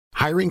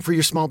Hiring for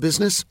your small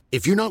business?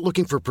 If you're not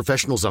looking for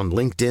professionals on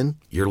LinkedIn,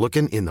 you're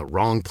looking in the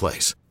wrong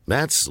place.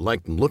 That's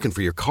like looking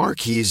for your car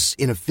keys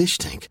in a fish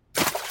tank.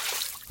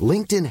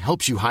 LinkedIn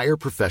helps you hire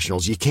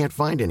professionals you can't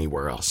find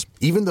anywhere else,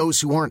 even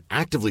those who aren't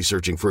actively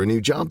searching for a new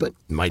job but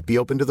might be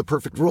open to the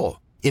perfect role.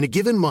 In a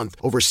given month,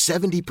 over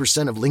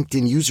 70% of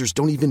LinkedIn users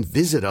don't even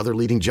visit other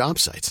leading job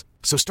sites.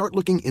 So start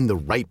looking in the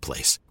right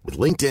place. With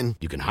LinkedIn,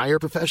 you can hire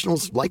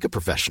professionals like a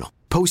professional.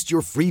 Post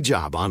your free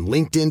job on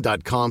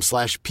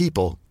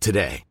linkedin.com/people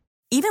today.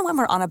 Even when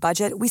we're on a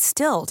budget, we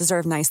still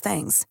deserve nice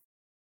things.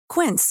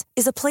 Quince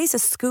is a place to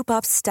scoop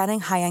up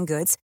stunning high-end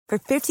goods for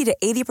 50 to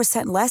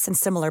 80% less than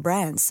similar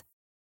brands.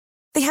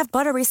 They have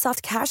buttery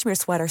soft cashmere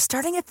sweaters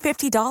starting at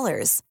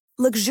 $50,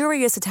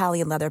 luxurious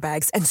Italian leather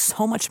bags, and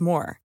so much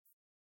more.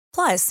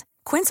 Plus,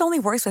 Quince only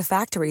works with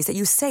factories that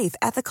use safe,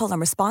 ethical, and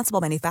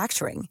responsible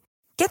manufacturing.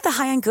 Get the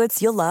high-end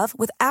goods you'll love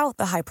without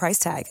the high price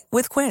tag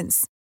with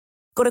Quince.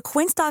 Go to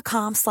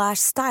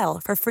quince.com/style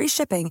for free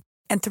shipping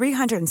and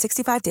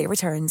 365-day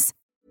returns.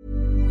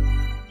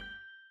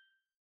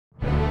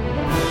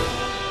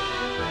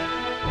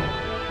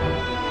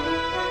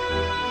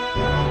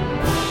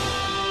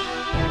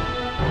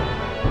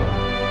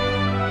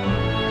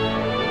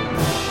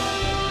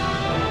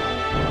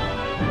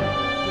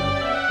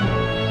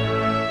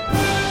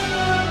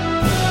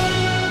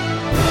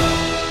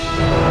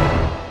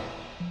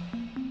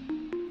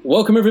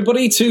 Welcome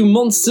everybody to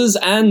Monsters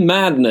and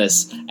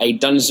Madness, a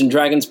Dungeons &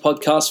 Dragons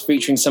podcast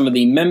featuring some of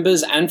the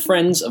members and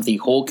friends of the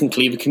Hawk and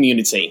Cleaver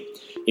community.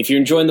 If you're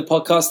enjoying the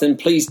podcast, then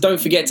please don't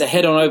forget to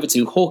head on over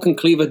to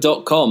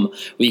hawkandcleaver.com, where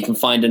you can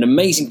find an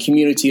amazing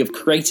community of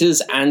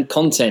creators and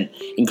content,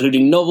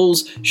 including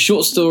novels,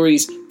 short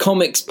stories,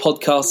 comics,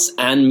 podcasts,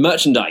 and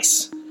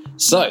merchandise.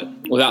 So,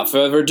 without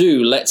further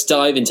ado, let's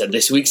dive into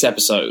this week's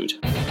episode.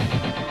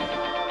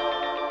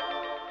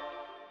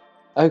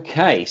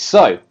 Okay,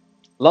 so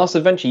last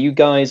adventure, you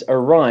guys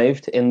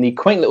arrived in the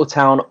quaint little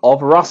town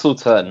of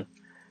Russellton,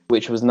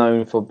 which was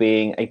known for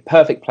being a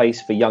perfect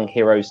place for young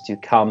heroes to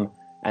come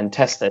and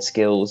test their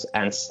skills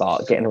and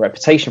start getting a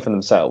reputation for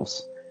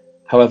themselves.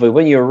 However,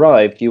 when you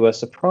arrived, you were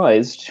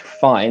surprised to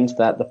find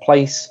that the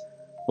place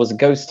was a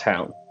ghost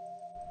town.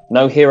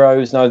 No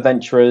heroes, no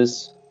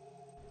adventurers.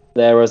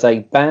 There was a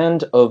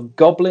band of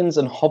goblins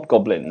and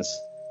hobgoblins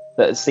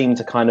that seemed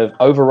to kind of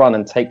overrun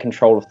and take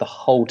control of the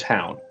whole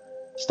town,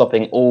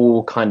 stopping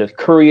all kind of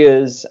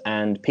couriers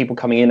and people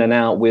coming in and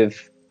out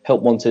with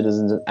help wanted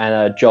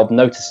and job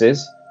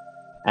notices,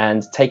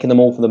 and taking them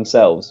all for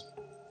themselves,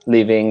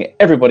 leaving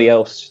everybody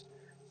else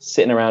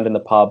sitting around in the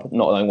pub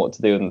not knowing what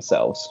to do with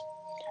themselves.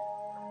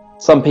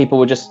 Some people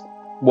were just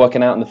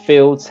working out in the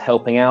fields,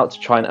 helping out to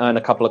try and earn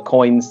a couple of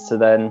coins to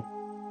then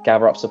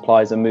gather up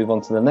supplies and move on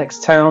to the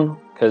next town,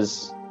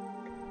 because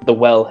the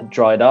well had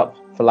dried up,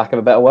 for lack of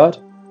a better word.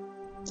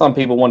 Some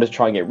people wanted to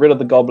try and get rid of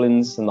the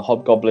goblins and the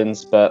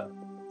hobgoblins, but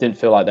didn't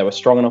feel like they were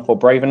strong enough or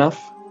brave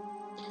enough.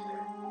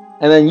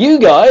 And then you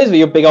guys, with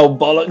your big old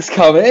bollocks,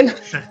 come in.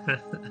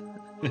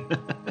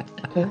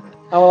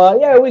 I'm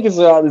like, yeah, we can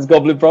sort out this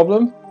goblin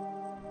problem.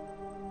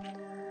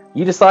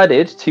 You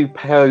decided to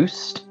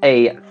post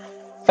a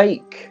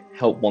fake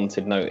help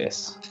wanted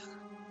notice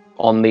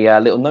on the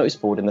little notice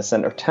board in the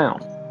centre of town.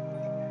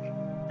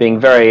 Being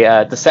very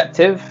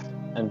deceptive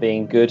and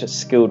being good,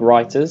 skilled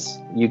writers,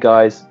 you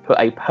guys put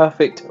a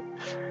perfect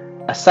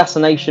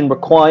assassination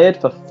required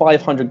for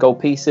 500 gold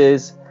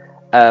pieces,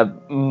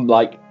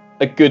 like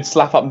a good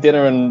slap-up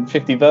dinner and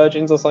 50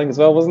 virgins or something as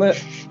well, wasn't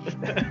it?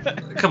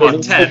 Come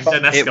on, 10,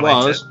 don't escalate it.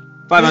 Was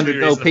 500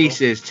 gold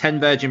pieces, 10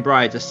 virgin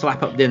brides, a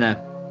slap-up dinner.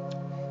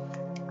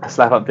 A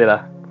slap-up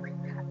dinner.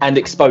 And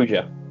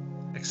exposure.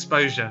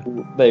 Exposure.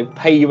 They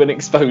pay you an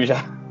exposure.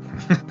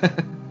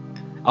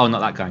 Oh,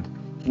 not that kind.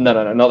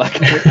 No, not that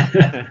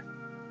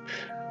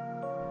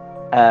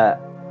kind.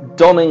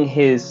 Donning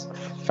his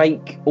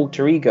fake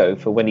alter ego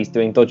for when he's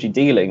doing dodgy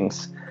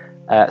dealings,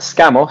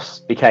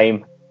 Scamos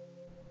became,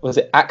 was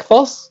it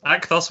Akthos?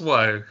 Akthos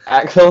Woe.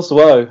 Akthos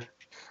Woe.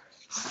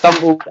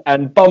 Stumbled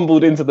and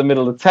bumbled into the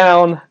middle of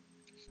town,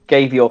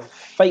 gave your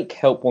fake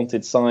help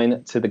wanted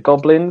sign to the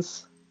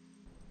goblins,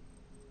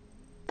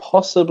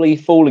 possibly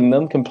fooling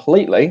them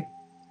completely,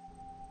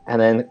 and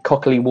then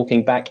cockily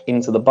walking back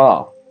into the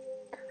bar.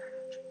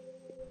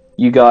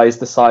 You guys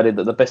decided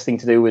that the best thing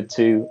to do would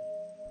to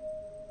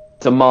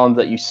demand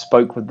that you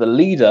spoke with the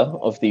leader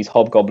of these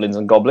hobgoblins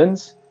and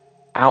goblins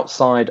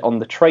outside on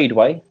the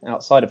tradeway,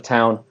 outside of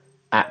town,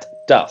 at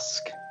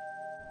dusk.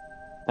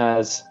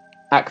 As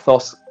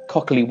Akthos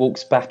cockily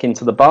walks back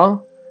into the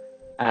bar,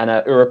 and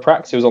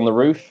Uraprax, who's on the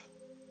roof,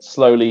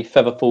 slowly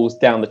feather falls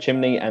down the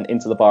chimney and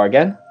into the bar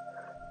again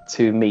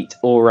to meet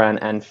Oran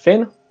and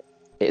Finn.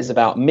 It is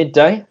about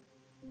midday,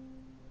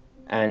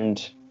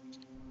 and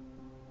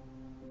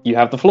you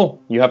have the floor.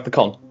 You have the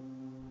con.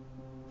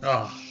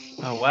 Oh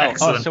wow!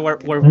 Excellent. Oh, so we're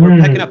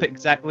picking up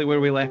exactly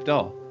where we left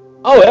off.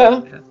 Oh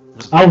yeah.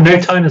 Oh, no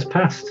time has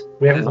passed.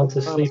 We haven't gone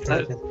to sleep.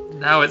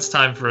 Now it's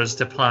time for us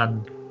to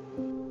plan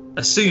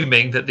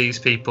assuming that these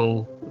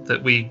people,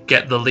 that we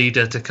get the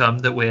leader to come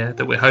that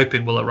we're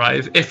hoping will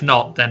arrive. If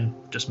not, then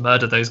just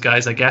murder those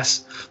guys, I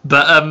guess.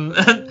 But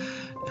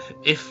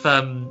if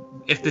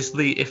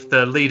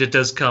the leader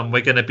does come,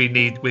 we're gonna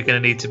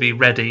need to be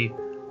ready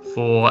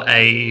for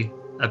a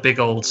big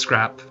old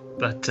scrap.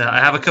 But I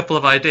have a couple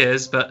of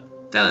ideas, but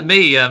don't let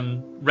me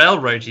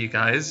railroad you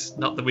guys.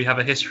 Not that we have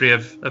a history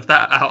of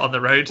that out on the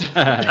road.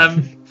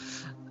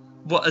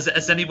 What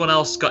has anyone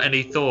else got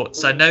any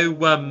thoughts? I know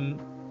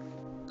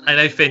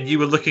Finn, you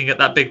were looking at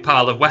that big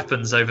pile of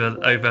weapons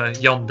over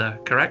yonder,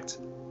 correct?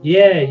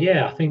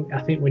 Yeah.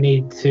 I think we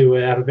need to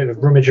have a bit of a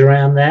rummage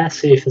around there,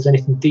 see if there's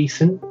anything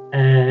decent.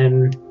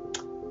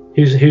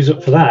 Who's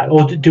up for that?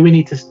 Or do we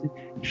need to?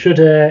 Should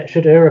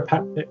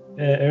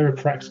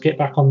Europrax get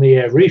back on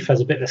the roof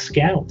as a bit of a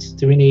scout?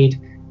 Do we need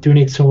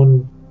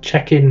someone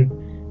checking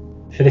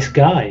for this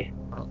guy?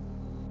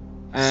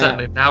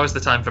 Certainly, now is the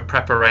time for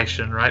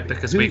preparation, right?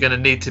 Because we're going to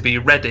need to be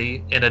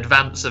ready in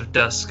advance of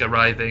dusk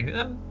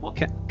arriving.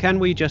 Can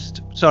we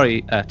just...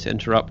 Sorry to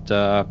interrupt,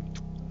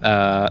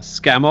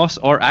 Scamos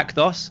or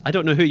Actos? I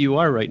don't know who you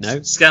are right now.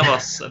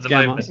 Scamos at the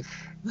moment.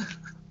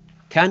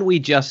 Can we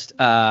just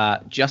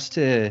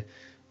to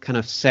kind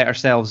of set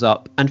ourselves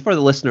up, and for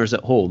the listeners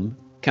at home,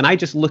 can I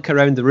just look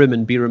around the room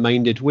and be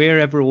reminded where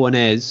everyone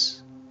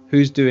is,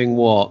 who's doing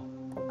what?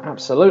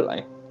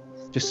 Absolutely.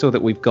 Just so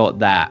that we've got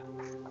that.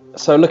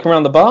 So looking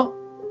around the bar,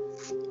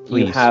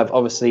 Please. You have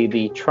obviously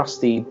the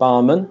trusty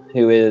barman,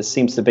 who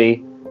seems to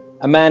be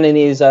a man in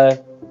his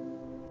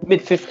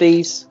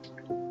mid-50s,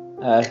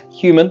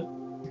 human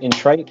in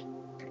trait.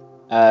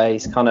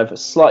 He's kind of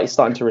slightly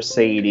starting to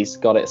recede. He's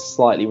got it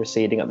slightly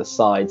receding at the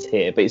sides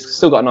here, but he's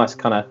still got a nice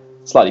kind of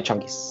slightly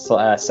chunky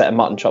set of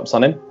mutton chops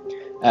on him.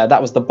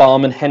 That was the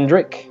barman,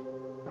 Hendrik.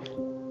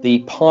 The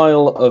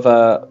pile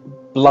of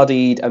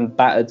bloodied and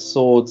battered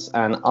swords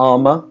and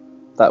armour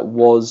that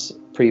was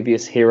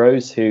previous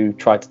heroes who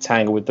tried to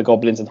tangle with the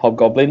goblins and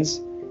hobgoblins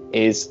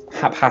is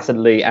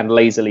haphazardly and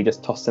lazily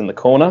just tossed in the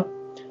corner.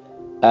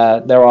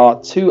 There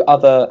are 2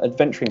 other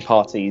adventuring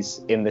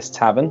parties in this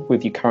tavern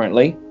with you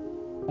currently.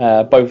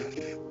 Both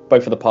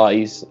of the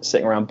parties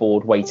sitting around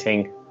board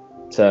waiting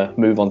to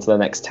move on to the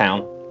next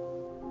town.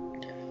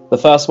 The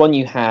first one,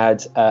 you had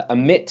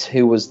Amit,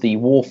 who was the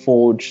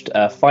Warforged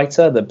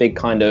fighter, the big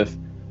kind of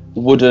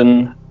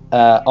wooden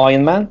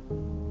Iron Man.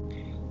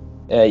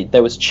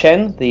 There was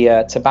Chen, the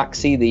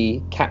Tabaxi,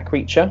 the cat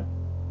creature.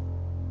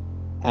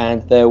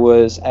 And there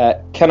was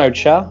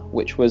Kenocha,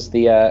 which was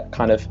the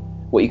kind of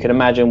what you could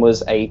imagine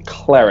was a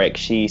cleric.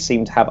 She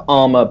seemed to have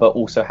armor, but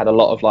also had a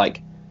lot of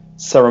like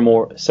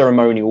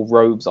ceremonial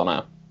robes on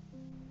her.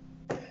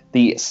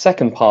 The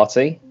second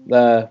party,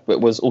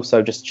 was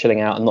also just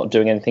chilling out and not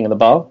doing anything in the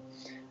bar,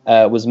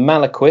 was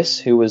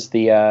Malaquis, who was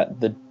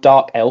the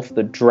dark elf,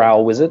 the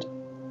drow wizard.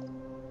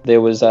 There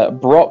was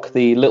Brock,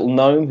 the little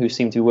gnome, who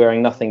seemed to be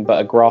wearing nothing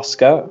but a grass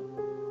skirt.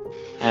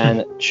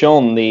 And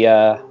John,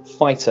 the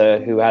fighter,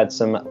 who had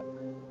some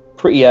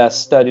pretty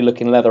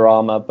sturdy-looking leather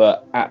armor,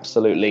 but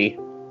absolutely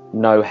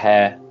no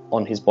hair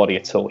on his body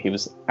at all. He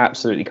was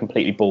absolutely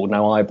completely bald,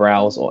 no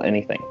eyebrows or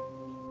anything.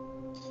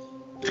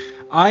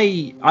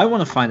 I want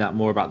to find out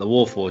more about the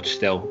Warforged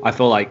still. I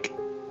feel like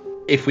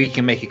if we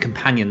can make a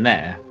companion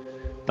there,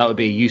 that would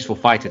be a useful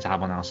fighter to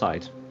have on our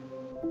side.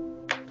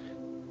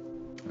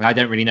 I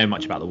don't really know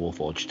much about the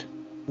Warforged.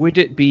 Would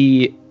it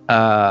be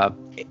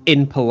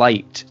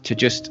impolite to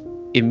just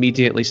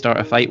immediately start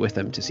a fight with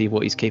him to see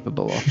what he's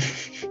capable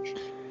of?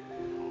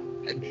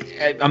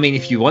 I mean,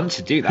 if you want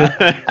to do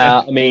that.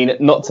 I mean,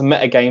 not to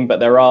metagame, but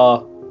there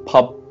are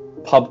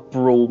pub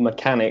brawl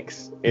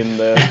mechanics in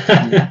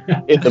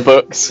the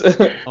books.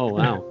 Oh,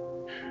 wow.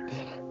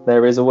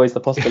 There is always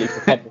the possibility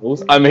for pub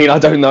brawls. I mean, I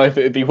don't know if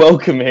it would be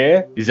welcome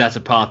here. Is that a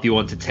path you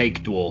want to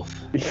take, dwarf?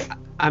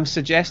 I'm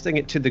suggesting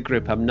it to the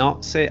group. I'm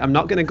not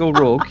going to go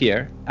rogue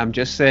here. I'm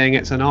just saying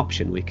it's an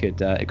option we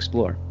could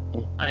explore.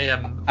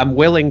 I'm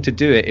willing to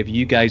do it if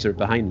you guys are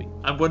behind me.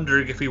 I'm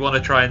wondering if we want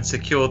to try and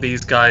secure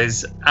these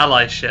guys'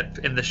 allyship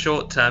in the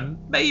short term.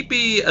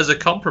 Maybe as a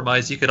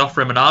compromise, you could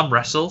offer him an arm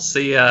wrestle.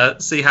 See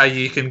how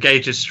you can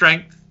gauge his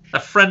strength. A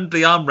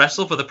friendly arm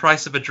wrestle for the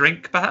price of a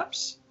drink,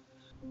 perhaps.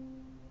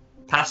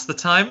 Pass the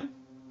time.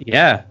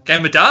 Yeah.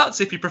 Game of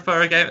darts if you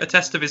prefer a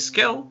test of his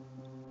skill.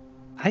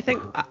 I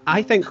think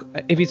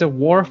if he's a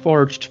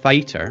Warforged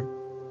fighter,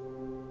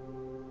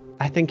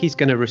 I think he's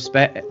going to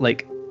respect,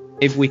 like,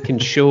 if we can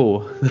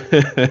show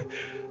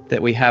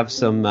that we have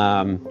some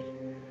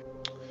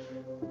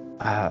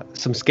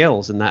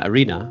skills in that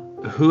arena.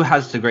 Who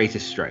has the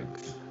greatest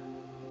strength?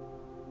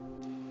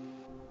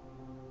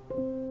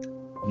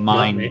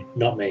 Mine.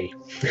 Not me.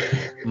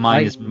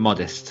 Mine is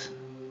modest.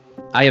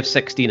 I have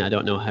 16. I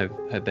don't know how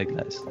big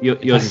that is.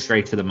 Yours is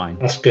greater than mine.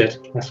 That's good.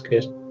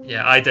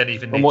 Yeah, I don't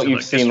even. From what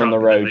you've seen on the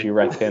road, you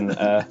reckon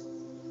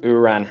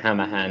Uran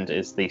Hammerhand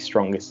is the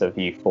strongest of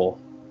you 4?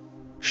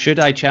 Should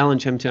I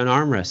challenge him to an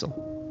arm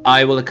wrestle?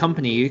 I will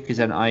accompany you, because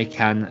then I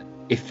can,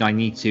 if I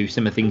need to,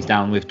 simmer things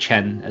down with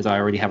Chen, as I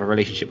already have a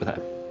relationship with her.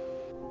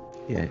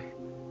 Yeah.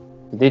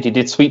 You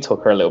did sweet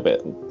talk her a little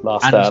bit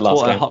last And last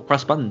taught her game. hot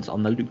cross buns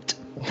on the loot.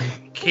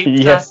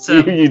 Keep Yes,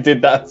 that. you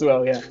did that as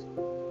well. Yeah.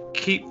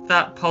 Keep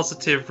that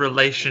positive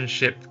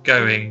relationship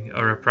going,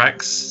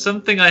 Oraprax.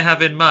 Something I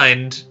have in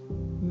mind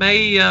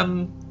may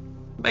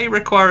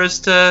require us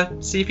to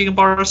see if you can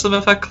borrow some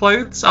of her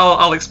clothes.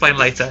 I'll explain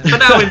later. For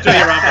now, enjoy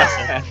your arm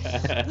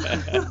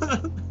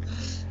wrestle.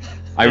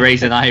 I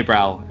raise an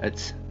eyebrow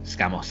at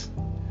Scamos.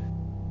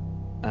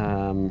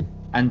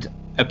 And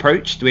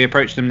approach? Do we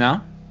approach them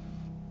now?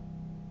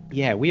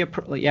 Yeah, we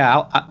approach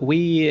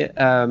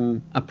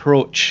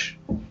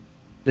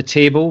the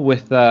table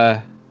with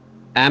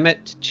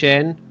Amit,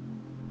 Chen,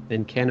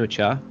 and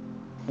Kenucha.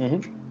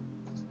 Mm-hmm.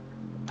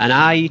 And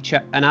I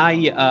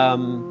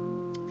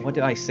what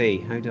do I say?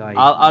 How do I?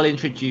 I'll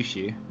introduce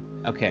you.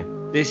 Okay.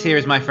 This here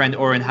is my friend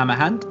Oren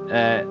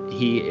Hammerhand.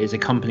 He is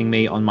accompanying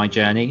me on my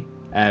journey.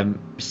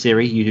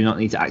 Siri, you do not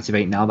need to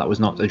activate now. That was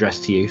not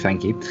addressed to you.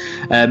 Thank you.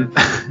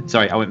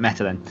 Sorry, I went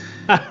meta then.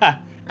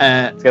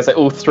 I was gonna say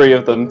all three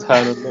of them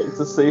turn and look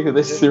to see who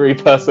this Siri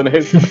person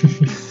is.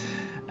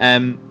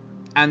 And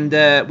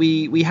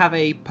we have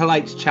a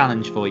polite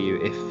challenge for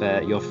you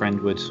if your friend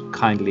would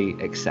kindly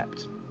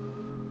accept.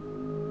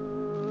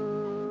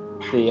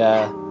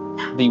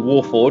 The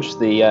Warforged,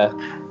 the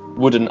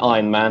wooden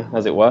Iron Man,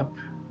 as it were,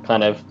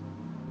 kind of.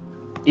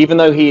 Even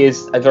though he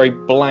is a very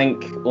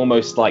blank,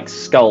 almost like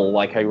skull,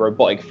 like a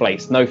robotic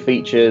face, no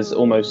features,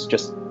 almost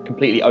just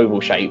completely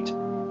oval shaped,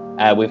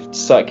 with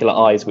circular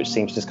eyes which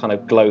seem to just kind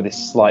of glow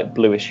this slight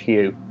bluish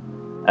hue.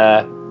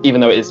 Even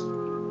though it is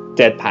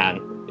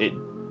deadpan,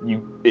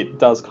 it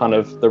does kind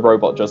of, the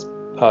robot just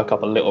perk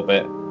up a little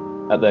bit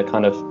at the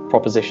kind of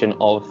proposition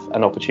of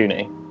an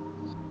opportunity.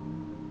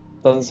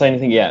 Doesn't say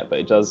anything yet, but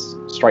it does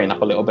straighten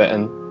up a little bit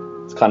and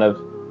it's kind of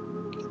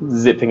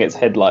zipping its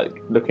head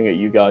like looking at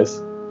you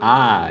guys.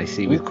 Ah, I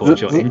see. We've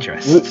caught your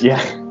interest.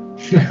 Yeah.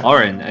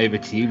 Oren, over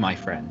to you, my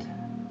friend.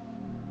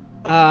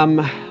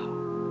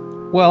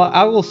 Well,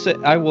 I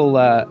will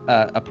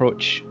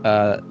approach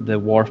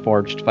the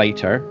Warforged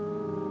fighter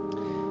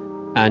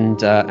and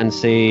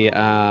say,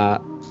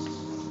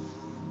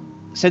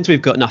 since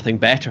we've got nothing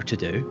better to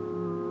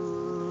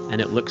do, and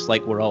it looks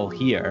like we're all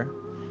here,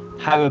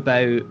 how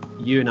about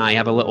you and I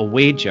have a little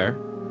wager,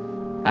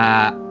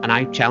 and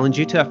I challenge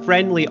you to a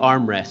friendly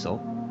arm wrestle,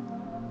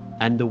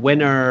 and the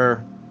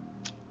winner...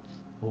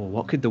 Oh,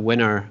 what could the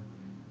winner...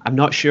 I'm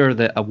not sure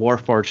that a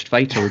Warforged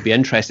fighter would be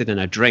interested in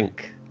a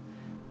drink.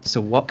 So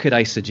what could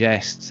I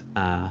suggest?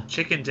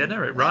 Chicken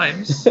dinner, it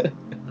rhymes.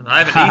 And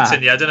I haven't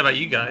eaten yet. I don't know about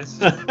you guys.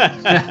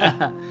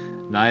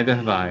 Neither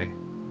have I.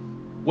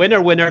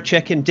 Winner, winner,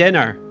 chicken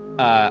dinner.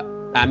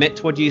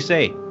 Amit, what do you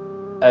say?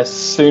 As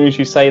soon as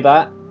you say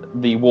that,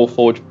 the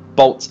Warforged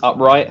bolts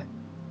upright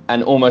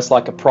and almost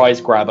like a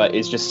prize grabber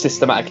is just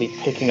systematically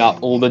picking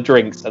up all the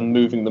drinks and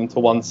moving them to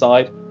one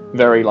side.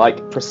 Very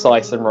like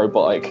precise and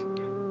robotic.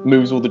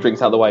 Moves all the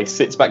drinks out of the way,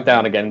 sits back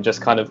down again, and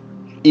just kind of,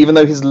 even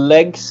though his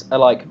legs are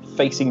like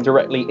facing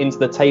directly into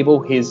the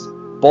table, his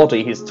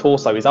body, his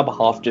torso, his upper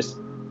half just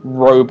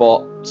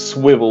robot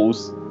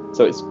swivels,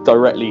 so it's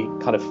directly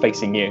kind of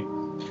facing you.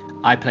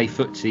 I play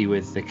footsie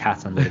with the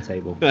cat under the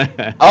table.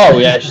 Oh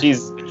yeah,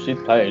 she's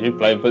playing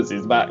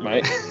footsie's back,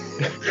 mate.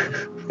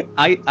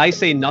 I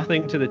say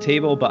nothing to the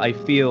table, but I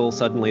feel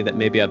suddenly that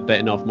maybe I've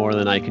bitten off more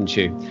than I can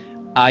chew.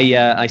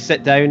 I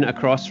sit down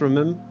across from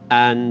him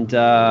and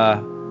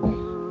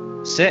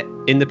sit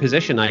in the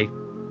position. I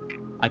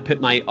put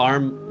my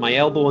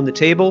elbow on the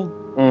table,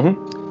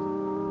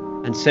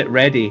 and sit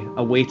ready,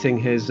 awaiting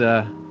his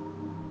the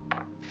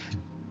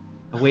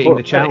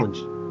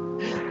challenge.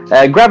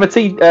 Grab a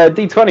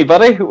D20,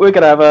 buddy. We're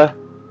gonna have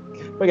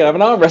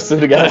an arm wrestle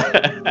together.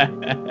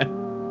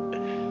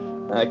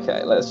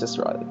 Okay, let's just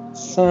write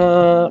this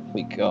up.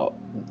 We got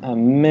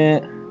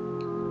Amit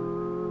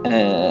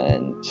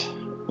and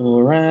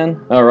Oran.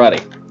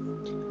 Alrighty.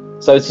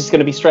 So it's just going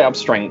to be straight up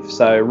strength.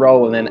 So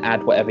roll and then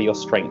add whatever your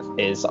strength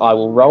is. I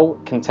will roll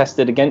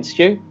contested against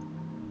you.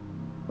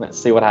 Let's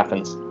see what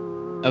happens.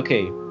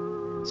 Okay.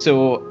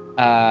 So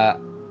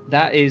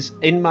that is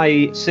in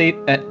my save.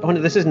 Oh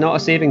no, this is not a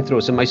saving throw.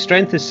 So my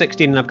strength is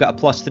 16 and I've got a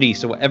 +3.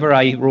 So whatever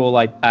I roll,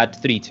 I add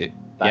 3 to.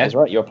 That is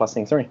right. You're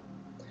 +3.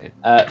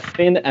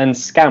 Finn and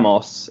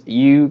Scamos,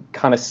 you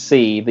kind of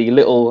see the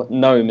little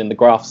gnome in the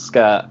grass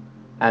skirt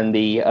and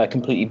the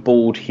completely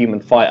bald human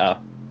fighter.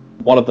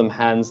 One of them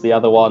hands the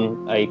other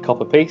one a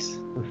copper piece.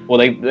 Well,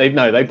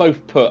 they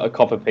both put a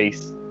copper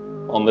piece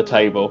on the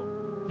table,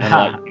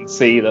 and you can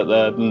see that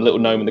the little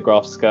gnome in the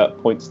grass skirt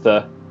points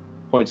to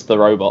the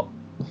robot.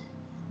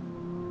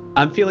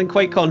 I'm feeling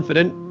quite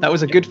confident. That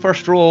was a good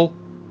first roll.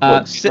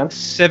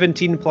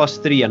 17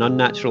 +3, an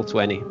unnatural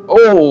 20.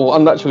 Oh,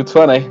 unnatural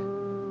 20.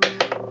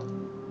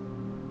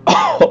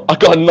 Oh, I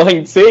got a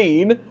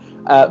 19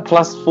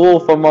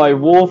 +4 for my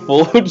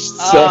Warforged.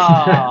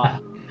 So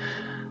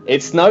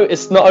it's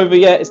not over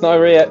yet. It's not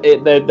over yet.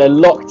 They're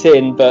locked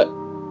in, but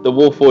the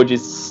Warforged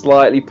is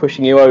slightly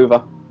pushing you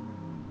over.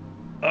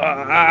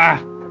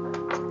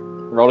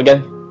 Roll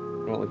again.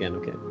 Roll again.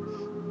 Okay.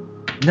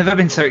 Never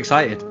been so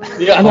excited.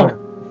 Yeah, I know.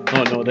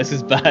 Oh no, this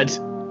is bad.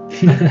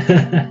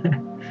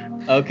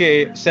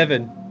 Okay,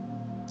 7.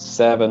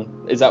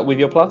 7. Is that with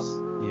your plus?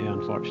 Yeah,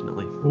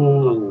 unfortunately.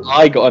 Ooh.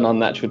 I got an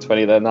unnatural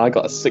 20 then. I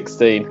got a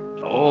 16.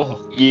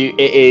 Oh, It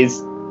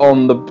is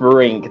on the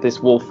brink. This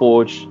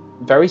Warforged,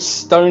 very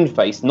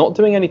stone-faced, not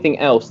doing anything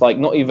else, like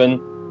not even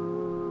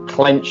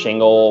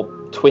clenching or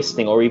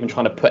twisting or even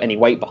trying to put any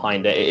weight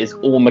behind it. It is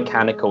all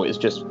mechanical. It's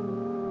just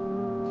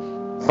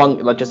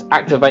like just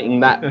activating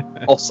that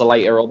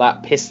oscillator or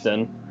that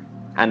piston,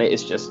 and it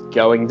is just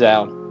going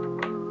down.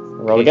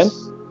 Roll again.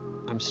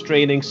 I'm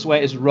straining.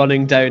 Sweat is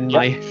running down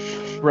my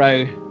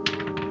brow.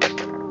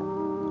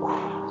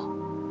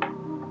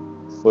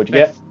 What'd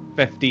you get?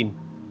 15.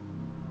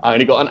 I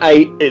only got an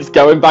 8. It's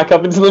going back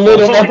up into the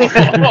middle.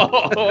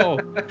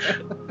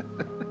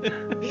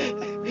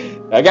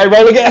 Okay,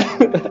 roll again.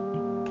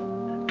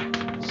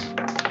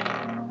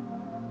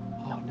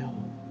 Oh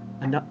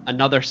no!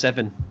 Another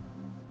 7.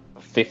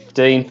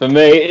 15 for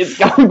me. It's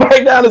going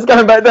back down. It's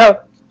going back down.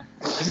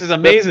 This is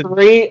amazing. The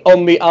 3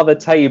 on the other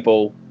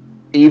table,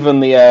 even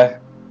the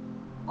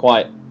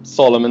quite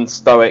solemn and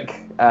stoic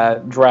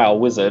drow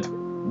wizard,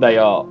 they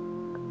are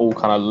all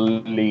kind of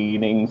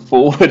leaning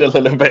forward a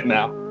little bit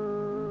now.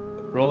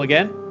 Roll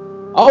again.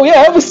 Oh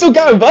yeah, we're still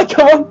going, bud.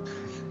 Come on.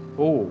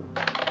 Oh.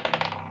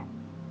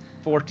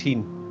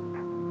 14.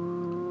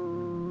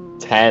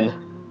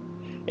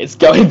 10. It's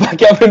going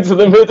back up into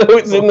the middle.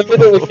 It's in the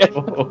middle again.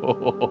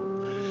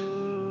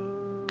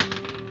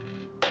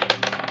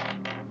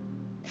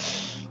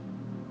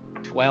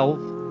 12.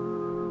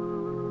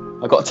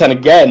 I got 10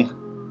 again.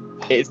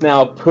 It's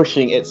now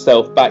pushing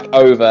itself back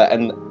over,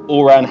 and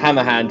all-round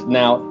Hammerhand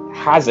now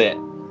has it.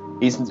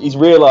 He's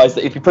realised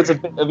that if he puts a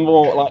bit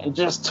more, like,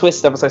 just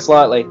twist ever so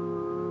slightly,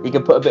 he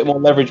can put a bit more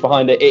leverage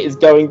behind it. It is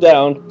going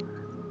down.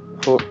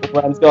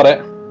 All-round's got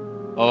it.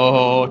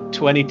 Oh,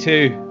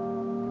 22.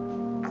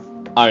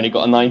 I only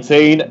got a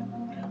 19.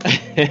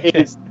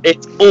 It's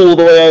all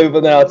the way over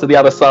now to the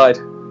other side.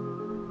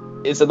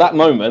 It's at that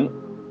moment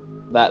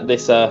that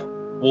this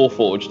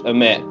Warforged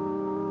emit,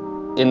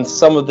 in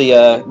some of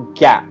the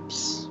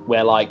gaps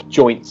where like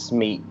joints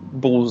meet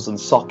balls and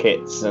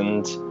sockets,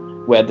 and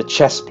where the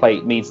chest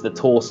plate meets the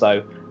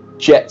torso,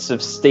 jets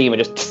of steam are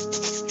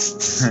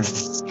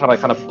just kind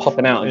of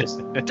popping out and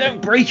just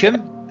Don't break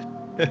him.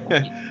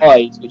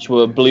 eyes, which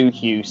were blue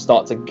hue,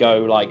 start to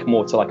go like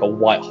more to like a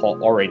white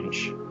hot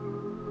orange.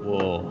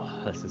 Whoa,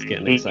 this is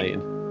getting exciting.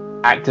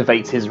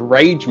 Activates his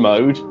rage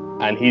mode,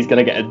 and he's going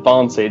to get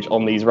advantage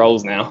on these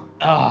rolls now.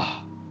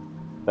 Ah,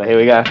 So here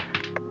we go.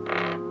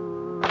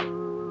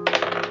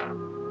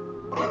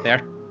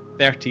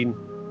 13.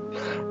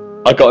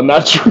 I got a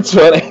natural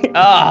 20.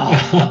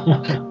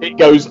 Ah, It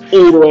goes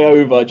all the way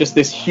over. Just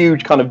this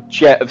huge kind of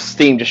jet of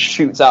steam just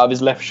shoots out of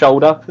his left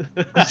shoulder.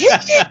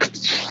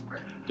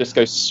 Just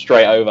goes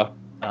straight over.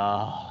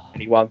 ah.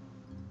 And he won.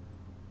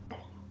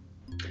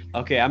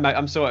 Okay,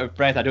 I'm so out of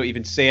breath. I don't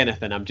even say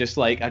anything. I'm just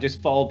like, I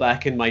just fall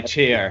back in my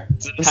chair,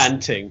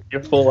 panting.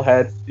 Your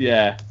forehead.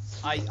 Yeah.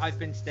 I've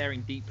been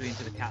staring deeply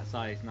into the cat's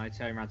eyes, and I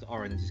turn around to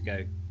Oren and just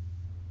go,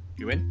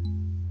 "You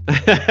win?"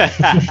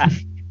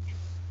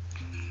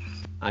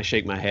 I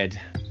shake my head.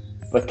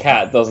 The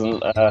cat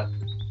doesn't.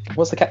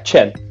 What's the cat?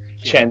 Chen.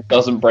 Chen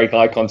doesn't break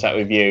eye contact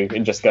with you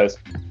and just goes,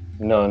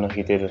 "No,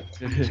 he didn't."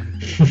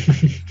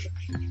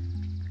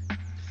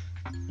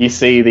 You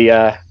see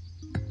the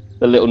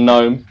little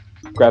gnome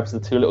grabs the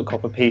 2 little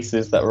copper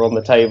pieces that were on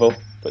the table,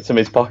 puts them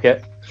in his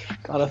pocket.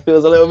 Kind of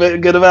feels a little bit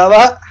good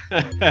about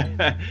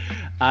that.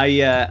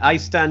 I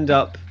stand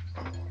up.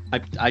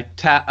 I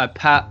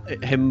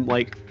pat him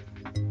like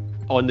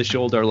on the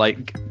shoulder,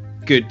 like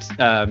good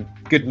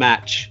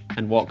match,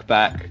 and walk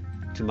back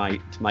to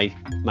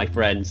my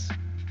friends.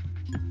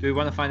 Do we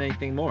want to find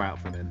anything more out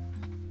from him?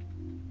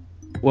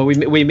 Well,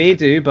 we may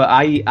do, but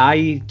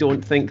I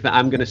don't think that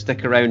I'm going to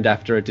stick around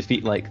after a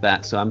defeat like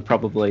that. So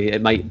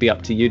it might be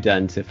up to you,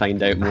 Dan, to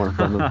find out more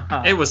from him.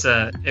 It was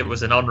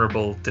an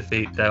honourable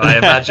defeat, though. I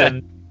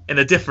imagine in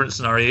a different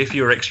scenario, if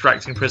you were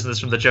extracting prisoners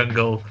from the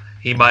jungle,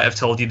 he might have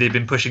told you they'd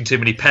been pushing too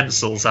many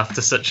pencils after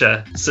such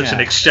an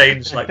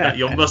exchange like that.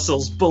 Your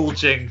muscles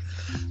bulging.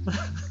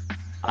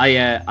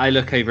 I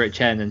look over at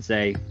Chen and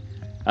say,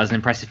 "That was an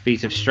impressive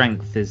feat of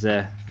strength. Is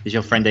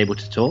your friend able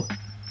to talk?"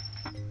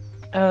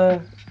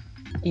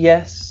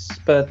 Yes,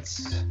 but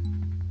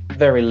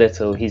very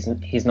little. He's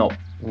not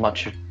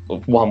much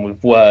of one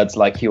with words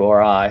like you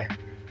or I.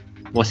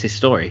 What's his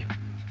story?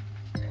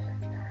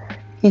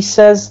 He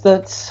says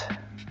that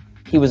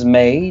he was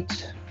made,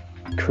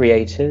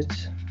 created,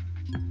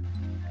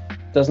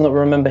 does not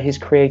remember his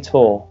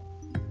creator.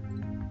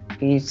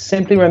 He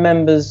simply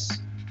remembers,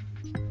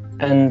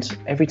 and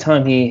every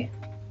time he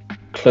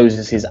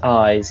closes his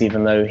eyes,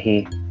 even though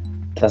he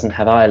doesn't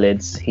have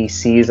eyelids, he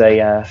sees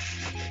a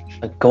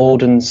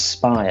golden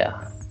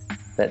spire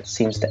that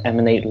seems to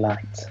emanate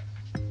light.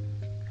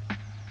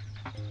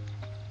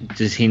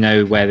 Does he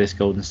know where this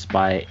golden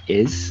spire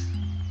is?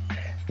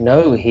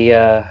 No, he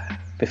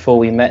before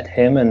we met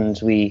him and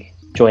we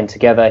joined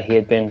together, he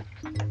had been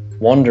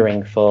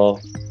wandering for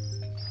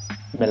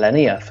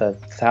millennia, for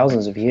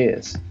thousands of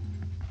years.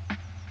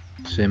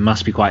 So he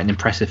must be quite an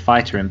impressive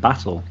fighter in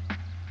battle.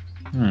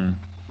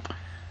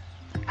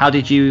 How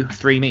did you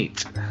three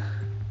meet?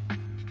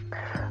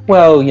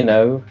 Well, you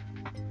know,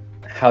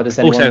 how does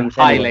anyone Also, meet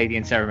hi, anyone? lady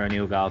in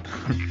ceremonial garb.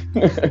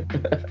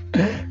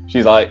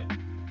 She's like,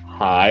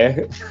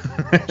 hi.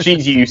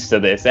 She's used to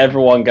this.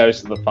 Everyone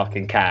goes to the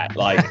fucking cat.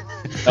 Like,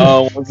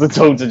 no one wants to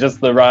talk to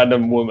just the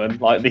random woman,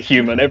 like the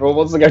human. Everyone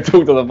wants to go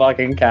talk to the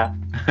fucking cat.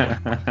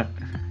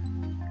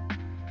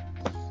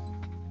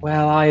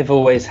 Well, I've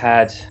always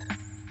had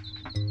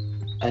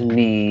a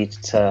need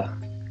to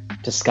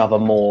discover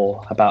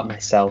more about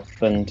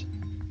myself and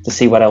to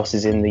see what else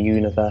is in the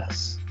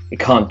universe. It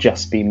can't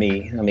just be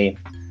me. I mean,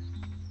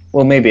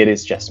 well, maybe it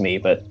is just me,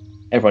 but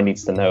everyone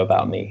needs to know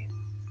about me.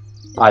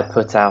 I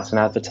put out an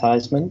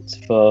advertisement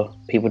for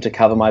people to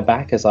cover my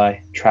back as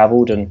I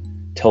travelled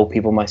and told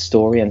people my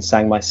story and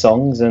sang my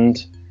songs,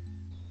 and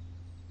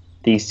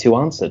these two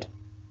answered.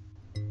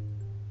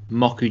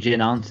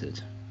 Mokujin answered.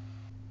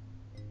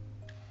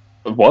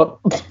 What?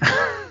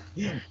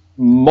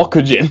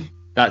 Mokujin.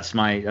 That's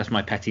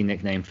my petty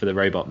nickname for the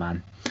robot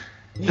man.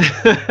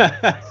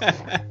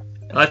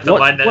 I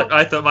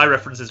thought my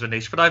references were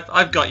niche, but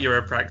I've got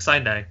Europrax. I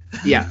know.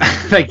 Yeah,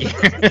 thank you.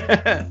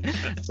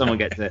 Someone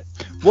gets it.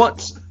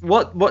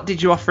 What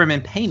did you offer him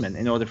in payment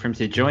in order for him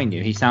to join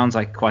you? He sounds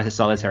like quite a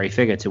solitary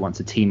figure to want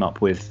to team up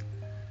with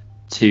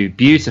two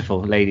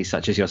beautiful ladies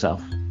such as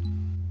yourself.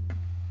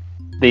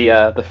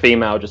 The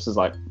female just is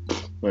like,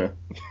 yeah,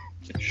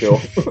 sure.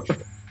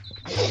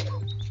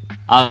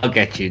 I'll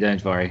get you.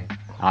 Don't worry.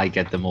 I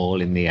get them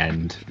all in the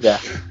end. Yeah.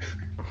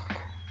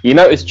 You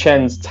notice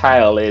Chen's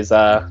tail is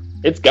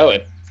it's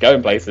going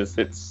places.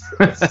 It's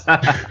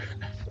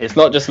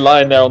not just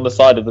lying there on the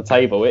side of the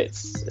table.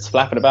 It's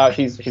flapping about.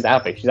 She's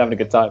happy. She's having a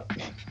good time.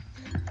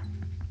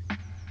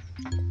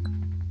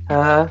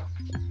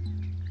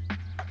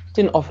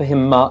 Didn't offer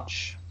him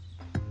much.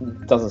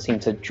 Doesn't seem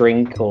to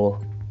drink or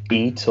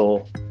eat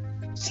or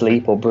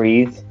sleep or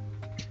breathe.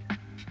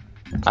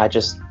 I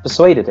just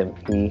persuaded him.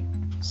 He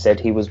said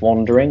he was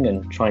wandering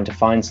and trying to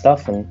find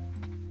stuff, and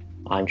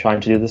I'm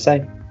trying to do the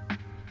same.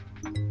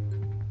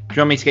 Do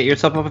you want me to get you a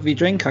top up of your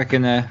drink? I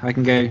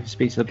can go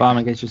speak to the barman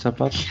and get you a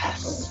top up.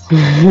 Yes.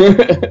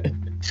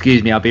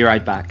 Excuse me, I'll be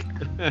right back.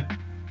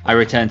 I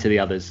return to the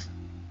others.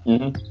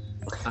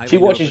 Mm-hmm. She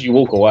watches you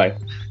walk away.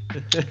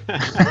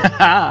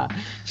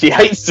 She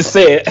hates to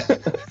see it.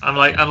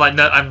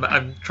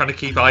 I'm trying to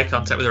keep eye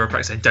contact with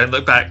Europrax, saying, "Don't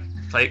look back.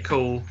 Play it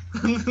cool."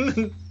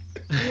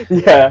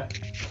 Yeah.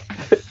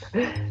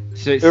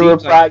 So it seems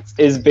Europrax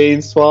is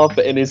being suave,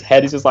 but in his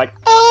head he's just like,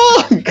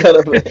 ah! Kind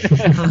of.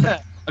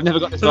 I've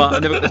never got this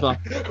far.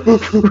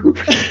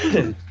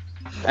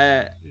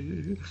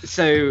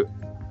 So,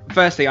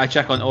 firstly, I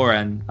check on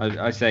Oren.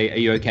 I say, "Are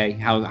you okay?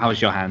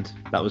 How's your hand?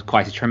 That was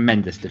quite a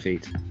tremendous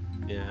defeat."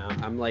 Yeah,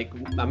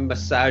 I'm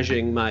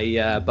massaging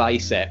my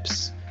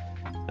biceps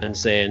and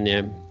saying,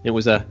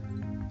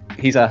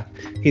 he's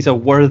a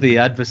worthy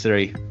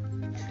adversary.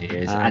 He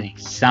is, and he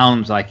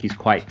sounds like he's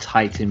quite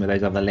tight in with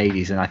those other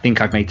ladies. And I think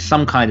I've made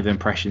some kind of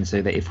impression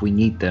so that if we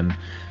need them,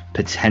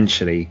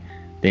 potentially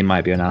they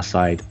might be on our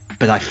side.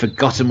 But I've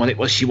forgotten what it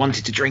was she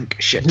wanted to drink.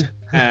 Shit.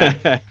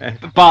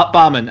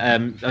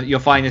 Barman, your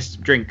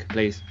finest drink,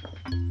 please.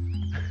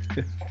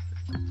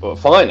 Well,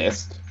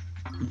 finest?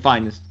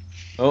 Finest.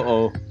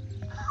 Uh-oh.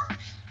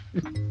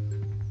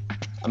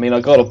 I mean,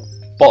 I got a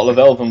bottle of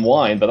elven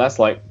wine, but that's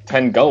like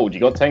 10 gold. You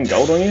got 10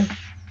 gold on you?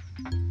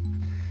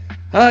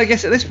 I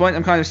guess at this point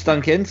I'm kind of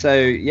stunk in, so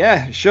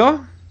yeah,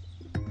 sure.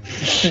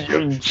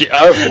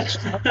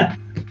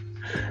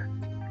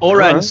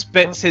 Oren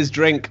spits his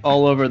drink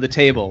all over the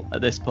table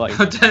at this point.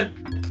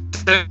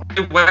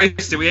 Don't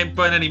waste it. We ain't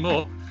burn any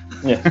more.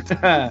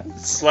 Yeah.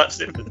 Slaps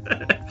it.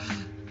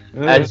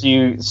 As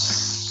you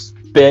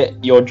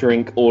spit your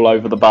drink all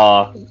over the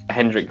bar,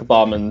 Hendrik the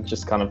barman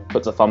just kind of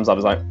puts a thumbs up.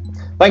 He's like,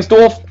 "Thanks,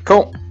 dwarf.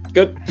 Cool.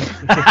 Good."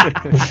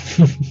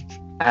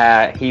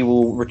 He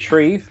will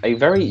retrieve a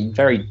very,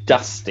 very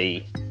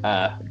dusty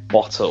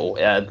bottle,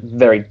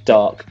 very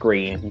dark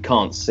green. You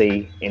can't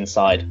see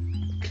inside.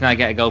 Can I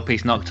get a gold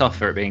piece knocked off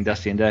for it being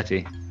dusty and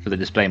dirty for the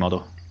display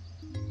model?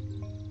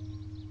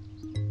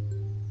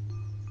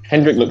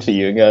 Hendrik looks at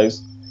you and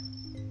goes,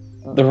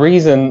 "The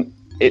reason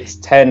it's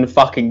 10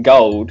 fucking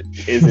gold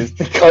is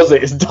because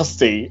it is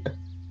dusty."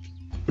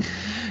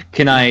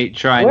 Can I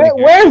try?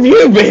 Where have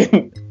you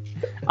been?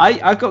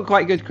 I've got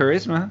quite good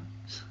charisma.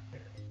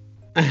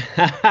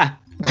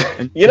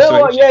 You know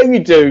what? Yeah, you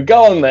do.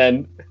 Go on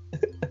then.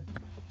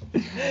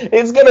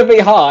 It's gonna be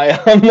high.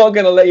 I'm not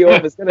gonna let you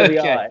off. It's gonna be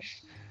high.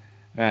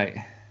 Right.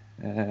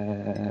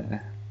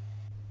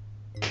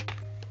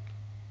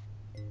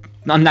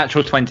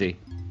 Unnatural 20.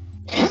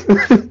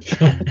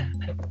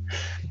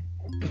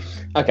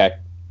 Okay.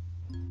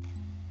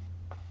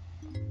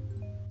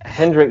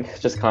 Hendrik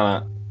just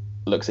kind of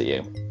looks at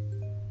you.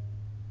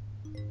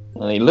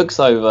 And he looks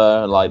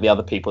over like the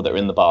other people that are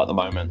in the bar at the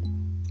moment.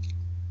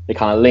 He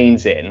kind of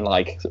leans in,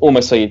 like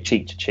almost so you're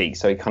cheek to cheek,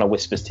 so he kind of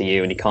whispers to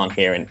you and you can't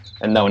hear him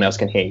and no one else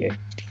can hear you.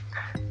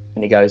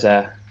 And he goes,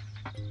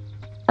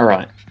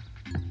 "Alright,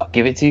 I'll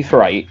give it to you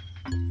for 8,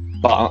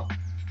 But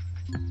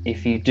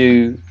if you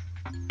do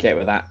get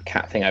with that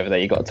cat thing over there,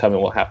 you've got to tell me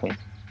what happened.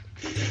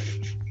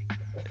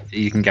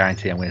 You can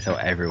guarantee I'm going to tell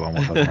everyone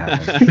what fucking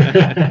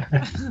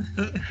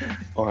happened.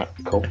 All right,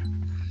 cool.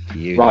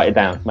 You. Write it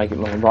down. Write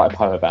a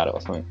poem about it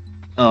or something.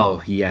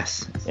 Oh,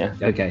 yes. Yeah.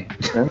 Okay.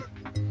 Yeah.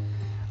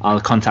 I'll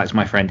contact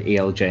my friend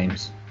E.L.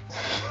 James.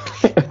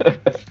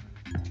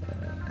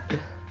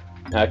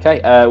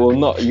 Okay. Well,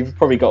 not. You've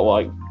probably got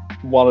like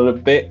 1 and a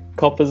bit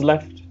coppers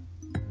left.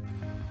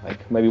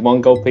 Like maybe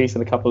 1 gold piece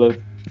and a couple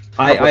of.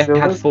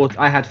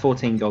 I had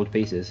 14 gold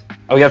pieces.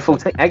 Oh, you had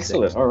 14.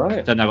 Excellent. All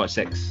right. Then I got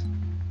 6.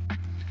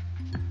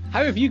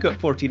 How have you got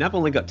 14? I've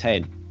only got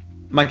 10.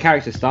 My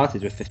character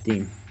started with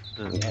 15.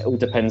 Yeah, it all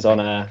depends on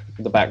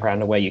the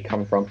background and where you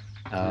come from.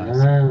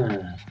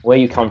 Ah. Where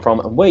you come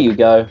from and where you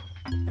go.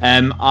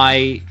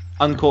 I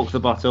uncork the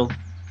bottle.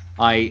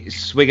 I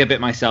swig a bit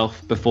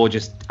myself before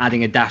just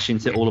adding a dash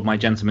into all of my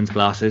gentleman's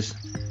glasses.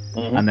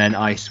 Mhm. And then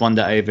I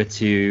swander over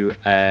to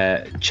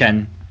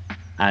Chen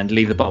and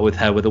leave the bottle with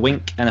her with a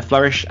wink and a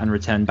flourish and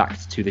return back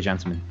to the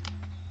gentleman.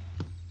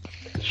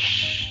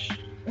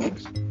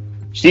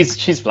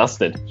 She's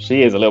flustered.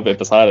 She is a little bit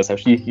beside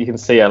herself. You can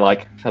see her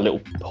like her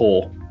little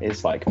paw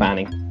is like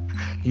fanning.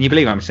 Can you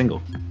believe I'm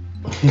single?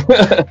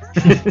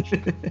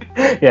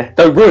 Yeah,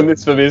 don't ruin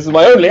this for me. This is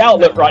my only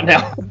outlet right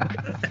now.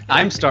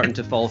 I'm starting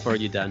to fall for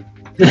you, Dan.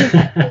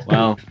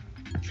 Well,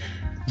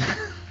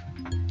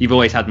 you've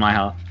always had my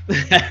heart.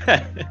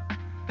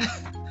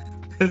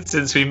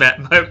 Since we met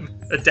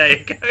a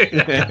day ago.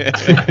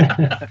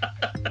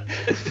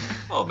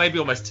 Or maybe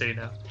almost 2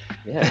 now.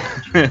 Yeah,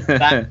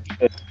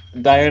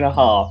 day and a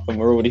half, and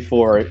we're already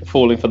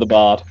falling for the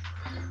bard.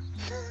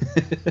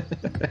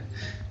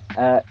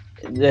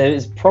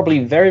 It's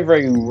probably very,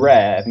 very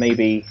rare,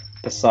 maybe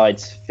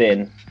besides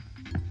Finn,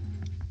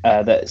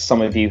 that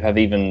some of you have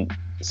even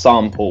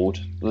sampled,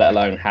 let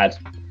alone had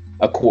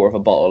a quarter of a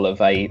bottle of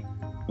a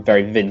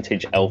very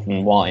vintage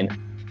elven wine.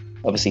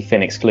 Obviously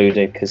Finn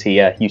excluded because he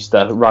used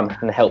to run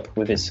and help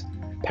with his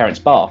parents'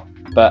 bar.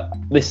 But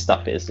this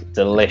stuff is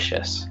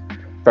delicious,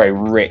 very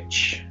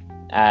rich,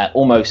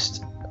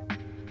 almost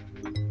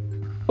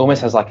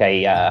has like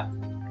a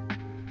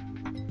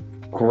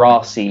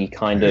grassy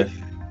kind of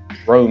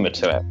aroma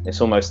to it. It's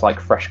almost like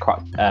fresh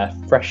cut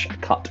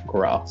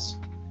grass.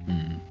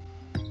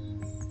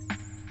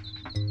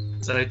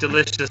 So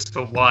delicious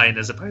for wine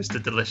as opposed to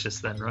delicious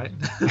then, right?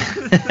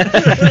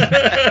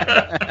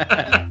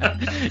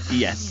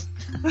 Yes.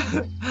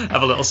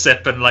 Have a little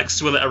sip and like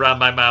swill it around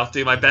my mouth,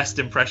 do my best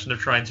impression of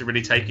trying to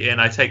really take it in.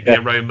 I take the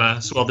aroma,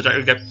 swirl the drink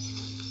and go,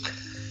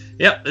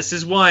 yep, this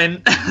is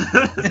wine.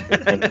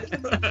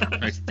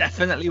 It's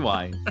definitely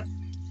wine.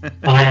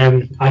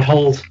 I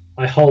hold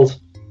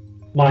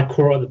my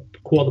quarter of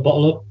the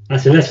bottle up. I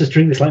say, let's just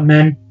drink this like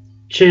men.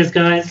 Cheers,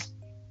 guys.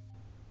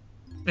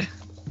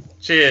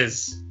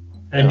 Cheers.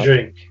 And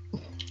drink.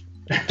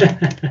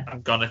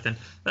 I'm Jonathan.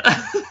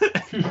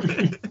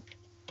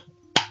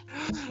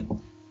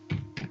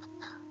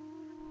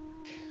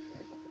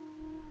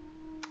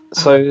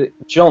 So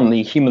John,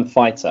 the human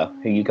fighter,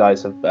 who you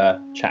guys have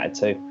chatted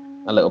to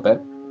a little bit,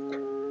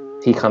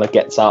 he kind of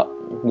gets up,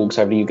 walks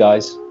over to you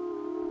guys.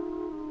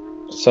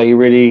 So you're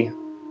really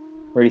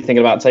thinking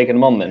about taking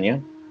them on then, yeah?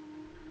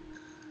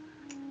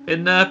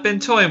 Been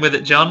toying with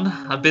it, John.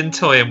 I've been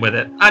toying with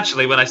it.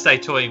 Actually, when I say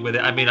toying with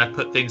it, I mean I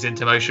put things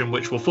into motion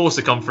which will force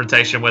a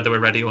confrontation whether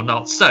we're ready or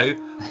not. So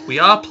we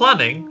are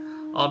planning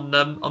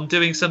on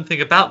doing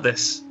something about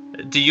this.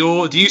 Do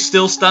you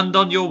still stand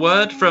on your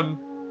word from,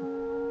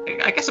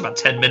 I guess, about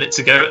 10 minutes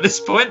ago at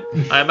this point?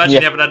 I imagine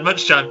you haven't had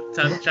much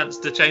chance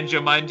to change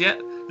your mind yet.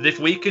 That if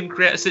we can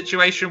create a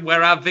situation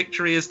where our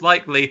victory is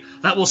likely,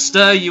 that will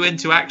stir you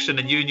into action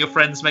and you and your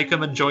friends may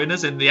come and join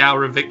us in the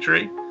hour of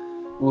victory.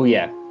 Well,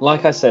 yeah.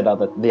 Like I said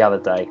the other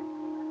day,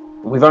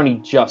 we've only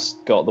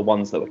just got the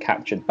ones that were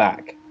captured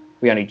back.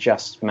 We only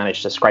just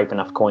managed to scrape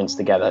enough coins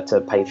together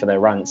to pay for their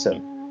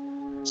ransom.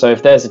 So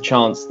if there's a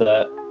chance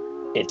that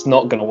it's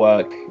not going to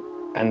work,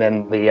 and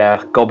then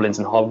the goblins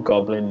and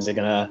hobgoblins are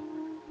going to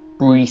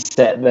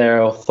reset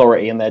their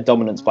authority and their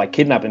dominance by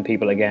kidnapping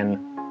people again,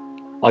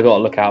 I got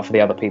to look out for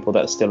the other people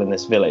that are still in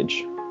this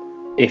village.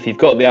 If you've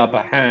got the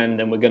upper hand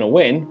and we're going to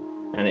win,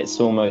 and it's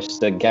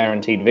almost a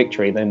guaranteed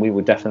victory, then we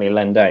would definitely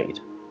lend aid.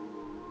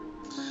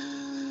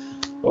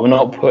 But we're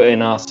not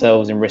putting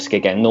ourselves in risk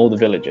again, nor the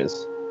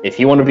villagers. If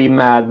you want to be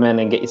madmen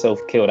and get yourself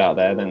killed out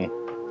there, then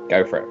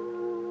go for it.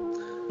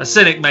 A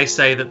cynic may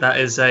say that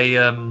is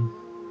a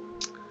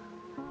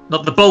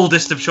not the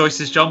boldest of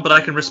choices, John, but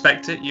I can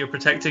respect it. You're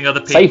protecting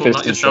other people, Safest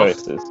not yourself. of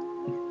choices.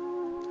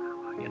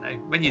 You know,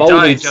 when you Bold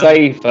die, and John,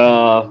 safe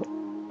are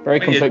very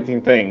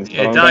conflicting things. you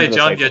but I'm die, going to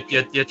John.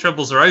 say Your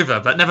troubles are over.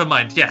 But never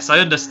mind. Yes, I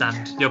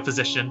understand your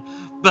position.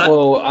 But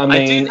well, I do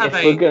mean, have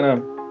if we're gonna,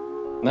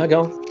 no,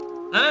 go on. No.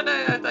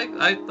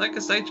 I like I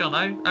say, John.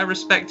 I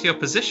respect your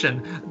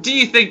position. Do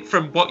you think,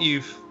 from what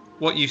you've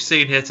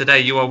seen here today,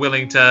 you are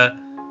willing to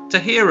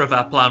hear of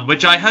our plan,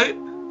 which I hope,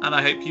 and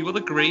I hope you will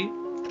agree,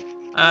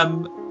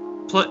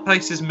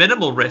 places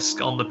minimal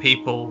risk on the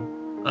people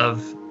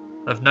of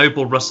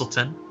noble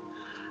Russellton,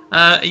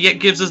 yet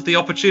gives us the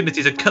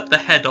opportunity to cut the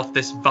head off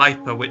this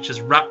viper which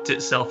has wrapped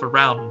itself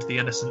around the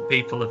innocent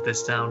people of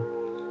this town.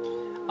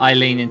 I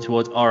lean in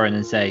towards Oren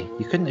and say,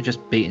 you couldn't have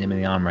just beaten him in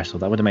the arm wrestle.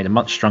 That would have made a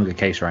much stronger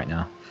case right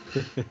now.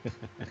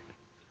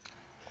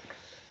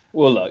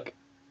 Well, look,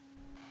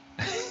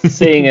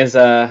 seeing as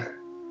your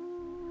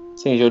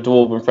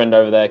dwarven friend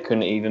over there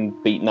couldn't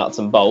even beat nuts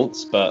and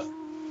bolts, but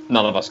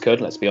none of us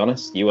could, let's be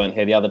honest. You weren't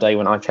here the other day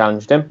when I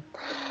challenged him.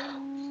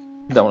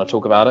 Don't want to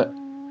talk about it,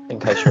 in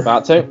case you're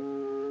about to.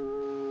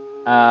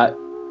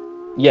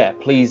 Yeah,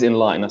 please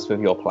enlighten us with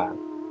your plan.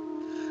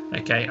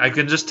 Okay, I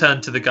can just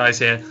turn to the guys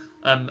here.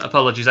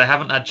 Apologies, I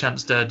haven't had a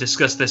chance to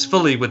discuss this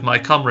fully with my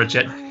comrades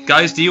yet.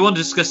 Guys, do you want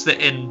to discuss it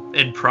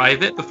in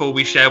private before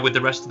we share with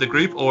the rest of the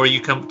group, or are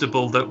you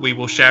comfortable that we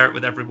will share it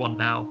with everyone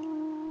now?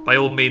 By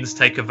all means,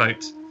 take a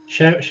vote.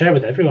 Share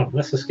with everyone.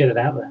 Let's just get it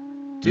out there.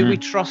 Do we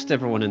trust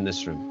everyone in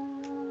this room?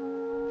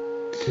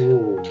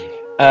 Ooh.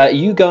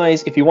 You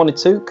guys, if you wanted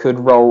to, could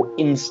roll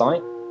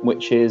insight,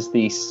 which is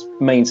the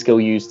main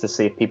skill used to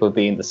see if people are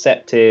being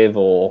deceptive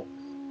or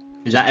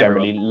Is that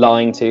generally everyone?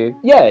 lying to you.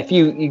 Yeah, if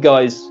you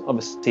guys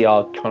obviously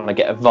are trying to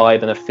get a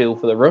vibe and a feel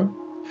for the room.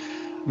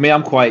 I mean,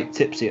 I'm quite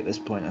tipsy at this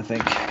point, I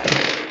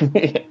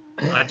think.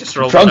 I just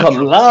rolled Drunk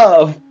on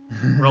love.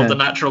 rolled a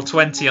natural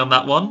 20 on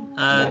that one.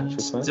 And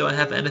Natural 20. do I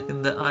have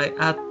anything that I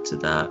add to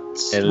that?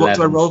 11 What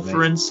do I roll for me.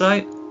 for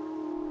insight?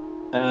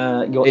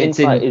 Your It's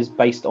insight in- is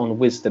based on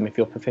wisdom if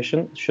you're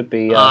proficient. Should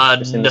be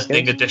just in the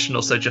Nothing skills.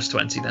 additional, so just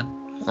 20 then.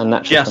 And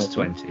natural Just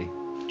 20.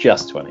 20.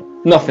 Just 20.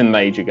 Nothing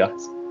major,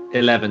 guys.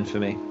 11 for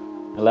me.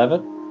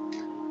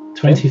 11.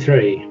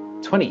 23.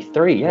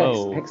 23, yes.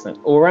 Whoa. Excellent.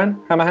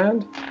 Oran,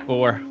 Hammerhand?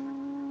 4.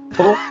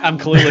 I'm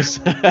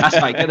clueless. That's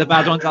right, get the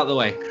bad ones out of the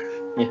way.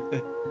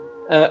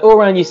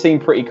 Oran, you seem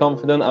pretty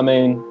confident. I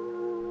mean,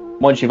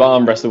 once you've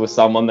arm wrestled with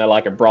someone, they're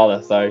like a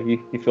brother, so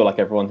you feel like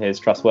everyone here is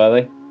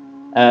trustworthy.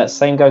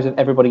 Same goes with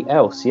everybody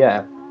else,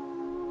 yeah.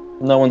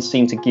 No one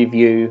seemed to give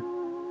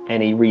you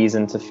any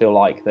reason to feel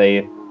like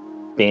they're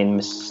being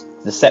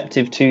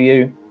deceptive to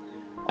you.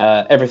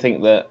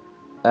 Everything that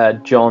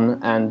John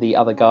and the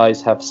other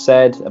guys have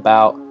said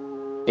about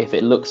if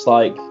it looks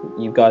like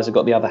you guys have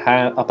got the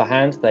upper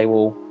hand, they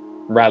will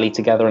rally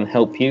together and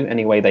help you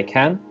any way they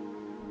can.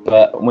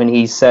 But when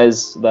he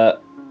says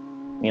that,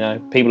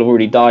 people have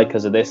already died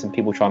because of this and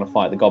people trying to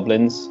fight the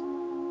goblins,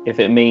 if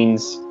it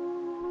means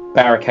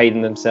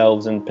barricading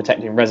themselves and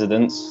protecting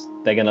residents,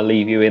 they're going to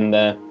leave you in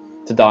there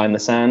to die in the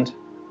sand.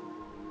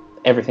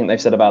 Everything they've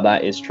said about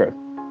that is true.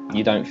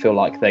 You don't feel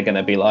like they're going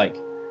to be like,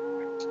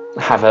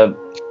 have a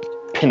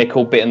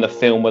pinnacle bit in the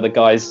film where the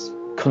guy's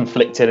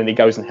conflicted and he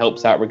goes and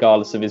helps out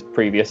regardless of his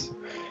previous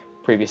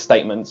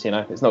statements.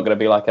 It's not going to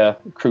be like a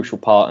crucial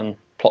part and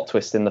plot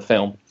twist in the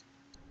film.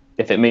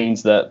 If it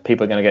means that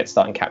people are going to get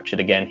started and captured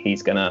again,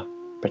 he's going to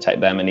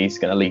protect them and he's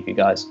going to leave you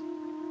guys.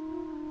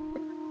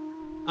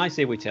 I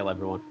say we tell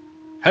everyone.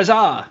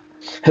 Huzzah!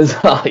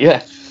 Huzzah,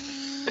 yeah.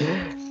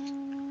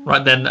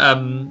 Right then,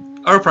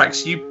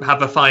 Oroprax, you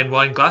have a fine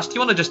wine glass. Do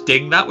you want to just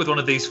ding that with one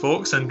of these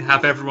forks and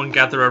have everyone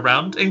gather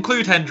around?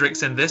 Include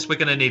Hendrix in this, we're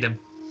going to need him.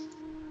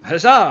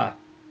 Huzzah!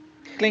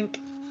 Clink.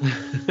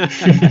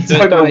 I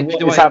don't know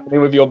what is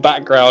happening with your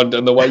background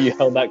and the way you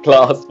held that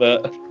glass,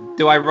 but...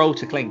 Do I roll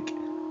to clink?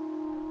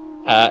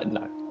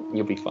 No,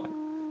 you'll be fine.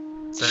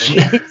 So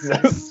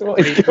Jesus, what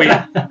is going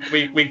on?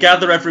 we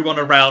gather everyone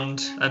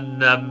around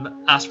and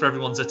ask for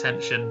everyone's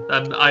attention.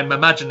 I'm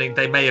imagining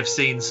they may have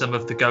seen some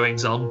of the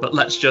goings on, but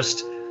let's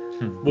just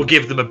we'll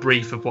give them a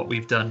brief of what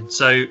we've done.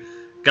 So,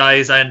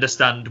 guys, I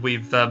understand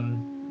we've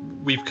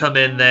come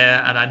in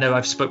there, and I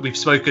know we've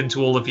spoken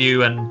to all of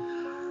you, and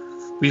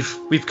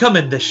we've come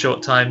in this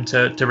short time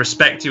to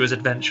respect you as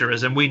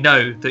adventurers, and we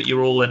know that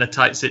you're all in a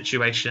tight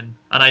situation,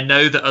 and I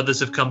know that others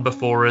have come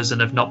before us and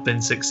have not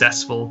been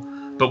successful.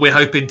 But we're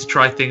hoping to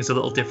try things a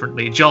little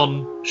differently.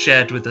 John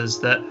shared with us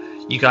that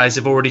you guys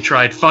have already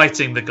tried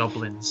fighting the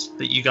goblins,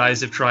 that you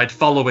guys have tried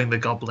following the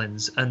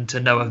goblins, and to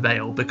no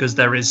avail, because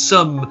there is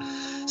some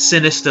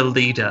sinister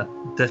leader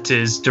that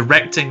is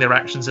directing their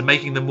actions and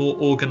making them more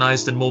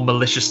organised and more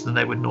malicious than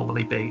they would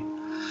normally be.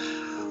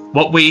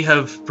 What we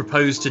have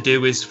proposed to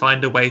do is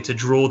find a way to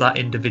draw that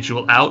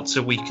individual out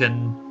so we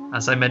can,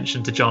 as I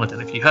mentioned to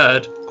Jonathan, if you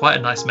heard, quite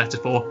a nice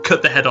metaphor,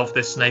 cut the head off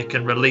this snake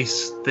and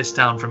release this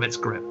town from its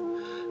grip.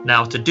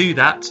 Now, to do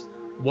that,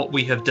 what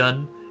we have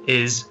done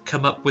is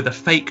come up with a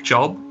fake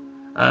job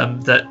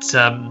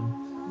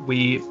that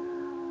we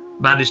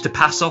managed to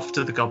pass off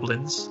to the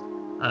goblins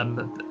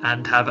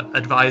and have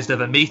advised of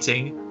a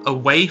meeting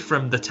away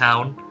from the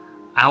town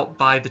out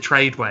by the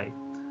tradeway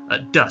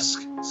at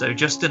dusk, so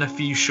just in a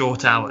few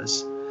short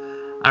hours.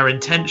 Our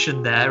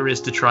intention there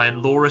is to try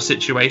and lure a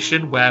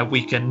situation where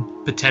we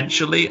can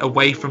potentially,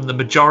 away from the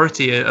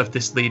majority of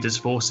this leader's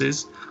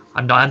forces,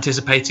 I'm not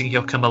anticipating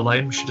he'll come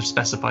alone. We should have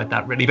specified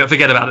that, really, but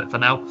forget about it for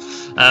now.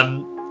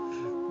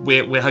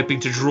 We're hoping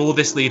to draw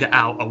this leader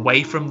out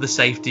away from the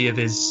safety of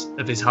his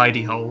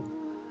hidey hole,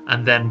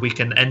 and then we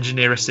can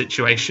engineer a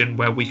situation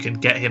where we can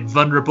get him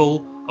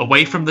vulnerable,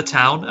 away from the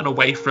town and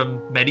away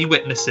from many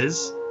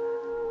witnesses,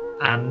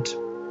 and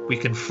we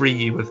can free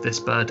you of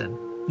this burden.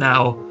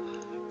 Now,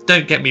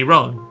 don't get me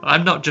wrong.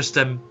 I'm not just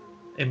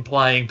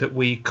implying that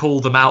we call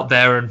them out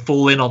there and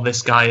fall in on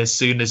this guy as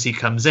soon as he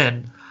comes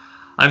in.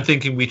 I'm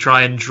thinking we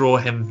try and draw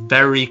him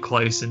very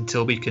close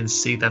until we can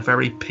see the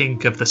very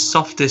pink of the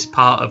softest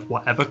part of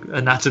whatever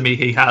anatomy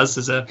he has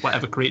as a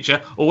whatever creature,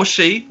 or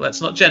she,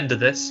 let's not gender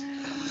this.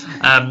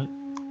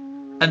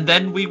 And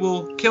then we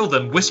will kill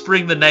them,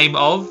 whispering the name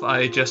of,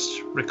 I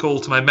just recall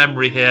to my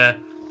memory here,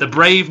 the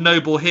brave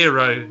noble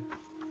hero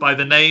by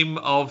the name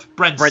of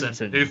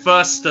Brenton, who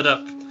first stood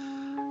up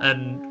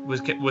and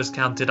was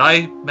counted.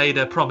 I made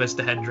a promise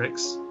to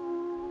Hendrix.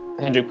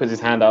 Hendrix puts his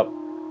hand up.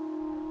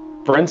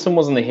 Brenton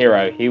wasn't the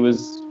hero. He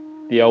was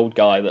the old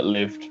guy that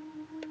lived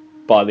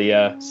by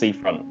the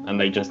seafront, and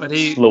they just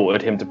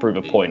slaughtered him to prove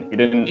a point. He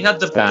didn't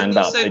stand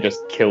up. They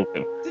just killed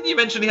him. Didn't you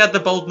mention he had the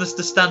boldness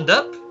to stand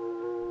up?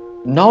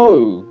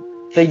 No.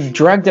 They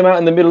dragged him out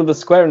in the middle of the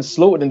square and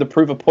slaughtered him to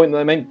prove a point that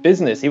they meant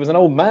business. He was an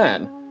old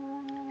man.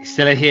 He's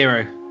still a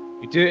hero.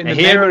 You do it in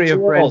the memory of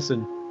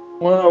Brenton.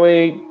 Well,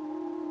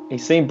 he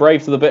seemed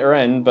brave to the bitter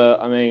end, but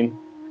I mean,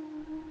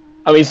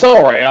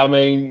 sorry.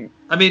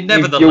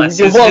 Nevertheless,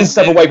 you're one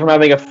step away from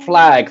having a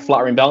flag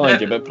fluttering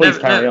behind you. But please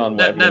carry on.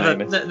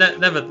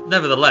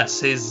 Nevertheless,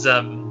 his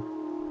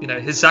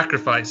his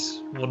sacrifice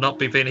will not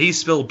be vain. He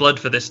spilled blood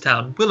for this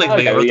town,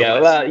 willingly or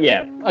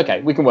otherwise.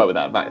 Okay, we can work with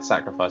that. That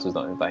sacrifice was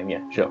not in vain.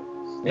 Yeah, sure.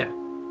 Yeah,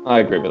 I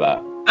agree with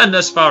that. And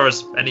as far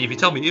as any of you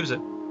told me,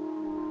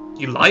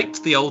 you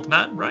liked the old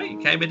man, right? He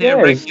came in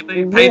here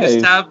regularly, paid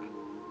his tab.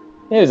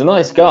 Yeah, he was a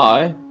nice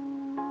guy.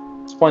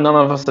 That's why none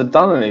of us had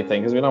done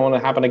anything, because we don't want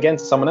to happen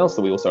against someone else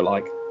that we also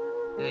like.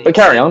 Yeah, but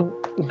carry on.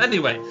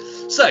 Anyway,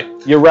 so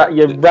you're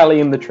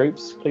rallying the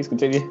troops. Please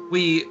continue.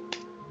 We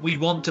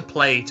want to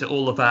play to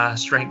all of our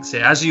strengths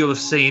here. As you have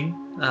seen,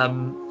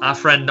 our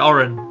friend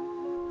Oren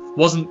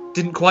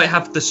didn't quite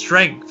have the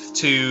strength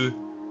to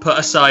put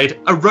aside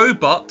a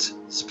robot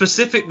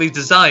specifically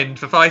designed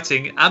for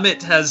fighting.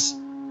 Amit has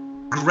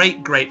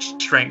great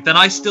strength, and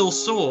I still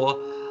saw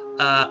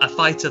a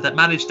fighter that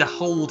managed to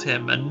hold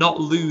him and not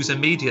lose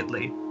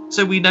immediately.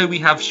 So we know we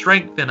have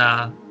strength in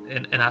our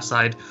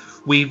side.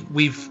 We've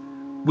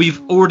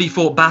already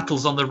fought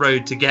battles on the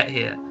road to get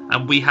here,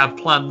 and we have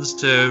plans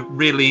to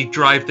really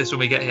drive this when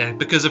we get here.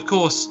 Because of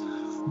course,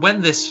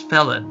 when this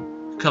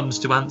felon comes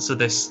to answer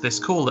this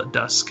call at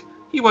dusk,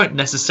 he won't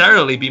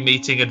necessarily be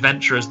meeting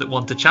adventurers that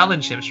want to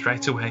challenge him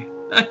straight away.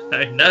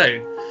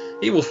 No,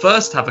 he will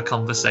first have a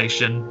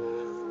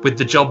conversation with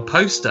the job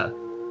poster,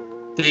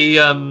 the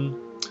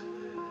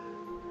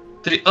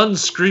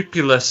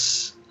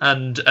unscrupulous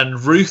and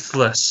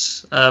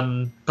ruthless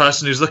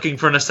person who's looking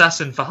for an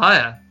assassin for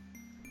hire,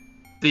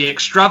 the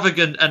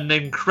extravagant and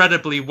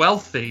incredibly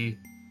wealthy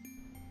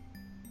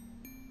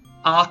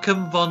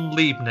Arkham von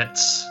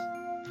Leibniz.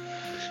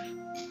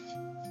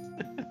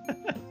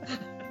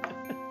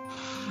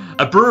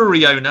 A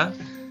brewery owner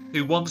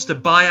who wants to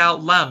buy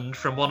out land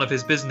from one of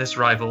his business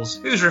rivals,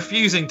 who's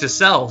refusing to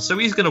sell, so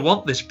he's going to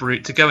want this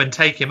brute to go and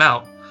take him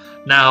out.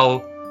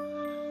 Now,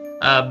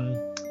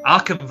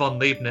 Arkham von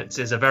Leibniz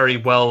is a very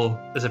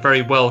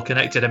well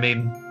connected,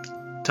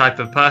 type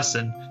of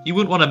person. You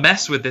wouldn't want to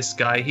mess with this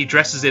guy. He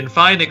dresses in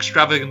fine,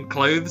 extravagant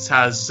clothes,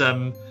 has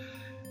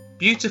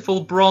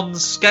beautiful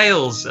bronze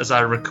scales, as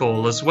I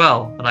recall, as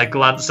well. And I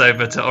glance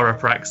over to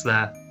Oraprax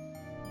there.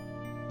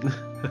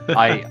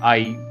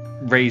 I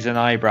raise an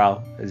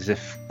eyebrow as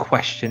if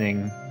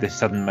questioning this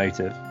sudden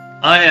motive.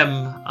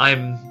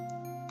 I'm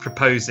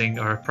proposing,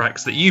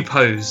 Oraprax, that you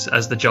pose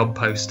as the job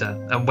poster,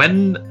 and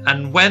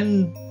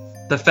when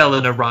the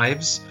felon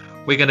arrives,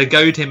 we're going to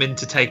goad him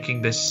into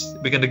taking this.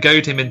 We're going to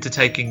goad him into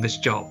taking this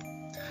job.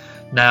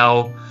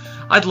 Now,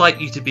 I'd like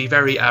you to be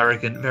very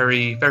arrogant,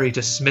 very, very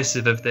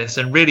dismissive of this,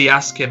 and really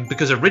ask him,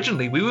 because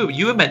originally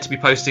you were meant to be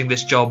posting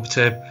this job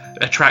to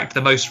attract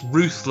the most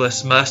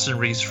ruthless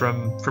mercenaries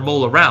from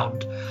all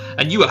around,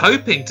 and you were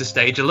hoping to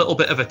stage a little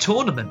bit of a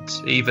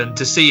tournament, even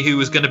to see who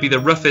was going to be the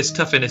roughest,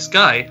 toughest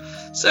guy.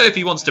 So if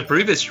he wants to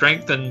prove his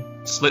strength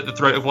and slit the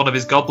throat of one of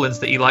his goblins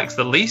that he likes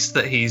the least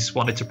that he's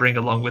wanted to bring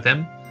along with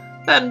him,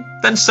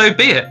 then so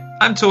be it.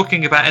 I'm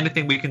talking about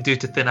anything we can do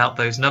to thin out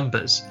those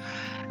numbers.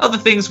 Other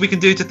things we can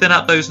do to thin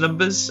out those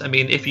numbers,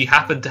 if you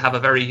happen to have a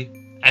very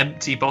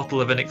empty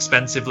bottle of an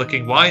expensive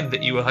looking wine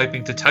that you were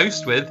hoping to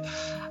toast with,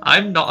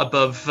 I'm not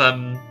above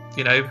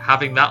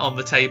having that on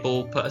the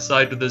table put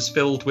aside with us,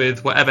 filled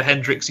with whatever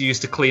Hendrix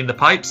used to clean the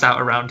pipes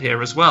out around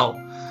here as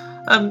well.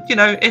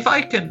 If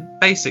I can,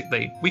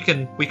 basically, we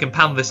can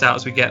pan this out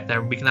as we get there,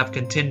 and we can have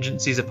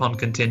contingencies upon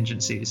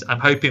contingencies.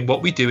 I'm hoping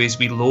what we do is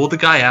we lure the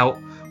guy out,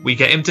 we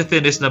get him to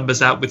thin his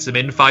numbers out with some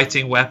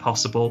infighting where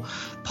possible,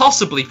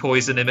 possibly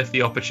poison him if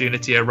the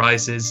opportunity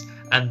arises,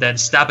 and then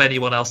stab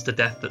anyone else to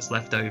death that's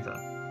left over.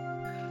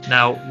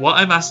 Now, what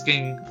I'm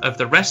asking of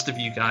the rest of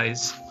you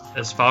guys,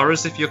 as far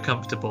as if you're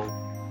comfortable,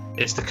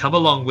 is to come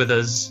along with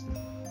us,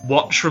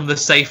 watch from the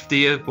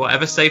safety of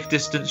whatever safe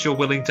distance you're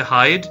willing to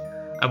hide,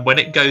 and when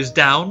it goes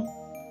down,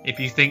 if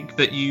you think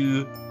that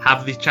you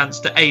have the chance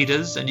to aid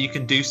us and you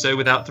can do so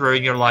without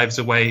throwing your lives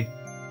away,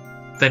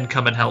 then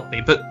come and help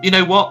me. But you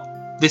know what?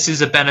 this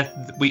is a benefit.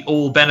 We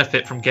all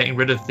benefit from getting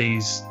rid of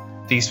these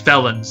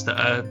felons that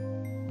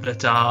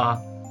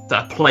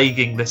are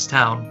plaguing this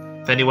town.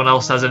 If anyone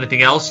else has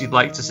anything else you'd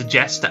like to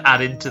suggest to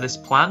add into this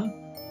plan,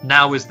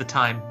 now is the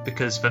time.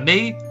 Because for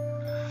me,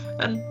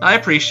 and I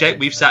appreciate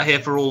we've sat here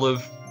for all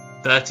of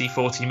 30,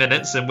 40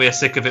 minutes and we're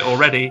sick of it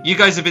already. You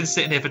guys have been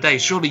sitting here for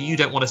days. Surely you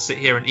don't want to sit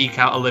here and eke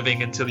out a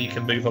living until you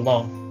can move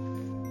along.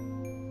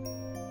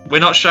 We're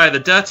not shy of the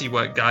dirty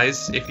work,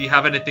 guys. If you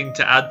have anything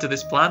to add to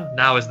this plan,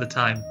 now is the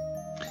time.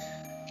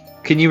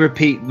 Can you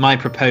repeat my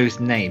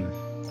proposed name?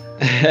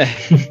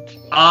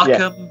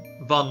 Arkham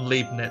von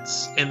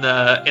Leibniz. In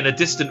a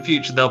distant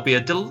future, there'll be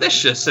a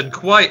delicious and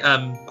quite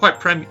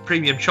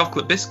premium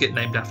chocolate biscuit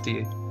named after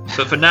you.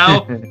 But for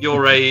now,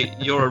 you're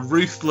a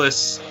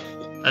ruthless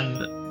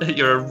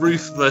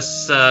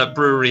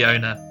brewery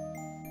owner.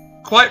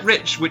 Quite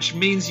rich, which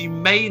means you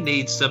may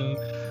need some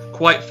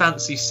quite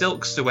fancy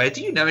silks to wear.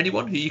 Do you know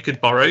anyone who you could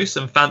borrow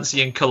some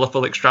fancy and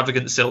colourful,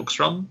 extravagant silks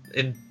from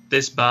in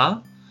this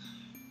bar?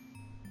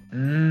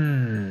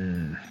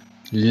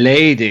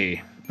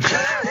 Lady.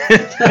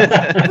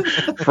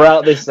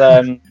 Throughout this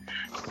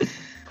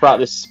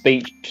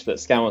speech that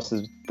Scamos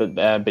has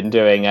been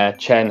doing,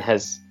 Chen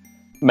has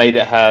made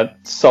it her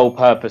sole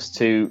purpose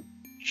to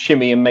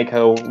shimmy and make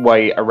her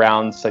way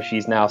around, so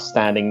she's now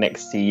standing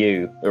next to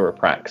you,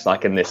 Uraprax,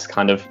 like in this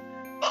kind of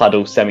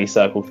huddle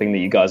semicircle thing that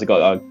you guys have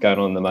got going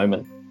on at the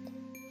moment.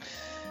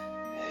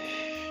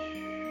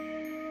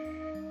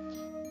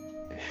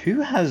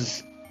 Who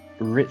has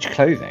rich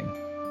clothing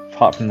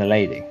apart from the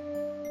lady?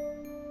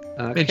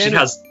 I mean, she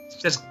has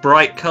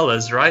bright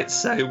colours, right?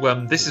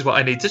 So this is what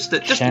I need. Just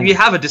if you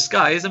have a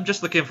disguise, I'm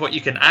just looking for what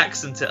you can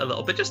accent it a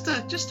little bit, just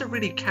to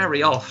really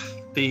carry off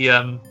the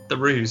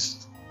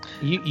ruse.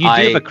 You do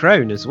have a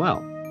crown as well.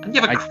 And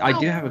you have a crown. I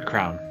do have a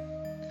crown,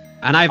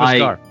 and I have a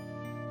scarf.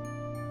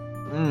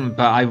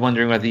 But I'm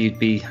wondering whether you'd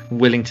be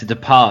willing to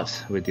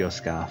depart with your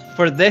scarf.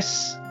 For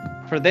this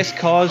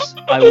cause,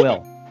 I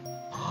will.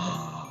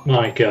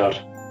 My God.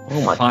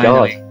 Oh my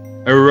Finally,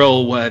 God. a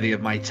role worthy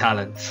of my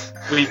talents.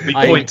 We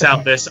point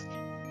out this.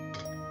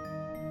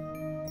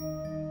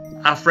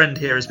 Our friend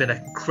here has been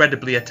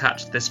incredibly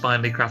attached to this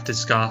finely crafted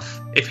scarf.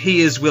 If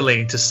he is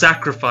willing to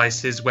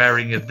sacrifice his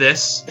wearing of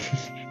this,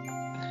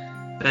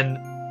 then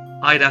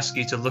I'd ask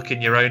you to look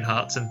in your own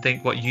hearts and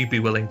think what you'd be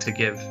willing to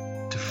give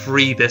to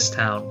free this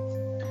town.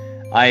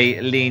 I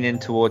lean in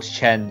towards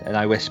Chen and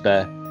I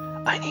whisper,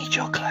 I need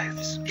your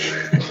clothes.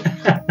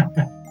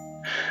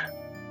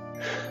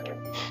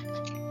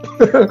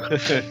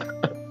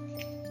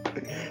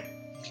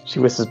 She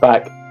whispers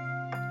back,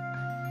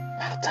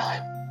 Out of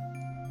time.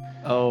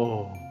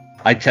 Oh.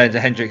 I turn to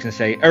Hendrix and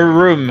say, a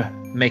room,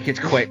 make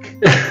it quick.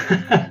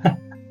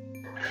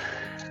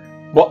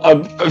 what?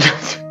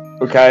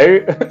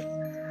 Okay.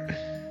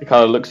 He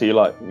kind of looks at you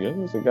like, yeah,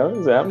 is it going?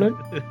 Is it happening?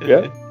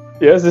 Yeah?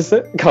 Yeah, is this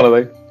it? Kind of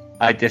thing.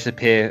 I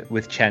disappear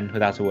with Chen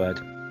without a word.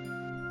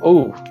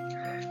 Oh,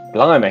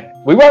 blimey.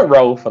 We won't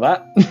roll for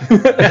that.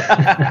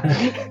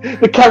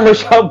 The camera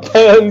shall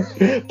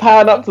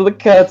pan up to the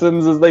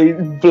curtains as they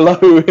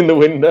blow in the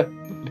window.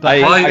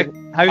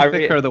 How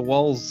thick are the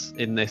walls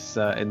in this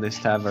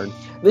tavern?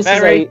 This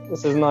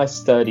is a nice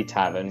sturdy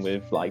tavern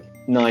with like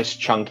nice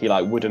chunky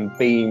like wooden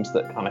beams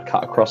that kind of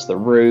cut across the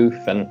roof,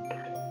 and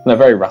they're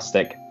very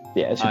rustic.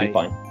 Yeah, it should be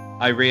fine.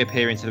 I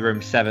reappear into the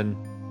room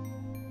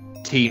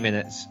 17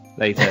 minutes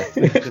later.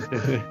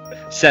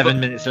 7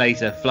 minutes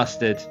later,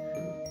 flustered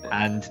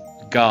and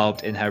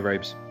garbed in her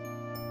robes.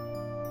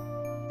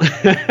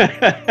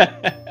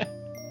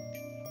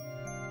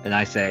 And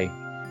I say,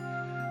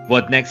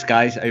 what next,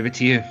 guys? Over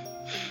to you.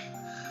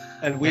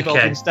 And we've all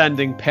been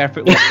standing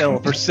perfectly still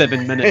for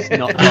 7 minutes,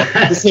 not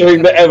just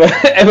hearing the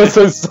ever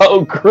so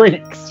subtle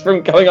creaks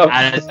from coming up.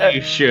 As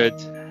you should.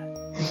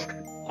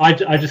 I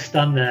just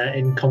stand there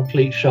in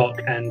complete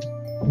shock and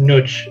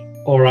nudge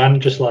Oran,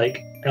 just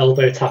like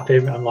elbow tap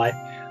him. I'm like,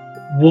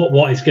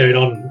 what is going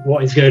on?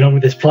 What is going on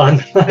with this plan?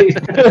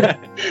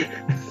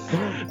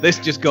 This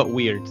just got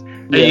weird.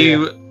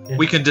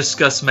 We can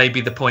discuss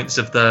maybe the points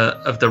of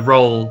the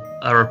role,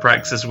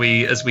 Araprax, as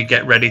we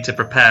get ready to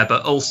prepare,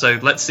 but also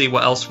let's see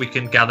what else we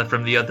can gather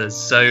from the others.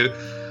 So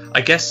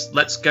I guess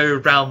let's go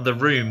around the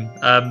room.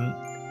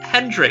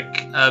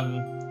 Hendrik,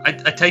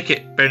 I take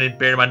it, bearing in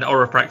mind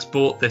Araprax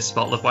bought this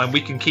bottle of wine,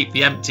 we can keep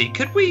the empty.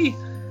 Could we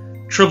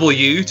trouble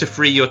you to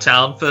free your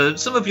town for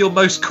some of your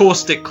most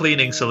caustic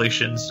cleaning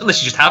solutions?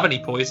 Unless you just have any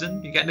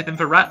poison. You get anything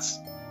for rats?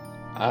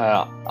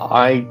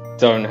 I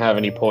don't have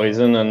any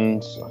poison,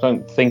 and I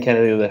don't think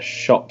any of the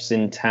shops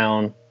in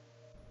town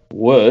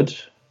would.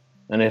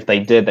 And if they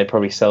did, they'd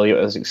probably sell you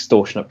at an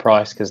extortionate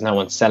price because no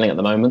one's selling at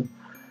the moment.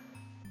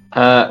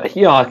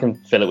 Yeah, I can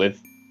fill it with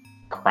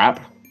crap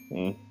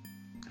and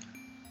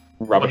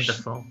rubbish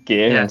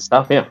gear and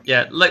stuff.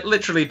 Yeah, like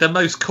literally the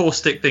most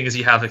caustic things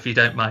you have, if you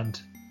don't mind.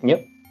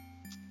 Yep.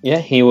 Yeah,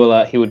 he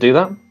will do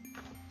that.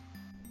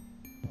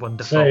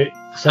 Wonderful.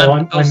 So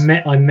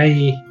I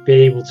may be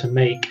able to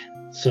make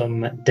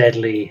some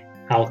deadly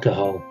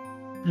alcohol.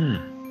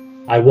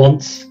 I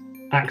once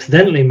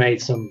accidentally made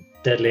some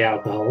deadly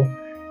alcohol,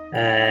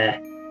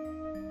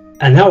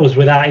 and that was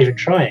without even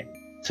trying.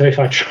 So if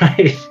I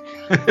tried,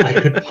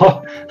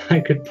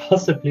 I could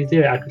possibly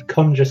do it. I could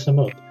conjure some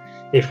up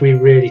if we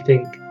really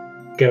think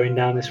going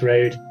down this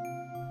road,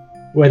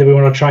 whether we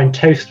want to try and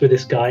toast with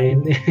this guy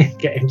and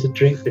get him to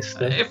drink this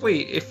stuff.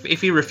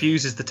 If he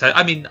refuses the toast,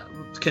 I mean,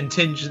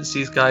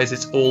 contingencies, guys.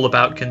 It's all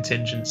about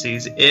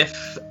contingencies.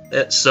 If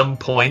at some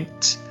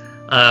point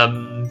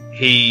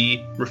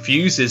he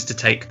refuses to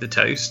take the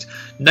toast,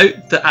 note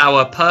that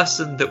our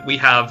person that we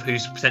have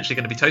who's potentially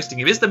going to be toasting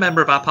him is the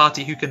member of our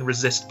party who can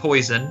resist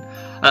poison,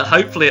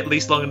 hopefully at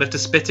least long enough to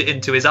spit it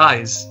into his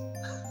eyes.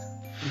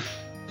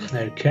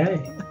 Okay.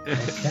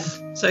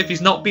 So if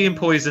he's not being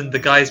poisoned, the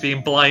guy's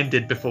being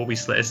blinded before we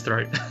slit his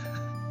throat.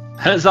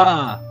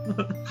 Huzzah!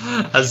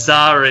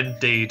 Huzzah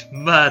indeed.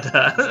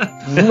 Murder.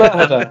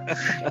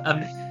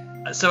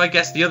 So I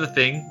guess the other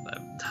thing,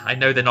 I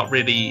know they're not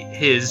really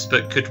his,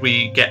 but could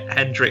we get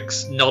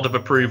Hendrik's nod of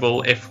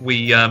approval if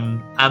we,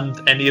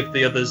 and any of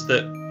the others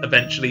that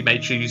eventually may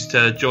choose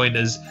to join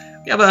us,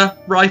 we have a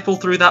rifle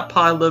through that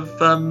pile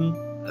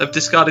of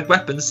discarded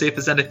weapons, see if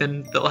there's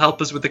anything that'll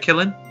help us with the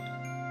killing?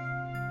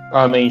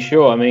 I mean,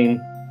 sure. I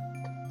mean,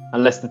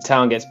 unless the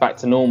town gets back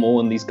to normal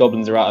and these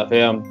goblins are out of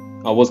here,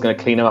 I was going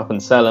to clean them up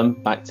and sell them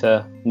back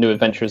to new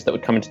adventurers that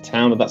would come into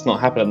town, but that's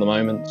not happening at the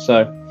moment.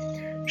 So,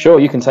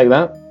 sure, you can take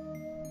that.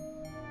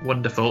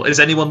 Wonderful. Is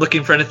anyone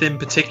looking for anything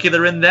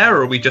particular in there,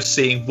 or are we just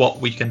seeing what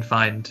we can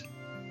find?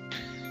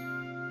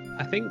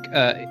 I think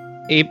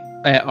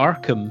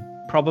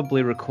Arkham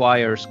probably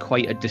requires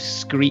quite a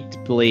discreet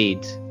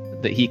blade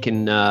that he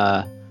can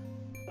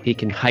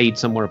hide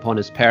somewhere upon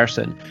his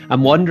person.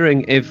 I'm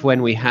wondering if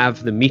when we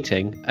have the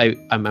meeting,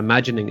 I'm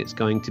imagining it's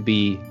going to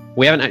be...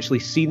 We haven't actually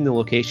seen the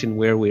location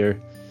where we're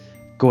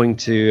going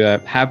to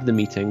have the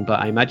meeting, but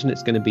I imagine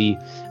it's going to be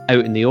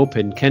out in the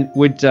open.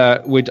 Would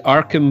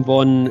Arkham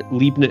von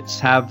Leibniz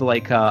have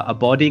like a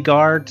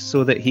bodyguard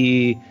so that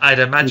he... I'd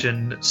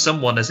imagine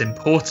someone as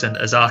important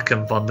as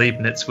Arkham von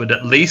Leibniz would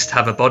at least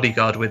have a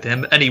bodyguard with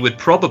him, and he would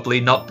probably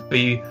not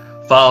be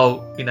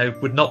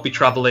would not be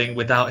travelling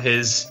without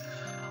his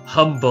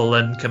humble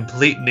and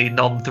completely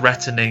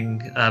non-threatening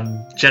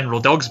General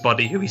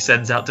Dogsbody, who he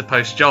sends out to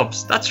post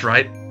jobs. That's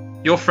right.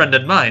 Your friend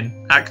and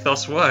mine,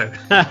 Akthos Woe.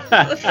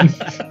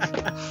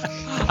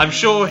 I'm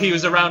sure he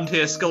was around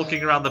here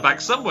skulking around the back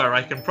somewhere.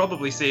 I can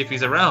probably see if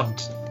he's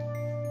around.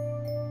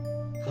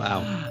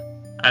 Wow.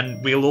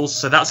 And we'll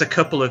also... That's a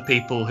couple of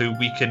people who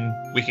we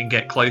can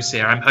get close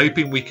here. I'm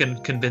hoping we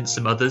can convince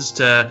some others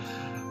to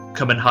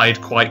come and hide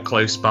quite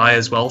close by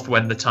as well for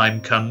when the time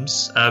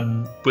comes.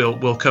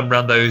 We'll come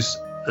round those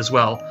as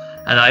well.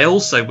 And I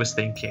also was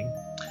thinking,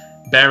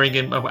 bearing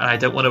in mind, I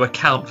don't want to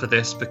account for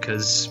this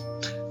because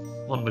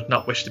one would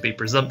not wish to be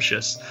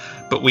presumptuous,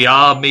 but we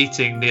are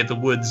meeting near the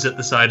woods at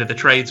the side of the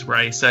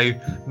Tradesway, so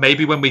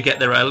maybe when we get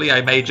there early I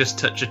may just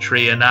touch a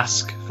tree and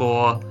ask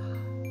for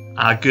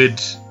our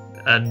good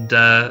and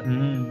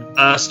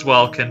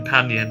erstwhile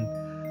companion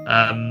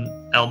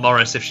El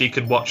Morris if she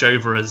can watch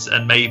over us,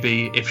 and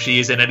maybe if she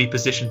is in any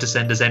position to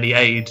send us any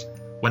aid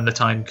when the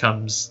time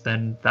comes,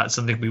 then that's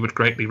something we would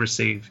greatly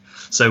receive.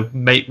 So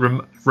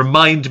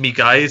remind me,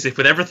 guys, if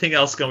with everything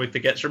else gone we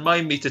forget,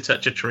 remind me to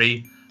touch a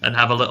tree and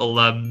have a little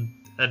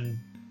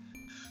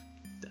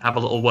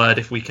word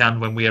if we can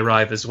when we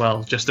arrive as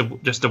well. Just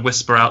to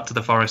whisper out to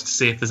the forest to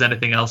see if there's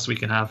anything else we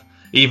can have.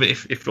 Even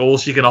if all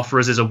she can offer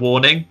us is a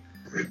warning,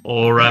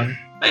 or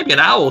maybe an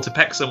owl to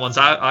peck someone's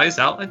eyes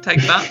out, I'd take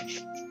that.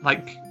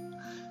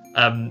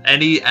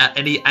 Any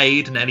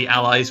aid and any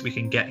allies we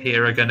can get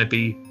here are going to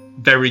be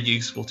very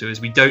useful to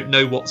us. We don't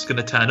know what's going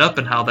to turn up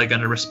and how they're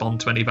going to respond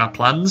to any of our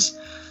plans.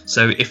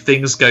 So if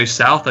things go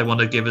south, I want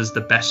to give us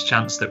the best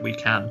chance that we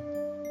can.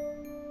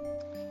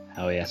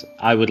 Oh yes,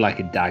 I would like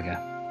a dagger.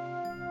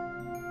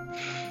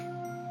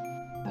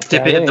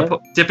 Dip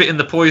it in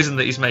the poison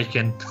that he's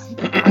making.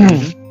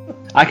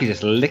 I could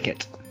just lick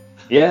it.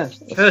 Yeah,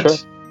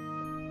 that's true.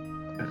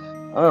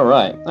 All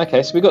right.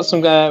 Okay, so we got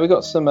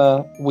some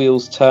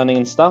wheels turning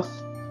and stuff.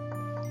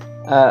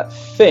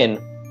 Finn.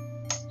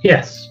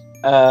 Yes.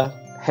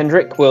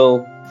 Hendrik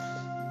will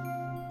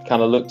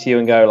kind of look to you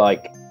and go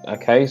like,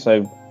 okay,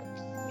 so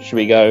should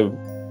we go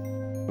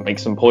make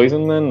some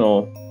poison then,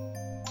 or?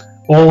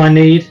 All I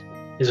need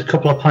is a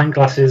couple of pint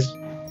glasses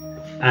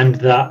and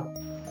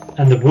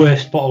the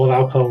worst bottle of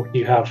alcohol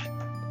you have.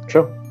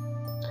 Sure.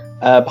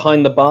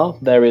 Behind the bar,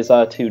 there is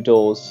 2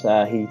 doors.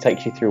 He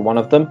takes you through one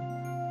of them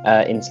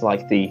into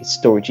like the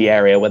storagey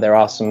area where there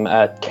are some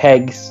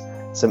kegs,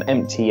 some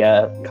empty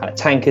kind of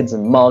tankards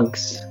and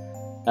mugs.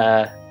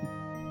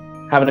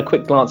 Having a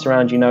quick glance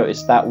around, you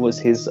notice that was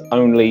his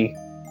only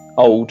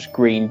old,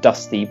 green,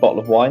 dusty bottle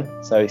of wine.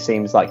 So it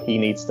seems like he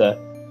needs to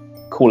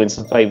call in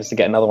some favours to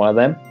get another one of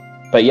them.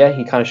 But yeah,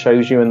 he kind of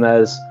shows you, and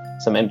there's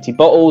some empty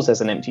bottles,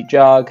 there's an empty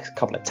jug, a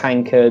couple of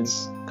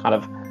tankards, kind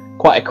of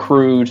quite a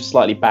crude,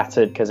 slightly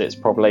battered, because it's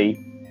probably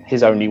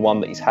his only one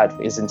that he's had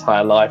for his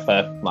entire life,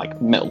 a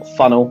like metal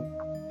funnel.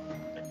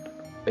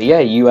 But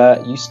yeah,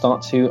 you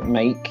start to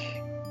make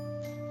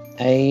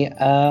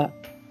a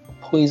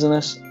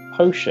poisonous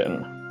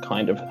potion.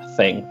 kind of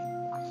thing.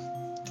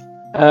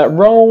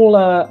 Roll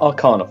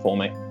Arcana for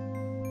me.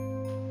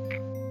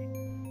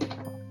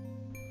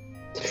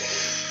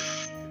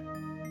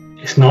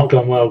 It's not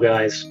gone well,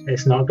 guys.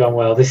 It's not gone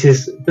well.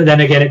 But then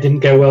again, it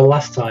didn't go well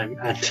last time,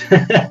 and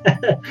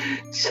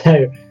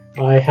so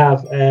I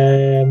have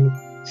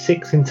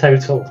 6 in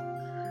total.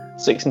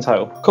 6 in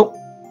total. Cool.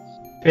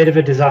 Bit of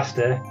a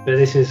disaster, but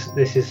this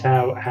is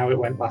how it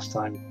went last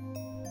time.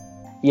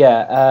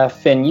 Yeah,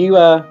 Finn, you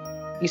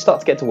start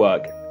to get to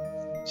work.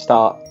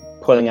 Start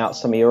pulling out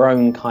some of your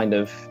own kind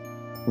of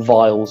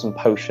vials and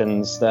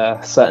potions. There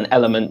are certain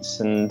elements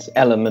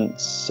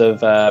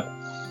of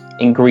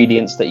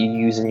ingredients that you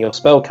use in your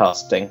spell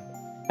casting,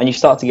 and you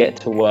start to get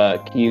to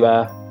work. You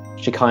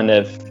kind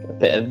of a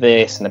bit of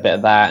this and a bit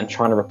of that, and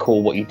trying to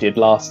recall what you did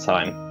last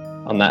time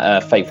on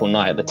that fateful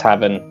night at the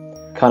tavern.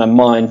 Kind of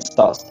mind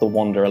starts to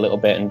wander a little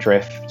bit and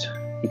drift.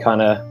 You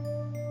kind of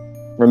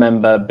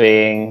remember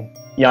being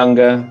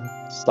younger,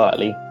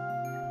 slightly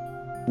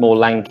more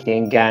lanky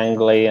and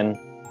gangly, and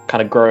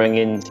kind of growing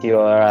into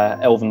your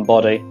elven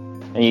body,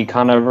 and you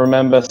kind of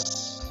remember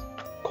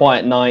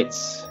quiet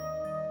nights,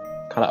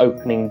 kind of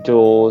opening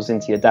doors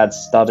into your dad's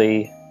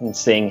study and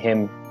seeing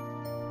him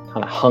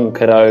kind of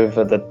hunkered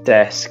over the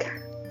desk,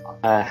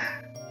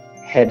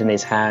 head in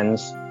his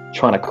hands,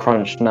 trying to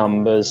crunch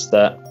numbers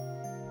that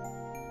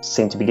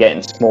seem to be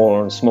getting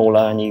smaller and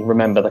smaller, and you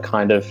remember the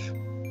kind of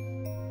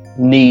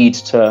need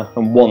to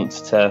and want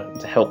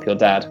to help your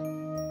dad.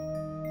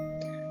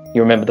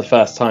 You remember the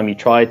first time you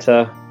tried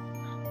to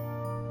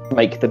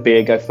make the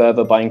beer go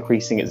further by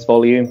increasing its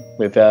volume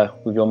with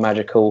your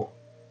magical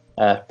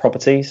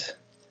properties.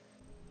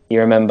 You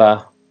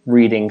remember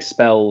reading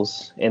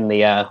spells in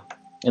the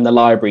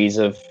libraries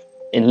of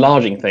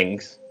enlarging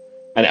things,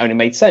 and it only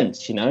made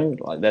sense, you know.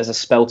 Like, there's a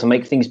spell to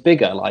make things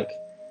bigger. Like,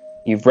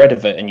 you've read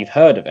of it and you've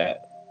heard of it.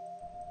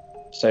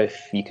 So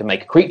if you can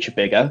make a creature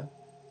bigger,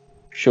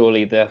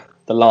 surely the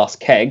last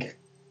keg,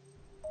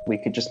 we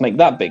could just make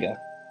that bigger.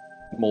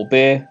 More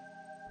beer,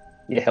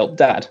 you help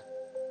Dad.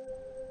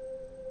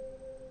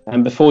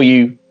 And before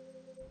you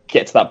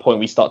get to that point,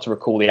 we start to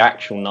recall the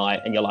actual night,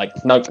 and you're like,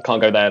 nope, I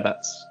can't go there.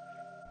 That's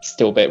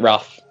still a bit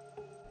rough.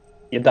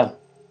 You're done,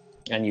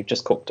 and you've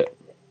just cooked it.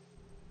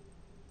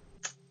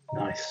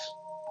 Nice.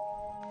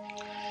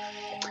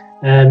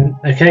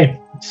 Okay,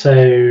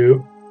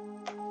 so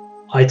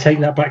I take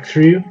that back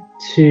through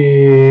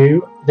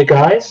to the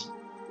guys.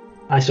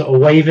 I sort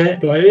of wave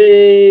it, go,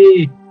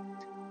 hey!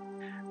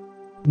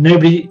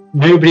 Nobody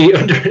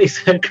under any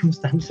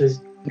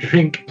circumstances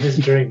drink this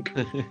drink.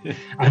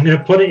 I'm going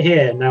to put it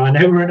here. Now, I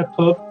know we're in a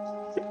pub,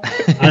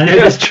 and I know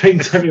there's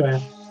drinks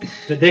everywhere,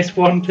 but this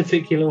one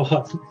particular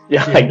one,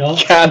 yeah, I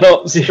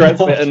cannot stress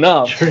it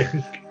enough.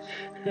 Drink.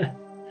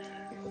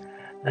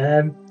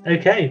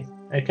 Okay.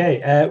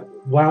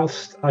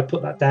 Whilst I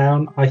put that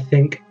down, I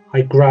think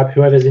I grab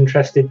whoever's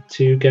interested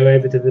to go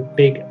over to the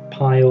big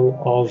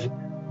pile of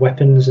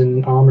weapons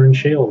and armor and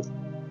shield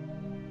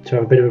to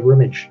have a bit of a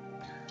rummage.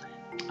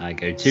 I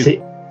go too.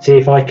 See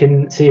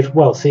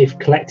if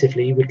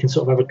collectively we can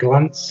sort of have a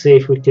glance, see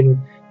if we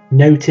can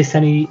notice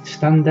any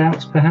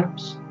standouts,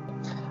 perhaps.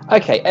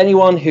 Okay,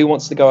 anyone who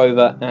wants to go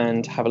over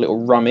and have a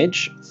little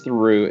rummage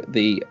through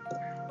the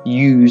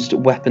used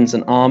weapons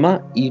and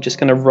armor, you're just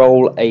going to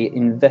roll a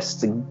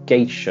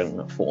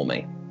investigation for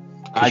me.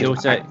 I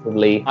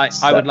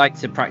would like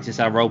to practice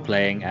our role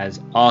playing as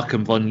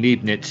Arkham von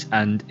Leibniz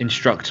and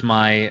instruct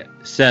my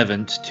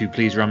servant to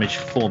please rummage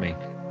for me.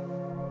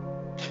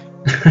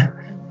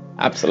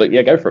 Absolutely,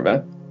 yeah, go for it,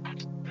 man.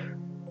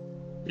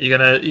 You're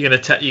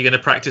gonna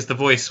practice the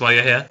voice while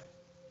you're here.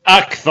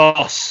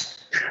 Akthos,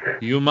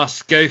 you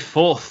must go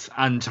forth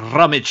and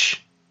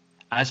rummage,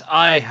 as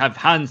I have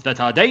hands that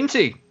are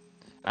dainty,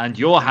 and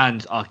your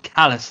hands are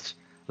calloused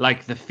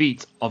like the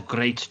feet of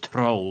great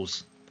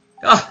trolls.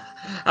 Oh,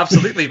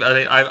 absolutely.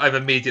 I've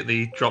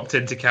immediately dropped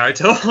into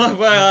character.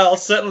 Well, I'll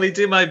certainly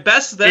do my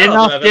best there.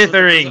 Enough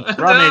dithering.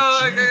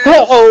 Rummage.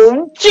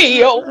 Oh,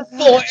 gee, oh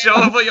boy.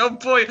 Oh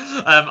boy.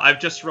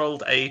 I've just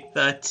rolled a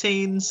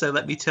 13, so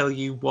let me tell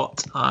you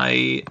what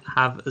I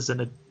have as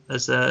a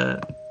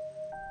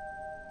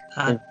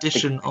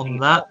addition on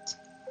that.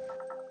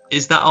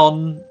 Is that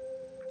on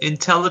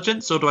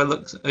intelligence, or do I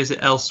look? Is it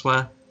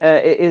elsewhere?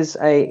 It is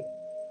I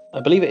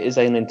believe it is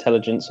an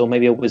intelligence or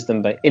maybe a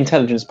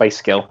intelligence-based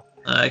skill.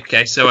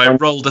 Okay, so I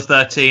rolled a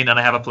 13 and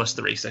I have a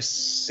 +3, so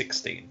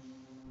 16.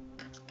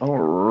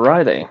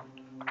 Alrighty.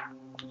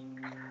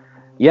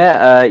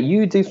 Yeah,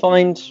 you do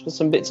find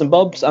some bits and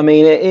bobs. I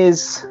mean, it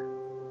is...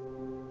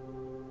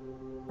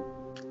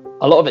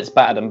 a lot of it's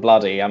battered and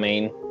bloody. I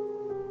mean,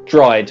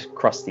 dried,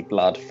 crusty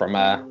blood from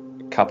a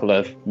couple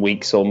of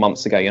weeks or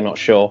months ago, you're not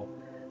sure.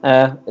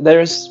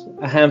 There is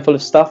a handful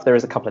of stuff. There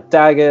is a couple of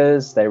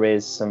daggers. There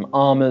is some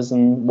armors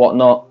and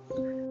whatnot.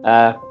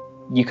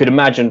 You could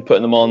imagine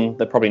putting them on.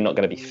 They're probably not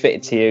going to be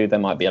fitted to you. They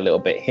might be a little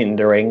bit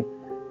hindering.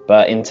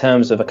 But in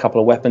terms of a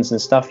couple of weapons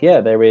and stuff, yeah,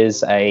 there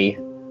is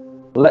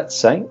let's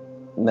say,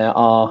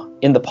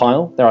 in the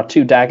pile, there are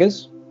 2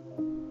 daggers.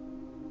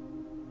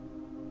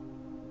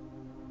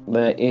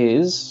 There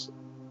is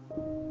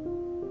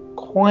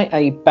quite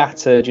a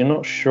battered. You're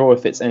not sure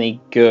if it's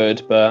any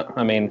good, but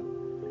I mean,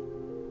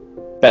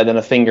 better than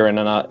a finger in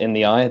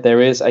the eye. There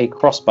is a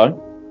crossbow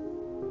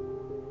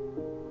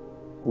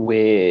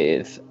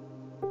with,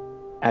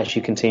 as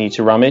you continue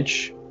to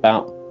rummage,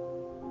 about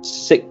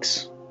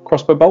 6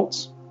 crossbow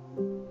bolts.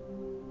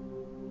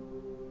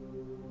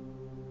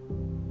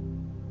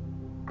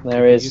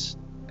 There is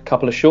a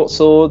couple of short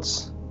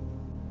swords.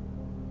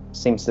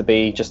 Seems to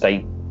be just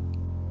a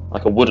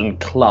wooden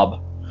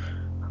club,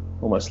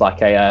 almost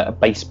like a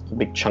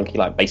big chunky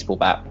like baseball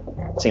bat.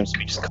 Seems to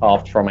be just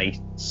carved from a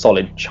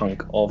solid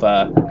chunk of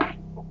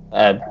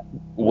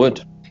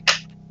wood,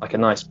 like a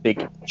nice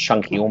big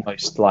chunky,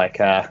 almost like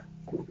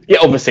yeah,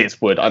 obviously it's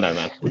wood. I know,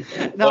 man.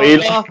 No, I'm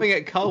laughing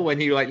at Cole when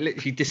he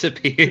literally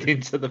disappeared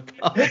into the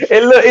pub.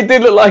 It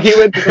did look like he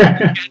went to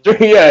the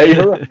yeah,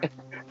 you're right.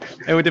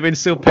 It would have been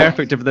so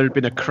perfect if there had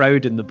been a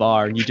crowd in the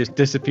bar and you just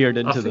disappeared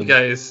into Off them. he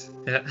goes.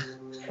 Yeah.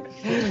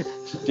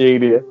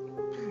 Genius.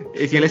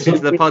 If you listen to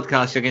the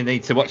podcast, you're going to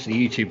need to watch the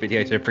YouTube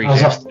video to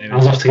appreciate it. I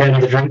was off to get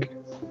another drink.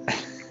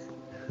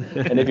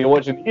 And if you're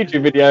watching the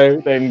YouTube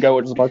video, then go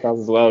watch the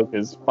podcast as well,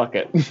 because fuck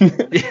it.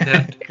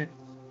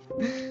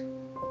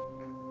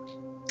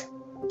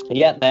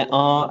 Yeah,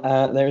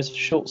 there is a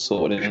short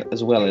sword in it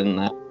as well in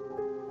there.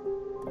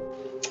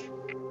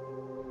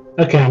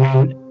 Okay,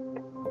 I mean,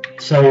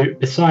 so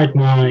beside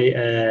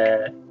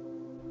my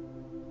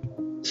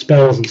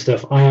spells and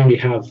stuff, I only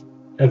have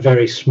a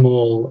very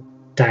small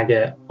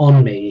dagger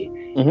on me.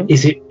 Mm-hmm.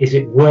 Is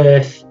it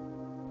worth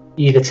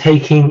either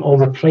taking or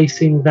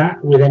replacing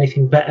that with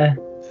anything better,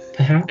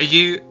 perhaps? Do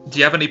you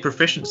have any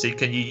proficiency?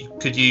 Could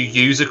you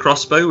use a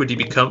crossbow? Would you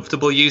be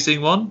comfortable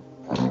using one?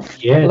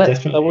 Yeah,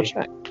 Let's definitely. double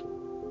check.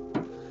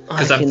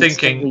 Because I'm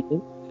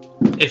thinking,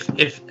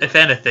 if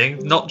anything,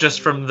 not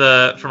just from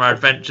our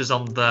adventures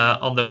on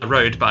the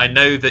road, but I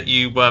know that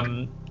you are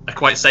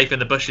quite safe in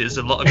the bushes.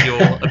 A lot of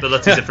your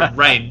abilities are from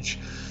range.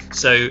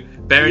 So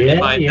bearing in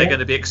mind they're going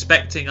to be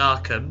expecting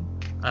Arkham,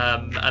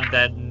 and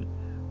then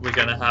we're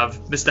going to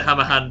have Mr.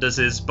 Hammerhand as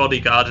his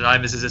bodyguard and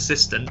I'm as his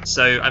assistant.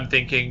 So I'm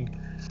thinking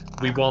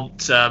we want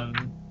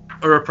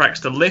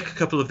Uraprax to lick a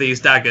couple of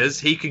these daggers.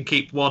 He can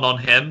keep one on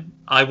him.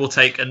 I will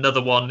take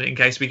another one in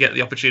case we get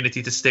the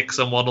opportunity to stick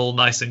someone all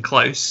nice and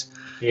close.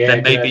 Yeah,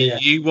 then maybe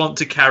you want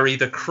to carry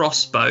the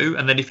crossbow,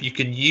 and then if you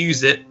can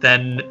use it,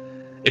 then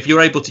if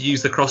you're able to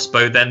use the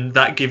crossbow, then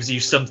that gives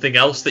you something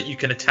else that you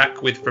can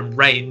attack with from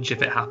range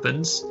if it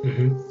happens.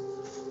 Mm-hmm.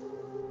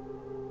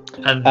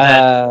 And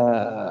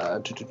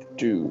then...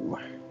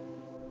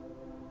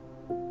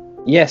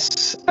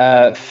 Yes,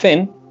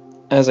 Finn,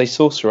 as a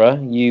sorcerer,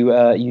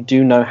 you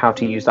do know how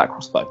to use that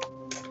crossbow.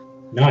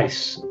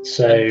 Nice.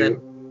 So,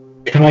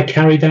 can I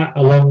carry that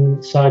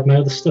alongside my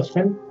other stuff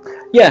then?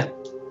 Yeah.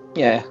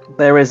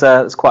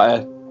 There's quite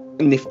a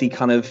nifty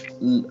kind of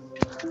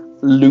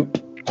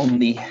loop on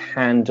the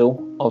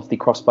handle of the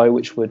crossbow,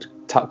 which would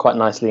tuck quite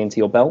nicely into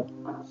your belt,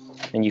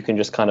 and you can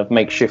just kind of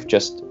makeshift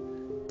just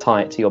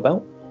tie it to your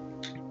belt.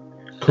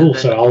 Cool.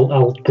 So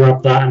I'll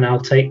grab that and I'll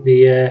take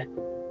the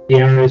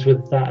arrows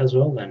with that as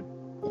well then.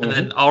 And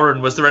then,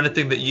 Oren, was there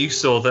anything that you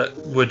saw that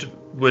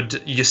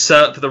would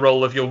usurp the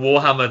role of your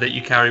warhammer that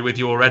you carry with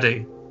you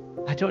already?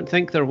 I don't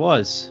think there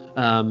was.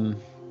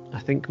 I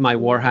think my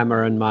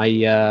warhammer and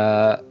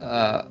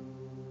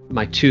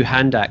my 2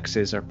 hand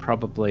axes are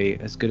probably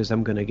as good as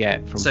I'm going to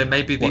get. From so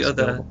maybe the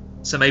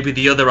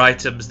other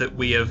items that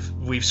we've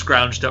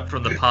scrounged up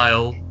from the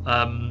pile,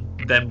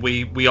 then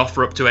we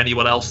offer up to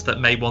anyone else that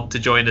may want to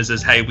join us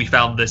as, hey, we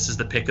found this as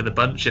the pick of the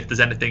bunch. If there's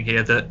anything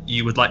here that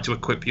you would like to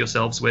equip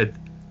yourselves with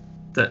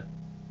that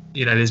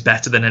is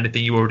better than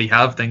anything you already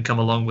have, then come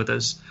along with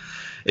us.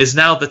 Is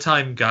now the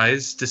time,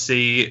 guys, to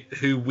see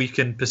who we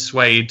can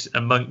persuade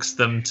amongst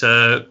them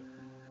to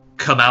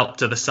come out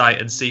to the site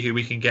and see who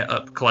we can get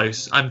up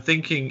close. I'm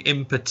thinking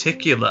in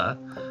particular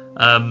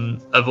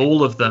of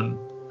all of them,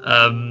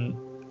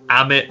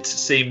 Amit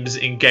seems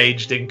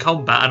engaged in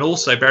combat, and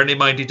also bearing in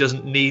mind he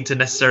doesn't need to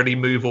necessarily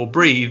move or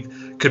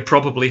breathe, could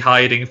probably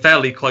hide in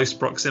fairly close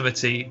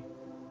proximity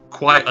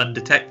quite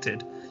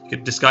undetected. He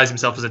could disguise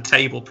himself as a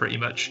table pretty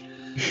much.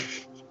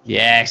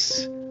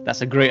 Yes,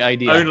 that's a great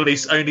idea.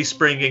 Only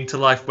springing to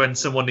life when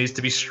someone needs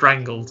to be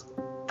strangled.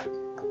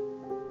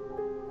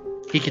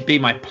 He could be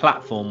my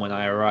platform when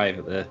I arrive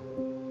at the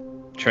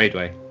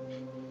tradeway.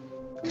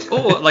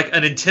 Or like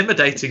an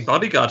intimidating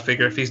bodyguard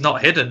figure if he's not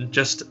hidden.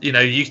 Just,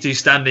 you two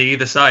standing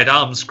either side,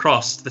 arms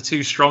crossed, the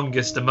 2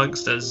 strongest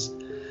amongst us.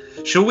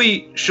 Shall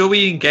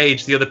we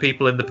engage the other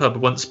people in the pub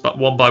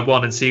one by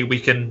one and see if we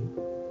can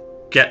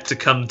get to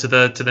come to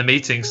the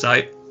meeting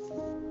site?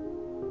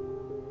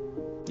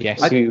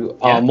 Yes. You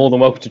are more than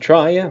welcome to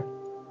try, yeah.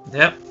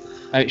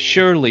 Yep.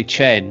 Surely,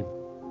 Chen.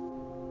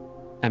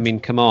 I mean,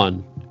 come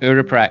on.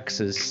 Uraprax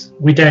is...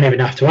 We don't even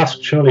have to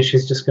ask. Surely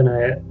she's just going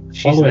to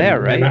follow there,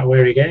 him right? no matter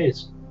where he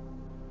goes.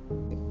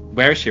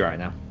 Where is she right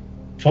now?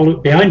 Follow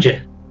behind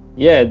you.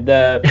 Yeah,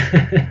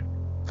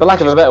 for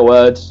lack of a better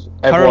word,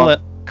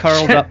 everyone...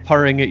 Curled up,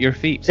 purring at your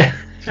feet.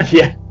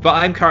 Yeah. But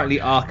I'm currently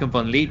Arkham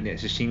von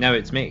Leibniz. Does she know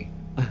it's me?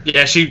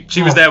 Yeah, she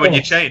was there when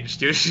you changed.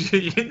 Clothes.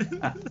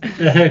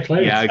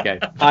 Yeah, okay.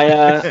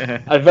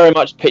 I very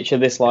much picture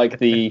this like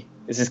this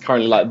is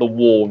currently like the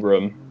war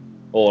room,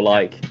 or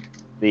like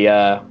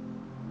the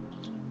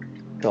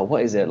God,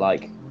 what is it,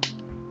 like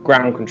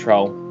ground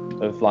control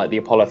of like the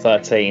Apollo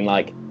 13.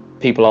 Like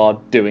people are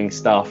doing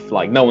stuff,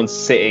 like no one's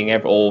sitting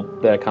or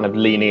they're kind of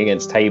leaning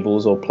against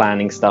tables or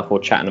planning stuff or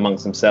chatting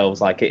amongst themselves.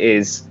 Like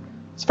it's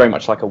very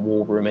much like a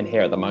war room in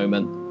here at the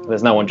moment.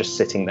 There's no one just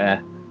sitting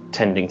there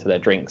tending to their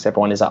drinks.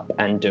 Everyone is up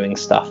and doing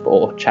stuff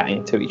or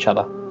chatting to each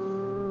other.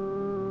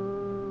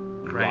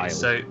 Great. Wild.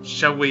 So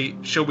shall we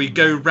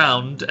go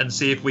round and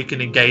see if we can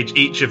engage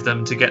each of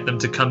them to get them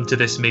to come to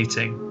this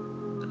meeting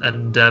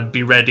and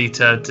be ready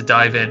to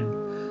dive in?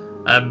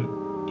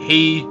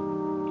 He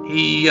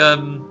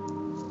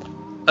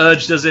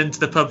urged us into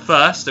the pub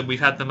first, and we've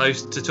had the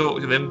most to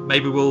talk to him.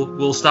 Maybe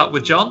we'll start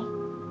with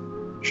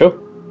John. Sure.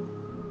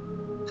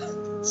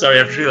 Sorry,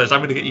 I've realised I'm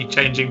going to get you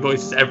changing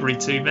voices every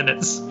 2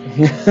 minutes.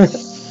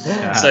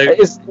 So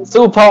it's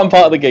all part and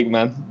part of the gig,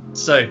 man.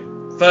 So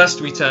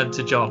first we turn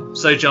to John.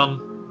 So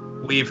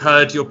John, we've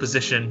heard your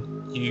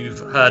position. You've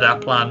heard our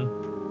plan.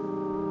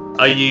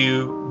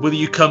 Will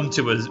you come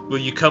to us? Will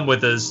you come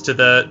with us to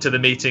the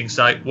meeting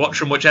site? Watch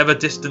from whichever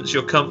distance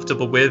you're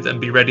comfortable with,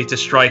 and be ready to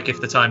strike if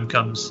the time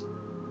comes.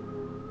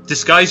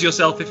 Disguise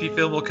yourself if you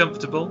feel more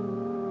comfortable.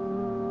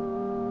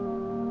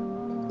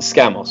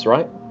 Scamos,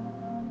 right?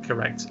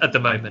 Correct. At the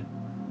moment,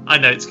 I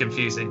know it's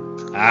confusing.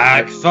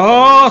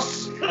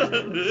 Axos!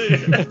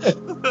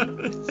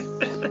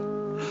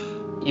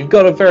 You've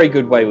got a very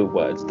good way with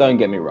words. Don't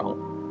get me wrong.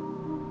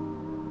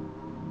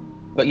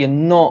 But you're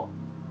not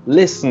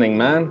listening,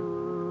 man.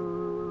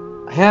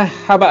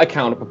 How about a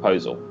counter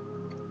proposal?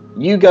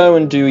 You go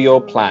and do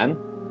your plan.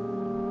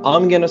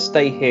 I'm gonna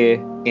stay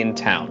here in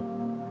town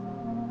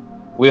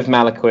with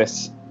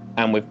Malaquis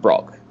and with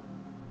Brock,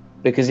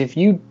 because if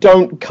you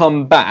don't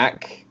come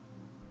back,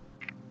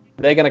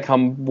 they're gonna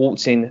come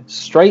waltzing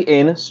straight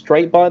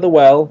by the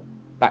well,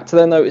 back to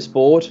their notice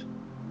board.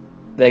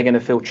 They're gonna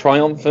feel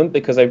triumphant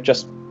because they've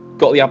just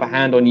got the upper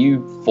hand on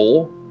you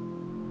four,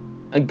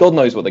 and God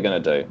knows what they're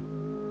gonna do.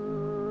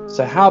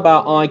 So how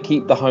about I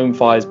keep the home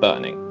fires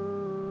burning?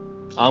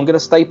 I'm going to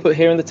stay put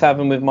here in the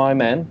tavern with my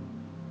men.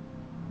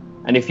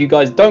 And if you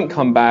guys don't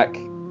come back,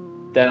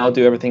 then I'll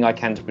do everything I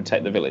can to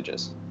protect the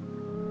villagers.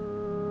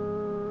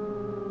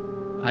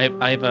 I'm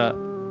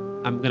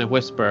going to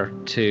whisper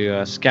to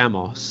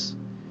Scamos.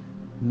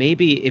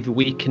 Maybe if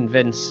we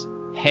convince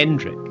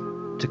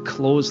Hendrik to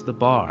close the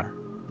bar,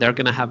 they're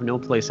going to have no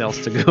place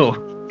else to go.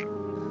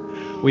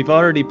 We've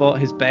already bought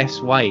his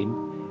best wine.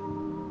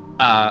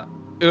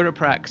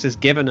 Uraprax has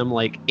given him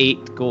like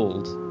 8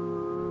 gold.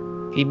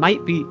 He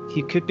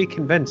could be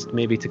convinced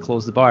maybe to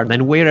close the bar. And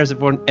then where is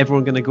everyone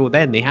going to go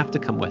then? They have to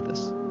come with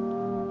us.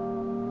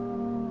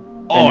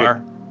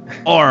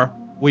 Or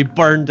we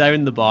burn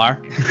down the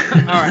bar.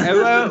 All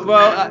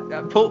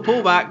right.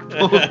 Pull back.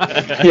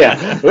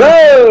 Yeah.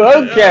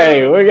 Whoa.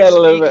 Okay. We're getting a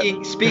little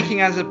bit.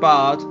 Speaking as a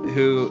bard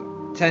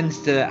who tends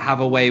to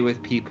have a way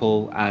with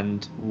people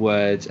and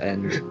words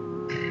and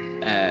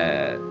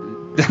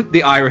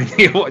the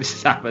irony of what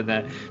just happened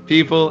there.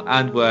 People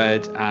and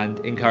words and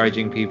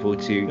encouraging people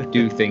to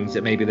do things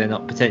that maybe they're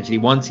not potentially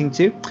wanting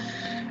to.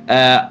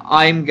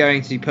 I'm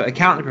going to put a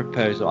counter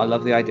proposal. I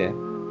love the idea.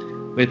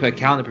 I'm going to put a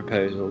counter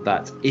proposal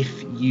that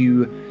if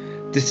you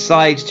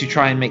decide to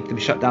try and make them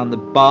shut down the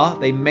bar,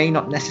 they may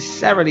not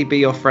necessarily be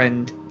your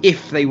friend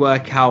if they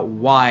work out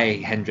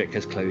why Hendrik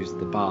has closed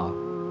the bar.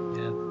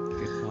 Yeah.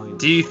 Good point.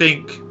 Do you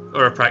think,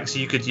 Uraprax,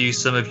 you could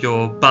use some of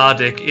your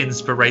bardic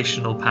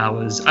inspirational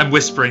powers? I'm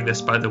whispering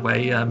this, by the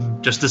way,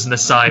 just as an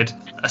aside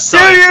so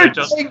John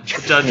doesn't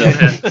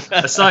hear.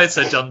 Aside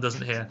so John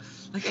doesn't hear.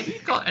 Like, have you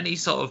got any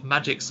sort of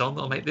magic song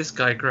that'll make this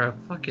guy grow a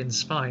fucking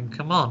spine?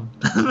 Come on.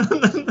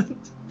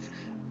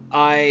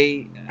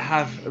 I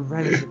have a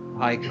relatively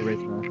high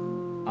charisma.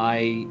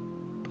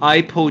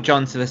 I pull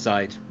John to the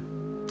side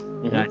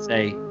and I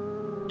say,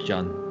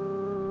 John,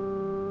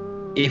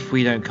 if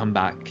we don't come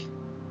back,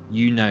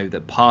 you know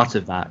that part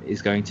of that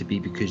is going to be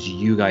because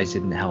you guys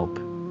didn't help.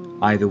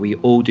 Either we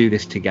all do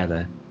this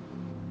together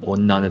or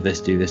none of us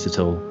do this at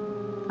all.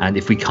 And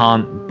if we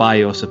can't buy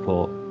your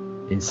support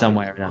in some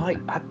way or another...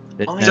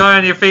 Die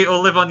on your feet or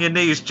live on your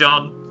knees,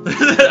 John.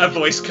 A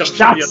voice comes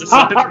from the other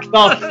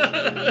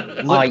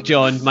side. Look,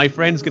 John, my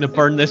friend's going to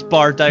burn this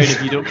bar down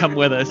if you don't come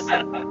with us.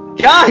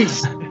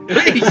 Guys,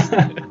 please!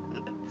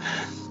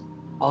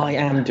 I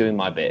am doing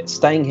my bit.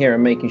 Staying here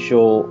and making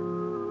sure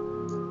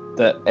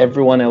that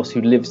everyone else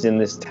who lives in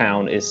this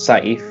town is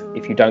safe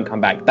if you don't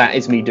come back. That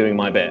is me doing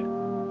my bit.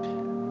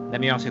 Let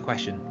me ask you a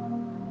question.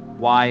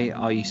 Why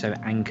are you so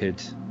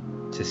anchored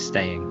to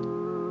staying?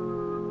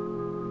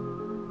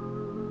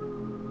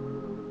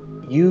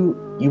 You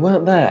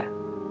weren't there,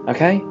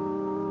 okay?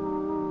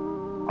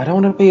 I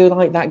don't want to be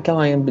like that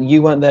guy and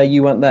you weren't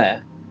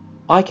there.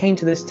 I came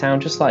to this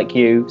town just like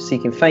you,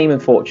 seeking fame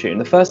and fortune.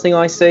 The first thing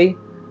I see,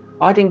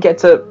 I didn't get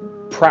to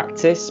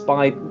practice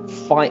by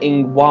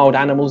fighting wild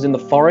animals in the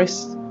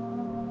forest.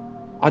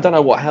 I don't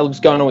know what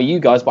hell's going on with you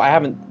guys, but I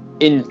haven't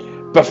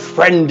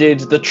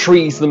befriended the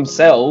trees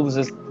themselves,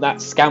 as that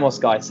Scamos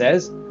guy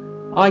says.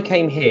 I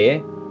came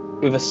here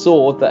with a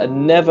sword that had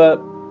never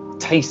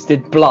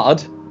tasted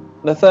blood.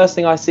 The first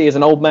thing I see is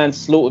an old man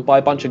slaughtered by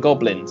a bunch of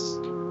goblins.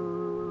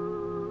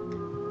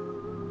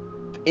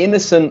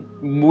 Innocent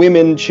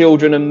women,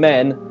 children, and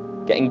men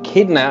getting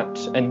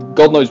kidnapped, and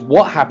God knows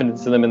what happened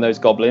to them in those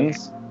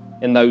goblins,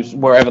 in those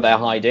wherever they're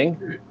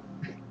hiding.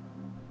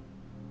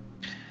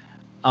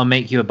 I'll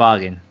make you a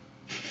bargain.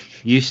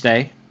 You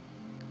stay.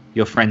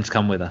 Your friends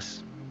come with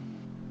us.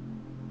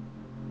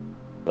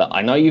 Look,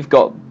 I know you've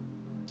got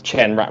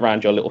Chen wrapped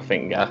around your little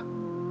finger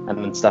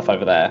and stuff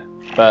over there,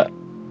 but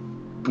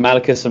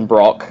Malachus and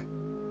Brock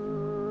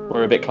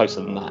were a bit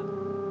closer than that.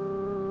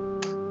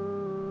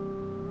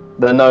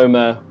 The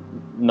Noma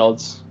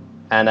nods,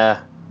 and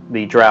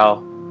the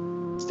Drow,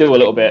 still a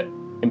little bit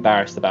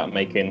embarrassed about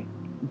making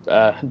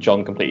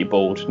John completely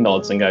bald,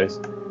 nods and goes,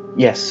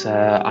 "Yes,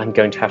 I'm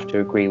going to have to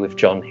agree with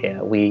John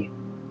here. We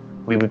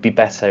would be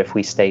better if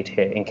we stayed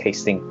here in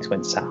case things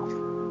went south.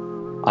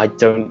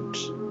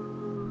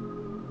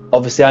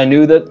 Obviously, I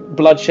knew that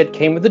bloodshed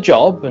came with the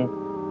job, and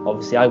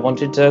obviously I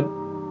wanted to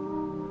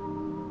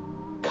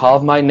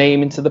carve my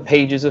name into the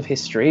pages of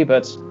history,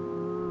 but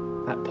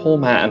that poor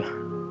man.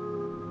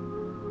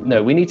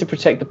 No, we need to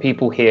protect the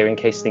people here in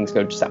case things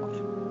go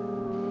south."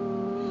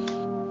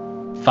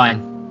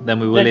 Fine, then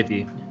we will live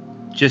you.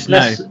 Just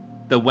know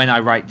that when I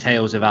write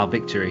tales of our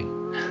victory,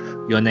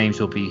 your names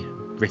will be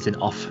written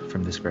off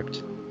from the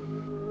script.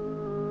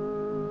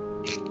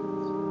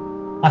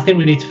 I think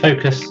we need to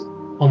focus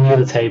on the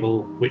other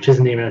table, which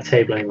isn't even a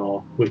table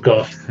anymore. We've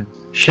got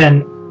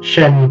Shen,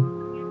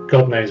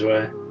 God knows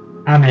where.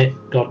 Amit,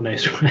 God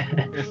knows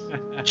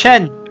where.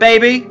 Chen,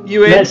 baby,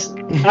 you in? Let's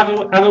have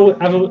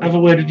a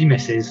word with your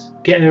missus.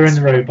 Get her in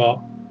the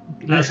robot.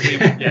 As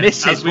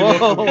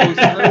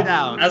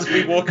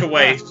we walk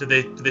away to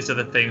this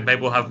other thing,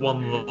 maybe we'll have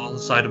one little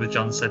side with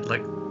John said,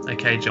 like,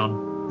 "Okay,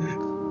 John,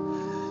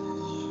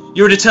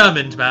 you're a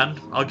determined man.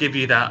 I'll give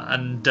you that,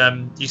 and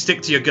you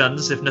stick to your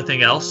guns if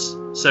nothing else.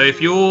 So if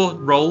your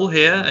role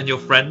here and your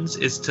friends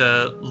is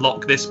to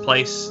lock this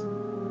place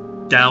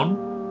down,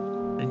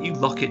 then you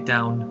lock it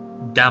down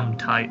damn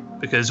tight,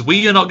 because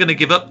we are not going to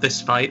give up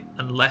this fight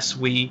unless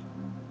we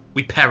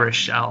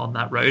perish out on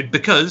that road.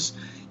 Because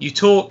you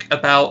talk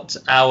about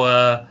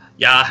our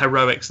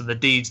heroics and the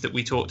deeds that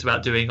we talked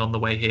about doing on the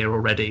way here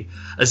already,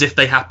 as if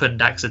they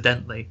happened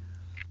accidentally.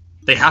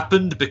 They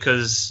happened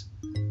because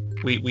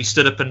we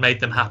stood up and made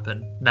them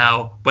happen.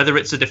 Now, whether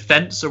it's a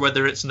defense or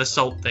whether it's an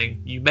assault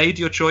thing, you made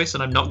your choice,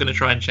 and I'm not going to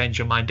try and change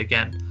your mind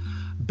again.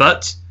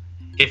 But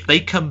if they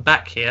come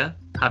back here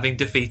having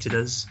defeated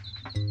us,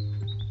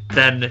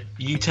 then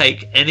you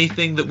take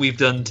anything that we've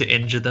done to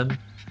injure them,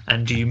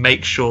 and you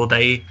make sure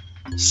they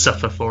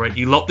suffer for it.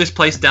 You lock this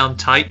place down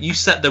tight. You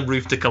set the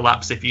roof to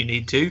collapse if you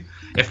need to.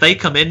 If they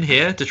come in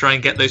here to try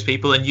and get those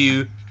people, and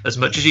you, as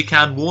much as you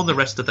can, warn the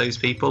rest of those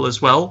people as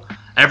well,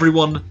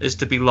 everyone is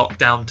to be locked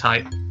down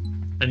tight,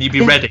 and you be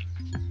ready."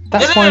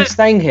 That's why I'm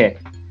staying here.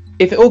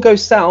 If it all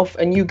goes south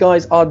and you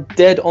guys are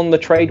dead on the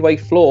tradeway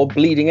floor,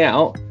 bleeding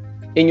out,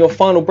 in your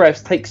final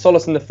breaths, take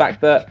solace in the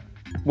fact that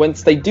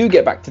once they do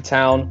get back to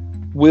town,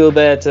 we're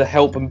there to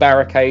help and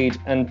barricade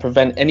and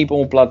prevent any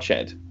more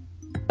bloodshed.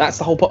 That's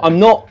the whole point. I'm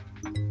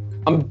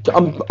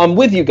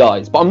with you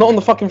guys, but I'm not on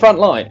the fucking front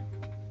line.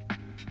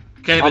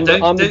 Okay, I'm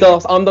but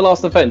the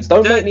last defense.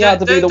 Don't make me out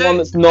to be the one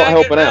that's not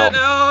helping out.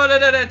 No,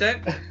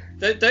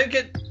 don't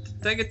get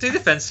too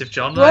defensive,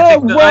 John.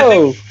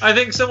 Whoa. I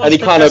think someone's And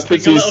he kind of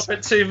puts a little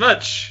bit too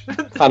much.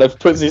 Kind of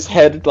puts his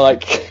head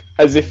like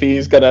as if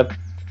he's gonna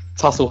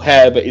tussle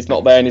hair, but he's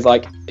not there, and he's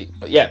like,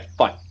 "Yeah,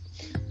 fine."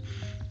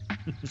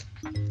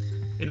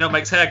 It not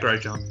makes hair grow,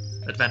 John.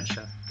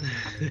 Adventure.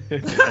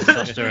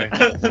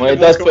 Well, it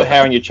does put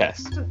hair on your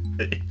chest.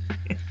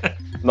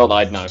 Not that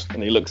I'd know.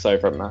 And he looks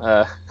over at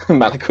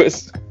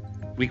Malachus.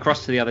 We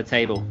cross to the other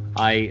table.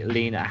 I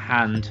lean a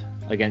hand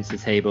against the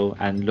table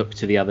and look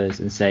to the others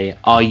and say,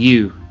 "Are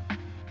you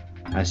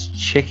as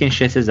chicken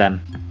shit as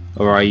them,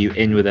 or are you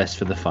in with us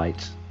for the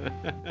fight?"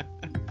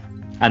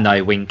 And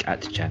I wink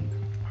at Chen.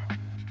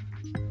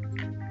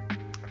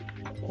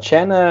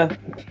 Chen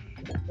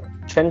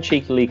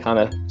cheekily kind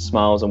of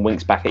smiles and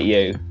winks back at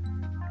you,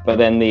 but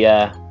then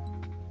the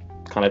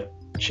kind of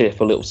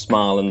cheerful little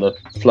smile and the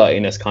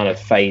flirtiness kind of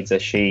fades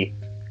as she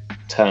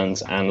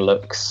turns and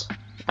looks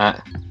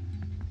at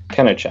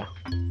Kenocha.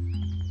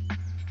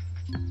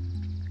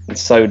 And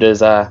so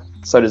does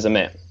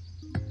Amit.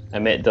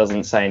 Amit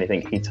doesn't say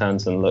anything. He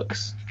turns and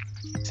looks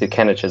to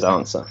Kenocha's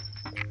answer.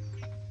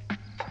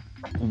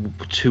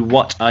 To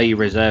what are you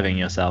reserving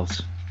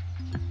yourselves?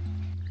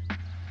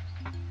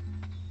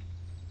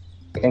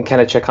 And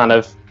Kenocha kind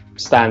of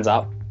stands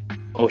up,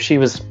 or she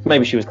was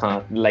kind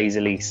of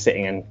lazily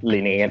sitting and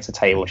leaning against the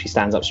table. She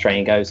stands up straight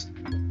and goes,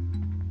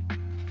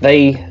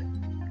 "They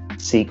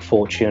seek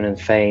fortune and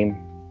fame,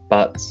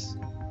 but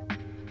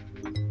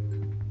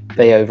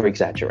they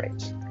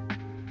over-exaggerate.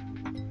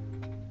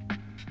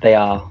 They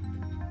are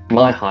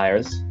my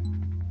hires,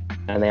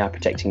 and they are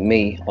protecting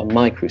me on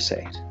my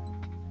crusade.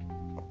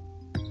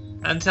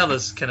 And tell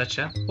us,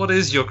 Kennecha, what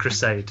is your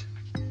crusade?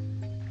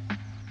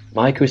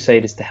 My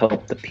crusade is to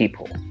help the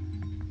people.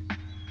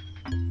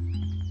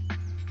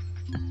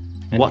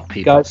 And What if people?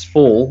 you guys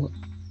fall,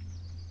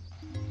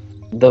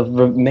 the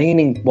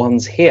remaining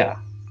ones here.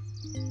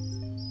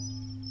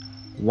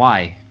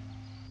 Why?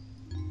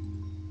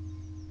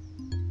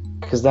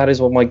 Because that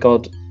is what my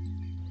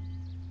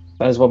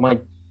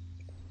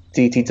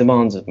deity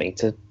demands of me,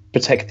 to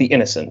protect the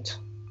innocent.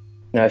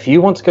 Now, if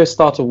you want to go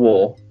start a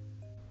war,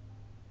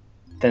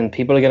 then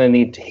people are going to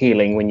need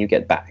healing when you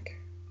get back.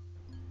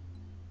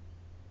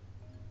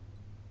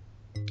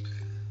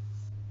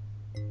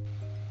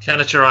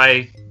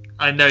 Kennecha,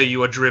 I know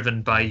you are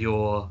driven by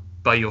your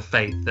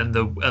faith and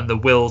the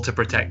will to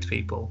protect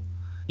people.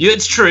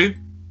 It's true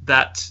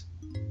that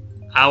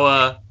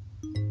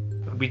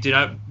we do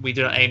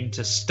not aim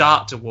to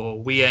start a war.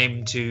 We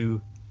aim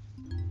to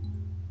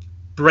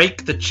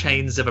break the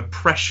chains of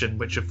oppression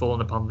which have fallen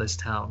upon this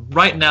town.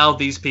 Right now,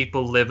 these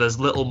people live as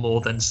little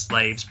more than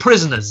slaves,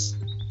 prisoners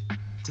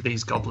to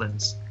these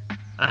goblins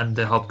and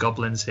the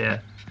hobgoblins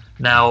here.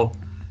 Now,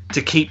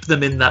 to keep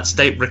them in that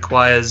state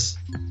requires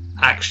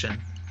action.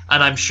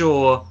 And I'm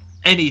sure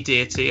any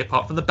deity,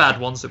 apart from the bad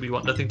ones that we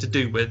want nothing to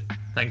do with,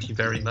 thank you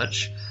very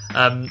much,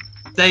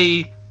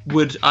 they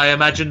would, I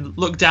imagine,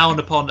 look down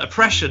upon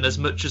oppression as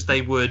much as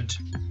they would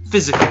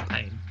physical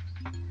pain.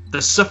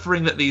 The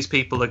suffering that these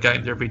people are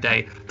going through every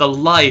day, the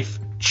life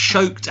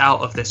choked out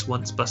of this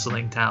once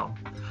bustling town.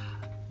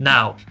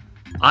 Now,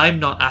 I'm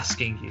not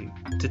asking you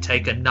to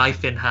take a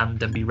knife in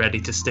hand and be ready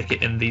to stick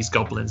it in these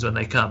goblins when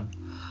they come.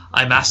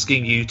 I'm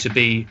asking you to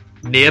be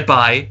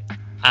nearby,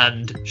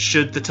 and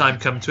should the time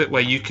come to it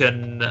where you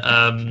can,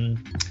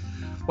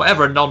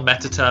 whatever a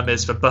non-meta term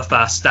is for buff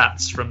our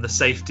stats from the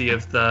safety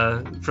of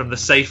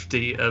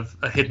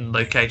a hidden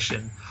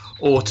location,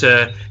 or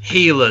to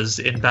heal us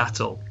in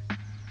battle,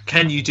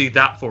 can you do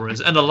that for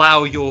us and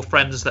allow your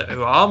friends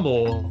who are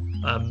more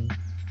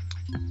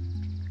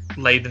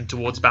laden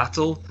towards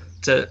battle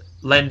to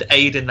lend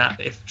aid in that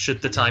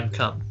should the time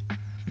come?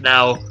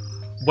 Now,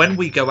 when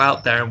we go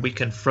out there and we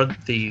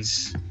confront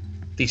these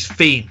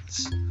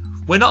fiends,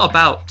 we're not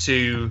about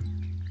to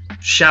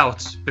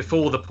shout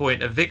before the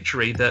point of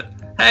victory that,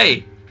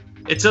 hey,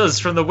 it's us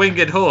from the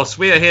Winged Horse,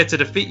 we are here to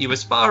defeat you.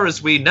 As far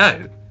as we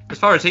know, as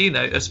far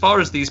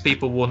as these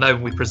people will know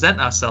when we present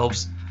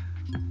ourselves,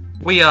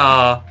 we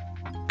are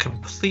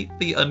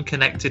completely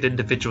unconnected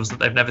individuals that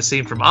they've never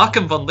seen from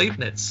Arkham von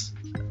Leibniz,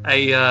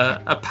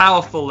 a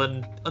powerful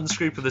and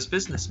unscrupulous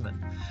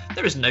businessman.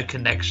 There is no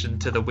connection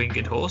to the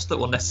Winged Horse that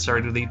will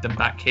necessarily lead them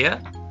back here.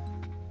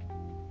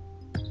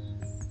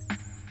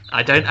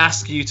 I don't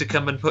ask you to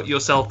come and put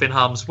yourself in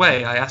harm's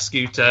way. I ask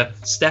you to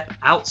step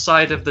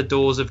outside of the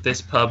doors of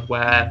this pub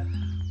where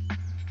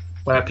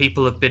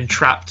people have been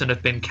trapped and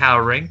have been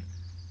cowering,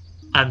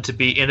 and to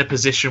be in a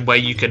position where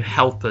you can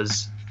help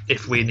us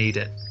if we need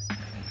it.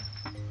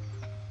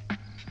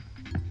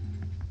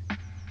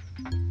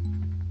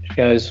 She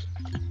goes,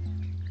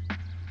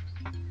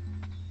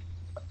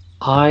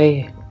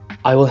 I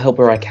will help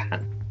where I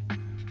can.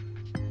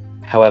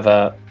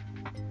 However,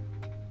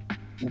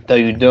 though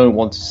you don't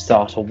want to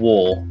start a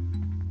war,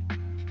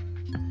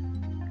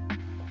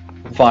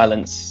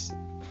 violence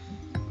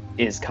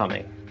is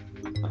coming.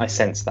 I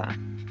sense that.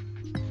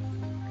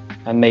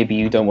 And maybe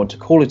you don't want to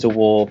call it a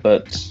war,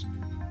 but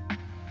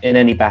in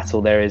any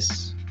battle there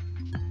is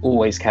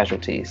always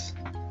casualties.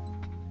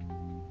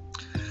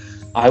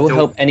 I will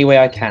help any way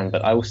I can,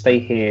 but I will stay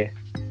here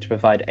to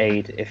provide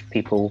aid if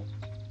people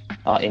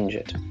are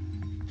injured.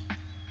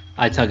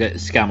 I tug at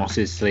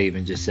Scamos's sleeve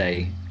and just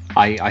say,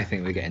 I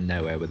think we're getting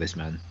nowhere with this,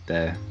 man.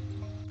 They're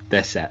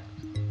set.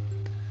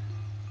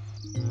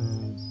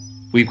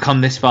 We've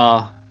come this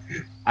far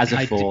as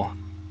a four.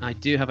 I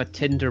do have a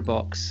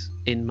tinderbox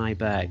in my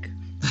bag.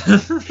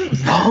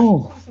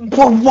 Oh,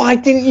 well, why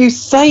didn't you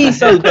say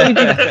so,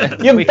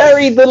 David? You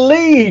buried the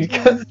lead.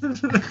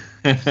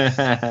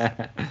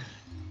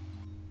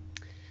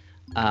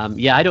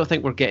 Yeah, I don't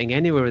think we're getting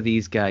anywhere with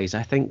these guys.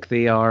 I think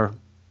they are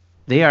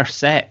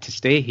set to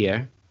stay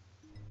here,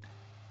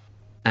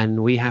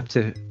 and we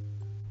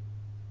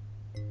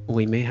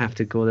may have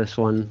to go this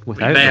one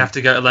without We may them. have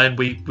to go alone.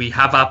 We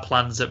have our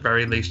plans at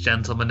very least,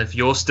 gentlemen. If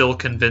you're still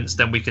convinced,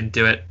 then we can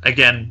do it.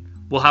 Again,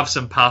 we'll have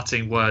some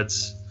parting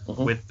words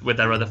with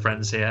our other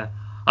friends here.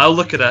 I'll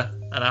look at her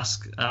and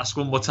ask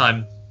one more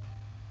time.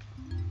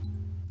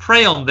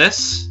 Pray on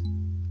this.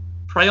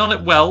 Pray on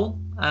it well,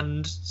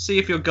 and see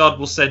if your god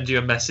will send you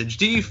a message.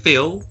 Do you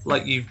feel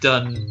like you've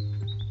done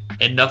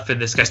enough in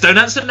this case? Don't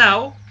answer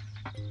now.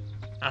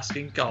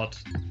 Asking God.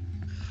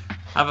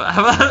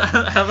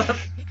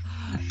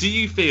 Do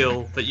you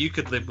feel that you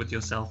could live with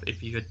yourself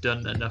if you had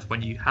done enough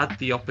when you had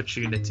the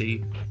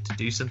opportunity to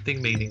do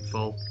something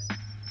meaningful?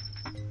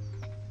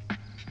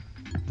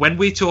 When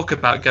we talk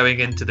about going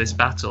into this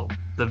battle,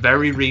 the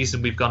very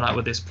reason we've gone out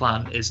with this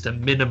plan is to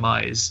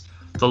minimize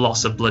the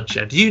loss of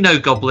bloodshed. You know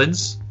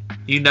goblins.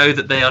 You know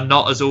that they are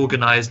not as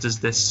organized as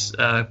this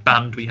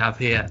band we have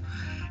here.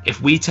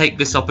 If we take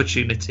this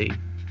opportunity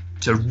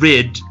to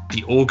rid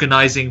the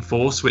organizing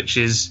force, which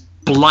is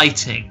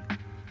blighting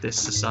this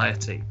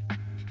society,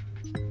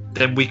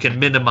 then we can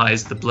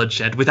minimize the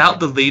bloodshed. Without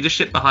the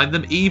leadership behind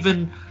them,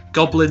 even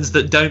goblins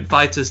that don't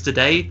fight us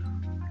today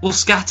will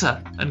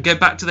scatter and go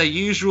back to their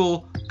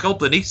usual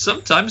goblin-y,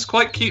 sometimes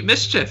quite cute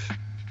mischief.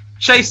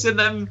 Chasing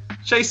them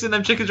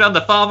chickens around.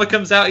 The farmer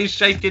comes out, he's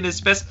shaking his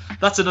fist.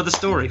 That's another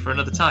story for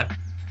another time.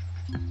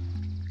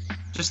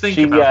 Just think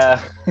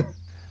about it.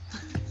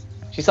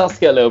 She starts to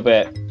get a little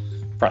bit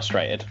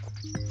frustrated.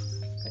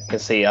 You can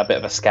see a bit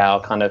of a scowl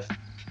kind of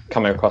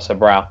coming across her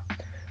brow.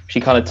 She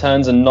kind of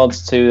turns and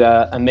nods to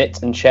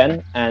Amit and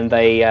Chen, and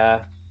they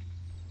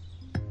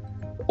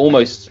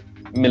almost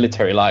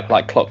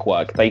military-like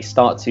clockwork. They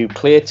start to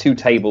clear 2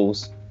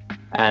 tables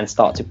and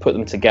start to put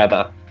them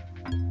together.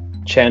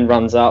 Chen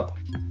runs up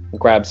and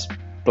grabs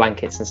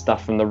blankets and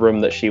stuff from the room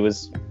that she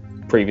was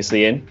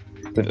previously in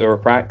with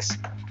Uraprax,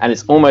 and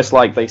it's almost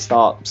like they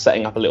start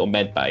setting up a little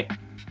med bay.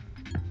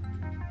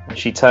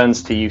 She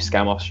turns to you,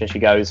 Skamos, and she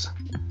goes,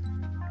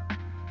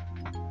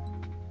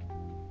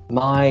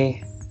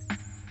 my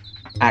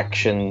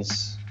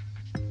actions,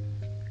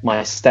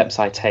 my steps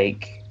I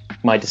take,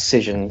 my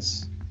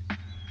decisions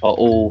are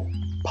all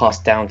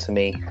passed down to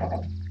me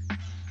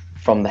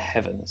from the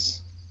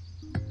heavens.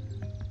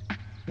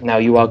 Now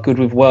you are good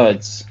with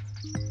words,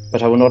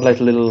 but I will not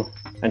let a little...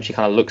 And she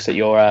kind of looks at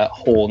your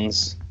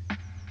horns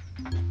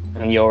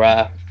and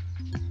your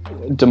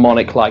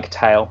demonic-like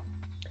tail.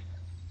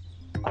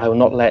 I will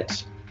not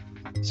let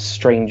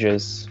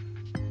strangers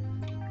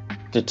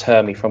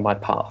deter me from my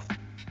path.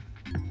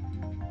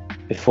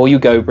 Before you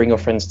go, bring your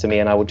friends to me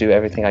and I will do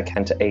everything I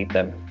can to aid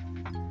them.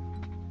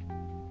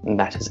 And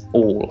that is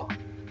all.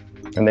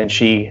 And then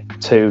she,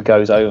 too,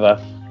 goes over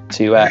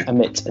to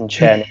Amit and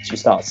Chen. She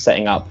starts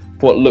setting up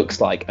what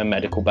looks like a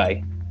medical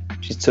bay.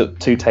 She took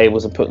 2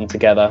 tables and put them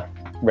together,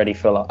 ready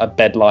for a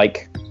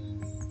bed-like.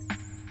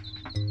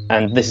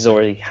 And this has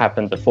already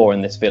happened before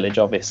in this village,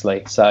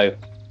 obviously. So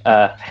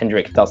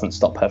Hendrik doesn't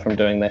stop her from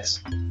doing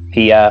this.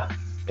 He,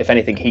 if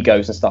anything, he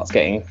goes and starts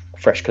getting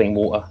fresh, clean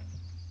water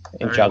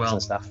in Very jugs well.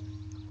 and stuff.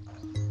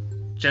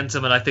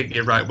 Gentlemen, I think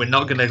you're right. We're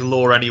not going to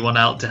lure anyone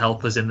out to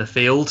help us in the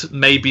field.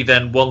 Maybe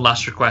then one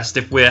last request.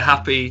 If we're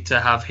happy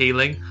to have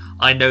healing,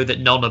 I know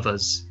that none of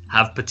us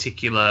have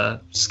particular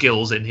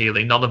skills in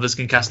healing. None of us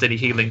can cast any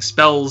healing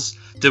spells.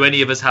 Do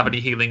any of us have any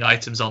healing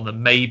items on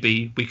them?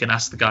 Maybe we can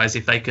ask the guys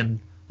if they can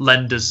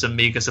lend us some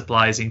meager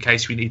supplies in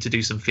case we need to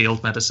do some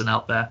field medicine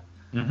out there.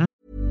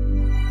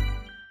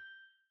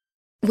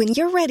 When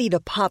you're ready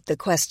to pop the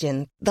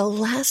question, the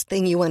last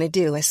thing you want to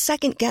do is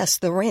second-guess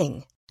the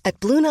ring. At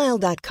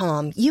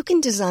BlueNile.com, you can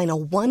design a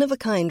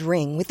one-of-a-kind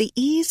ring with the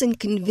ease and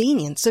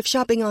convenience of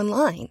shopping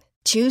online.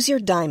 Choose your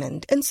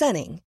diamond and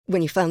setting.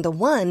 When you find the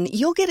one,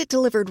 you'll get it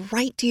delivered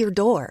right to your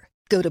door.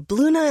 Go to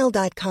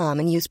BlueNile.com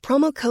and use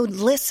promo code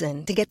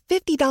LISTEN to get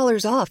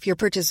 $50 off your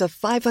purchase of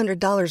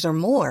 $500 or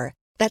more.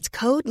 That's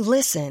code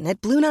LISTEN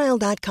at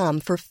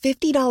BlueNile.com for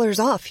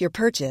 $50 off your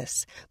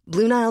purchase.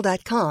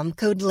 BlueNile.com,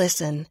 code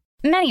LISTEN.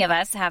 Many of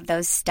us have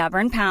those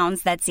stubborn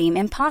pounds that seem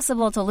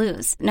impossible to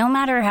lose, no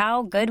matter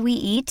how good we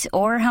eat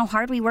or how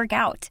hard we work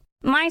out.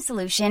 My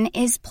solution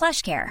is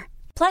PlushCare.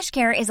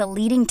 PlushCare is a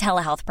leading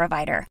telehealth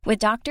provider with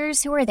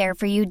doctors who are there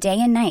for you day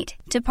and night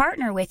to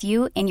partner with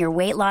you in your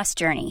weight loss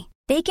journey.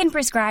 They can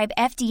prescribe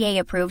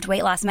FDA-approved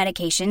weight loss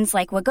medications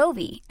like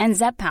Wegovy and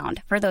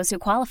Zepbound for those who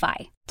qualify.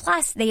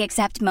 Plus, they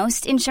accept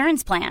most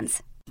insurance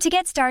plans. To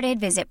get started,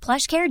 visit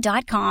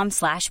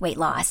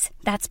plushcare.com/weightloss.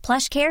 That's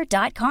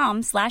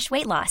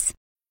plushcare.com/weightloss.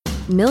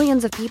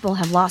 Millions of people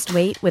have lost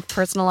weight with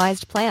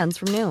personalized plans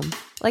from Noom.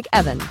 Like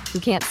Evan, who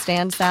can't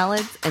stand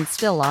salads and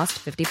still lost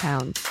 50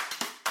 pounds.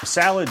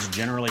 Salads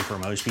generally for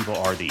most people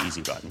are the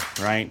easy button,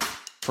 right?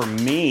 For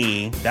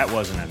me, that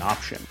wasn't an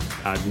option.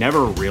 I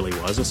never really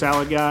was a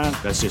salad guy.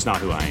 That's just not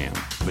who I am.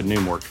 But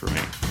Noom worked for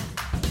me.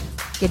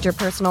 Get your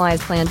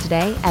personalized plan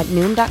today at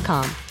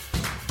Noom.com.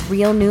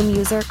 Real Noom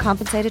user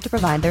compensated to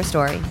provide their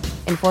story.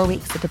 In 4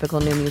 weeks, the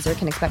typical Noom user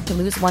can expect to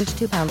lose 1 to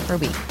 2 pounds per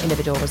week.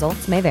 Individual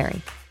results may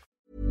vary.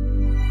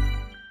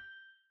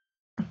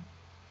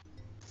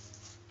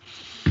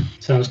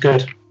 Sounds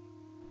good.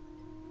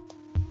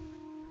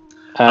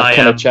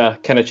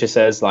 Kenicha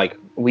says, like,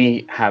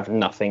 we have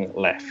nothing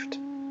left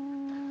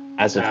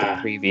as of the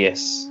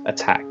previous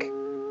attack,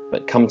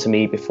 but come to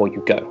me before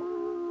you go.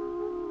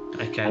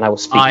 Okay. And I will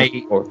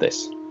speak more of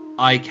this.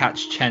 I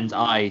catch Chen's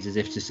eyes as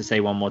if just to say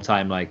one more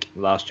time, like,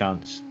 last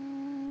chance.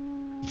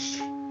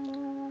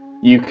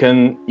 You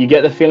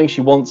get the feeling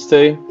she wants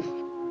to,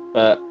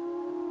 but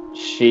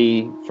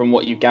she, from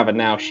what you've gathered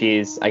now, she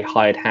is a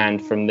hired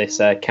hand from this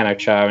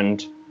Kenicha,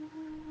 and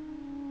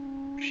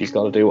she's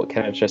got to do what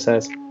Kenicha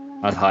says.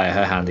 I'd hire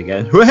her hand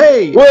again.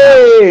 Way!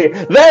 Way!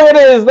 There it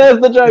is! There's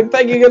the joke!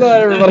 Thank you, good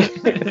night, everybody!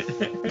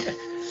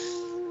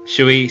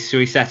 Should we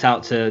set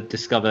out to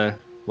discover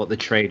what the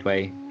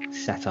tradeway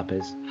setup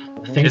is?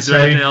 Is there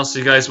anything else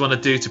you guys want to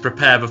do to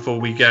prepare before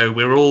we go?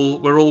 We're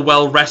all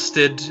well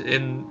rested.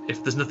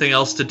 If there's nothing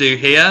else to do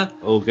here,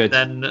 all good.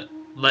 Then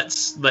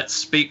let's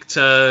speak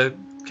to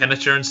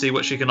Kenicha and see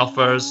what she can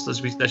offer us, as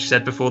she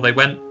said before they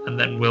went, and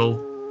then we'll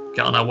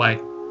get on our way.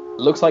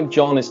 looks like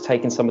John is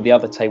taking some of the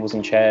other tables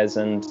and chairs,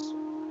 and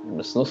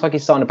it looks like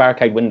he's starting to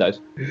barricade windows.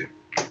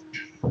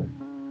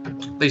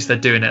 At least they're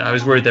doing it. I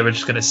was worried they were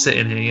just going to sit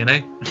in here, you know?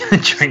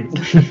 Drink.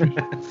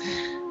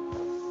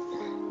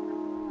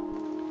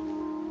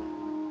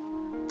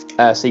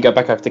 So you go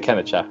back over to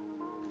Kennecha.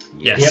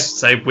 Yes. Yep.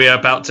 So we're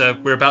about to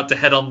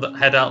head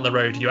out on the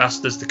road. You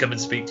asked us to come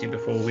and speak to you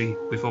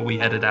before we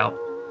headed out.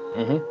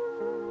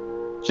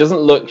 She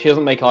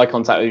doesn't make eye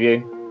contact with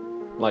you.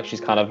 Like,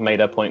 she's kind of made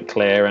her point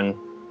clear, and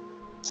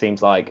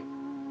seems like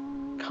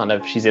kind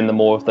of she's in the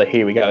more of the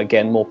here we go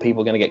again, more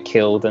people are going to get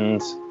killed,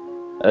 and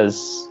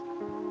as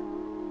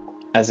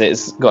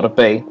it's got to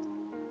be.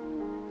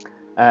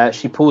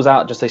 She pulls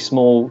out just a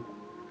small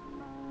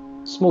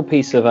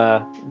piece of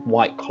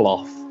white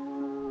cloth,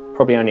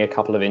 probably only a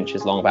couple of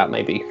inches long, about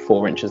maybe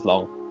 4 inches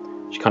long.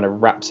 She kind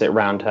of wraps it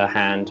around her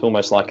hand,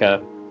 almost like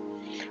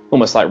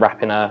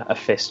wrapping a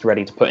fist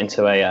ready to put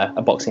into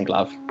a boxing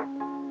glove.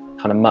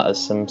 Kind of mutters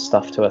some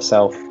stuff to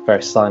herself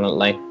very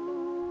silently,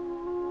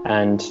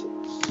 and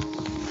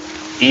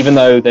even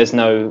though there's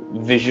no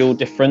visual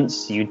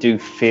difference, you do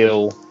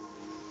feel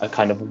a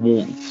kind of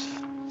warmth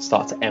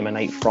start to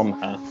emanate from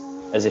her,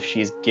 as if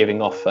she's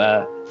giving off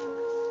kind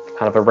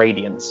of a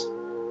radiance.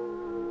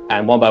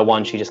 And one by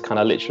one, she just kind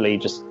of literally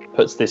just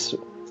puts this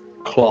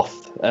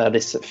cloth,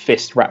 this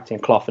fist wrapped in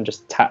cloth, and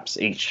just taps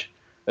each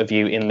of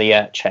you in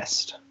the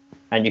chest.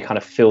 And you kind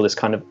of feel this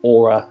kind of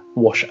aura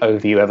wash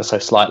over you ever so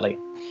slightly.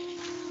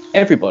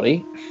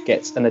 Everybody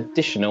gets an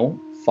additional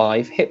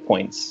 5 hit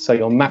points, so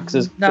your max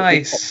is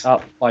Nice.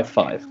 up by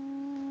 5.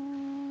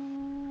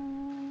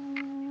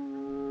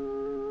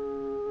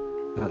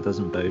 That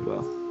doesn't bode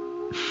well.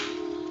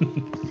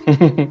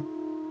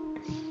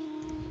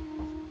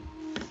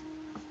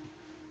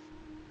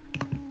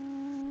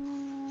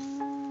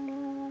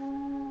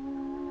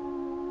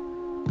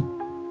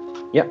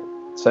 Yep.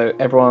 So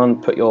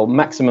everyone put your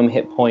maximum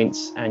hit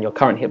points and your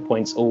current hit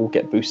points all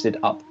get boosted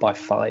up by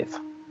 5.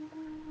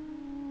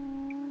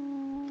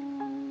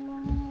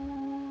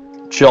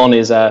 John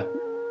is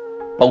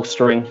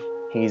bolstering.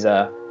 He's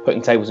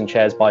putting tables and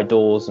chairs by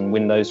doors and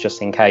windows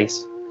just in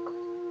case.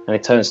 And he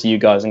turns to you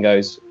guys and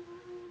goes,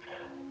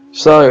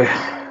 "So,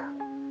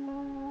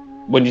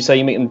 when did you say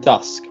you meet in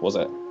dusk, was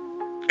it?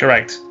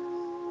 Correct.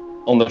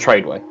 On the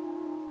tradeway?"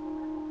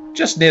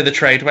 Just near the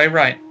tradeway,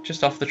 right?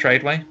 Just off the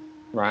tradeway.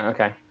 Right,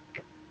 okay.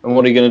 And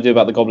what are you going to do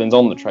about the goblins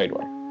on the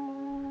tradeway?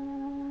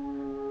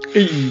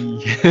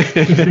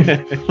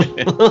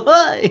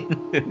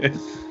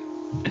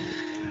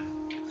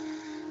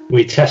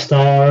 We test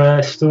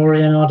our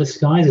story and our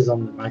disguises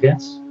on them, I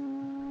guess.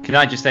 Can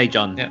I just say,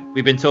 John, Yeah.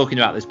 we've been talking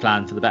about this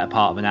plan for the better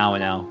part of an hour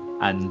now,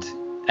 and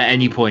at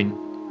any point,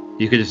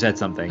 you could have said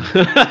something.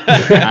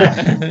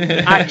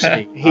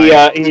 Actually,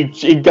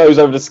 He goes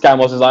over to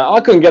Scamos and is like,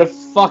 "I couldn't get a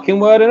fucking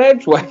word in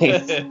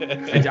edgeways."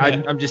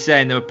 I'm just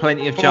saying there were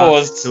plenty of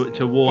chances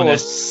to warn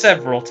us.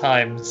 several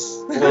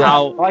times.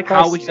 How I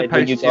are we said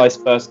when supposed you to? guys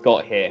first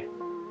got here,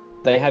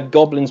 they had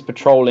goblins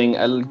patrolling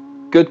a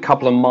good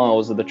couple of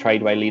miles of the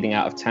tradeway leading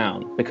out of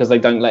town because they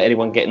don't let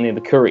anyone get near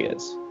the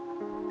couriers.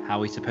 How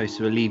are we supposed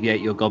to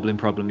alleviate your goblin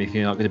problem if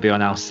you're not going to be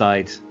on our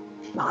side?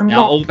 I'm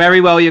Now, not. all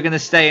very well, you're going to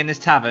stay in this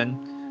tavern,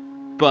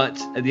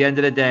 but at the end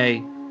of the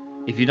day,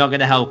 if you're not going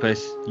to help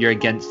us, you're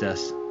against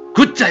us.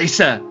 Good day,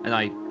 sir! And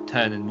I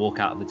turn and walk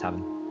out of the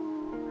tavern.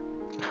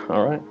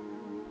 All right.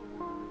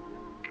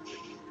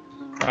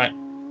 Right.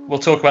 We'll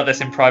talk about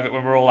this in private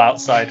when we're all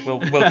outside. We'll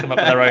come up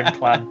with our own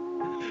plan.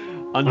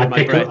 Under I my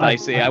pick breath, up- I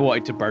say I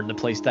wanted to burn the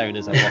place down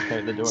as I walk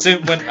out the door. So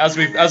as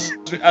we've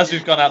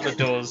gone out the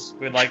doors,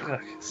 we're like, "Ugh,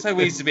 it's so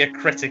easy to be a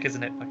critic,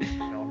 isn't it?" Fucking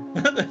John.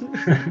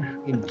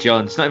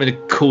 John. It's not even a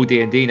cool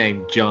D&D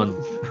name, John.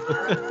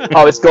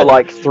 Oh, it's got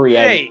like 3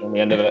 N's Hey. on the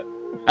end of it.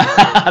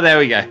 There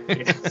we go.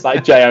 It's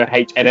like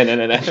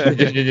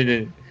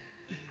JOHNNNN.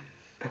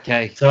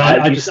 Okay. So I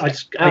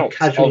Out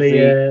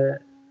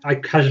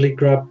casually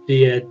grab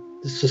the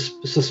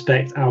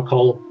suspect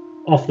alcohol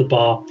off the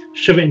bar,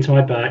 shove it into my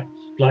bag,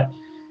 like,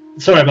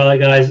 "Sorry about that,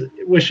 guys.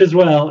 Wish as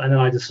well," and then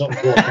I just sort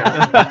of walk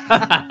out.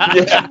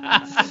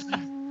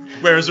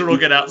 Whereas we're all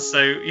getting out,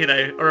 so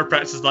our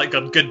practice is like,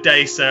 "Gone, good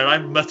day, sir."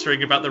 I'm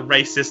muttering about the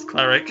racist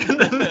cleric.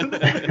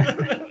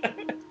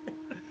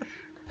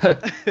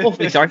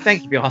 Awfully sorry.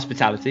 Thank you for your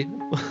hospitality.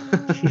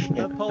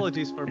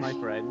 Apologies for my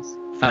friends.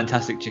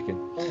 Fantastic chicken.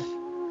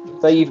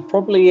 So you've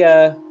probably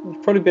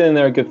been in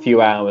there a good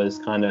few hours,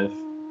 kind of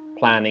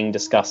planning,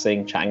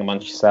 discussing, chatting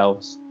amongst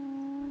yourselves.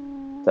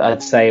 So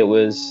I'd say it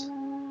was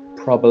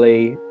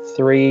probably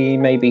 3,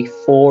 maybe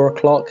 4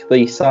 o'clock.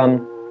 The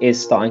sun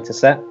is starting to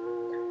set.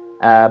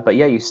 But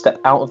yeah, you step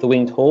out of the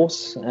winged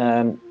horse,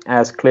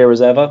 as clear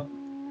as ever.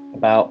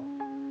 About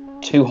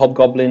 2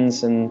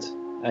 hobgoblins and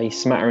a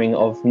smattering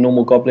of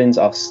normal goblins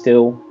are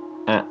still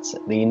at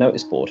the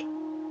notice board.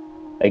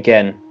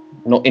 Again,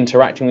 not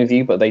interacting with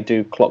you, but they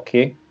do clock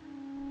you.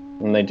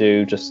 And they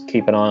do just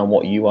keep an eye on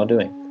what you are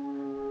doing.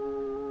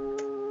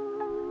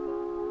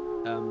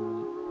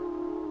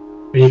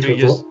 We need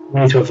Should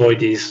we to avoid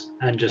these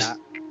and just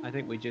I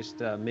think we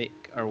just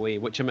make our way,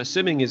 which I'm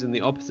assuming is in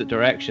the opposite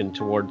direction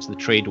towards the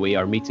tradeway,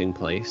 our meeting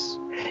place.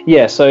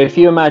 Yeah, so if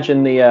you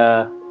imagine the...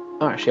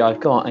 actually,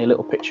 I've got a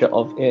little picture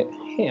of it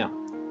here.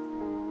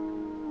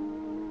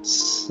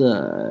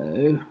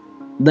 So,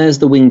 there's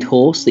the winged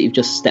horse that you've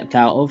just stepped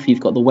out of.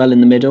 You've got the well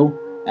in the middle,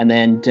 and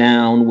then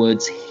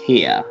downwards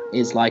here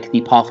is like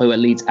the pathway that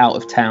leads out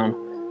of town.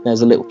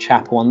 There's a little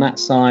chapel on that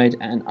side,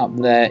 and up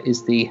there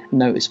is the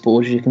notice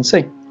board, as you can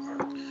see.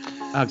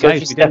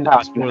 Guys, we didn't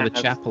explore the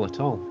chapel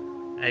at all.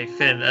 Hey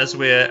Finn, as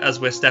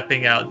we're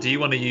stepping out, do you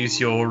want to use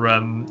your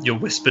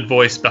whispered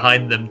voice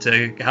behind them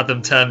to have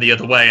them turn the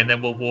other way, and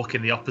then we'll walk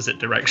in the opposite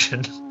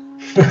direction?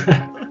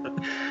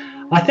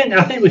 I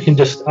think we can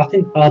just. I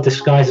think our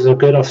disguises are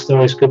good. Our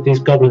stories good. These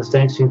goblins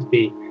don't seem to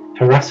be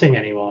harassing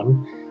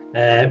anyone.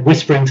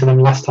 Whispering to them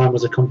last time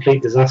was a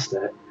complete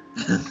disaster.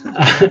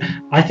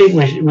 I think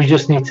we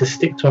just need to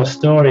stick to our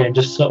story and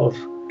just sort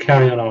of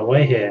carry on our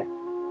way here.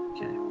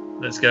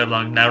 Let's go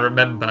along. Now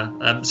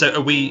remember, so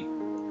are we,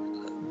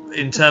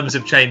 in terms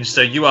of change, so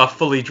you are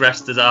fully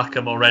dressed as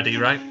Arkham already,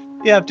 right?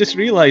 Yeah, I've just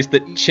realised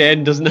that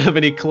Chen doesn't have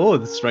any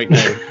clothes right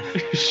now.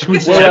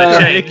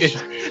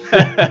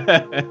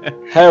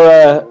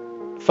 Her,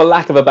 for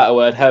lack of a better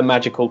word, her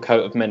magical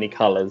coat of many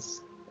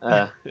colours.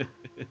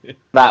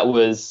 That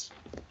was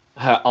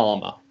her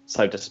armour,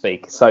 so to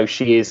speak. So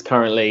she is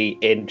currently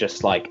in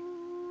just like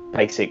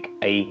basic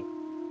a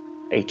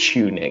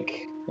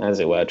tunic, as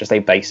it were, just a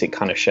basic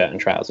kind of shirt and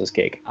trousers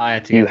gig. I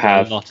had to get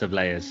a lot of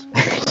layers.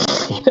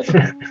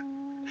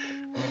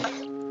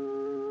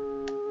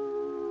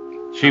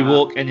 Should we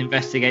walk and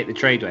investigate the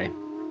tradeway?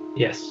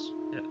 Yes.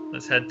 Yeah,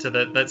 let's head to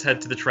the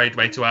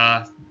tradeway, to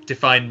our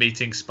defined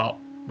meeting spot,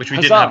 which we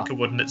Huzzah! didn't have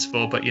coordinates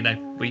for, but you know,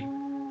 we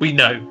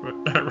know,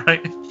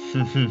 right?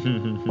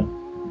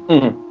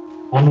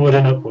 Onward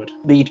and upward.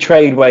 The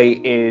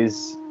tradeway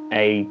is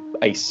a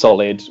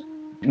solid,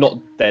 not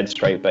dead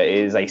straight, but it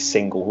is a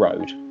single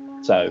road.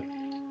 So,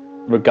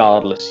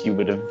 regardless, they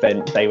would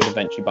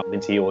eventually bump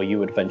into you, or you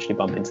would eventually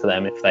bump into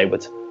them if they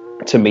were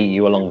to meet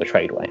you along the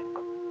tradeway.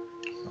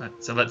 Right,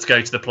 so let's go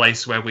to the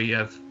place where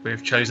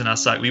we've chosen our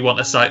site. We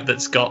want a site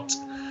that's got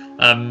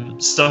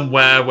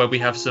somewhere where we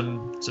have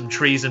some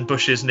trees and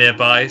bushes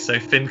nearby, so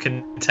Finn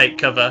can take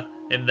cover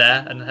in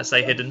there and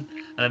stay hidden,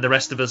 and then the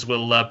rest of us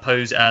will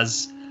pose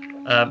as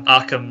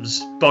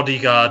Arkham's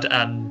bodyguard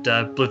and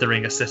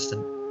blithering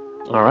assistant.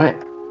 All right.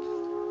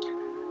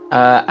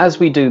 As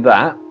we do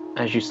that,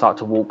 as you start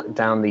to walk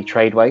down the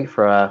tradeway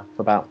for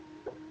about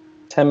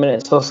 10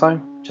 minutes or so,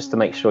 just to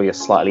make sure you're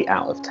slightly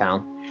out of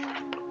town,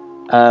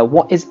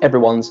 what is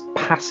everyone's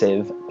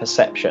passive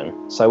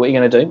perception? So what you're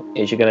going to do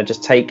is you're going to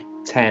just take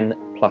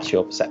 10 plus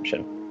your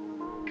perception.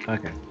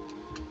 Okay.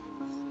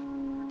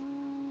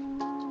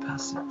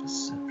 Passive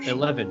perception.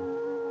 11.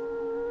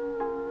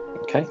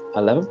 Okay,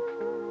 11.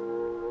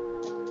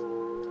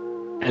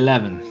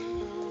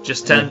 11.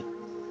 Just 10.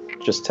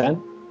 Just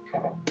 10.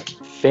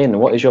 Finn,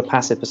 what is your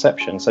passive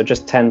perception? So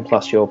just 10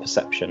 plus your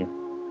perception.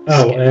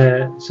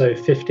 Oh, so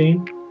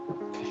 15.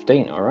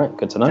 15, all right,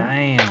 good to know.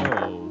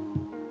 Damn.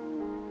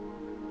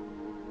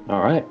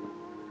 All right.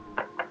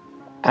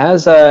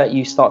 As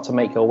you start to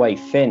make your way,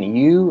 Finn,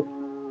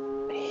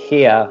 you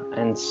hear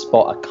and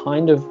spot a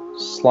kind of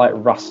slight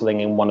rustling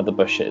in one of the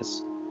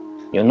bushes.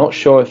 You're not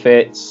sure if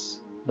it's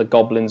the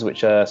goblins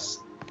which are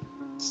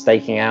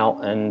staking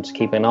out and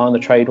keeping an eye on the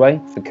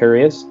tradeway for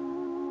couriers,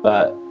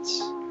 but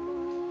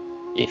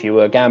if you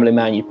were a gambling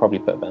man, you'd probably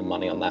put a bit of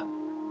money on that.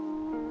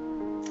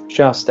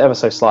 Just ever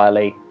so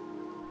slightly,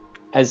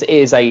 as it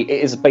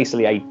is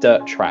basically a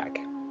dirt track,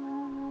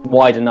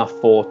 wide enough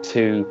for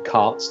two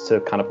carts to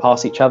kind of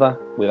pass each other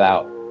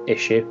without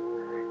issue,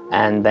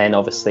 and then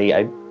obviously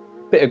a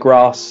bit of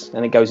grass,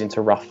 and it goes into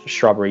rough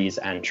shrubberies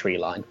and tree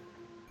line.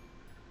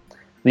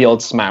 The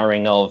odd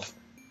smattering of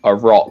a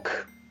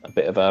rock, a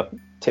bit of a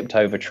tipped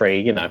over tree,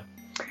 you know,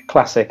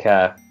 classic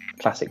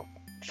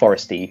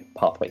foresty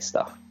pathway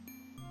stuff.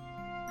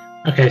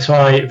 Okay, so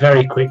I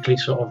very quickly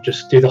sort of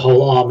just do the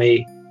whole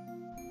army,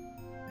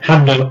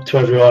 hand up to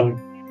everyone,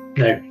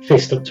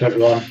 fist up to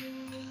everyone.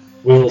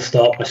 We'll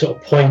stop. I sort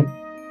of point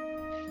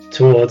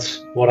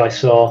towards what I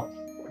saw,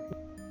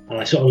 and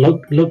I sort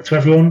of look to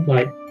everyone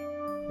like,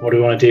 what do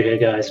we want to do here,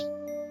 guys?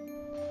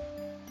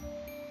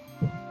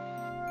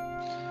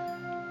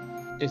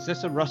 Is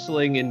this a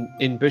rustling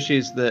in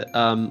bushes that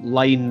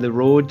line the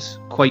road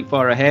quite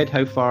far ahead?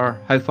 How far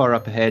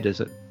up ahead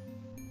is it?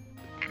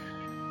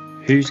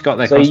 Who's got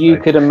their So crossbow? you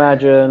could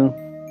imagine,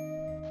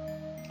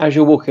 as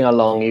you're walking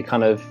along, you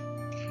kind of,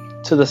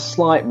 to the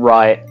slight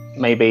right,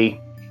 maybe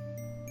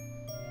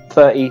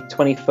 30,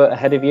 20 foot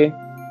ahead of you,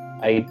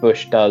 a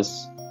bush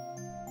does,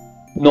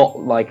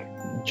 not like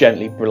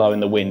gently blowing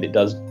the wind, it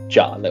does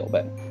jut a little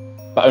bit.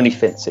 But only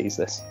Finn sees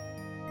this.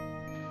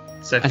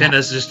 So Finn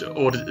has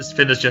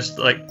just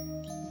like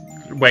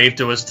waved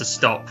to us to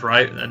stop,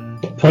 right?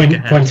 And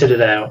Pointed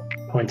it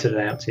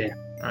out to you.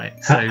 Right.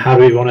 So How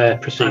do we want to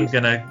proceed? I'm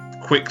gonna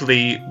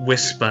quickly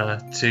whisper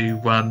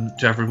to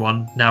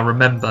everyone. Now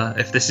remember,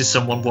 if this is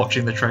someone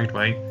watching the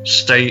tradeway,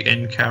 stay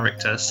in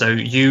character. So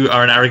you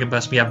are an arrogant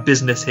person. We have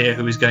business here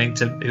who is going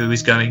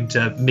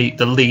to meet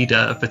the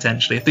leader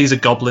potentially. If these are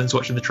goblins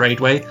watching the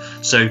tradeway,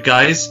 so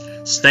guys,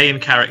 stay in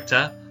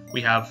character.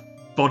 We have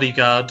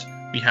bodyguard.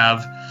 We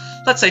have,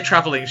 let's say,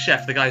 traveling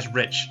chef. The guy's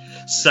rich.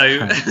 So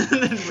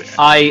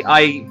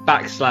I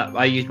backslap.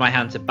 I use my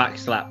hand to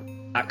backslap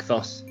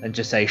Akthos and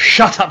just say,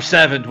 "Shut up,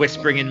 servant!"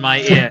 whispering in my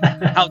ear.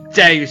 "How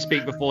dare you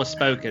speak before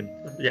spoken?"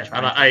 Yeah,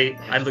 and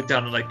I look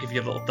down and give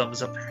you a little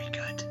thumbs up. Very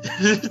good.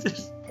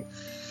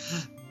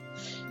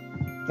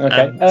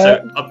 Okay.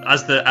 So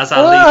as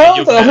our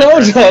leader,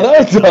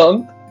 hold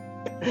on.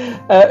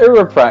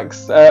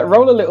 Uraprax,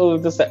 roll a little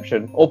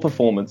deception or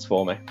performance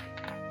for me.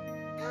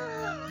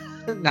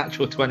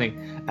 Natural 20.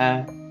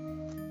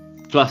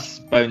 Plus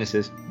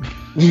bonuses.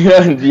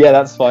 Yeah,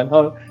 that's fine.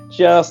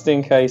 Just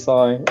in case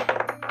I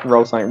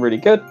roll something really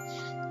good.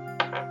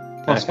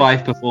 Plus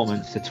 5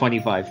 performance, so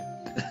 25.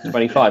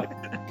 25.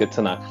 Good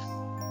to know.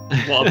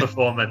 What a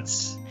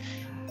performance.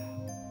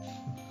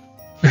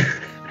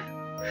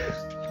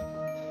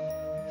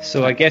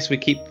 So I guess we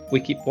keep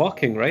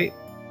walking, right?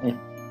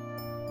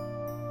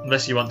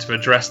 Unless you want to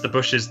address the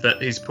bushes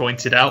that he's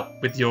pointed out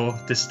with your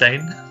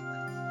disdain.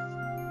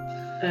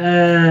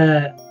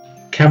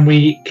 Can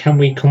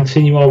we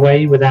continue our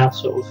way without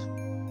sort of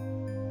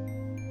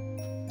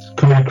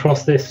coming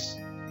across this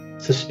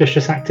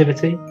suspicious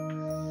activity?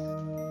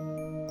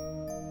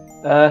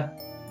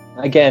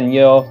 Again,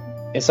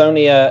 it's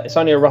only a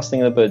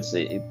rustling in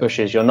the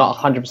bushes. You're not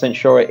 100%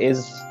 sure it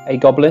is a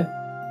goblin,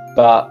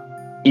 but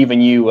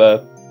even you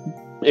were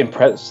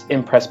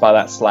impressed by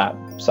that slap.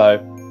 So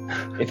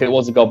if it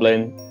was a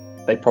goblin,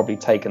 they'd probably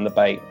taken the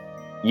bait.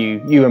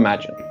 You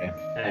imagine.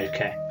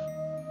 Okay.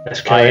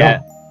 Let's carry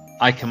on.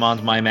 I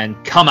command my men,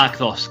 "Come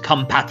Akthos,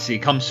 come Patsy,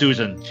 come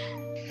Susan.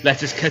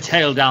 Let us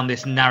curtail down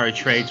this narrow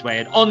tradesway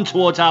and on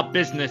towards our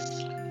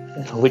business."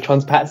 Which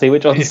one's Patsy?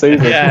 Which one's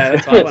Susan? Yeah,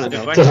 that's what I want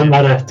to know. Doesn't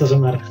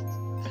matter.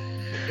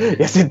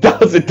 Yes, it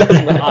does. It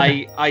does matter.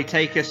 I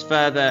take us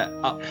further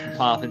up the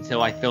path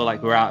until I feel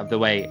like we're out of the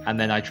way, and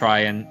then I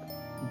try and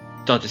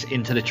dodge us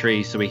into the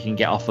trees so we can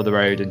get off of the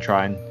road and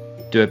try and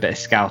do a bit of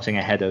scouting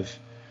ahead of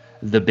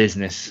the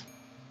business.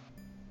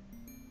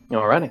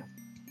 Alrighty.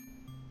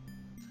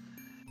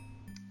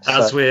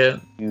 As So we're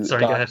you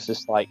sorry, go guys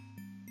ahead.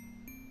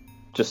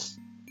 just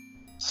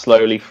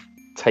slowly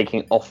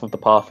taking off of the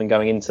path and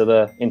going into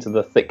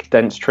the thick,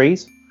 dense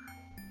trees.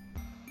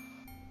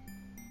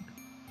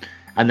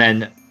 And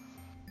then,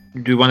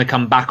 do we want to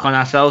come back on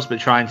ourselves,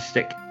 but try and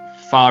stick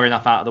far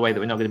enough out of the way that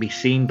we're not going to be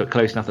seen, but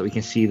close enough that we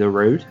can see the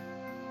road?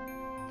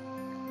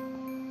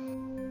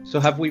 So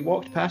have we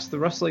walked past the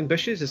rustling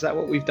bushes? Is that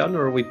what we've done,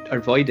 or are we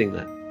avoiding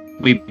that?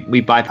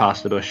 We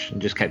bypassed the bush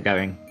and just kept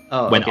going.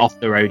 Went off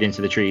the road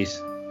into the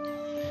trees.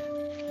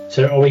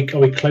 So are we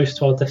close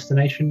to our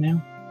destination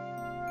now?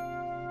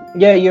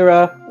 Yeah, you're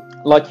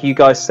like you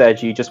guys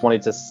said, you just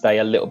wanted to stay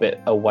a little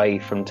bit away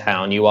from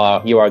town. You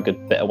are a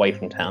good bit away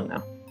from town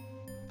now.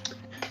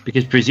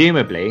 Because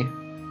presumably,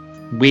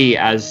 we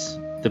as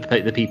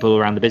the people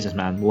around the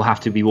businessman will have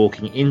to be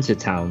walking into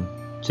town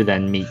to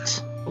then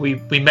meet.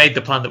 We made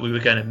the plan that we were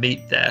going to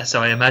meet there,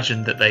 so I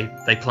imagine that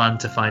they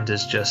planned to find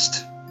us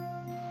just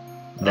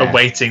there,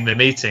 awaiting the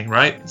meeting,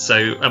 right?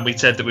 So, and we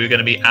said that we were going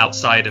to meet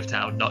outside of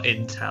town, not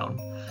in town.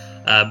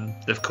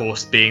 Of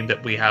course, being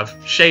that we have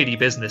shady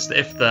business, that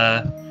if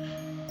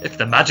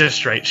the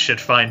magistrates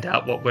should find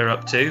out what we're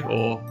up to,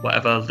 or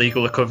whatever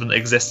legal equivalent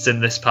exists in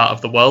this part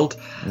of the world,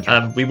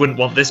 we wouldn't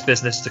want this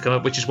business to come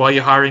up, which is why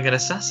you're hiring an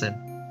assassin.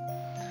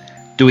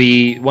 Do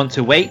we want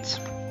to wait?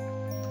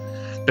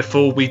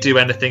 Before we do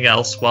anything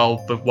else,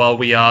 while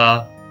we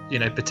are,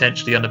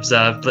 potentially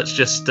unobserved, let's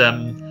just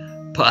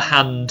put a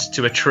hand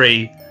to a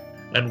tree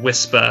and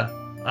whisper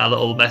our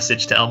little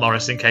message to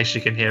Elmoris in case she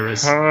can hear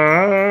us.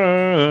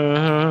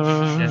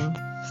 Yeah.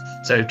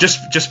 So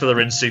just fill her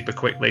in super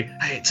quickly.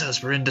 Hey, it's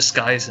us. We're in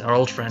disguise. Our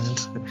old friend,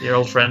 your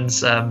old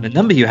friends. The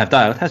number you have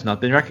dialed has not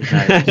been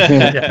recognised.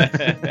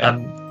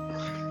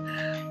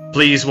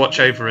 Please watch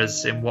over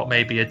us in what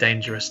may be a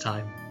dangerous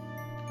time.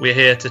 We're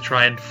here to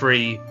try and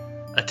free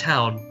a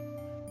town,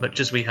 much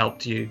as we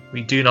helped you.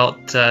 We do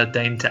not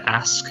deign to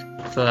ask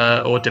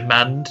for or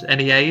demand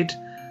any aid,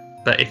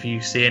 but if you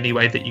see any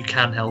way that you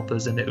can help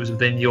us and it was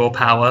within your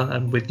power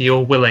and with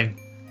your willing,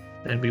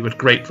 then we would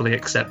gratefully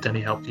accept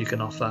any help you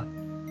can offer.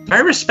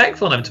 Very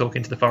respectful when I'm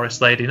talking to the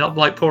forest lady, not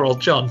like poor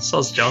old John.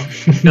 Soz John.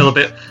 Feel a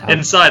bit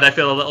inside. I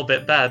feel a little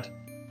bit bad.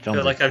 I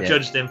feel like I've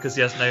judged him because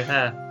he has no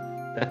hair.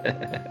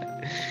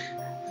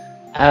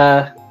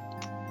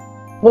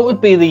 What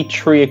would be the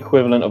tree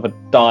equivalent of a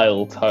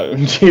dial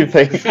tone, do you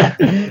think? It's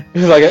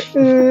like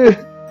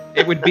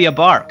It would be a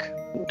bark.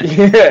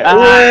 Yeah.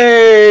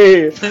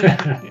 Way! 2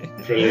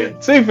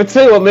 for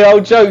 2 on the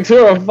old jokes.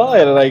 You're on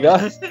fire today,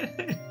 guys.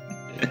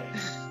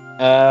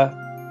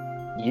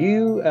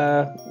 You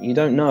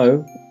don't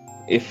know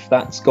if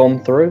that's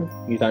gone through.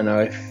 You don't know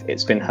if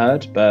it's been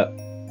heard, but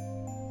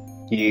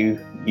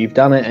you've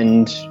done it,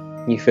 and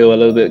You feel a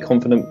little bit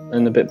confident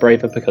and a bit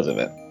braver because of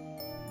it.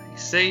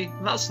 See,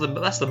 that's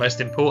the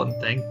most important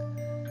thing.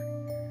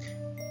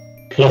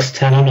 Plus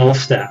 10 on all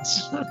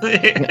stats.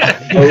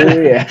 Oh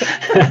yeah.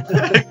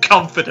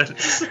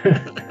 Confidence.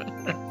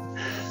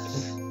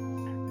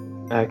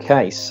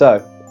 Okay,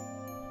 so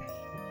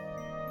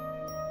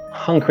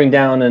hunkering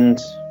down and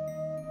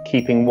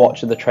keeping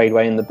watch of the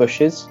tradeway in the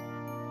bushes.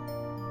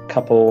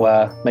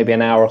 Maybe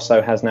an hour or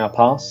so has now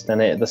passed, and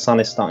the sun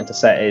is starting to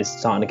set. It is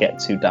starting to get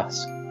to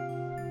dusk.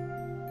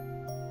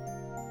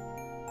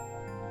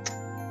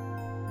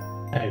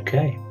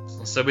 Okay.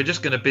 So we're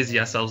just going to busy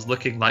ourselves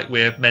looking like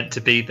we're meant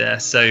to be there.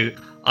 So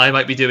I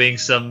might be doing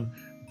some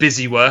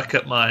busy work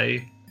at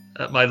my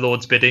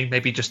lord's bidding,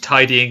 maybe just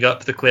tidying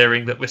up the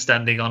clearing that we're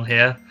standing on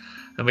here,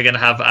 and we're going to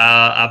have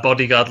our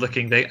bodyguard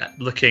looking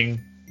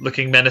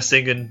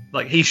menacing, and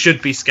like he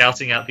should be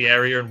scouting out the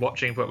area and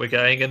watching where we're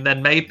going. And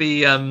then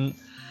maybe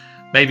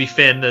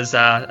Finn as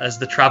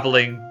the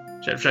traveling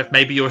chef,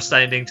 maybe you're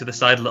standing to the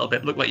side a little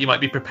bit. Look like you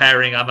might be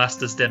preparing our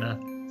master's dinner.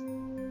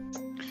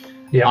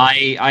 Yeah.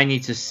 I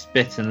need to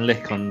spit and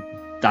lick on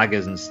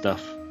daggers and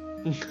stuff.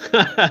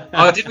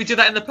 Oh, did we do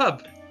that in the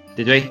pub?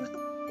 Did we?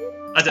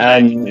 I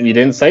don't know. You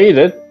didn't say you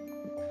did.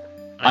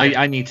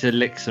 I need to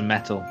lick some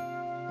metal.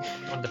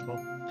 Wonderful.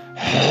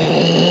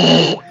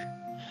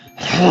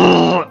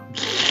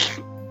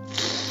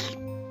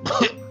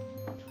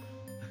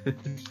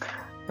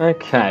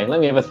 Okay, let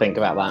me have a think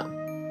about that.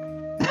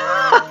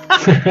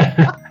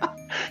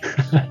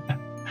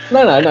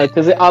 No,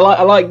 because I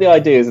like the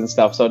ideas and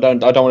stuff, so I don't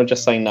want to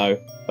just say no.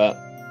 But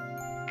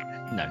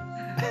No.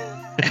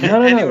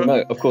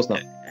 no, of course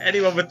not.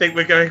 Anyone would think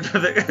we're going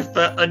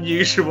for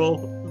unusual,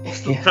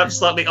 perhaps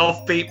slightly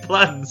offbeat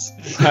plans.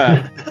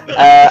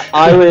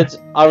 I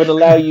would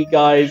allow you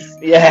guys.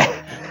 Yeah,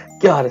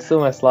 God, it's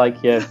almost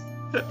like you're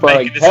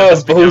throwing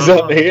curveballs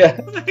at me.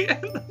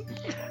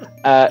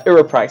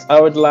 Uraprax, I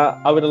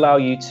would allow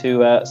you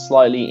to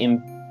slightly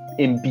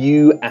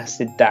imbue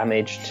acid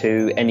damage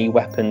to any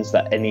weapons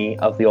that any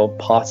of your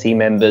party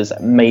members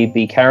may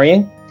be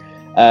carrying.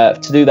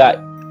 To do that,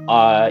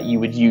 you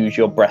would use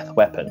your breath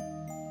weapon.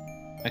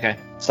 Okay.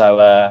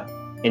 So,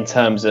 in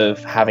terms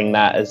of having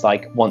that as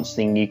like one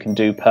thing you can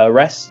do per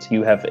rest,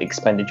 you have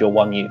expended your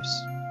one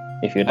use.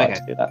 If you'd like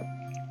to do that.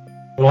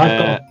 Well, I've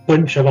got a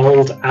bunch of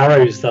old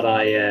arrows that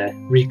I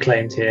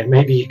reclaimed here.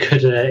 Maybe you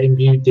could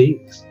imbue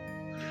these.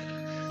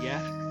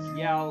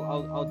 Yeah,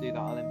 I'll do that.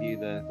 I'll imbue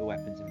the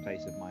weapons in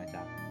place of my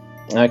attack.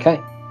 Okay.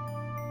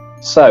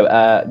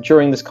 So,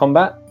 during this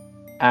combat,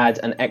 add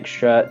an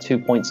extra 2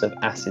 points of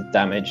acid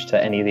damage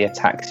to any of the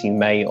attacks you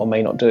may or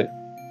may not do.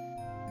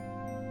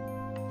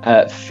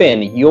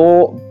 Finn,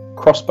 your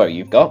crossbow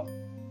you've got.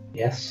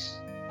 Yes.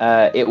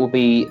 It will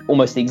be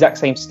almost the exact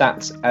same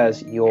stats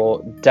as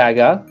your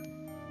dagger.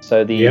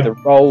 So the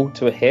roll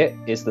to a hit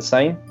is the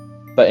same.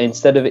 But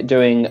instead of it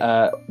doing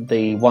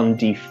the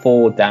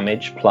 1d4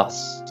 damage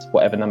plus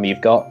whatever number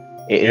you've got,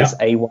 it is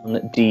a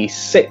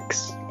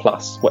 1d6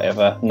 plus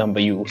whatever number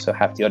you also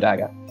have to your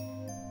dagger.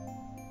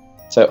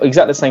 So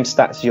exactly the same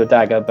stats as your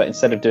dagger, but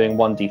instead of doing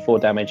 1d4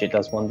 damage, it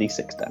does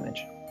 1d6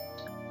 damage.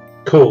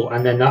 Cool,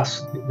 and then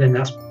that's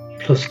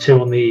plus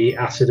 2 on the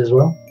acid as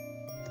well?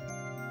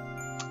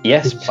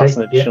 Yes, plus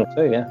an additional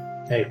 2, yeah.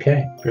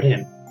 Okay,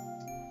 brilliant.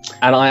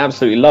 And I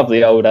absolutely love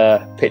the old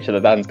picture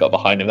that Dan's got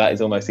behind him. That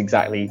is almost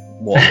exactly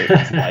what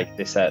it's like,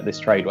 this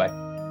tradeway.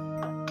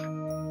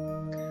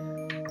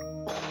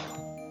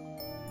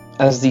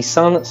 As the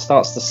sun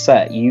starts to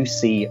set, you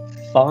see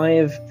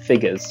 5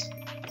 figures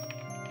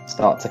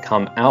start to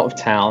come out of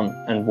town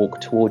and walk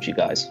towards you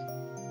guys.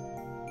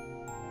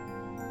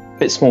 A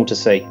bit small to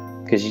see,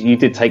 because you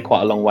did take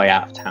quite a long way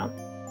out of town.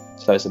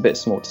 So it's a bit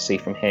small to see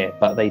from here,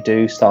 but they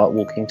do start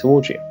walking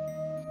towards you.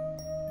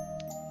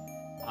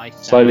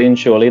 Slowly and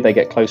surely they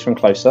get closer and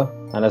closer,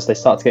 and as they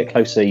start to get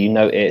closer, you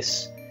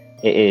notice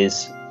it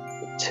is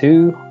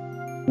 2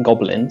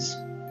 goblins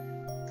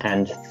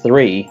and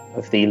 3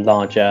 of the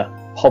larger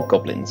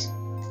hobgoblins.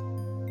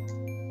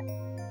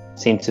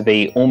 Seem to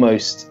be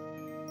almost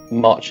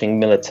marching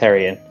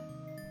militarian.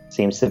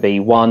 Seems to be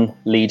one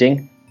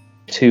leading,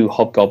 2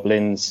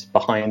 hobgoblins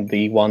behind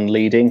the one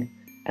leading,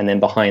 and then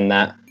behind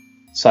that,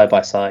 side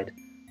by side,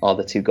 are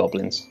the 2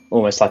 goblins,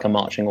 almost like a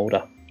marching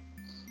order.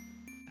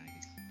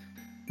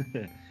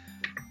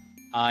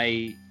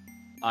 I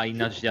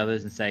nudge the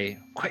others and say,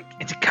 "Quick,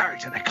 into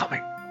character, they're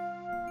coming!"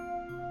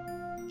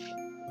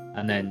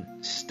 And then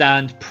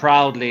stand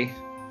proudly,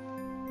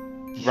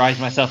 rise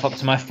myself up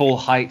to my full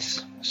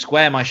height,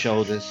 square my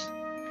shoulders,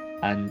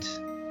 and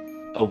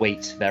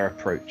await their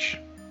approach.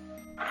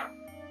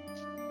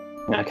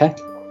 Okay.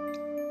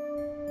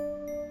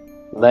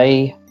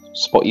 They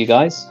spot you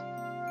guys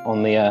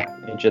on the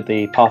edge of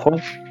the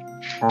pathway,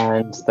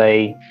 and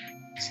they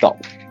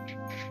stop.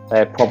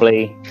 They're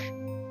probably,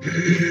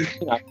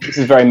 this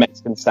is very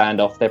Mexican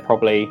standoff. They're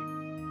probably,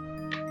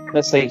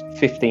 let's say,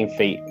 15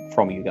 feet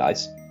from you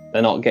guys.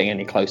 They're not getting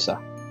any closer.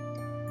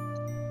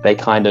 They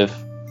kind of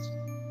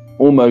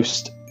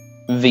almost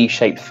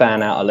V-shaped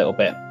fan out a little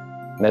bit.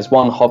 And there's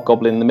 1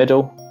 hobgoblin in the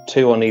middle,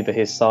 2 on either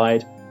his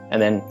side,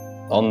 and then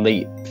on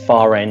the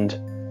far end,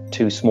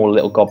 two small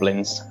little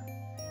goblins.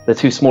 The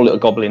two small little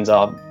goblins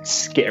are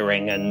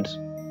skittering and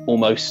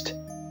almost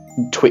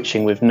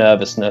twitching with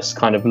nervousness,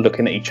 kind of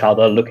looking at each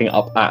other, looking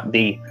up at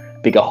the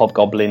bigger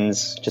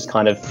hobgoblins, just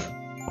kind of,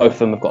 both of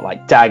them have got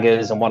like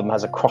daggers, and one of them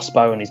has a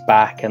crossbow on his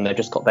back, and they've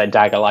just got their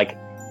dagger like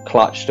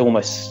clutched,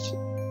 almost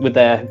with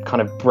their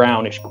kind of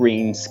brownish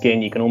green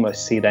skin. You can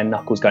almost see their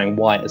knuckles going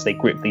white as they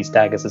grip these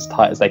daggers as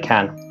tight as they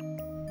can.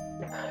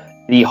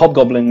 The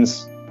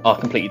hobgoblins are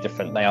completely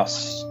different. They are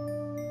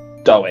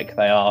stoic.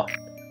 They are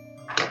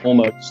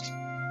almost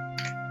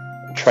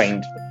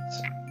trained.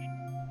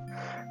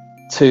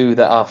 Two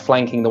that are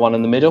flanking the one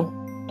in the middle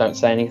don't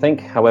say anything.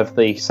 However,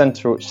 the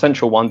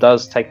central one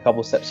does take a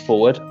couple steps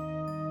forward.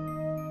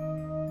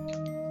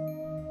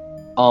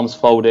 Arms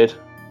folded,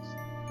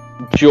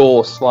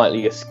 jaw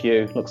slightly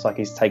askew. Looks like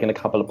he's taken a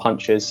couple of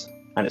punches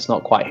and it's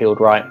not quite healed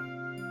right.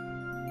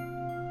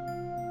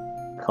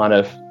 Kind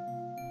of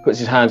puts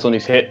his hands on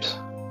his hips,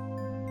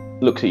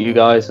 looks at you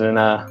guys and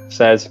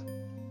says,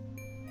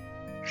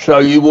 "So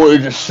you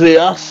wanted to see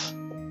us?"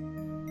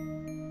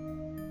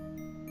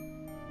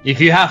 If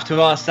you have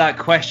to ask that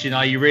question,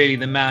 are you really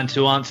the man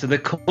to answer the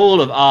call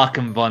of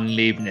Arkham von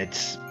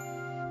Leibniz?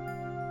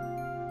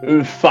 Who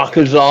the fuck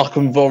is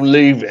Arkham von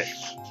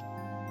Leibniz?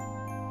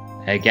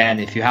 Again,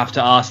 if you have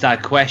to ask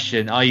that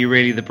question, are you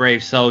really the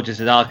brave soldiers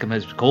that Arkham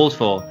has called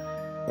for?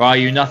 Or are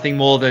you nothing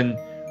more than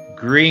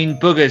green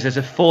boogers that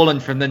have fallen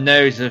from the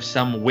nose of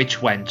some witch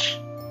wench?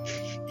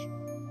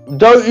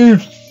 Don't you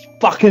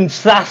fucking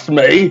sass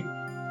me!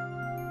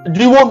 Do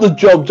you want the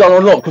job done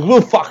or not? Because we'll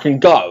fucking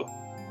go.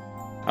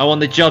 I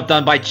want the job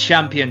done by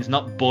champions,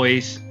 not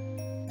boys.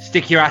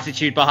 Stick your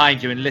attitude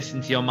behind you and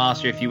listen to your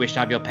master if you wish to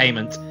have your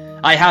payment.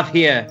 I have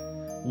here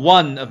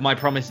one of my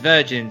promised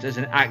virgins as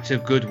an act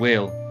of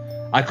goodwill.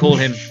 I call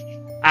him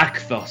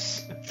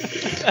Akthos.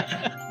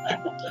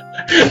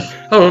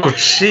 Oh,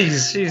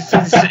 jeez.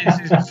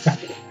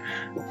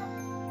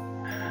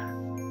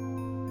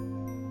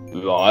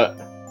 Right.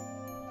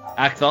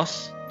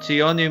 Akthos, to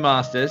your new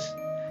masters.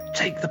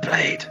 Take the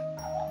blade.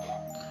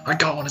 I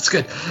got one, it's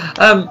good.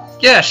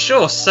 Yeah,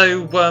 sure.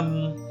 So,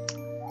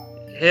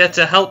 here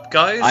to help,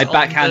 guys. I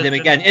backhand him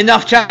again.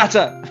 Enough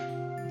chatter!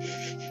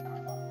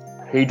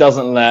 He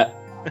doesn't let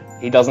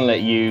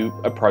you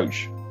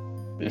approach.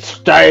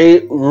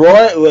 Stay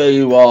right where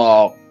you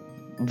are,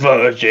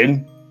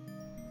 virgin.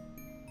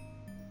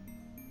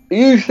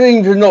 You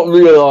seem to not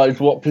realise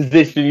what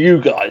position you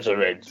guys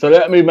are in, so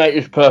let me make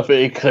this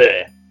perfectly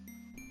clear.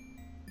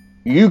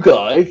 You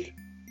guys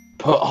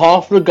put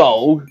half the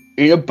gold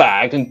in a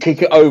bag and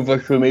kick it over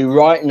to me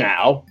right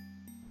now,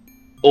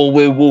 or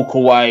we'll walk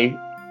away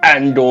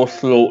and or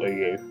slaughter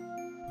you.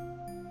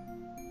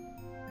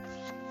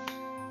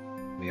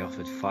 We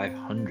offered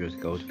 500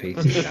 gold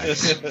pieces,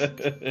 guys.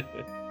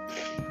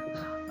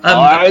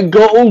 I ain't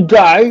got all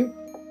day.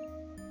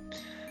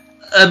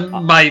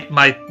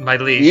 My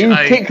liege. You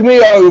kick me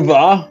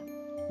over.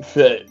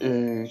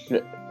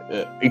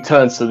 He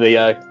turns to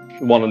the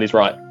one on his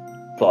right.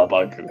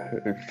 500,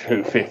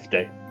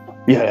 250.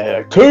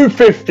 Yeah,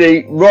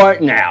 250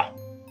 right now.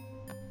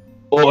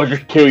 Or I'll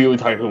just kill you and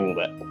take all of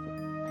it.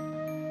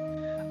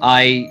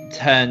 I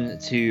turn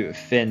to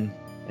Finn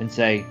and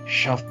say,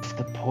 shove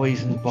the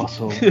poison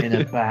bottle in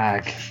a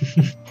bag.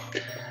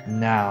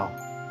 Now.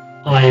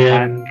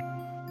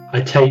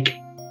 I take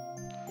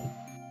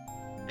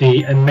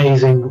the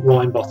amazing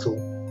wine bottle,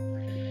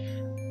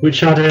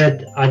 which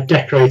I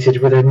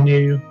decorated with a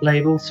new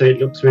label, so it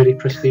looks really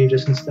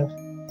prestigious and stuff.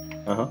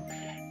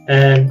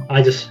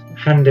 I just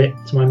hand it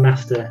to my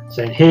master,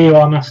 saying, "Here you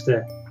are,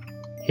 master.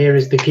 Here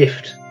is the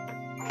gift."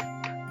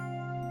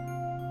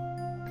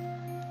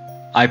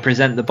 I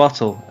present the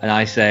bottle and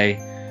I say,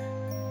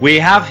 "We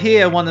have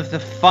here one of the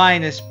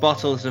finest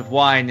bottles of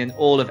wine in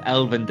all of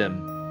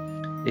Elvendom.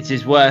 It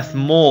is worth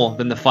more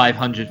than the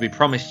 500 we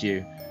promised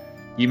you.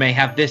 You may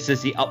have this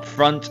as the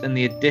upfront and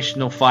the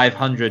additional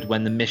 500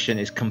 when the mission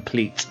is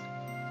complete."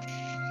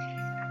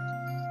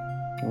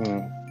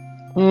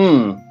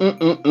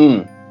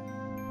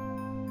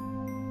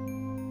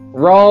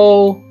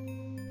 Roll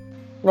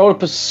a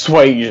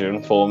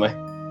persuasion for me.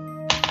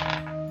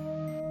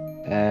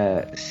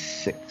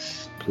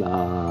 6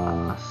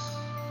 plus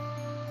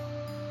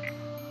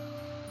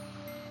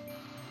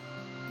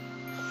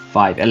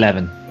 5,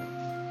 11.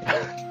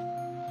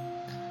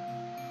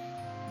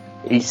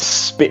 He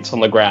spits on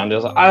the ground.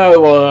 He's like, "I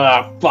don't want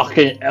that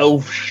fucking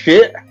elf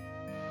shit.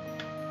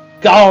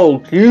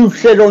 Gold. You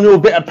said on your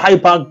bit of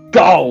paper,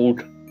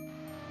 gold."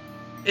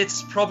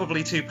 It's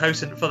probably too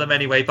potent for them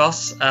anyway,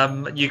 boss.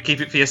 You keep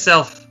it for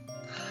yourself.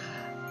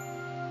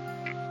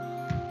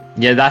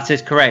 Yeah, that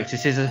is correct.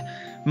 This is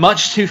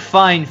much too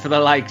fine for the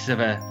likes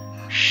of a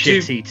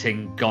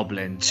shit-eating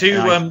goblin.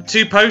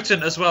 Too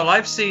potent as well.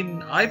 I've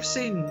seen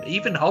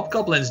even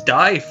hobgoblins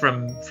die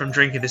from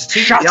drinking this.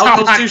 The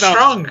alcohol's too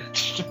strong.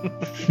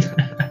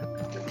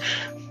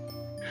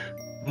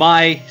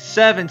 My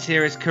servant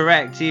here is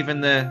correct. Even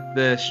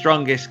the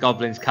strongest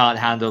goblins can't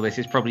handle this.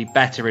 It's probably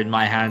better in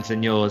my hands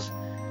than yours.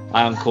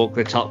 I uncork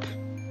the top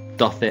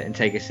doth it and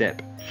take a sip.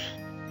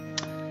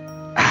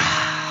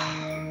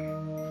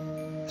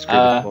 Screw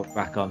the cork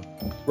back on.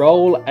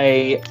 Roll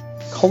a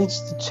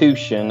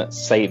Constitution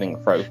saving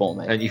throw for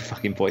me. Don't you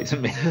fucking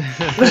poison me.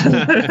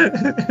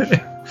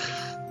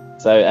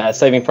 So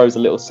saving throws a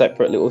little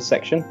separate little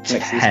section next to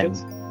these 10.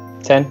 goods.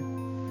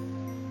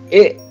 10.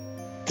 It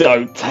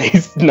don't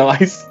taste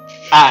nice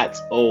at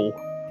all.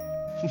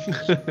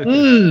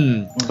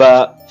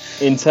 But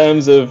in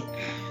terms of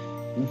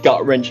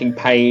gut-wrenching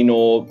pain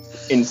or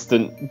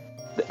instant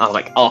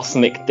like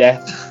arsenic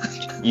death,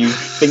 you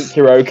think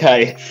you're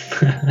okay.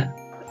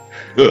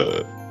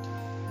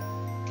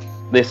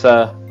 This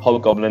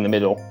hobgoblin in the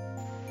middle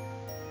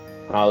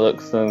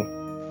looks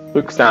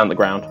down the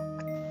ground,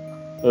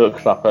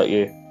 looks up at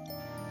you.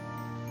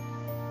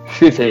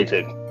 Shit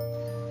eating.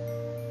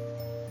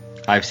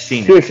 I've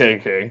seen Shit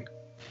it. eating.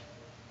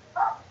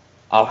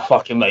 I'll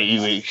fucking make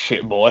you eat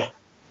shit, boy.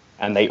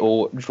 And they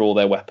all draw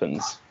their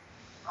weapons.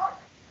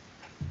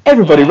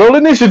 Everybody roll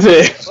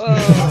initiative!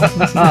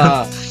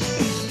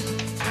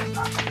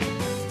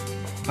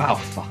 Oh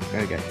fuck,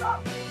 okay.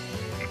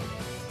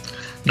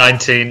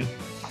 19.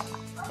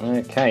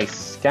 Okay,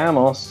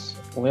 Scamos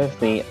with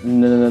the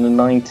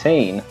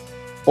 19.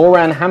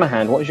 Oran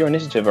Hammerhand, what is your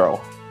initiative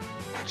roll?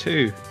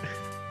 2.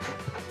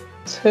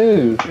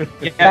 2.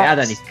 Yeah, add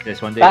anything to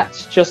this one, do you?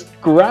 That's just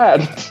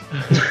grand.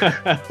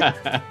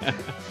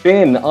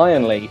 Finn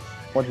Ironleaf,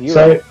 what do you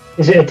roll? So,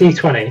 is it a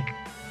D20?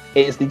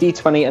 It is the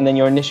D20, and then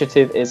your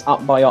initiative is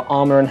up by your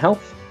armor and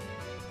health.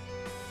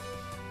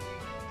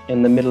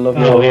 In the middle of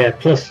your... Oh yeah,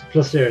 plus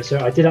 0. So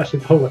I did actually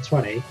roll a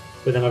 20,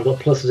 but then I've got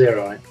plus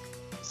 0 on it.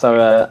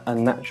 So a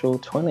natural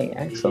 20,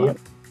 excellent.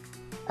 Yep.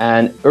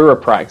 And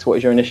Uraprax, what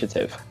is your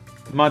initiative?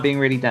 Am I being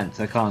really dense?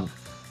 I can't.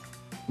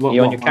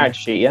 You're on your character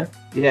sheet, yeah?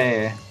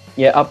 Yeah.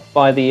 Yeah, up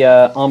by the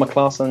armor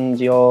class and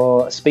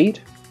your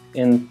speed,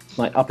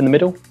 up in the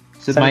middle.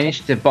 So my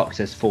initiative box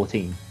says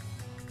 14.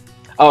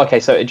 Oh, okay,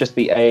 so it'd just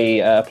be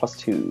a plus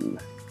 2.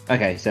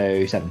 Okay,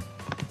 so 7.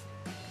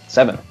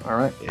 7,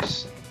 alright.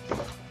 Yes.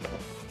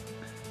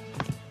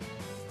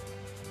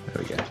 There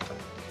we go.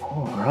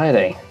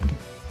 Alrighty.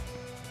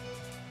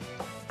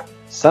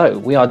 So,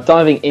 we are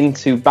diving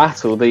into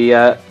battle.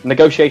 The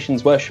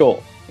negotiations were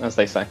short, as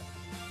they say.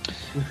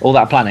 All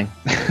that planning.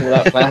 All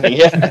that planning,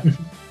 yeah.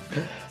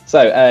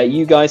 So,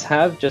 you guys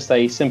have just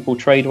a simple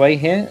tradeway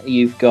here.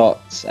 You've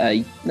got,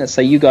 let's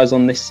say, you guys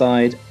on this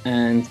side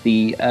and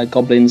the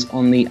goblins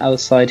on the other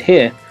side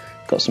here.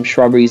 Got some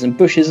shrubberies and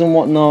bushes and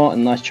whatnot,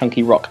 and nice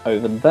chunky rock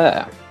over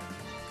there.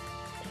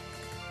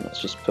 Let's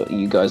just put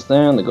you guys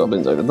there and the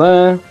goblins over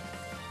there.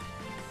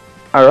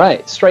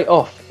 Alright, straight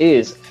off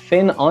is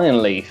Finn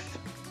Ironleaf.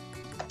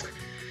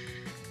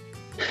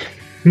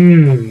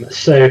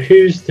 So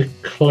who's the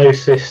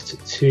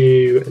closest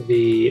to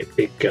the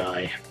big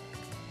guy?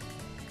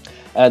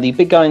 The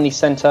big guy in the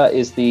centre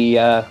is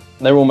they're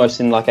almost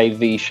in like a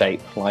V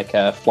shape, like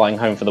flying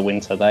home for the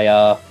winter.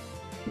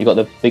 You've got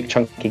the big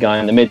chunky guy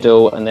in the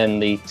middle, and then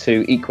the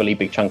two equally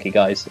big chunky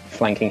guys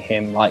flanking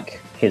him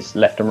like his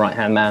left and right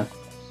hand man.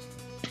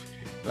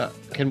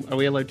 Are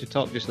we allowed to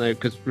talk just now?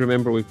 Because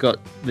remember, we've got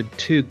the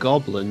two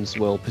goblins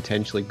will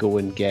potentially go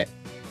and get...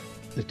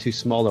 The two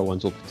smaller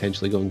ones will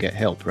potentially go and get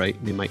help, right?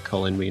 They might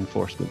call in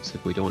reinforcements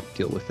if we don't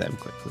deal with them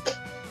quickly.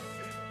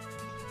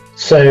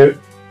 So,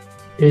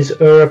 is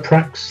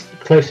Uraprax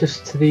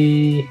closest to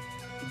the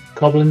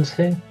goblins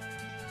here?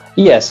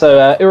 Yeah,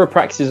 so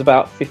Uraprax is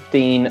about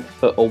 15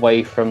 foot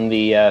away from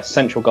the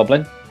central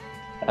goblin.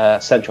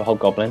 Central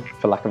hobgoblin,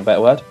 for lack of a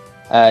better word.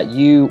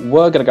 You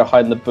were going to go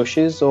hide in the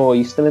bushes, or are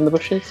you still in the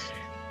bushes?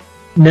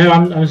 No,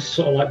 I'm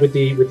sort of like with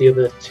the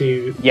other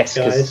two yes,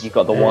 because you've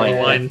got the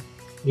wine.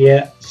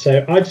 Yeah,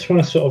 so I just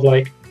want to sort of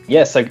like...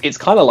 Yeah, so it's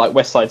kind of like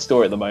West Side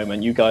Story at the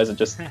moment. You guys are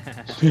just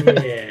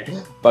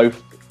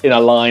both in a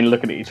line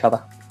looking at each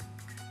other.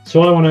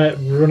 So I want to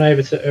run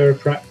over to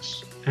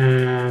Uraprax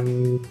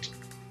and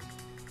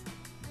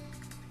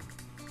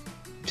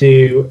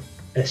do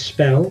a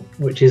spell,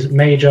 which is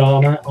Mage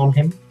Armor on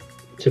him,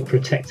 to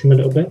protect him a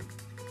little bit.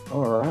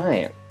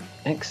 Alright,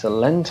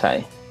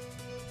 excelente.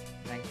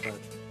 Thanks, bud.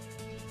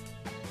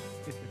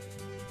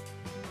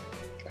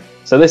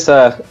 So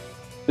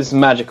this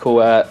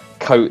magical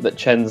coat that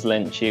Chen's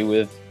lent you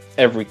with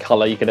every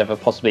colour you could ever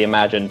possibly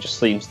imagine just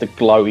seems to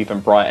glow even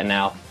brighter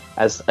now,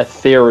 as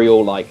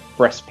ethereal like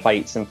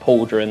breastplates and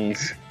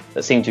pauldrons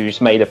that seem to be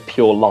just made of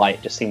pure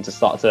light just seem to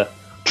start to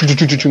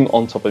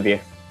on top of you.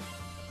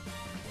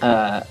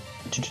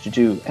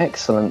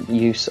 Excellent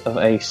use of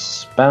a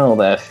spell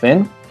there,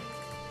 Finn.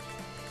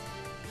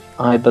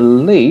 I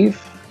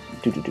believe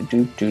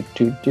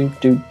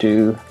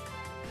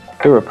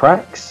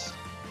Uraprax.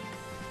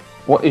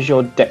 What is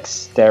your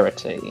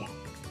dexterity?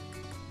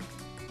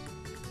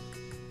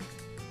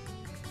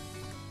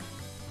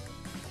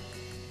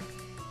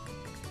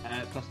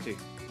 +2.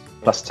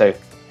 +2.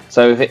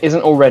 So if it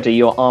isn't already,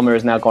 your armor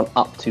has now gone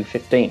up to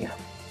 15.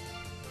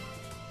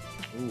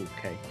 Ooh,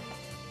 okay.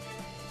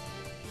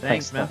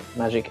 Thanks, man.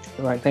 Magic.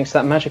 Right, thanks to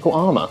that magical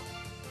armor.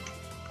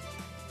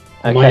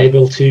 Am I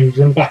able to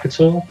run back at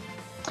all?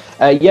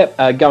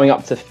 Yep. Going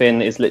up to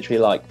Finn is literally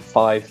like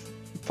 5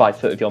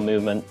 foot of your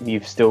movement.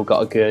 You've still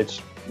got a good.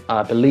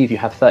 I believe you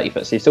have 30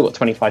 foot, so you've still got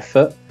 25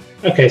 foot.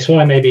 Okay, so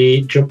I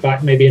maybe jump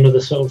back maybe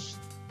another sort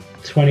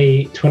of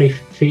 20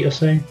 feet or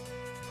so.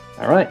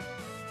 All right.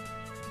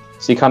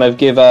 So you kind of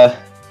give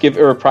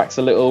Uraprax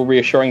a little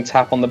reassuring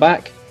tap on the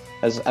back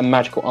as a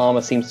magical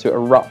armor seems to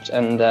erupt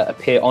and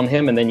appear on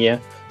him, and then you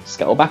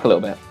scuttle back a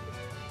little bit.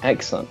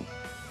 Excellent.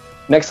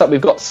 Next up,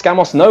 we've got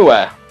Scamos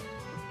Nowhere.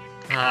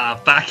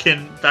 Back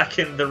in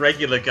the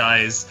regular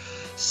guys.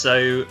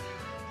 So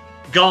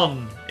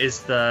gone is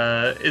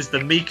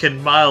the meek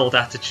and mild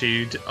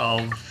attitude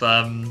of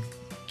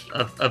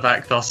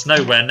Akthos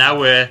Nowhere.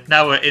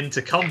 Now we're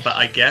into combat,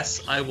 I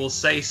guess. I will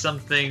say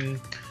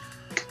something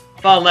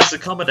far less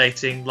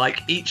accommodating,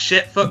 like eat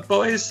shit, fuck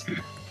boys,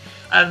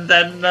 and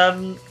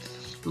then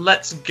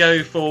let's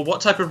go for what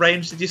type of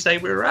range did you say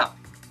we were at?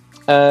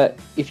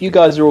 If you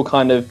guys are all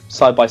kind of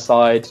side by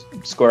side,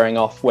 squaring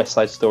off West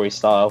Side Story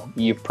style,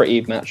 you're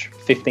pretty much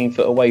 15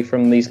 foot away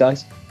from these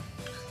guys.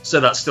 So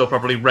that's still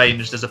probably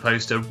ranged as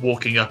opposed to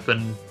walking up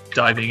and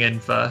diving in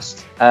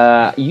first.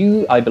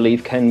 You, I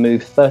believe, can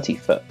move 30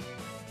 foot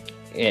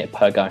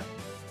per go.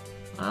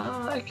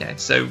 Okay.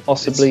 So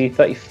possibly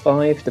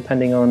 35,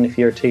 depending on if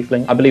you're a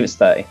tiefling. I believe it's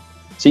 30.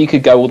 So you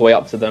could go all the way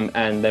up to them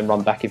and then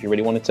run back if you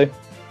really wanted to,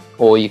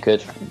 or you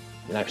could,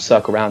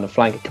 circle around and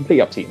flank it.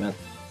 Completely up to you, man.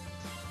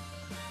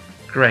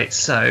 Great.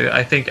 So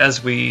I think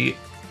as we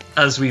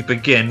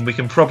begin, we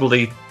can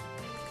probably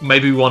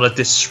maybe want to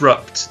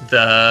disrupt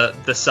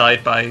the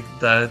side by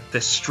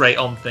this straight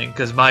on thing,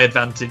 because my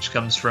advantage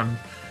comes from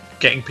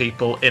getting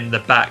people in the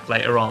back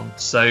later on.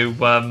 So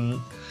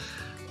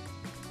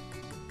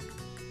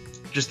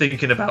just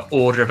thinking about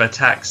order of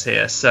attacks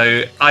here.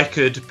 So I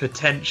could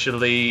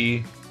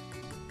potentially,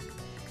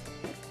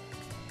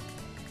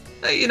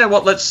 you know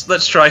what?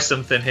 Let's try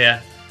something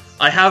here.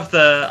 I have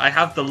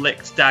the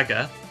licked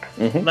dagger.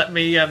 Mm-hmm.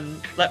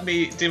 Let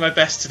me do my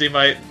best to do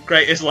my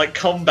greatest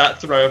combat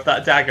throw of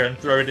that dagger and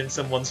throw it in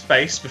someone's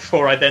face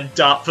before I then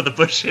dart for the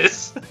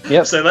bushes.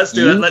 Yep. So let's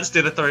do that. Let's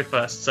do the throw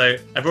first. So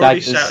I've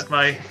already shouted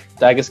my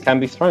daggers can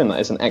be thrown.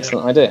 That is an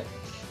excellent idea.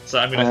 So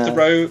I'm going to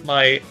throw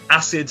my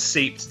acid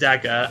seeped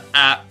dagger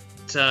at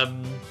I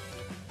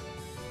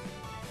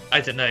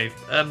don't know.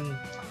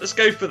 Let's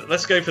go for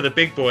the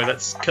big boy.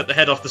 Let's cut the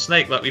head off the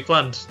snake like we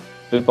planned.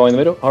 Big boy in the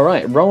middle. All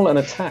right, roll an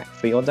attack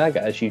for your dagger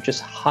as you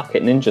just huck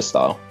it ninja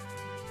style.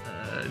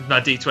 My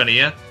D20,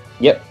 yeah.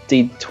 Yep,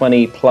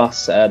 D20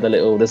 plus there's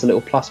a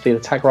little plus for the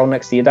attack roll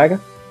next to your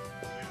dagger.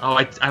 Oh,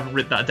 I haven't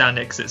written that down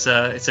yet because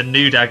it's a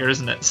new dagger,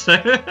 isn't it? So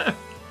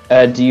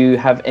do you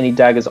have any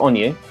daggers on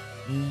you?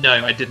 No,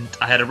 I didn't.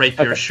 I had a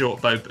rapier, a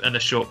short bow, and a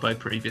short bow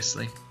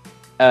previously.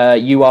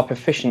 You are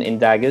proficient in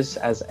daggers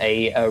as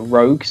a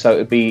rogue, so it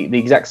would be the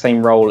exact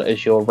same roll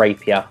as your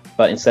rapier,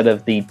 but instead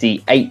of the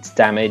D8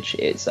 damage,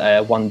 it's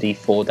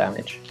 1D4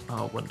 damage.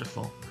 Oh,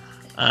 wonderful.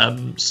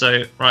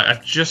 So, right,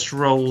 I've just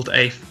rolled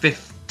a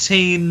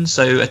 15,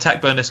 so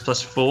attack bonus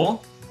plus 4,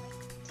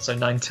 so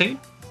 19.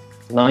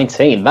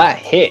 19, that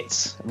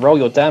hits. Roll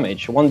your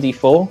damage.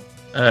 1D4. Is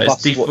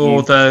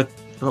D4 the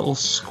little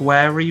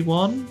squarey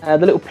one? The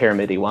little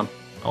pyramidy one.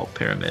 Oh,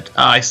 pyramid.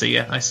 I see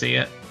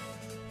it.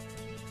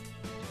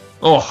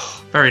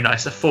 Oh, very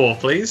nice. A 4,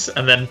 please.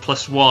 And then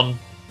plus 1,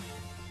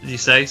 did you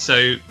say?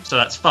 So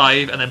that's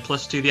 5, and then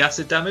plus 2 the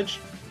acid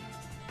damage?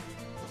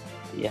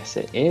 Yes,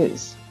 it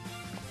is.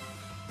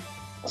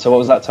 So what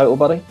was that total,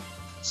 buddy?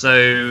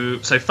 So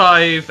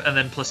 5, and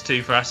then plus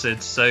 2 for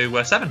acid, so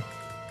we're 7.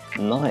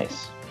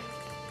 Nice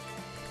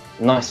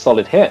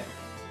solid hit.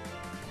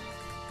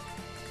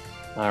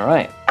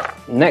 Alright,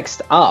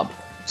 next up.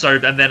 So,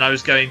 and then I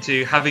was going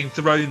to, having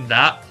thrown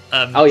that,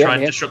 try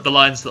and disrupt the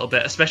lines a little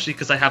bit, especially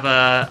because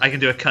I can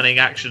do a cunning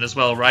action as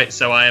well, right?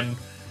 So I am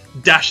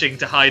dashing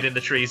to hide in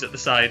the trees at the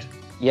side.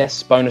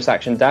 Yes, bonus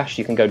action dash.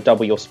 You can go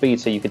double your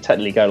speed, so you could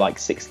technically go like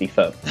 60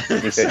 foot.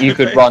 You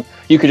could run.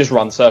 You could just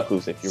run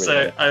circles if you really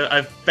wanted. So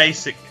I've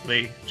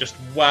basically just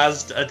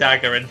wazzed a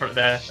dagger in front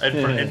there,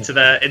 into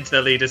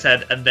the leader's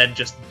head, and then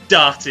just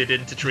darted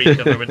into tree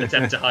cover with an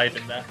attempt to hide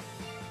in there.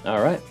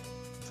 All right.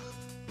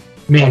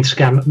 Me and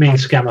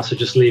Scamos are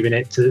just leaving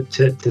it to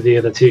the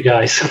other two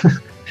guys.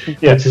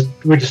 Yeah,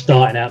 we're just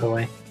starting out of the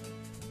way.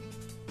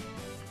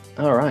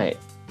 All right.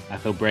 I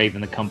feel brave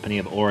in the company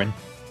of Orin.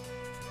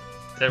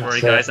 Don't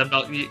worry, guys. I'm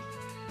not.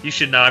 You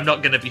should know I'm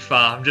not going to be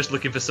far. I'm just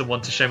looking for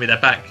someone to show me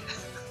their back.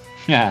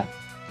 Yeah.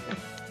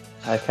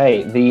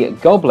 Okay, the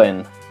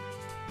goblin.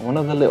 One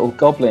of the little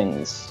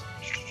goblins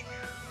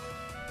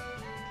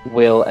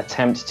will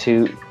attempt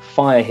to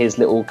fire his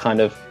little kind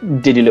of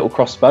diddy little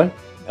crossbow.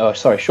 Oh,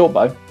 sorry, short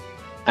bow.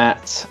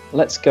 At,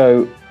 let's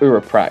go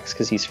Uraprax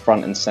because he's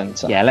front and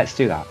center. Yeah, let's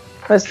do that.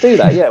 Let's do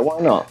that. Yeah, why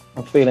not?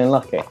 I'm feeling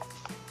lucky.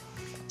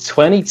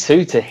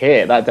 22 to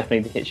hit. That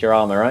definitely hits your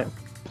armor, right?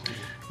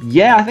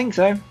 Yeah, I think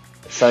so.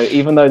 So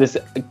even though this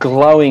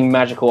glowing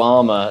magical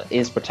armor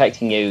is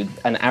protecting you,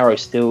 an arrow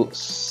still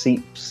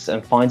seeps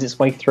and finds its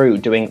way through,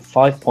 doing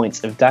 5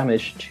 points of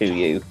damage to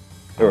you,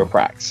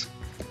 Uraprax.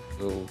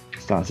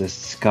 Starts to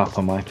scuff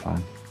on my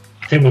plan.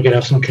 think we're going to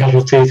have some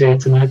casualties here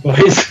tonight,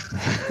 boys.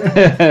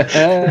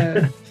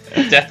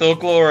 Death or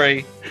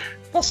glory,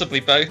 possibly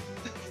both.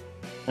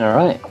 All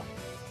right.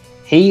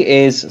 He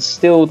is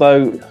still,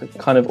 though,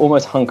 kind of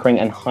almost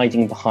hunkering and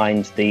hiding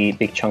behind the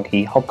big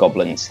chunky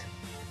hobgoblins.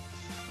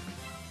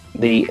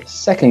 The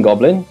second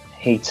goblin,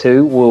 he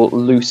too will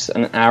loose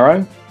an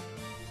arrow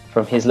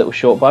from his little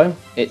short bow.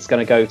 It's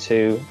going to go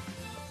to...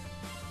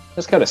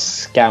 Let's go to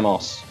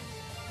Scamos.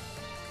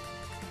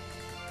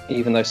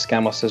 Even though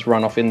Scamos has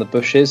run off in the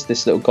bushes,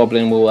 this little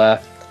goblin will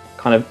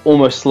kind of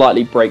almost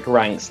slightly break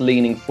ranks,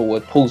 leaning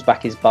forward, pulls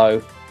back his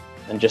bow,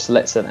 and just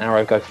lets an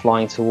arrow go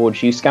flying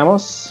towards you,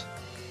 Scamos.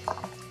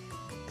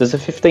 Does a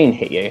 15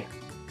 hit you?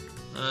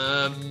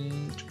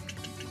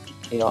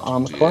 Your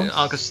armor class?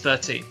 Argus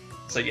 13.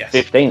 So yes.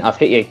 15, I've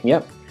hit you,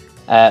 yep.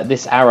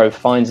 This arrow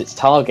finds its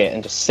target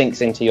and just sinks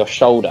into your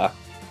shoulder,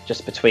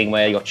 just between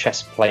where your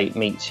chest plate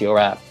meets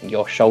your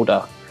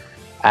shoulder.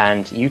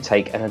 And you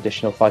take an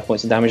additional 5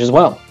 points of damage as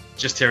well.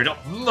 Just hearing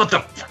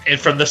it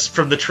from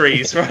the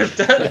trees, right?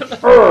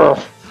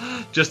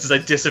 Just as I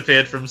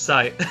disappeared from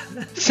sight.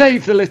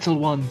 Save the little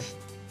ones.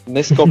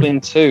 This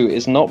goblin too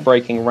is not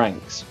breaking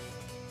ranks.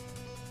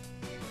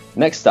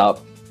 Next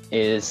up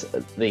is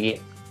the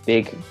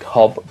big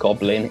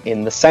hobgoblin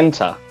in the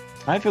centre.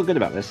 I feel good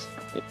about this.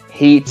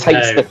 He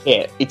takes the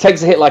hit. He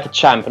takes a hit like a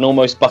champ and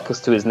almost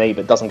buckles to his knee,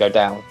 but doesn't go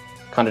down.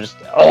 Kind of just...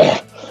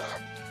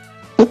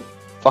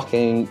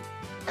 Fucking...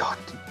 God.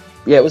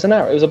 Yeah, it was an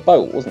arrow. It was a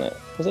bolt, wasn't it?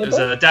 It was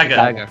a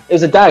dagger. It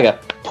was a dagger.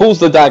 Pulls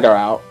the dagger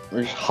out,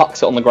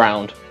 hucks it on the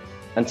ground,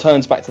 and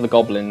turns back to the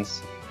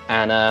goblins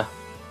and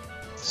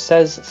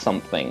says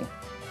something.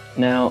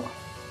 Now,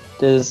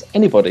 does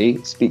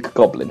anybody speak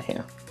goblin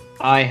here?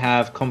 I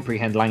have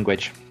comprehend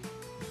language.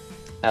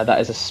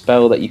 That is a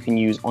spell that you can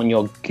use on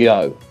your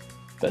go,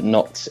 but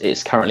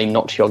it's currently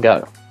not your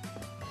go.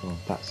 Oh,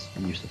 that's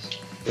useless.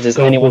 Is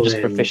anyone just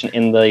proficient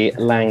in the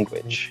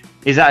language?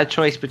 Is that a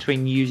choice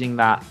between using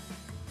that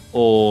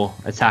or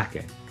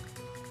attacking?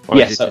 Or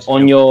yes, so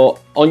on your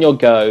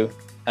go,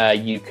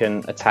 you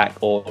can attack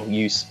or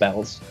use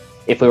spells.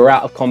 If we were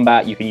out of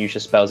combat, you can use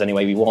your spells any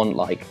way we want,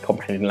 like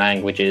comprehending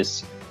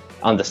languages,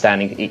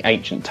 understanding the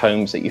ancient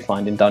tomes that you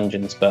find in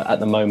dungeons, but at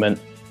the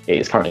moment, it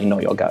is currently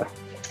not your go.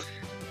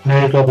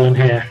 No goblin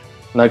here.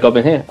 No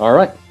goblin here,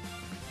 alright.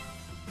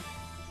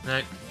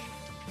 No.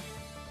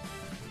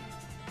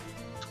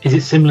 Is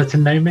it similar to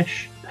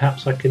Gnomish?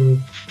 Perhaps I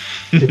can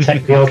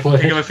detect the odd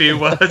word. Think of a few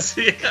words,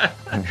 yeah.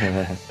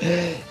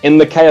 In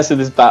the chaos of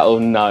this battle,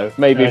 no.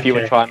 Maybe if you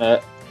were trying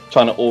to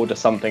order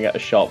something at a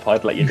shop,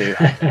 I'd let you do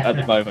that. At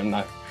the moment,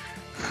 no.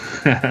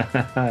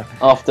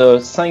 After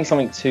saying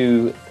something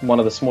to one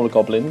of the smaller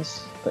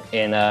goblins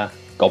in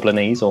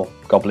Goblinese or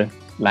Goblin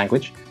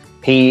language,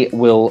 he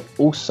will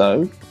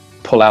also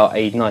pull out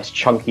a nice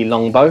chunky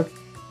longbow,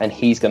 and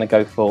he's going to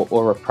go for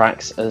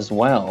Oroprax as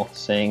well,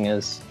 seeing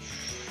as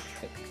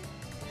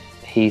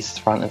he's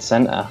front and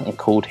centre and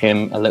called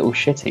him a little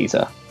shit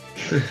eater.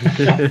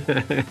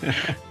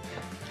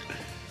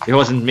 It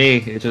wasn't me,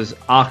 it was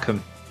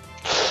Arkham.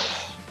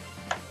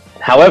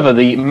 However,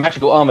 the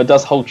magical armour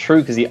does hold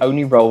true because he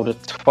only rolled a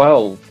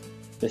 12.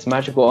 This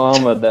magical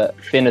armour that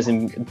Finn has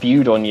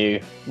imbued on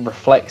you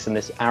reflects, and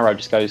this arrow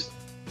just goes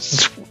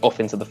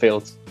off into the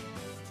fields.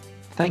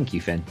 Thank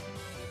you, Finn.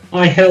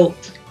 I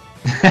helped.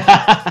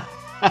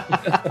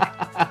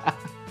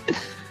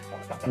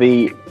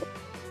 The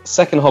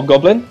second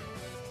hobgoblin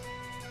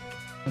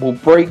will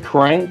break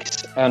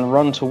ranks and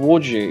run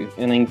towards you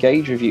and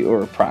engage with you,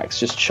 Oroprax.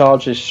 Just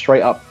charges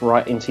straight up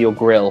right into your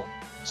grill,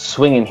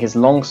 swinging his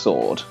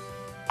longsword.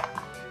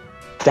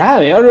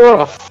 Damn, he only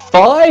rolled a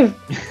 5?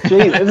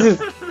 Jeez, this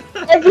is...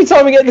 Every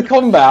time we get into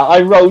combat,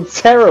 I roll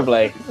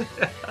terribly.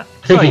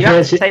 Sorry, you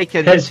have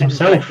taken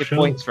himself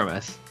points from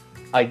us.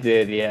 I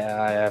did,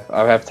 yeah.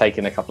 I have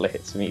taken a couple of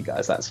hits from you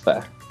guys. That's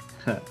fair.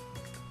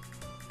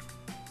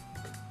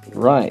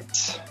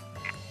 Right.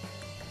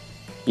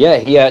 Yeah,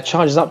 he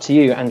charges up to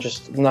you and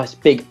just a nice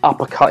big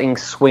uppercutting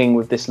swing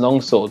with this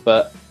longsword,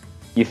 but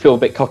you feel a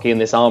bit cocky in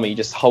this armor. You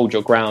just hold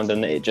your ground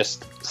and it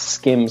just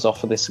skims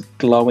off of this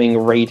glowing,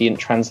 radiant,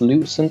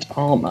 translucent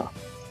armor.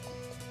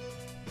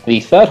 The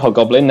third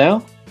hobgoblin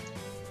now.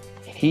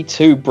 He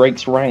too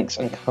breaks ranks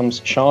and comes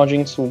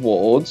charging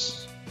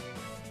towards...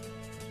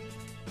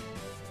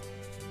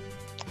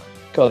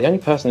 God, the only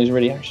person who's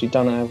really actually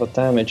done any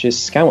damage is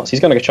Scamos. He's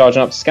going to go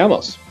charging up to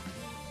Scamos.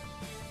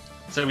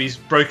 So he's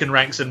broken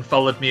ranks and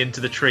followed me into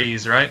the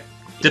trees, right?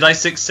 Did I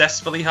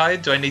successfully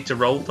hide? Do I need to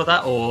roll for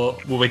that, or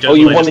were we just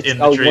you in wanted the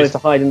trees? You wanted to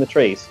hide in the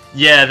trees?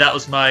 Yeah, that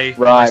was my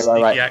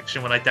sneaky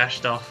action when I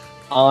dashed off.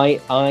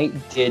 I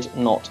did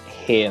not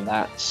hear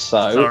that,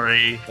 so...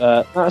 Sorry.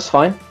 That's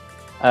fine.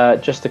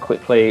 Just to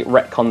quickly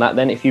retcon that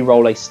then, if you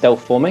roll a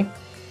stealth for me.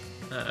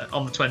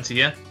 On the 20,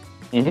 yeah?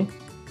 Mm-hmm.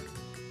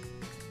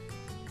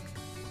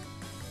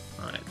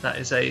 Alright, that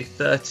is a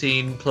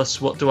 13 plus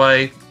what do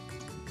I...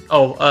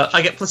 Oh,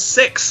 I get plus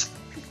 6!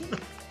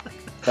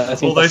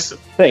 All those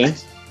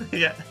things?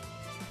 Yeah.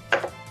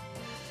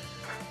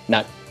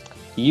 No.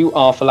 You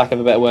are, for lack of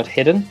a better word,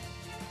 hidden.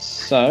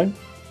 So,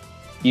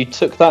 You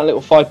took that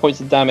little 5 points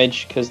of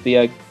damage because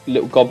the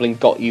little goblin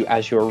got you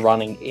as you were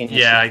running in.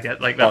 Yeah, I get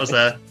like that was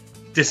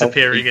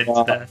disappearing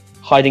into there.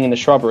 Hiding in the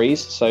shrubberies.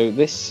 So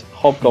this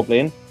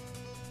hobgoblin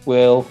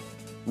will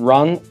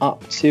run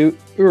up to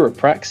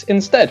Uraprax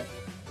instead.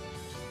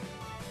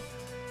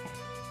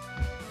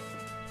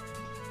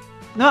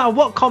 No matter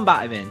what combat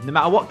I'm in, no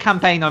matter what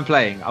campaign I'm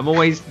playing, I'm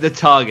always the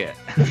target.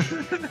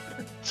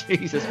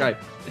 Jesus Christ.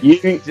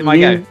 Is it my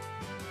go?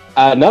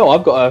 No,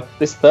 I've got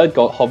this third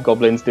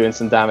hobgoblin's doing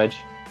some damage.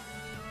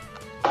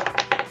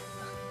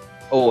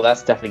 Oh,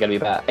 that's definitely going to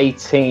be better.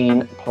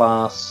 18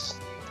 plus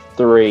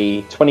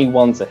 3,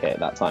 21 to hit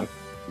that time.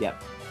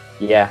 Yep.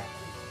 Yeah.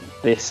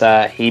 This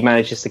he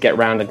manages to get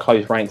round and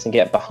close ranks and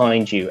get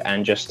behind you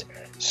and just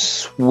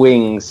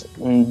swings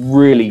and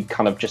really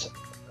kind of just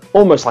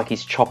almost like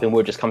he's chopping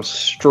wood, just comes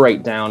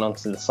straight down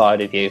onto the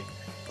side of you.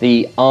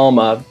 The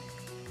armor,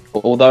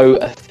 although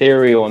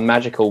ethereal and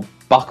magical,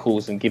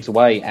 buckles and gives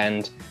way,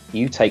 and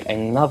you take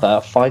another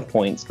 5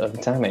 points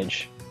of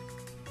damage.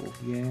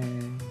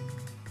 Yay.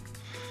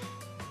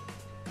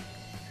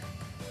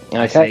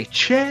 Okay.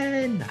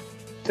 Chen!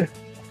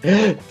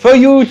 For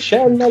you,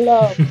 Chen, my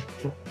love!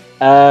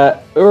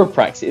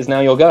 Uraprax, it is now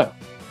your go.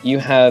 You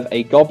have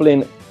a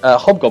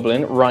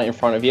hobgoblin right in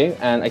front of you,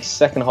 and a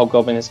second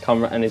hobgoblin has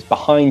come and is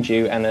behind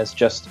you and has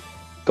just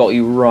got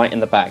you right in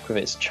the back with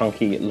its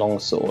chunky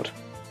longsword.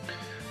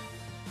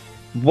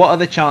 What are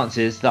the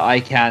chances that I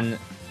can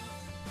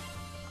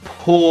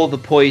pour the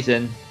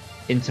poison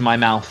into my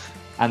mouth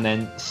and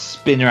then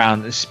spin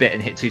around and spit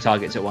and hit 2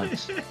 targets at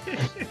once?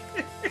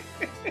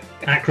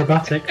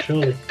 Acrobatic,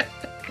 surely.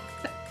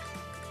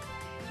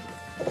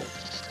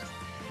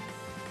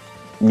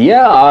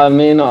 Yeah, I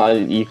mean,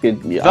 you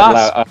could...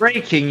 Thus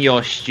breaking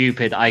your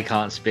stupid I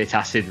can't spit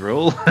acid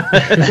rule.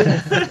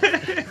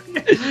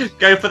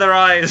 Go for their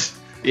eyes.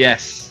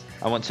 Yes,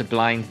 I want to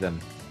blind them.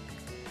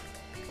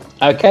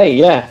 Okay,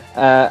 yeah.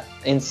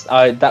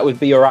 That would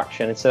be your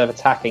action. Instead of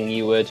attacking,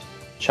 you would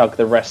chug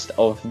the rest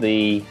of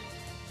the...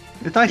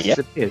 The dice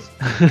disappears.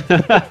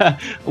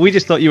 We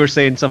just thought you were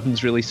saying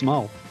something's really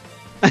small.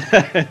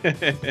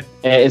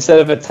 Instead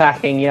of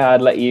attacking,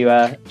 I'd let you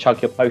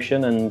chug your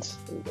potion and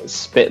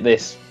spit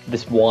this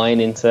wine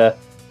into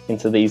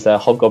these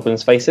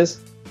hobgoblins'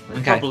 faces.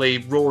 Okay. Probably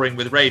roaring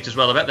with rage as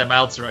well. I bet their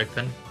mouths are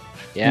open.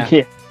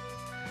 Yeah.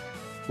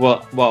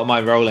 What am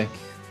I rolling?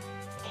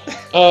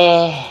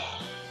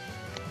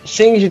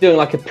 Seeing as you're doing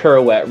like a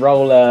pirouette,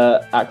 roll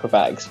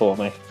acrobatics for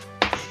me.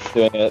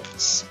 Doing a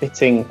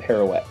spitting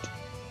pirouette.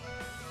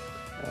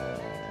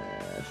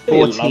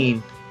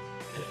 14.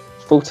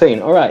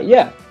 14, alright,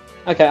 yeah.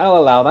 Okay, I'll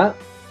allow that.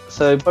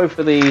 So both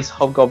of these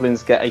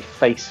hobgoblins get a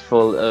face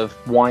full of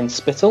wine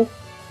spittle.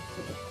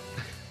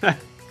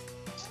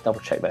 Just double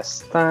check their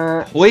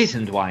stats.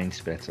 Poisoned wine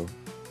spittle.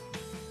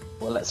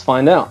 Well, let's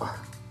find out.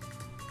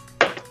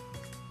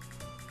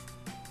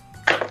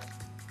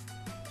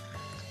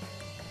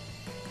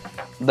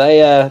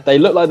 They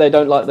look like they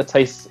don't like the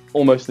taste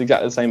almost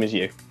exactly the same as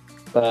you.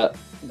 But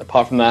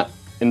apart from that,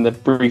 in the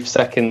brief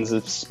seconds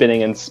of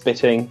spinning and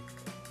spitting,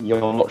 you're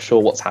not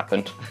sure what's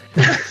happened.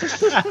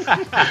 That's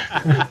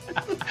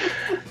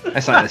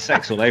like the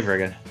sex all over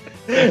again.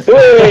 3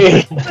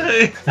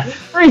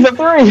 for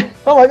 3!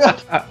 Oh my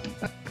god!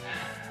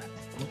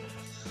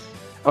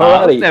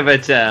 I'll never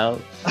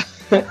tell.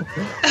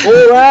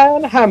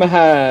 Oran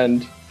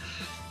Hammerhand.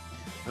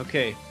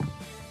 Okay.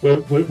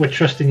 We're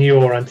trusting you,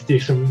 Oran, to do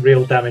some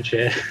real damage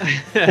here.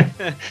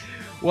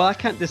 Well, I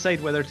can't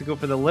decide whether to go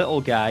for the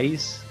little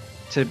guys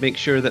to make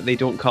sure that they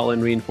don't call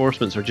in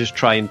reinforcements or just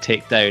try and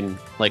take down.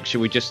 Like,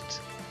 should we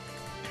just...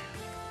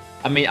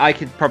 I mean, I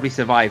could probably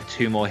survive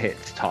 2 more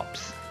hits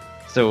tops.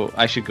 So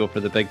I should go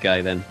for the big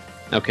guy then.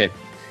 Okay.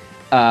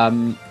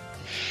 I'm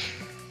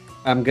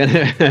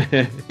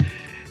gonna...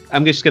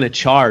 I'm just gonna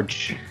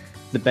charge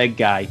the big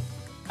guy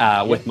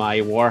with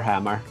my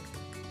warhammer.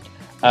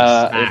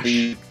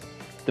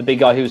 The big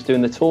guy who was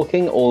doing the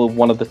talking, or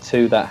one of the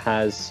two that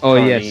has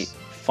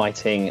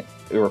fighting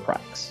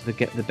Uraprax?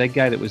 The big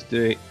guy that was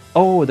doing...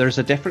 Oh, there's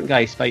a different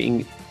guy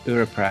fighting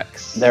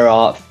Uraprax.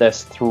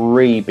 There's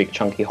 3 big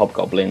chunky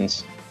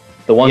hobgoblins.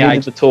 The one who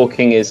did the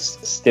talking is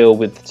still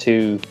with the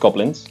 2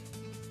 goblins.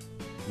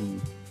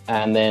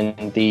 And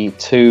then the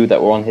 2 that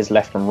were on his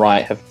left and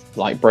right have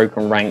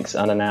broken ranks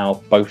and are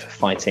now both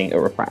fighting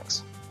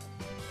Uraprax.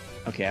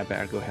 Okay, I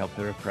better go help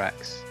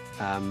Uraprax.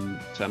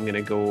 So I'm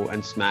gonna go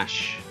and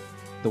smash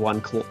the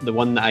one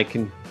that I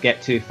can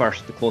get to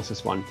first, the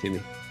closest one to me.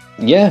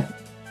 Yeah.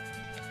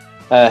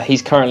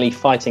 He's currently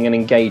fighting and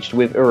engaged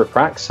with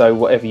Uraprax, so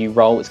whatever you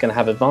roll, it's going to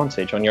have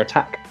advantage on your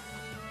attack.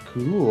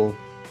 Cool.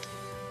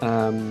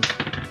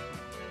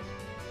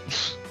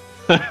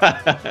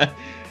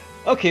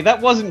 Okay,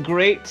 that wasn't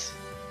great.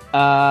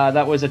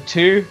 That was a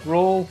 2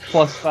 roll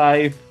plus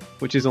 5,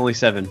 which is only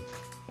 7.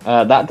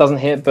 That doesn't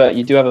hit, but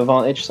you do have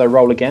advantage, so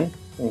roll again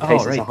in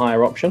case it's a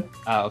higher option.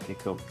 Okay,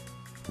 cool.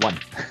 1.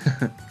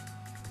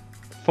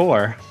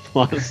 4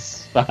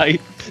 plus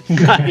 5,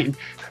 9.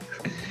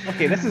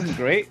 Okay, this isn't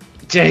great.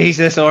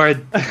 Jesus,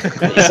 Orin.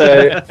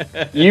 So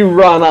you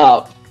run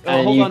up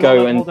and hold you on, go hold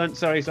on, and hold on.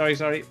 Sorry.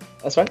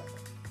 that's right.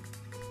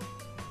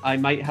 I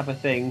might have a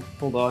thing.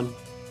 Hold on.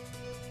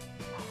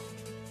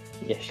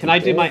 Yes. Can I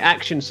do my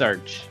action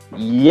surge?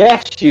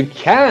 Yes, you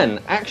can.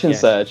 Action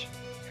Yes. surge.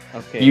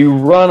 Okay. You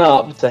run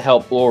up to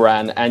help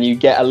Oran, and you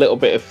get a little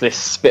bit of this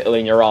spittle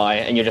in your eye,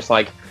 and you're just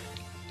like,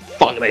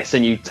 "Fuck this!"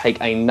 And you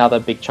take another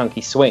big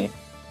chunky swing.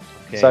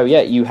 Okay. So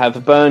yeah, you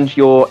have burned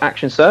your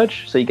action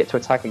surge, so you get to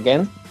attack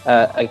again.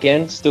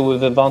 Again, still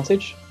with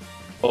advantage.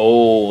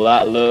 Oh,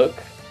 that look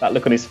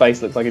on his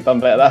face looks like he's done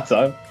better that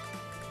time.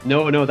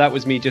 No, that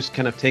was me just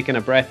kind of taking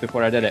a breath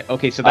before I did it.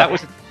 Okay, so that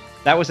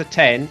was a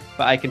 10,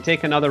 but I can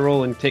take another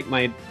roll and take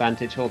my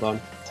advantage. Hold on.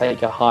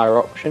 Take a higher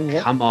option.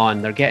 Yeah. Come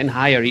on, they're getting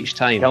higher each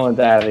time. Come on,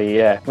 Daddy.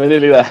 Yeah, we're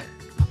nearly there.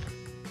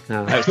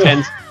 No, that was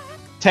 10.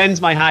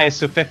 10's my highest,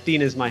 so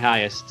 15 is my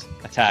highest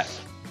attack.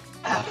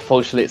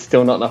 Unfortunately, it's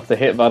still not enough to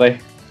hit, buddy.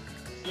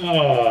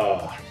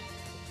 Oh.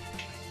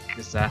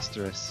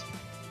 Disastrous.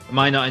 Am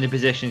I not in a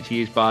position to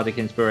use Bardic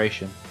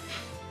Inspiration?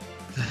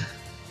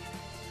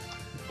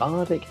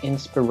 Bardic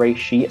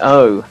Inspiration.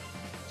 Oh,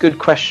 good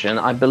question.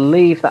 I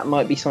believe that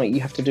might be something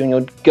you have to do in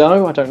your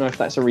go. I don't know if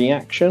that's a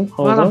reaction.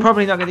 Hold Well, on. I'm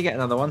probably not going to get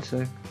another one,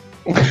 so.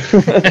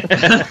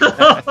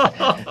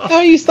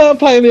 How you start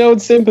playing the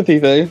old sympathy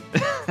thing?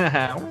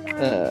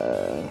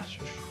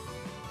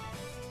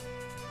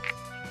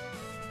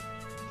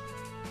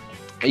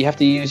 You have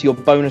to use your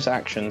bonus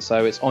action,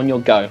 so it's on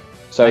your go.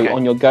 So Okay.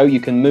 on your go, you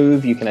can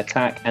move, you can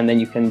attack, and then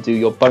you can do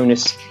your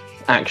bonus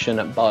action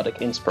at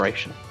Bardic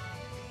Inspiration.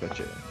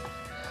 Gotcha.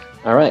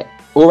 All right.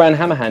 Oran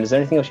Hammerhand, is there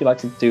anything else you'd like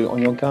to do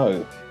on your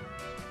go?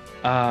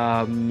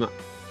 I'm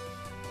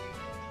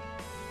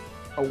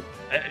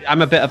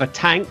a bit of a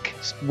tank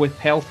with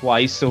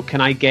health-wise, so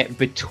can I get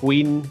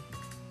between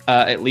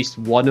at least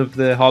one of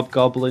the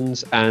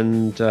hobgoblins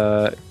and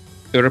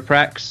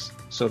Uraprax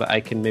so that I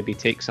can maybe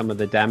take some of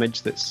the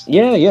damage that's...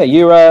 Yeah.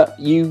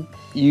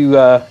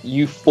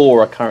 You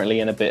four are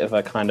currently in a bit of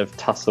a kind of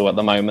tussle at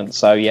the moment.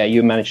 So yeah,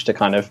 you managed to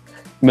kind of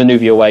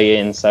maneuver your way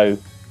in. So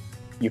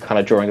you're kind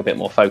of drawing a bit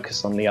more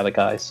focus on the other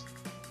guys.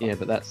 Yeah,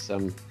 but that's I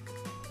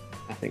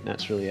think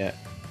that's really it.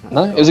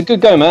 No, it was a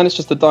good go, man. It's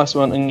just the dice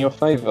weren't in your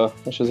favour,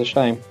 which is a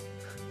shame.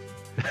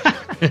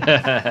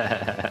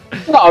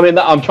 No, I mean,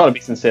 I'm trying to be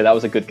sincere. That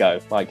was a good go.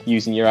 Like,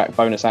 using your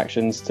bonus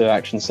actions to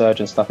action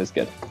surge and stuff is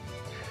good.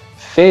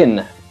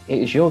 Finn, it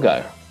is your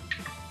go.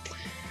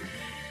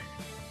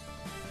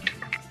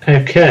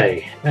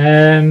 Okay.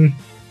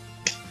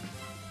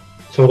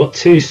 So I've got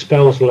 2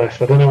 spells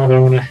left. I don't know whether I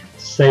want to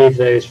save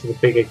those for the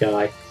bigger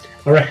guy.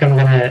 I reckon I'm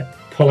going to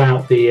pull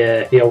out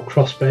the old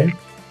crossbow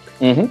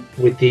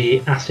with the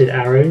acid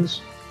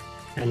arrows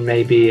and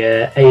maybe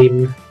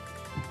aim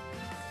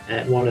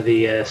at one of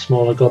the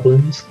smaller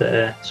goblins that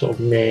are sort of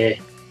near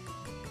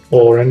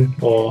Oran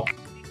or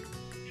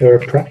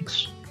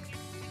Uraprax.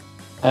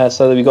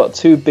 So we've got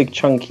 2 big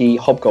chunky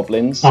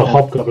hobgoblins. Oh,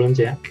 hobgoblins,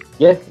 yeah.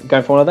 Yeah,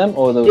 going for one of them?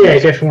 Or the Yeah,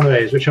 go for one of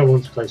those. Whichever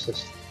one's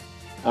closest.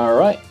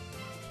 Alright.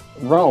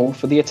 Roll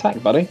for the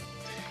attack, buddy.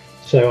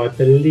 So I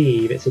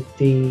believe it's a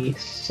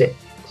D6.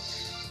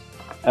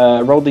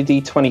 Roll the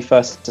D20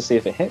 first to see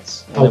if it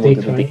hits. and Oh, then we'll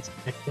do the D20.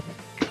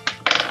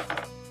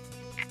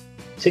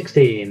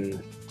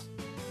 16.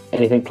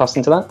 Anything plus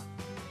into that?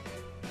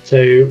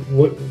 So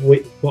what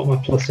am I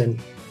plussing?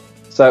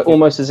 So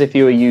almost as if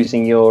you were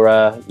using your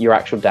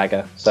actual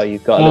dagger. So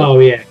you've got a little, Oh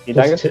yeah, your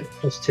dagger?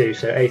 plus 2,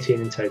 so 18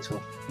 in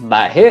total.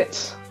 That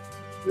hits.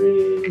 So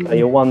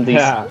your 1d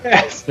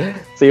yes.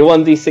 So your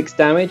 1d6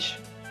 damage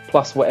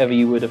plus whatever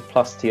you would have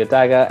plus to your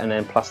dagger, and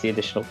then plus the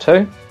additional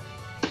 2.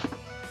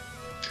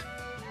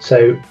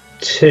 So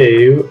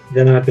 2,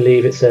 then I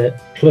believe it's a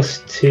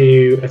plus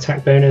 2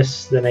 attack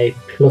bonus, then a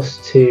plus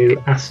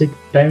 2 acid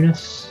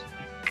bonus.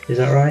 Is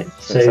that right?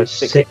 So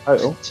 6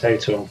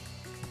 total.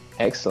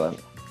 Excellent.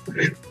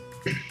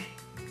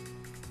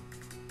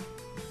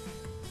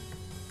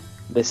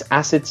 This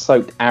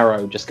acid-soaked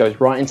arrow just goes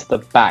right into the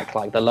back,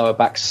 like the lower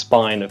back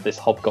spine of this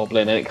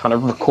hobgoblin, and it kind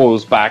of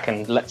recoils back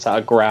and lets out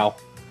a growl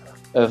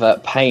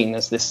of pain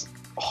as this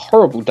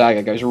horrible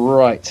dagger goes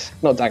right...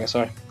 Not dagger,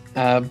 sorry.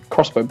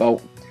 Crossbow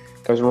bolt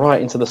goes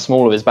right into the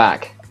small of his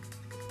back.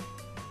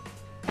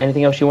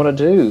 Anything else you want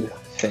to do,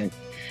 Finn?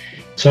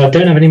 So I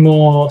don't have any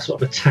more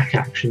sort of attack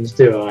actions,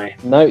 do I?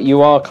 No,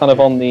 you are kind of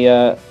on the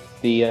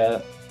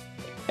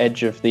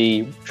edge of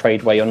the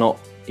trade where you're not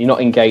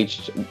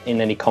engaged in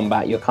any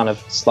combat. You're kind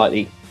of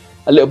a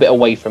little bit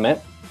away from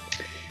it.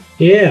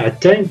 Yeah, I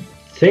don't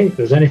think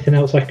there's anything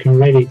else I can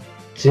really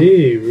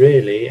do.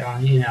 Really,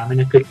 I'm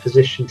in a good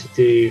position to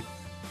do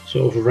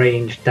sort of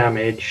range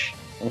damage.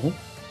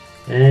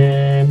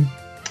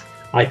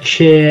 I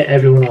cheer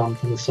everyone on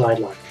from the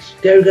sidelines.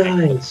 Go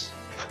guys!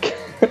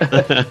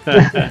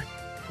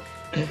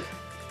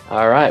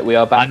 All right, we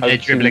are back. And they're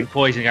dribbling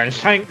poison, going,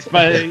 "Thanks,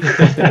 mate."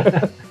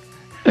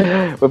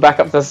 We're back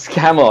up to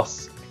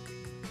Scamos.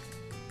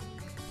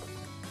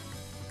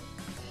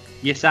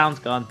 Your sound's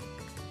gone.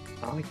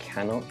 I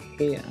cannot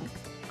hear.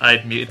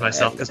 I'd muted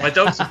myself because my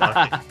dogs are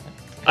barking.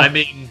 I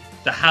mean,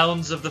 the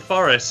hounds of the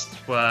forest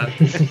were...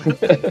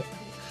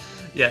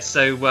 Yeah,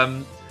 so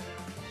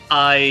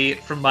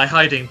from my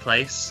hiding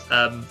place,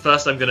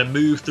 first I'm going to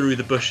move through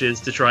the bushes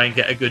to try and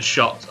get a good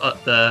shot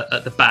at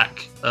the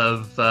back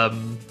of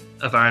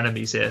our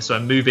enemies here. So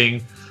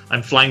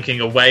I'm flanking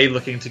away,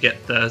 looking to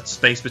get the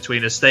space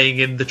between us, staying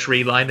in the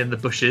tree line in the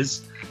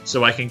bushes,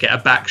 so I can get a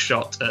back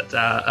shot at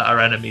our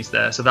enemies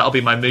there. So that'll be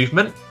my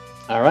movement.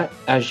 All right.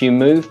 As you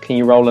move, can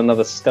you roll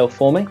another stealth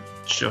for me?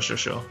 Sure.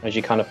 As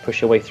you kind of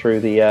push your way through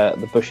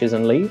the bushes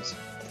and leaves.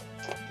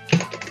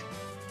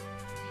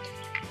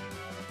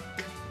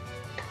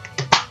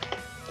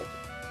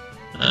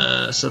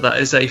 So that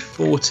is a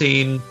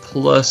 14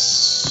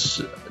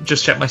 plus.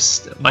 Just check my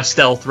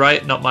stealth,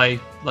 right? Not my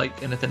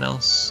anything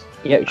else.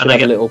 Yeah, you should and have I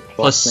get a little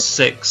plus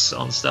 6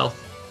 on stealth.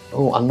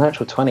 Oh,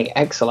 unnatural 20.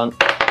 Excellent.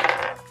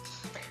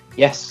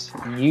 Yes,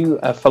 you.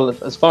 As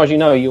far as you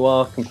know, you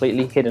are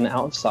completely hidden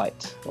out of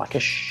sight, like a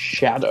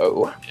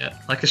shadow. Yeah,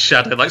 like a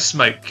shadow, like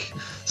smoke.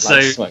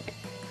 Like smoke.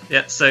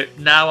 Yeah, so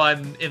now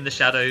I'm in the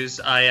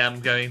shadows. I am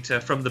going to,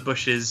 from the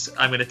bushes,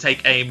 I'm going to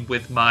take aim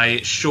with my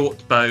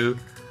short bow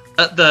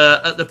at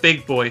the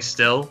big boy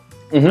still.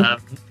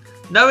 Mm-hmm.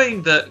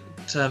 Knowing that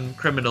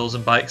criminals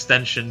and by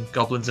extension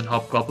goblins and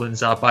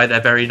hobgoblins are by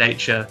their very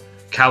nature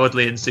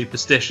cowardly and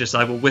superstitious,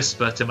 I will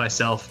whisper to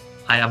myself,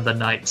 I am the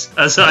knight,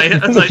 as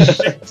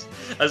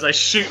I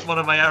shoot one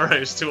of my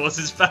arrows towards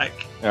his back.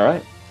 All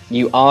right.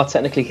 You are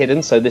technically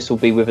hidden, so this will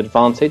be with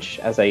advantage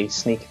as a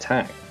sneak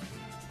attack.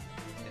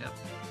 Yeah.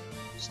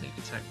 Sneak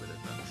attack with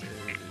advantage.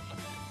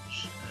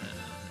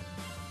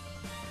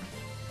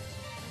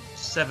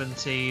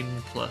 17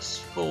 plus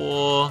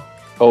 4.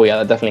 Oh yeah,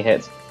 that definitely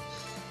hits.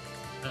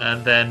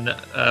 And then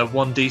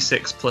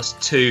 1d6 plus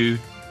 2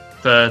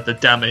 for the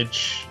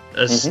damage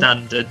as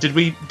standard. Did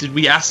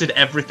we acid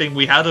everything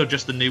we had, or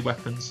just the new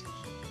weapons?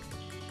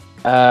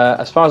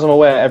 As far as I'm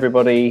aware,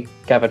 everybody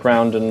gathered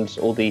round and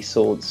all these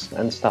swords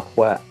and stuff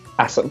were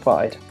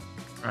acidified.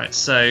 Right,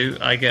 so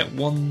I get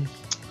 1.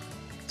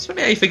 It's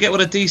funny how you forget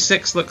what a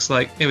d6 looks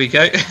like. Here we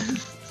go.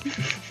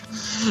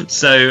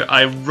 So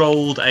I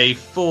rolled a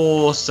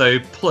 4, so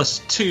plus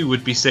 2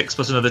 would be 6,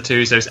 plus another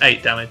 2, so it's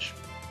 8 damage.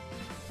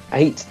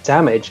 8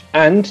 damage,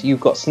 and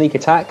you've got sneak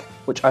attack,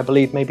 which I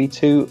believe may be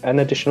an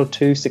additional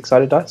 2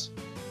 6-sided dice.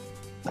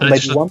 And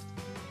maybe 1.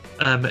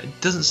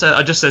 It doesn't say.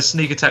 I just said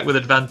sneak attack with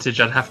advantage.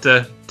 I'd have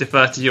to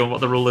defer to you on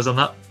what the rule is on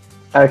that.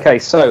 Okay,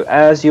 so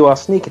as you are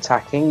sneak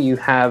attacking, you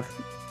have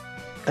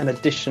an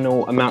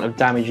additional amount of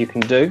damage you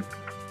can do.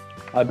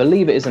 I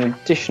believe it is an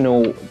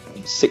additional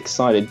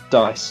 6-sided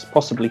dice,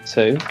 possibly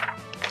 2.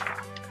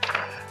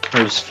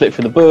 I'll just flip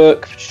through the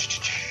book.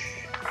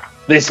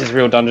 This is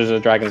real Dungeons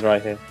and Dragons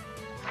right here.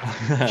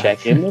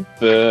 Check in the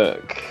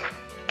book.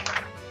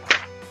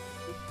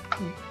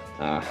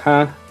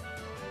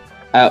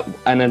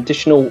 An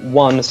additional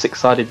 1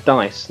 6-sided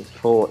dice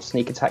for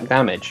sneak attack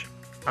damage.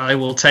 I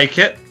will take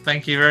it.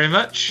 Thank you very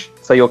much.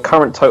 So your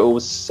current total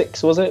was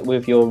 6, was it?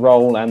 With your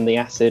roll and the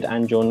acid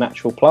and your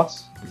natural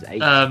plus? It was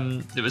 8.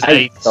 It was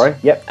 8. Sorry,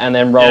 yep. And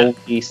then roll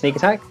the sneak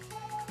attack?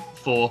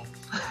 4.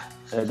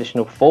 An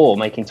additional 4,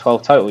 making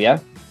 12 total, yeah?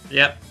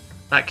 Yep.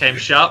 That came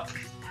sharp.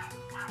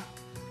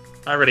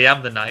 I really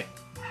am the knight.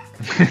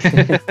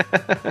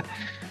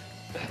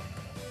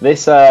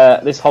 This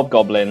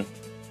hobgoblin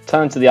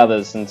turned to the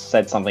others and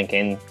said something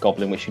in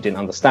Goblin which you didn't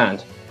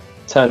understand.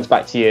 Turns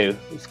back to you,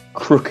 his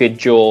crooked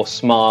jaw,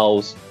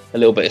 smiles, a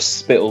little bit of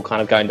spittle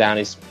kind of going down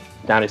his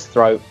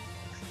throat.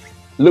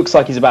 Looks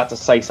like he's about to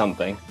say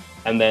something,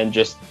 and then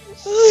just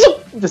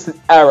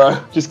an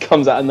arrow just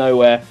comes out of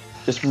nowhere,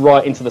 just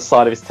right into the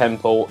side of his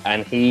temple,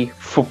 and he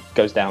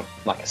goes down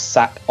like a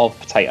sack of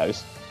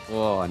potatoes.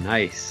 Oh,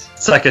 nice.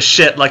 It's like a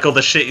shit, like all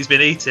the shit he's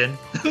been eating.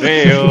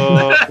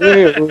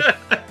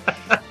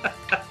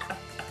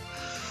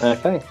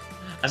 Okay.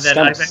 And then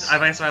I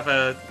also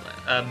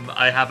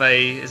have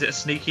is it a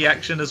sneaky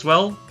action as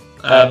well?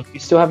 You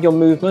still have your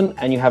movement,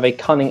 and you have a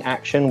cunning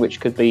action, which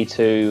could be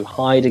to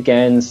hide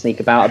again, sneak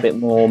about a bit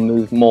more,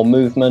 more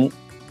movement.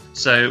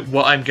 So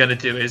what I'm going to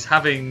do is,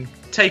 having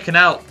taken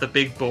out the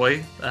big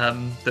boy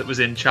that was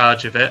in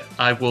charge of it,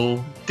 I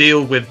will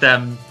deal with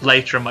them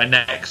later on my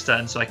next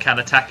turn, so I can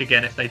attack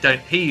again if they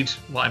don't heed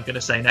what I'm going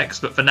to say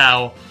next. But for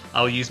now,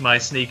 I'll use my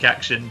sneak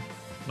action,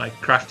 my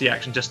crafty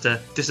action, just to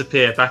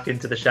disappear back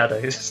into the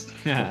shadows.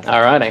 Yeah.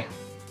 Alrighty.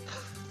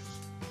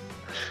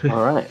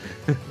 Alright.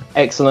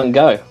 Excellent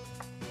go.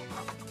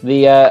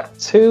 The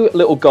 2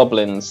 little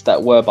goblins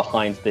that were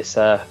behind this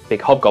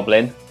big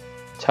hobgoblin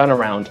turn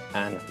around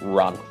and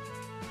run.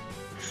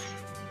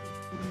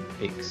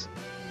 Pigs.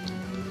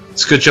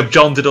 It's a good job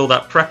John did all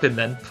that prepping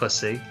then,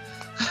 pussy.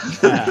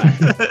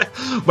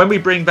 When we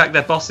bring back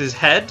their boss's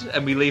head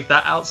and we leave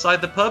that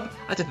outside the pub,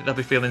 I don't think they'll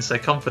be feeling so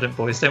confident,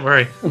 boys. Don't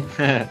worry.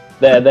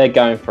 They're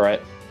going for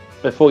it.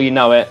 Before you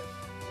know it,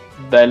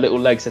 their little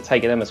legs are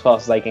taking them as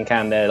fast as they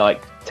can. They're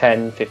like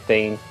 10,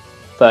 15,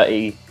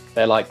 30,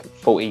 they're like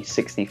 40,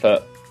 60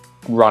 foot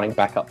running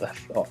back up the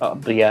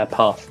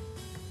path.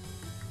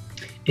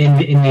 In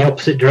the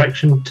opposite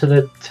direction to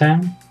the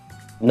town?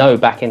 No,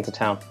 back into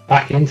town.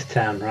 Back into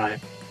town, right.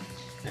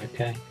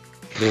 Okay.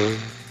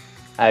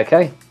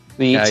 Okay.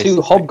 The Guys,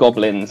 2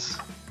 hobgoblins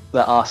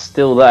that are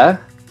still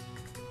there.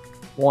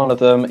 One of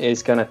them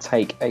is going to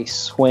take a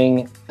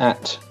swing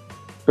at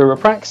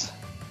Uraprax.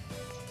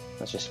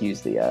 Let's just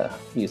use the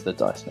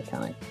dice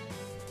mechanic.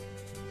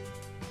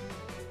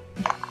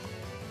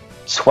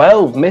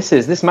 12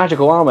 misses. This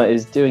magical armor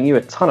is doing you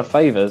a ton of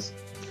favors.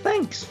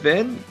 Thanks,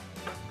 Finn.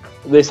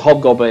 This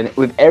hobgoblin,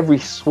 with every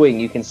swing,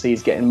 you can see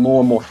he's getting more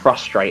and more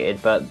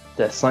frustrated, but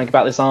there's something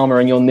about this armor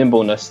and your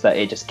nimbleness that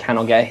it just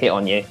cannot get a hit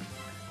on you.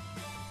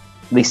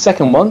 The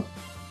second one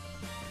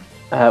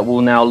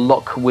will now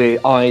lock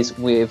eyes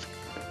with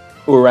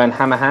Uran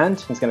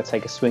Hammerhand. He's going to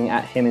take a swing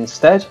at him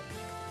instead.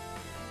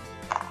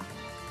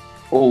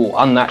 Oh,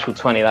 unnatural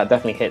 20. That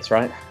definitely hits,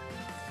 right?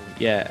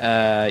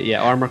 Yeah.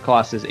 Armor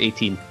class is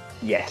 18.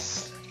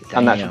 Yes.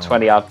 Unnatural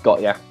 20. I've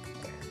got you.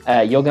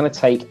 You're going to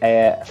take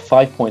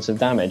 5 points of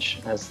damage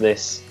as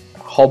this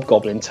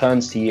hobgoblin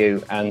turns to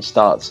you and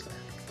starts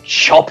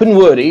chopping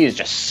wood. He is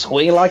just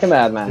swinging like a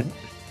madman.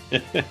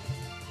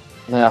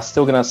 They're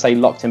still going to say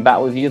locked in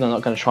battle with you. They're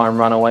not going to try and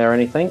run away or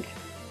anything.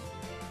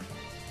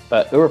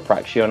 But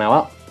Uraprax, you're now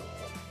up.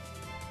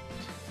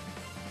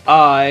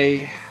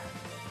 I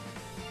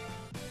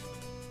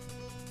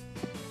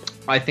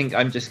think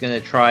I'm just going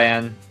to try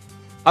and...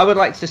 I would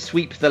like to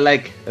sweep the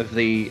leg of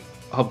the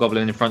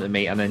hobgoblin in front of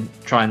me and then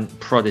try and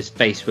prod his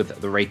face with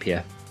the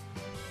rapier.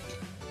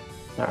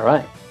 All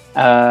right.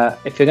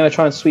 If you're going to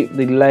try and sweep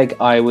the leg,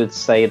 I would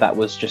say that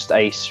was just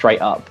a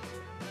straight up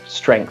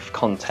strength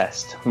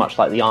contest, much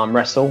like the arm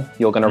wrestle.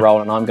 You're going to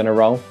roll and I'm going to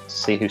roll to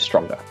see who's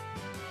stronger.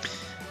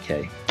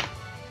 Okay.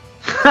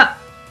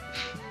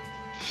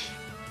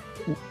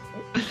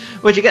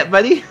 What'd you get,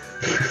 buddy?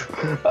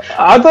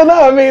 I don't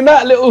know. I mean,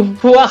 that little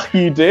whack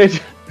you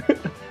did,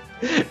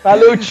 that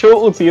little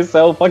chortle to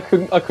yourself. I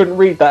couldn't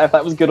read that if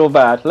that was good or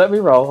bad. Let me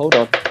roll. Hold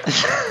on.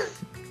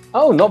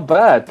 Oh, not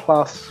bad.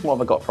 Plus, what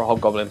have I got for a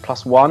hobgoblin?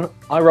 +1.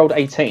 I rolled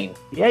 18.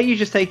 Yeah, you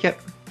just take it.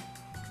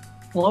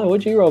 Why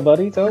would you roll,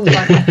 buddy? Tell me.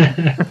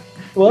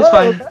 It's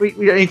fine. We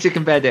don't need to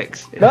compare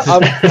dicks. No,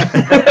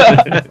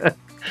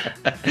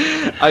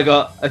 I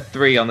got a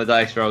 3 on the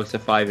dice roll, so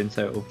 5 in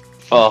total.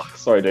 Oh,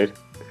 sorry, dude.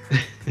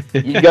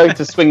 You go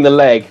to swing the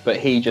leg, but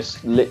he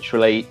just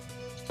literally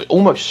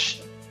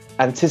almost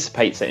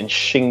anticipates it and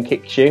shin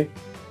kicks you.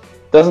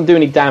 Doesn't do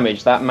any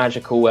damage. That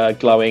magical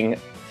glowing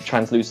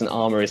translucent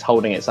armor is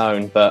holding its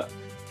own, but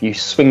you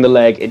swing the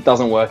leg, it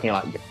doesn't work, and you're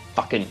like, you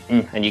fucking,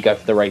 and you go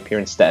for the rapier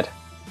instead.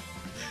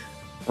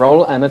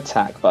 Roll an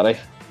attack, buddy.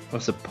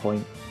 What's the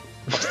point?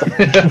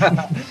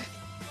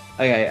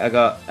 Okay, I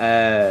got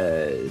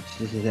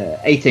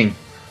 18.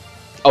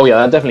 Oh yeah,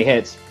 that definitely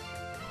hits.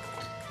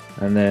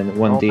 And then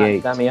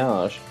 1d8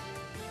 damage.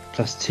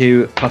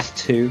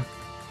 +2,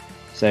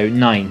 so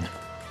 9.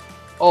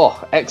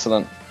 Oh,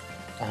 excellent.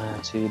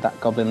 To that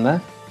goblin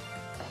there.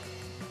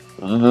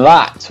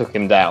 That took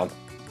him down.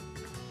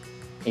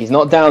 He's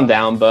not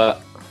down,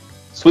 but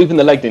sweeping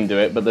the leg didn't do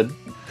it, but the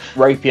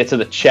rapier to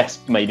the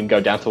chest made him go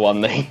down to 1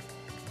 knee.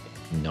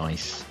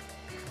 Nice.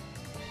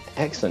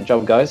 Excellent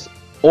job, guys.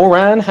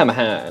 Oran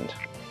Hammerhand.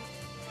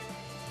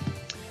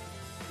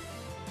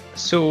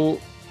 So,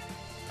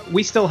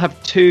 we still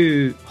have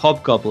 2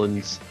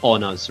 hobgoblins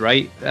on us,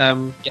 right?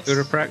 Yes.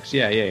 Uraprax?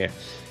 Yeah.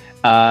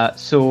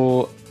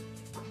 So,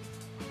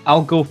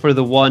 I'll go for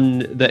the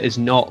one that is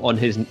not on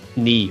his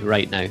knee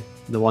right now.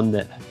 The one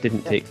that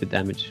didn't take the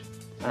damage.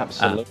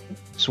 Absolutely.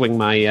 Swing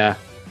my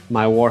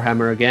my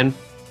warhammer again.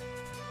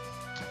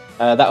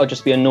 That would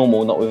just be a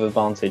normal, not with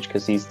advantage,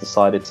 because he's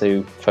decided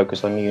to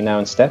focus on you now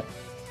instead.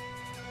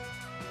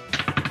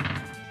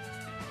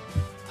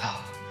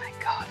 Oh my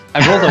god!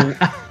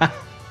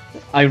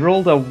 I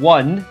rolled a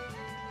 1.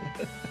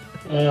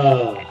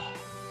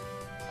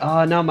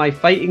 Oh no, my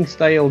fighting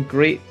style,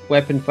 great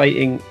weapon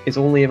fighting, is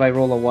only if I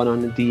roll a 1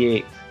 on the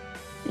d8.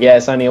 Yeah,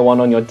 it's only a 1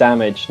 on your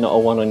damage, not a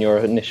 1 on your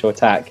initial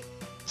attack.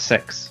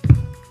 6.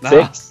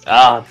 6?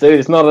 Ah, dude,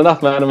 it's not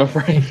enough, man, I'm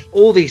afraid.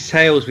 All these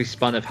tales we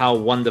spun of how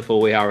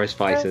wonderful we are as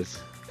fighters.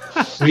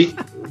 We've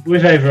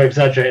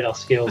over-exaggerated our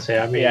skills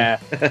here. I mean, Yeah.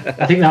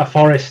 I think that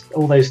forest,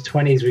 all those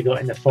 20s we got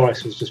in the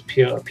forest was just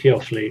pure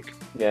fluke.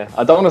 Yeah,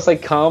 I don't want to say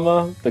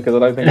karma, because I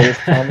don't think it is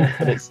karma,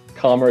 but it's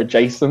karma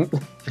adjacent.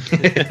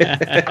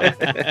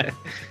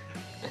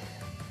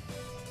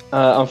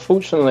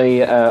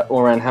 Unfortunately,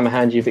 Oran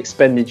Hammerhand, you've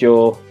expended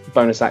your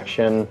bonus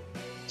action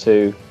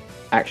to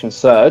action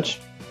surge.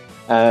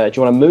 Do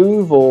you want to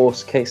move or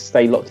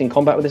stay locked in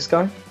combat with this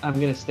guy? I'm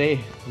gonna stay.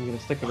 I'm gonna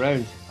stick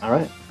around. All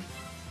right.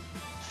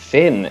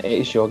 Finn, it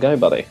is your go,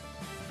 buddy.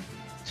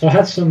 So I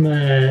had some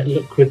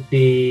look with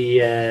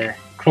the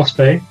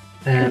crossbow.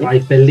 I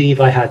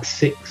believe I had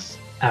 6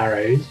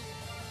 arrows.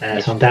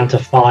 So I'm down to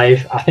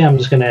 5. I think I'm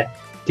just going to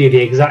do the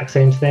exact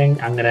same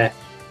thing. I'm going to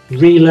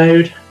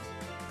reload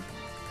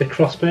the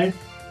crossbow.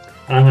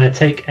 And I'm going to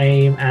take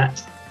aim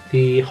at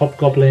the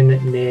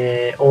hobgoblin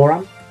near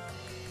Oran.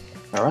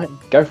 All right,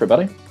 go for it,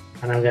 buddy.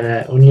 And I'm going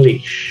to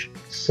unleash.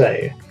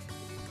 So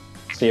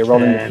you're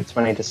rolling the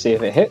 20 to see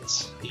if it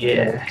hits.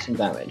 Yeah. Some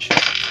damage.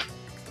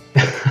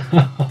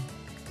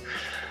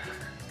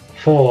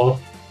 4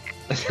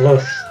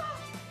 plus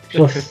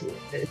plus,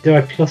 do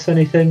I plus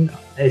anything?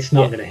 It's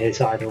not going to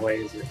hit either way,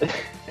 is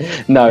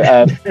it?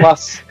 No,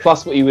 plus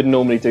what you would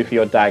normally do for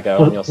your dagger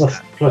on your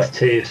stat. Plus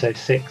 2, so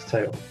 6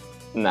 total.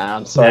 Nah,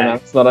 I'm sorry, man,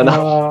 it's not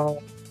enough.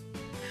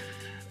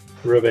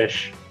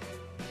 Rubbish.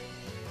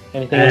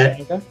 Anything else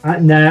you want to go?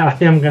 No, I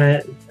think I'm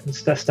going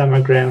to stand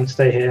my ground,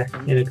 stay here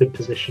in a good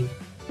position.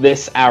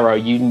 This arrow,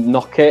 you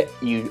knock it,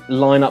 you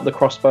line up the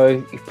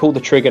crossbow, you pull the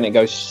trigger and it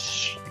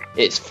goes...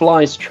 It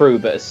flies true,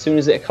 but as soon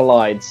as it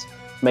collides,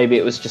 maybe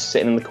it was just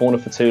sitting in the corner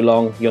for too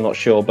long, you're not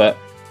sure, but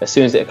as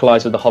soon as it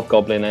collides with the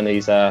hobgoblin and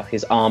his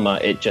armour,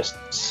 it just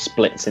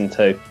splits in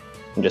two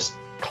and just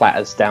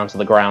clatters down to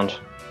the ground.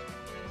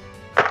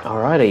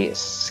 Alrighty,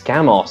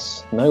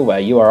 Scamos, Nowhere,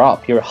 you are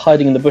up. You're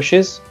hiding in the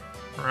bushes.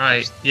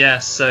 Right, yeah,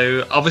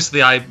 so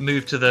obviously I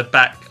moved to the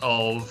back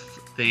of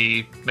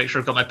the... Make sure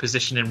I've got my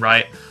positioning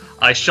right.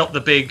 I shot the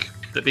big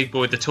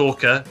boy, the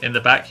talker, in the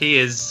back. He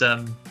is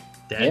dead.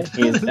 Yeah,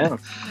 he is down.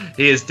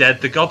 He is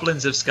dead. The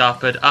goblins have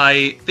scarpered.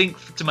 I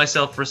think to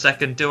myself for a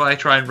second, do I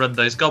try and run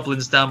those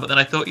goblins down? But then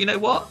I thought, you know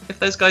what? If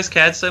those guys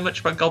cared so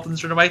much about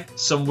goblins running away,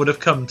 some would have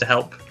come to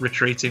help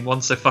retreating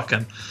one, so fuck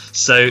 'em.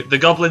 So the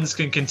goblins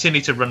can continue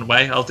to run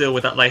away. I'll deal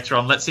with that later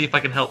on. Let's see if I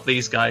can help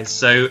these guys.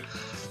 So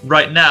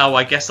right now,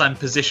 I guess I'm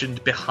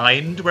positioned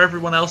behind where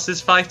everyone else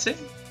is fighting.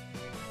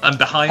 I'm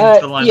behind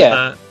the line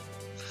of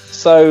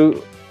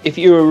So... If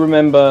you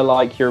remember,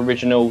 like, your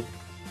original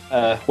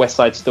West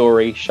Side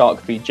Story, Shark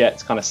v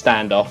Jets kind of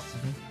standoff,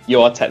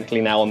 you are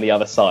technically now on the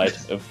other side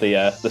of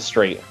the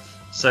street.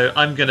 So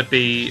I'm going to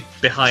be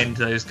behind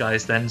those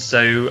guys then.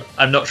 So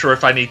I'm not sure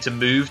if I need to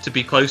move to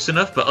be close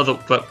enough,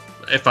 but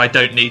if I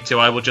don't need to,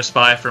 I will just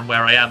fire from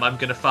where I am. I'm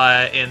going to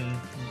fire in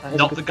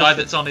not the guy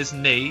that's on his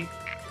knee.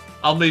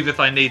 I'll move if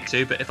I need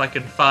to, but if I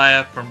can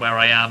fire from where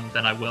I am,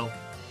 then I will.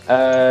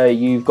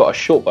 You've got a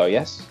short bow,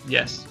 yes?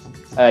 Yes.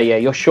 Yeah,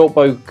 your short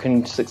bow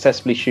can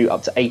successfully shoot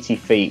up to 80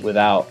 feet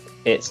without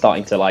it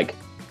starting to, like...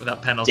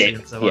 Without penalty.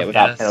 And so on. Yeah,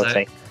 without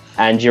penalty. So...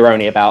 And you're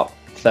only about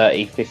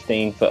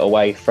 15 foot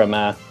away from,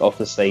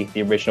 obviously,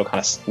 the original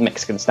kind of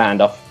Mexican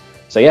standoff.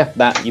 So yeah,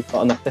 you've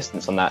got enough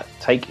distance on that.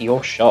 Take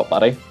your shot,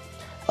 buddy.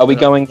 Are we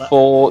going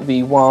for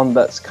the one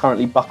that's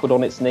currently buckled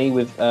on its knee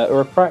with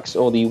Uraprax,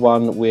 or the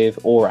one with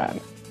Oran?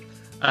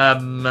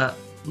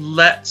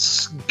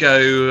 Let's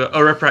go.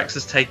 Uraprax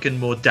has taken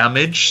more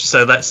damage,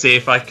 so let's see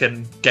if I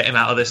can get him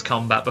out of this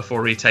combat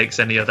before he takes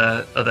any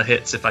other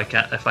hits. If I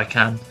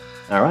can.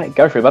 All right,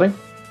 go for it, buddy.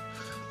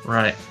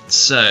 Right.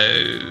 So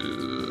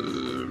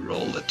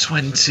roll a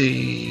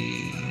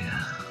 20.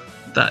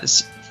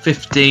 That's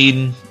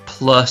 15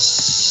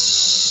 plus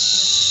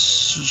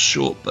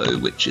short bow,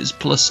 which is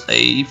plus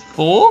a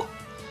 4.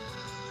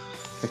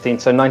 15,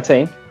 so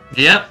 19.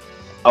 Yeah.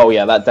 Oh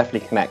yeah, that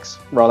definitely connects.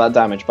 Roll that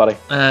damage, buddy.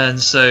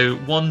 And so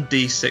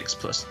 1d6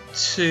 plus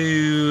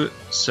 2,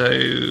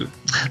 so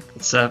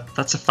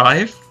that's a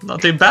 5.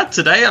 Not doing bad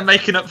today. I'm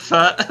making up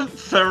for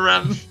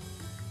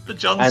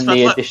John's. And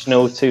the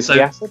additional 2 for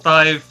the acid.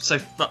 5. So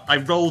I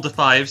rolled a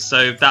 5,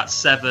 so that's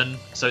 7.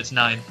 So it's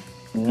 9.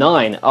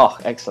 9. Oh,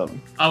 excellent.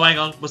 Oh, hang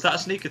on. Was that a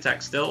sneak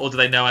attack still, or do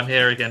they know I'm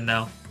here again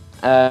now?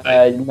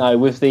 No.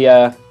 With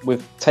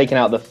taking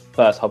out the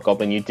first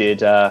hobgoblin, you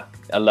did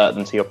alert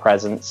them to your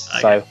presence.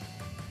 Okay. So.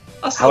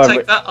 I'll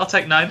take that. I'll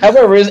take 9.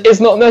 However, it's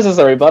not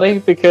necessary, buddy,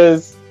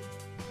 because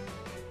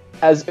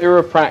as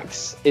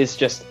Uraprax is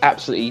just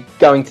absolutely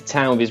going to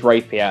town with his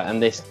rapier, and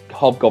this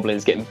hobgoblin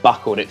is getting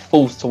buckled, it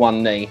falls to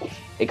one knee.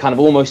 It kind of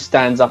almost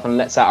stands up and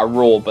lets out a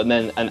roar, but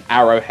then an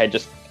arrowhead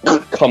just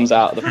comes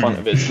out of the front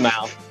of its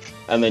mouth,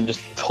 and then just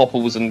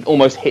topples and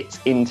almost hits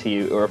into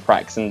you,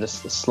 Uraprax, and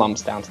just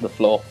slumps down to the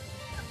floor.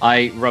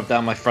 I rub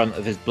down my front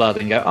of his blood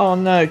and go, "Oh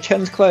no,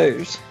 Chen's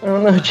clothes!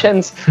 Oh no,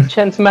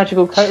 Chen's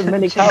magical coat of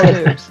many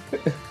colours."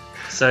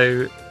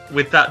 So,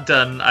 with that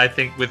done, I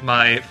think with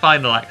my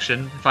final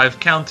action, if I've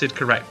counted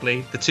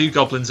correctly, the 2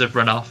 goblins have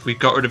run off. We've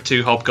got rid of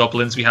 2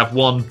 hobgoblins. We have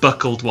 1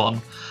 buckled one.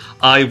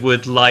 I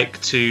would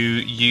like to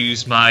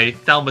use my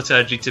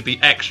thaumaturgy to be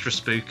extra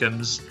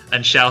spookums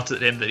and shout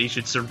at him that he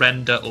should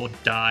surrender or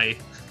die.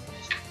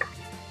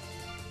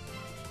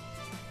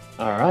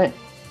 All right.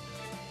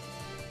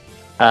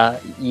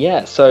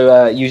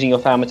 So using your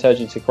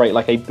thaumaturgy to create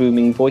like a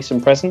booming voice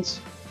and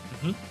presence.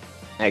 Mm-hmm.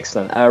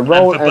 Excellent.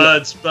 Roll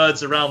and for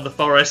birds around the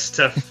forest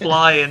to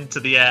fly into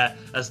the air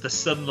as the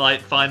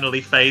sunlight finally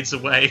fades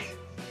away.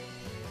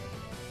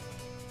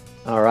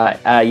 All right.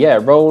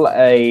 Roll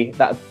that'd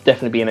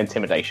definitely be an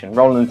intimidation.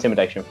 Roll an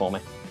intimidation for me.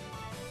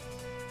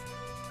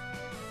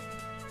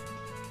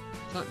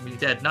 Fuck me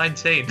dead.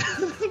 19.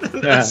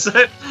 Yeah.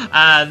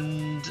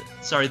 And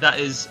sorry, that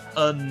is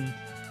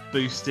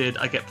boosted.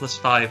 I get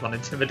 +5 on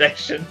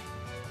intimidation.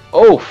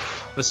 Oh,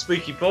 the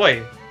spooky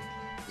boy.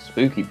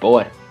 Spooky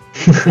boy.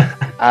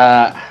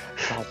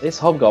 This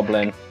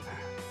hobgoblin,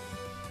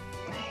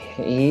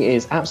 he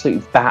is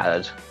absolutely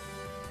battered,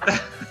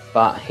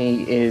 but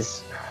he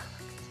is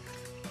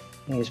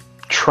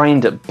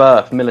trained at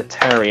birth,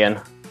 militarian.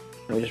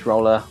 Let me just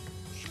roll a.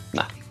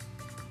 Nah.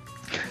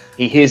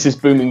 He hears this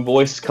booming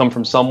voice come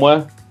from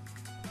somewhere,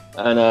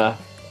 and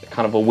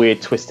kind of a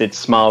weird twisted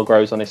smile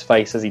grows on his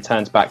face as he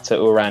turns back to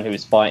Uran, who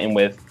he's fighting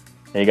with.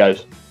 And he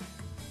goes,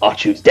 "I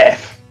choose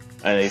death,"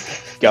 and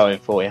he's going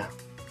for you.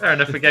 Fair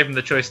enough. We gave him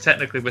the choice.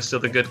 Technically, we're still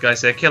the good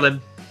guys here. Kill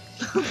him.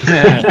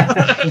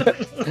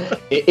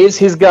 It is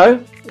his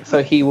go,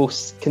 so he will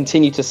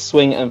continue to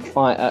swing and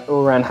fight at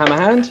Uran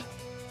Hammerhand.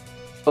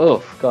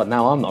 Oh god,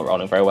 now I'm not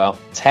rolling very well.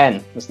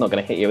 10. That's not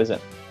going to hit you, is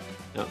it?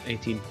 No,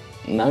 18.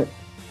 No.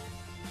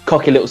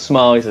 Cocky little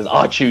smile. He says,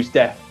 "I choose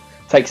death."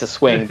 Takes a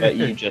swing, but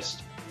you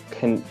just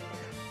can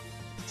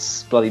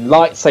bloody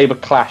lightsaber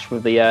clash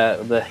with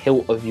the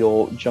hilt of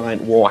your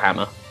giant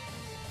warhammer,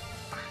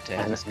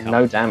 and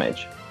no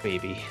damage.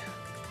 Baby.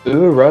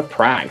 Ura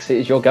Prax, it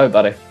is your go,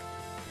 buddy.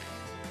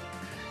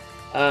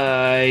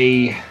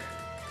 I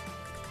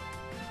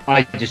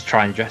just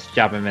try and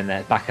jab him in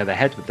the back of the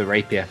head with the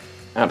rapier.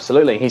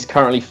 Absolutely. He's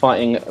currently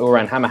fighting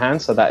Uran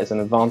Hammerhand, so that is an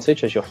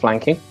advantage as you're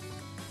flanking.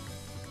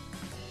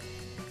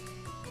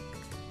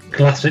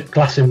 Glass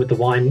him with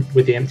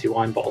the empty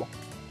wine bottle.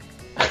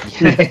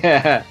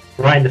 Yeah.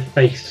 Right in the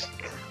face.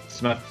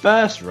 So my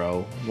first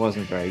roll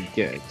wasn't very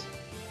good.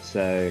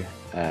 So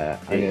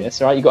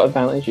It's alright, you got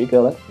advantage, you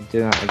go there. do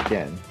that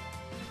again.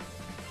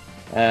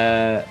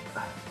 I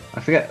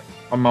forget.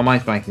 On my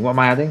mind's blanking. What am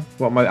I adding?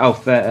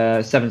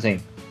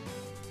 17.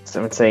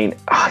 17.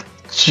 Ah,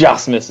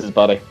 just misses,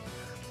 buddy.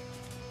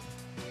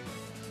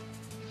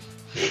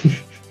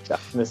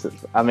 Just misses.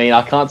 I mean,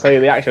 I can't tell you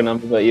the actual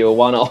number, but you were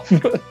one off.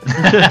 16.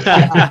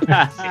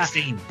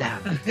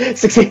 Damn.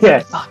 16, yeah,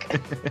 fuck.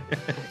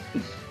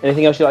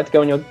 Anything else you'd like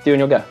to do in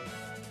your go?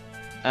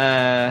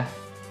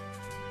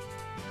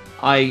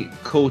 I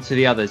call to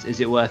the others. Is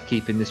it worth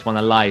keeping this one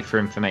alive for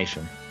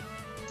information?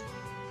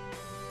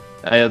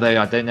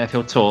 Although I don't know if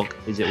he'll talk,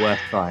 is it worth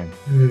trying?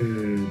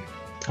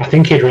 I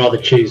think he'd rather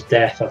choose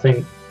death. I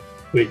think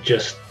we'd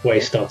just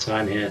waste our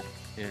time here.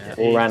 Yeah.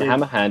 All round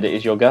Hammerhand, it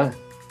is your go.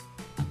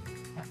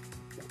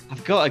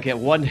 I've got to get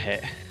one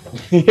hit.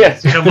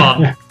 Yes. Come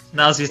on.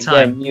 Now's your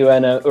time. Again, you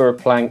and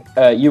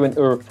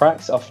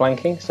Uraprax are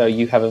flanking, so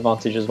you have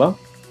advantage as well.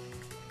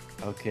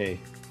 Okay.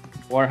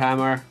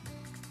 Warhammer.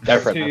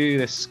 Go for it, To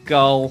the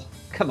skull.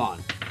 Come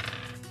on.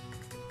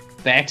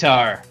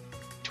 Better.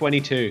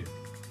 22.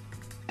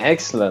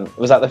 Excellent.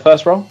 Was that the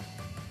first roll?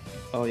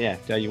 Oh yeah.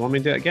 Do you want me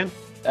to do it again?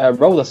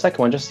 Roll the second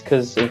one just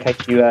because in case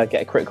you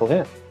get a critical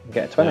hit. You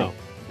get a 20. No.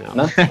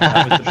 No?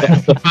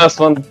 The first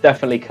one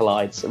definitely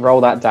collides.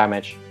 Roll that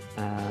damage.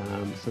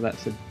 So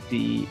that's a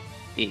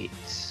D8.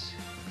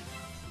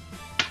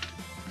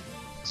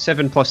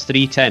 7 plus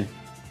 3, 10.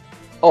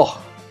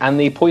 Oh, and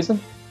the poison?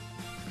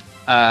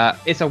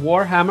 It's a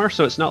warhammer,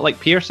 so it's not like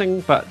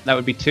piercing, but that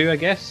would be 2, I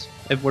guess,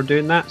 if we're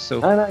doing that. So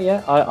No,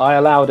 yeah. I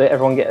allowed it.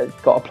 Everyone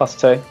got a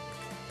 +2.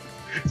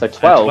 So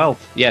 12.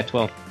 12. Yeah,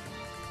 12.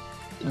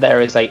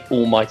 There is a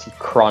almighty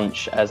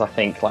crunch as I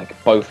think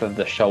like both of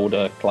the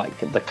shoulder, like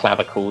the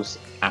clavicles,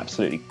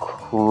 absolutely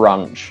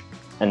crunch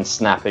and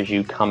snap as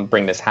you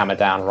bring this hammer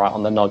down right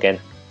on the noggin.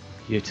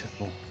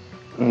 Beautiful.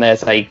 And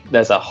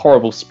there's a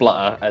horrible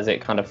splutter as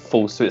it kind of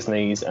falls to its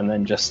knees and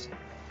then just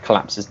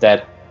collapses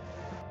dead.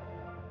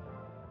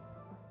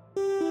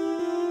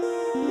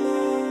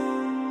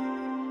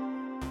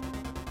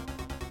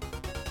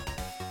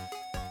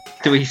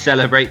 Do we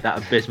celebrate that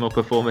abysmal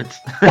performance?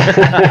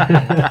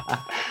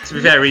 To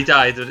be fair, he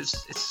died, but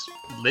it's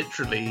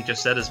literally he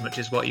just said as much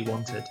as what he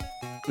wanted.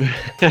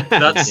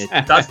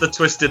 That's the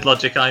twisted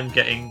logic I'm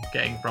getting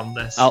from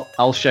this.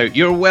 I'll shout,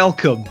 "You're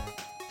welcome."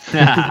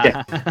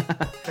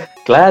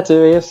 Glad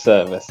to be of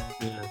service.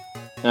 Yeah.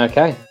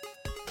 Okay.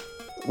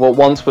 What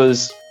once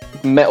was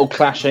metal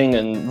clashing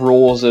and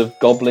roars of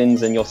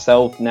goblins and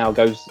yourself now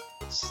goes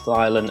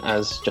silent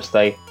as just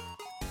a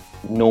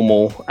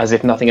normal, as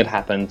if nothing had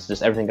happened.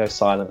 Just everything goes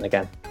silent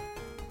again.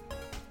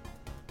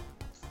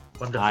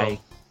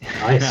 Wonderful.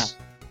 Nice.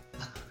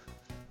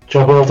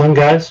 Job well done,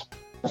 guys.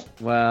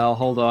 Well,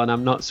 hold on.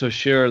 I'm not so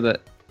sure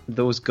that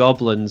those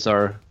goblins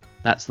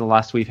that's the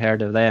last we've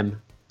heard of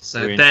them.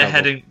 So We're in they're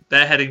trouble.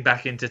 heading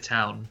back into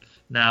town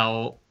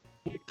now.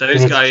 We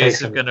Those need to guys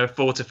chase are them. going to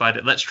fortify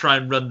it. Let's try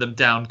and run them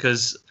down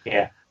because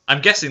Yeah. I'm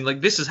guessing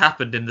like this has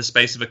happened in the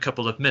space of a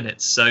couple of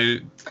minutes. So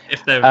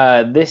if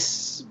they're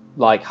This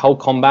like whole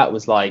combat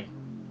was like,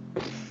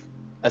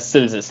 as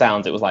silly as it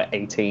sounds, it was like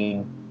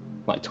 20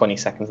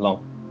 seconds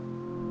long.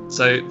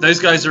 So those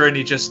guys are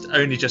only just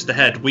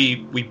ahead. We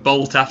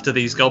bolt after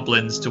these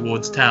goblins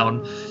towards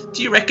town.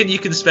 Do you reckon you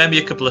can spare me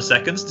a couple of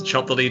seconds to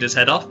chop the leader's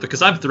head off?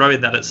 Because I'm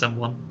throwing that at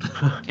someone.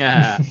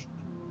 Yeah.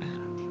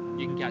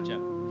 You can catch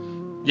up.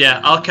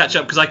 Yeah, I'll catch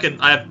up because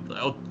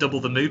I'll double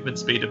the movement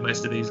speed of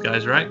most of these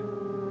guys, right?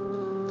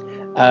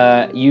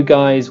 You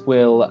guys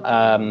will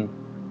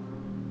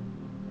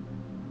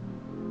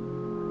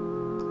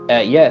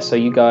so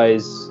you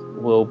guys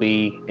will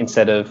be,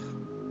 instead of,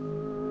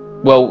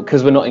 well,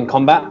 because we're not in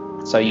combat,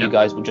 so you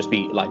guys will just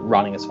be like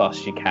running as fast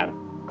as you can.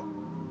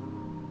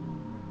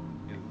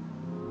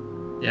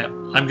 Yeah,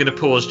 I'm going to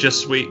pause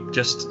just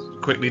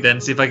quickly then,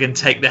 see if I can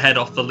take the head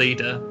off the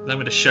leader. I'm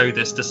going to show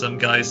this to some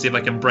guys, see if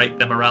I can break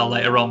their morale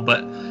later on,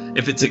 but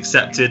if it's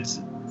accepted,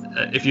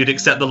 if you'd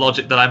accept the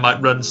logic that I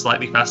might run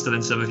slightly faster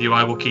than some of you,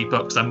 I will keep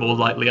up because I'm more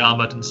lightly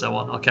armored and so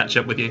on. I'll catch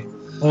up with you.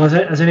 Well,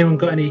 has anyone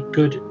got any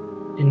good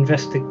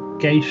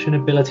investigation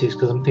abilities?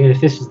 Because I'm thinking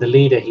if this is the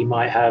leader, he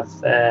might have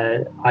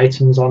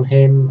items on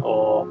him,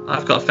 or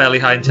I've got fairly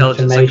high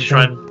intelligence. I can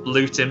try and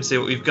loot him, see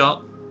what we've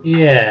got.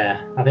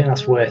 Yeah, I think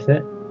that's worth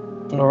it.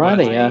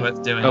 Alrighty, yeah.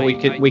 Worth doing. Well,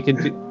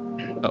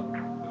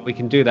 we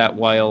can do that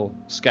while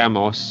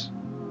Scamos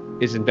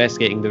is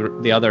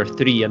investigating the other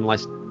three,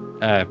 unless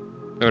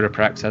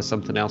Uriprax has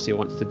something else he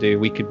wants to do.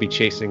 We could be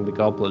chasing the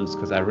goblins,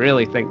 because I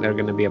really think they're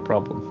going to be a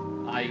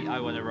problem. I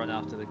want to run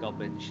after the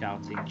goblins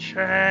shouting,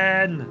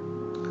 Chen!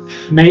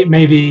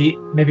 Maybe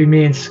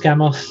me and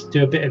Scamos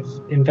do a bit of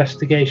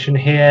investigation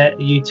here.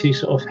 You two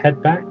sort of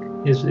head back.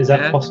 Is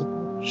that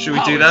possible? Should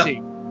we do that?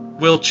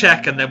 We'll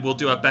check and then we'll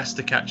do our best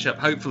to catch up.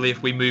 Hopefully,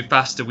 if we move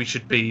faster, we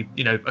should be,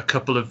 a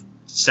couple of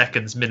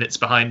seconds, minutes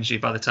behind you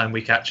by the time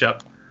we catch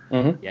up.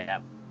 Mm-hmm. Yeah.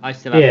 I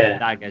still have a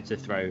dagger to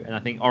throw, and I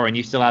think Oren,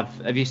 you still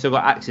have you still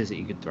got axes that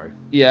you could throw?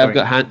 Yeah,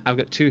 I've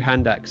got 2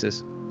 hand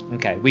axes.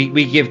 Okay,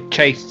 we give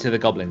chase to the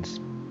goblins.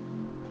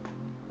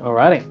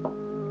 Alrighty.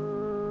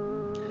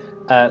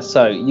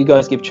 So you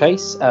guys give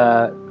chase.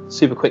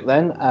 Super quick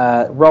then.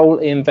 Roll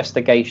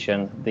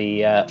investigation.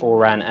 The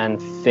Oran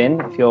and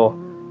Finn, if you're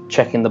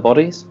checking the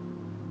bodies.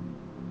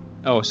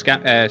 Oh,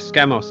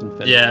 Scamos and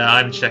Finn. Yeah,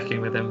 I'm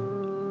checking with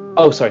him.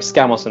 Oh, sorry,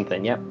 Scamos and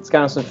Finn. Yeah,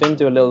 Scamos and Finn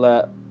do a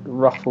little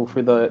ruffle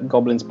through the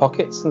goblins'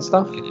 pockets and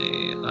stuff.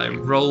 Okay, I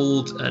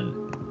rolled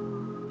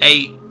an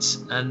 8,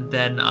 and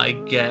then I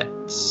get.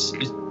 Do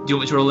you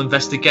want me to roll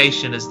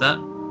investigation? Is that?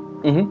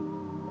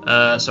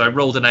 Mm-hmm. So I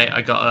rolled an 8.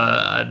 I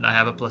got and I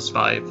have a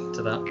 +5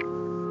 to that.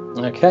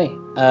 Okay.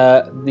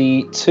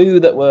 The 2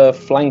 that were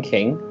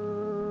flanking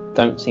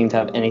don't seem to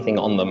have anything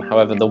on them.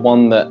 However, the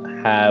one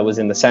that was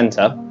in the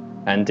centre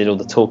and did all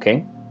the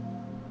talking,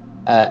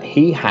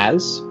 he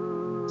has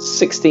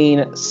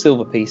 16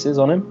 silver pieces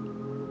on him.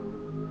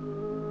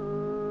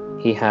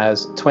 He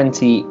has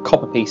 20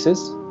 copper pieces,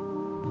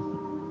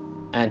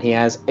 and he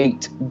has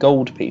 8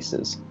 gold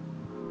pieces.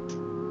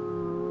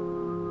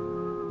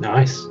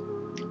 Nice.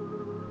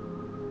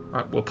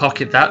 Right, we'll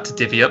pocket that to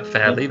divvy up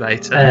fairly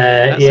later.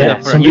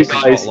 So you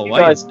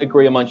guys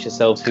agree amongst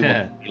yourselves who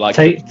want to be like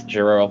the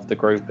juror of the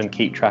group and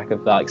keep track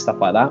of like stuff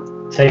like that.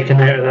 Take a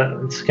note of that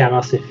and scam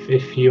us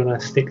if you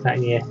want to stick that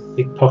in your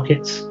big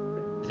pockets.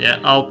 Yeah,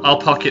 I'll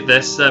pocket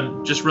this.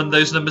 Just run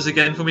those numbers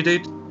again for me,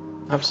 dude.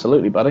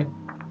 Absolutely, buddy.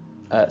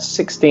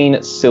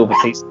 16 silver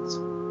pieces.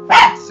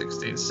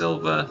 16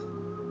 silver.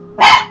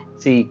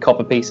 20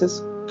 copper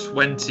pieces.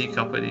 20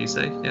 copper, do you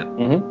say? Yeah.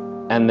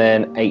 Mm-hmm. And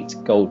then 8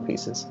 gold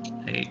pieces.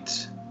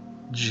 8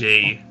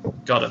 G.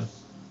 Got him.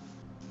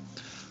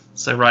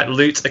 So right,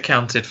 loot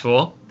accounted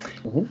for.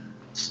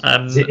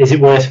 Mm-hmm. Is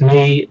it worth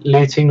me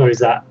looting, or is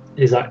that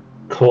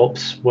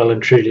corpse well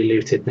and truly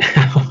looted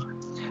now?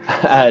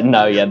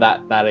 No, yeah,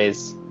 that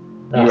is.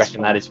 That's you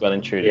reckon that is well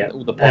and truly. Yeah.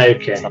 All the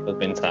pockets and stuff have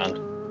been turned.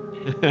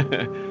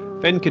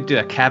 Finn could do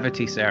a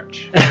cavity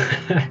search.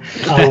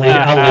 I'll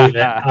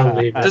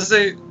leave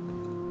it.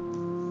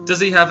 Does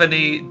he have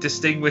any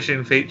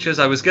distinguishing features?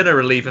 I was going to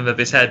relieve him of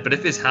his head, but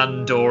if his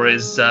hand or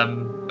his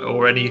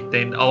or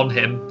anything on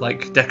him,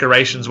 like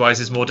decorations wise,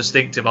 is more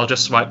distinctive, I'll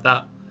just swipe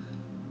that.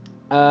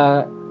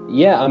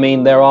 Yeah, I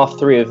mean there are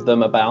 3 of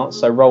them about,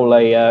 so roll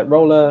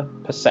a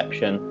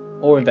perception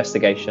or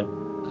investigation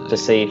to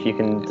see if you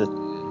can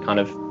kind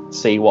of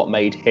see what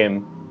made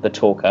him the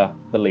talker,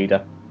 the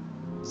leader.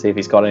 See if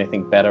he's got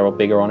anything better or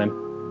bigger on him.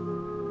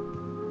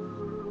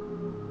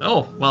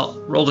 Oh,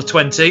 well, rolled a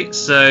 20,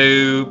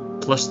 so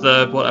plus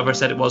the whatever I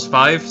said it was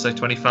 5, so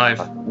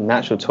 25.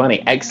 Natural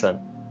 20,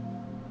 excellent.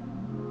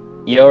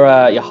 Your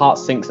heart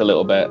sinks a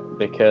little bit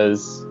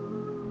because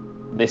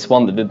this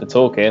one that did the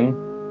talking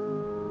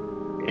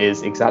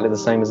is exactly the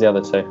same as the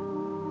other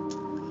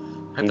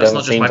 2. And that's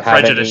not just my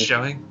prejudice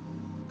showing.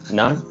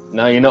 No,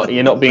 you're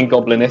not being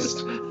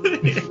goblinist.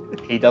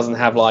 He doesn't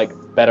have like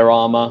better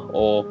armor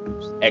or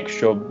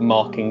extra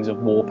markings of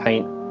war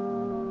paint.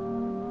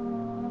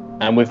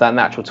 And with that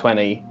natural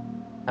 20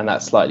 and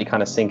that slightly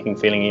kind of sinking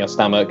feeling in your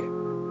stomach,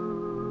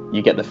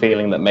 you get the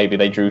feeling that maybe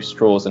they drew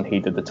straws and he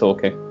did the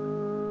talking.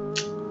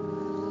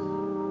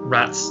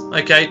 Rats.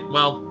 Okay,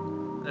 well,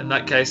 in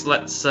that case,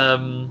 let's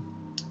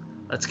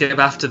get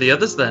after the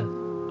others then.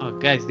 Oh,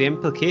 guys, the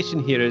implication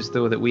here is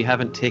though that we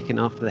haven't taken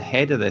off the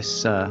head of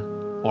this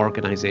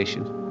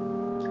organization.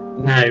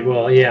 No,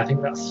 well, yeah, I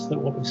think that's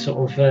what we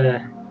sort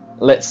of.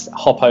 Let's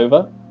hop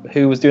over.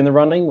 Who was doing the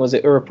running? Was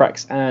it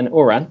Uriprax and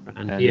Oran?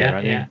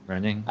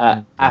 Running.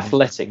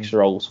 Athletics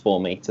rolls for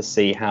me to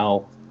see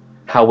how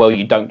well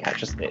you don't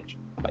catch a stitch,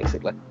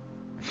 basically.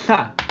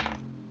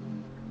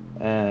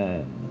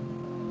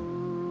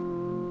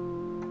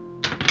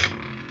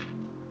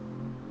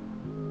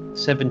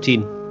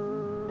 17.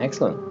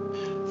 Excellent.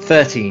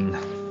 13.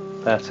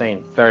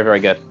 13. Very, very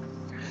good.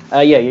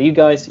 You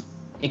guys,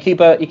 you keep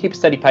a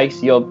steady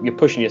pace. You're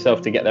pushing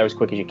yourself to get there as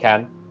quick as you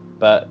can,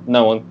 but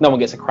no one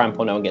gets a cramp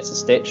or no one gets a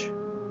stitch.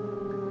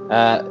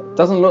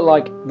 Doesn't look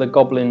like the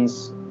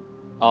goblins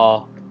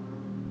are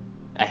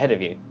ahead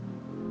of you.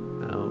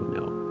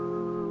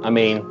 I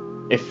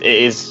mean, if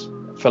it is,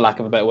 for lack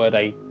of a better word,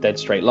 a dead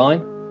straight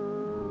line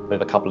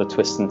with a couple of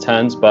twists and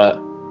turns, but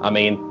I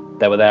mean,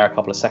 they were there a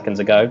couple of seconds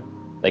ago.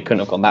 They couldn't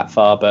have gone that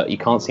far, but you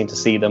can't seem to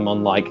see them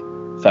on like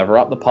further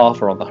up the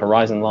path or on the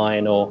horizon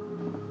line, or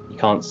you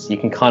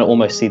can kind of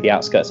almost see the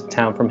outskirts of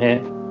town from here.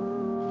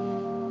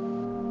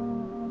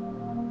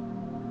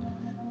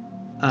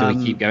 Do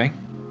we keep going?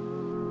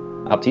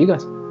 Up to you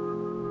guys.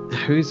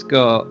 Who's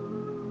got...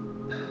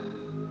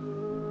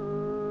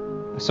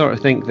 I sort of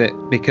think that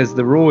because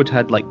the road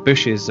had like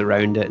bushes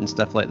around it and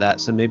stuff like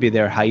that, so maybe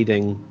they're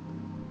hiding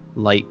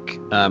like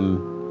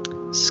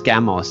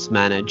Scamos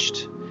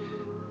managed.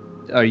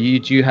 Do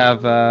you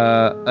have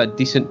a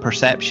decent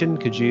perception?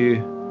 Could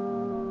you...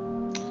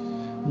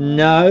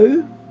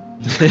 No.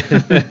 I've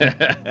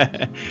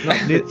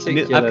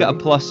got a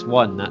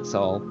 +1, that's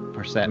all.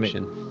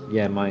 Perception.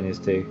 Yeah, mine is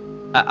too.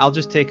 I'll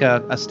just take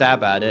a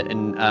stab at it,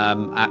 and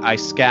I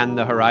scan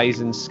the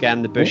horizon,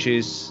 scan the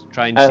bushes,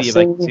 try and see if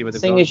I can see where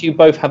they're Seeing going. as you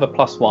both have a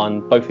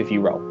 +1, both of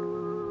you roll.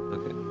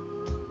 Okay.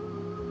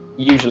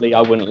 Usually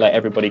I wouldn't let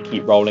everybody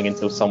keep rolling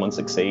until someone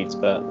succeeds,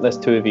 but there's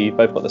two of you,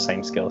 both got the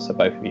same skill, so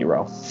both of you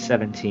roll.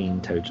 17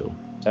 total.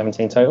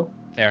 17 total?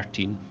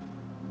 13.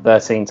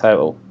 13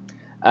 total.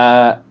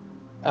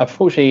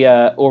 Unfortunately,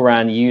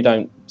 Oran, you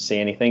don't see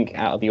anything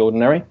out of the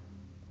ordinary.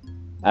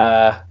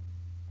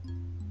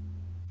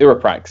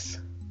 Uraprax,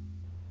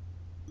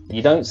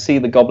 you don't see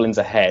the goblins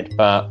ahead,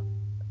 but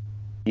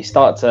you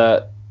start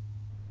to,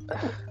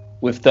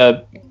 with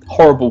the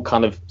horrible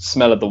kind of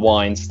smell of the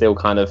wine still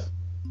kind of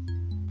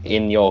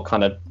in your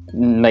kind of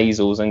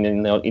nasals and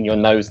in your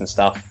nose and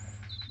stuff,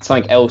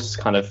 something else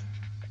kind of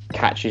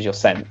catches your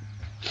scent.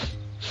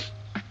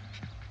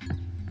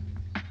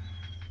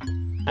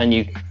 And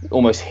you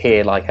almost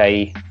hear like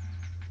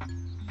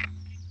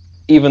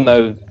even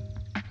though,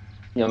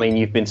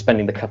 you've been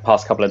spending the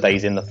past couple of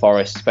days in the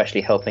forest, especially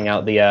helping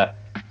out the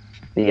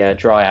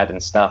dryad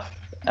and stuff.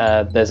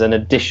 There's an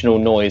additional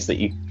noise that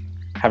you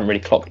haven't really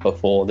clocked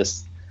before.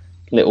 This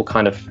little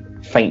kind of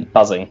faint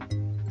buzzing,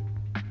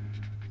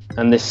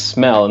 and this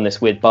smell and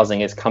this weird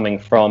buzzing is coming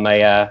from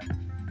a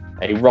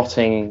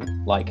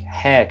rotting like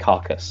hare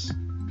carcass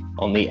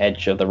on the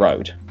edge of the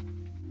road.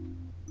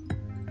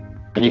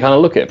 And you kind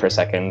of look at it for a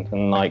second,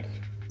 and like,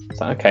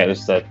 it's like, okay,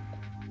 there's a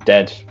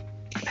dead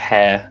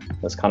hare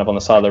that's kind of on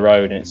the side of the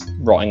road, and it's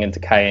rotting and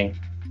decaying.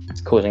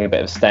 It's causing a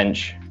bit of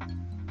stench.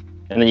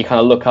 And then you kind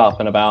of look up,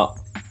 and about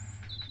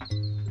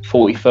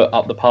 40 foot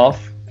up the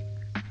path,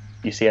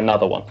 you see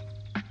another one.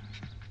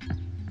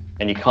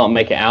 And you can't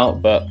make it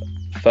out, but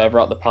further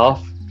up the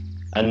path,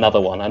 another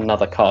one,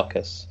 another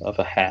carcass of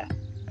a hare.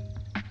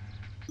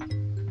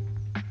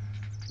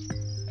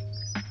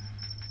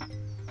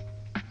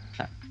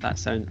 That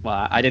sounds...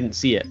 Well, I didn't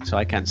see it, so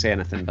I can't say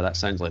anything, but that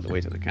sounds like the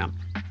way to the camp.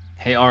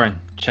 Hey, Oren,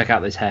 check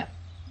out this hare.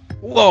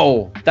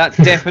 Whoa! That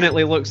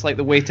definitely looks like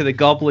the way to the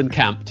goblin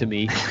camp to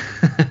me.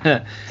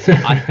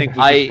 I think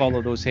we should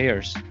follow those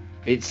hares.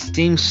 It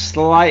seems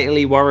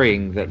slightly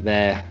worrying that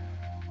they're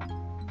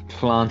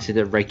planted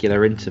at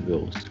regular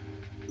intervals.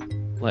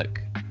 Look,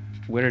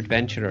 we're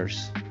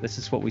adventurers. This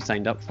is what we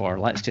signed up for.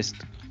 Let's just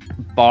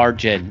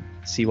barge in,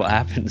 see what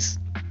happens.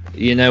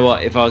 You know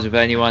what? If I was with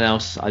anyone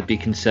else, I'd be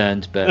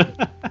concerned. But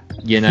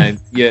you're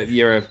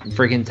a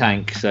friggin'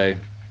 tank, so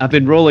I've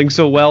been rolling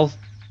so well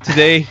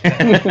today.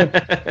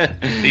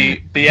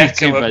 the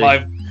echo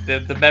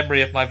of the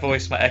memory of my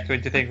voice might echo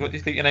into think. What do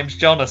you think? Your name's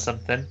John or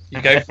something?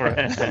 You go for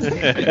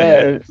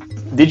it.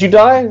 Did you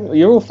die?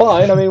 You're all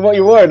fine. I mean, what are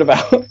you worried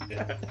about?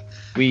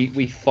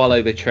 We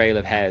follow the trail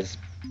of hares.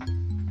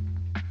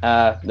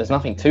 There's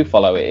nothing to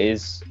follow. It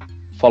is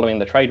following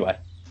the tradeway.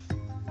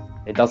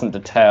 It doesn't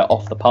deter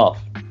off the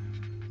path.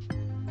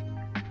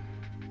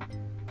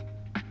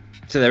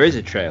 So there is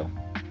a trail.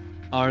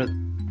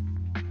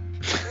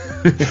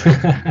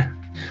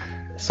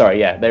 Sorry,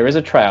 yeah, there is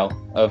a trail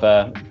of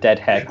a dead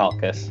hare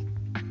carcass.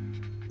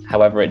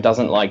 However, it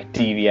doesn't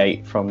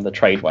deviate from the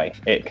tradeway.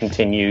 It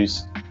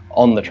continues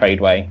on the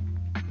tradeway.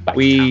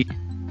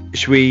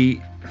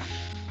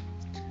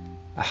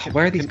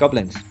 Where are these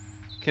goblins?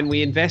 Can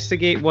we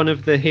investigate one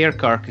of the hare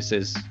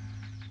carcasses?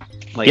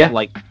 The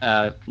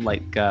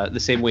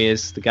same way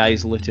as the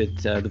guys looted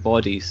the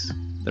bodies.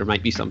 There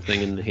might be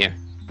something in the hare.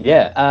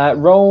 Yeah,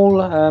 roll,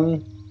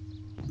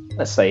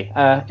 let's see,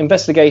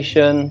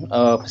 investigation,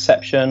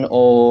 perception,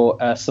 or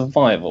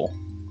survival.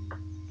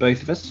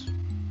 Both of us?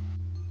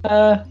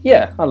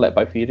 Yeah, I'll let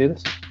both of you do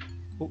this.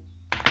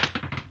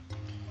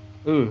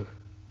 Ooh.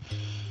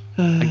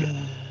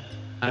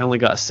 I only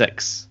got a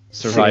 6.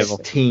 Survival.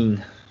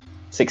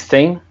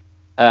 16?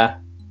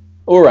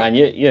 Oran,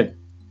 you're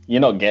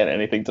not getting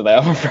anything today,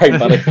 I'm afraid,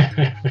 buddy.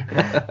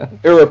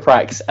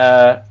 Uraprax,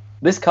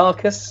 this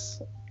carcass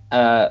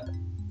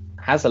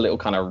has a little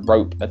kind of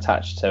rope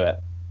attached to it.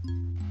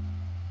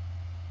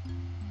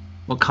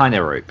 What kind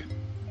of rope?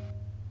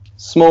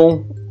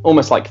 Small,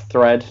 almost like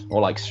thread or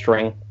like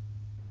string,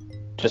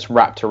 just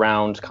wrapped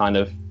around, kind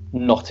of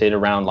knotted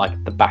around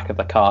like the back of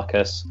the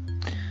carcass.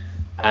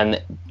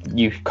 And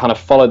you kind of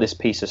follow this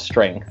piece of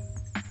string,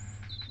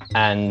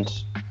 and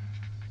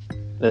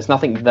There's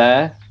nothing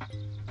there,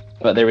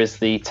 but there is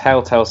the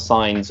telltale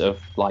signs of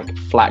like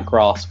flat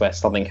grass where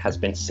something has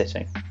been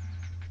sitting.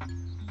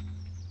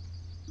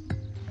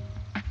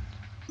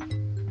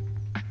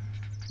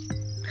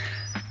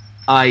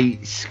 I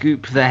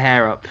scoop the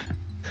hair up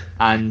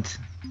and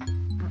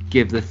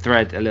give the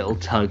thread a little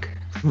tug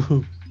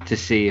to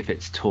see if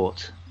it's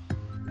taut.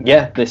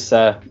 Yeah, this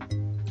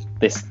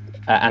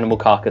animal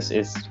carcass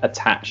is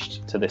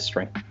attached to this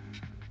string.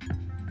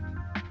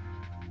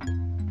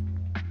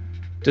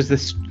 Does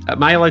this?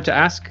 Am I allowed to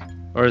ask,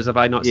 or have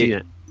I not seen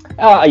it?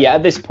 Yeah.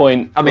 At this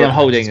point, I mean, I'm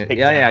holding it.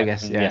 Yeah, I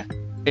guess. Yeah.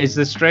 Is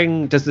the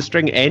string? Does the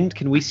string end?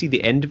 Can we see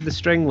the end of the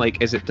string? Like,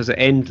 does it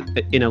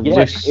end in a Yeah,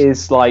 loose?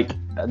 is like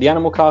the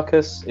animal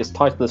carcass is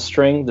tied to the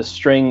string. The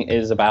string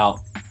is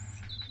about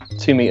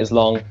 2 meters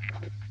long,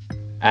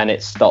 and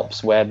it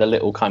stops where the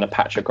little kind of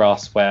patch of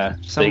grass where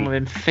Someone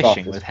been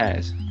fishing with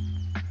hairs.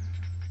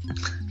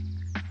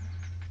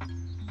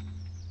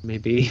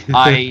 Maybe.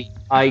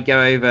 I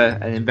go over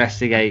and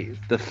investigate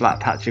the flat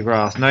patch of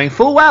grass, knowing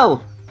full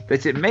well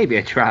that it may be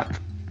a trap.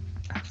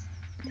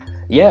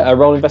 Yeah, a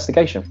roll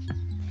investigation.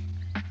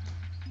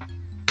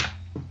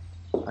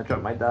 I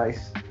dropped my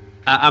dice.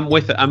 I'm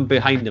with it. I'm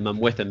behind him.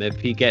 I'm with him. If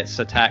he gets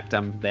attacked,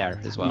 I'm there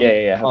as well.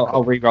 Yeah.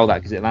 I'll re-roll that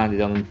because it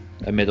landed on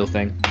a middle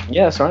thing.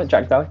 Yeah, that's all right.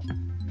 Jack Dally.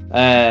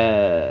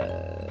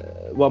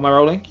 What am I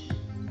rolling?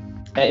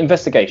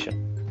 Investigation.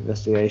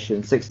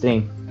 Investigation.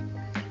 16.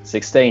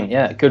 16.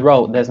 Yeah, good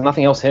roll. There's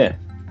nothing else here.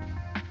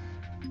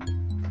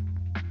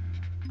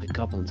 The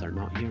goblins are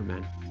not here,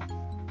 man.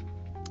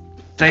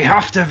 They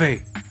have to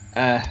be.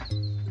 I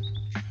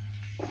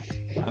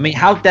mean,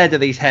 how dead are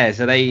these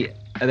hairs? Are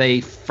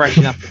they fresh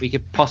enough that we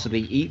could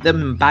possibly eat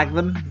them and bag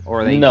them,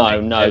 or are they?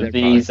 No.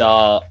 These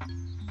are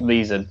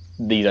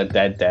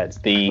dead.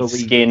 The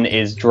skin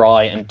is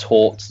dry and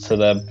taut to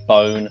the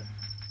bone.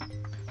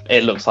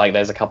 It looks like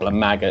there's a couple of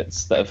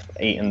maggots that have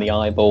eaten the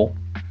eyeball.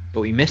 But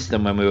we missed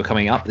them when we were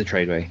coming up the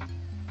tradeway.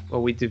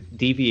 Well, we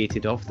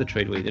deviated off the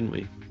tradeway, didn't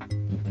we?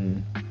 Mm-hmm.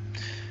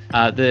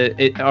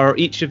 Are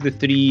each of the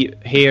three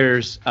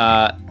hairs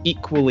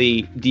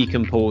equally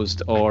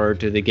decomposed, or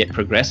do they get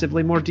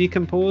progressively more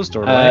decomposed,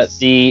 or less?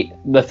 The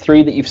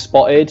three that you've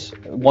spotted,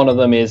 one of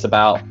them is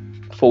about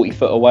 40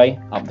 foot away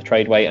up the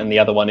tradeway, and the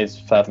other one is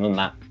further than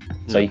that.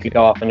 So you could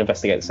go up and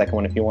investigate the second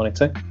one if you wanted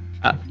to.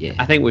 Yeah.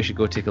 I think we should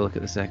go take a look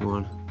at the second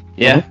one.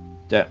 Yeah.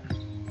 Yeah.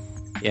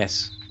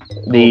 Yes.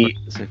 The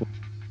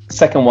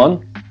second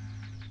one,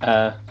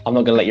 I'm not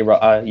going to let you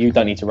roll. You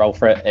don't need to roll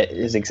for it. It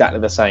is exactly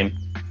the same.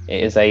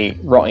 It is a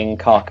rotting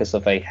carcass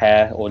of a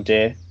hare or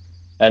deer.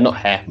 Not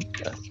hare.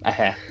 A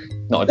hare.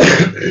 Not a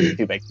deer.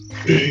 Too big.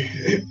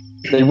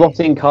 The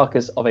rotting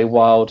carcass of a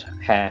wild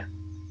hare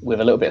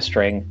with a little bit of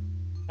string.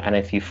 And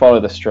if you follow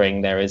the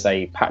string, there is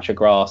a patch of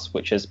grass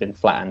which has been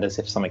flattened as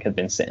if something had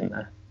been sitting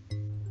there.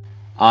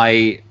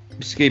 I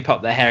scoop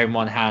up the hair in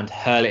one hand,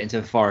 hurl it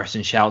into the forest,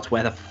 and shout,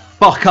 "Where the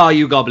fuck are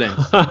you, goblins?"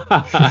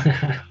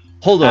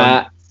 Hold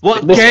on.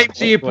 What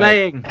games are you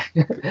playing?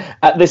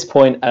 At this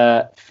point,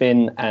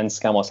 Finn and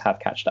Skamos have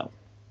catched up.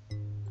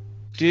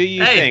 Do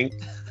you think...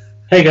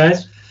 Hey,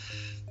 guys.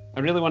 I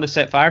really want to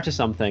set fire to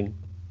something.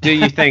 Do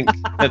you think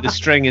that the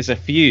string is a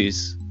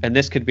fuse, and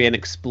this could be an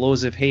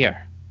explosive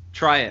hair?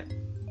 Try it.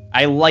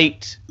 I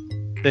light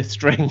the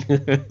string.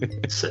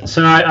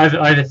 So I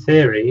have a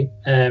theory.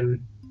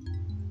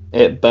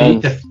 It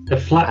burns the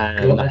flat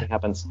and nothing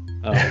happens.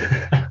 Oh,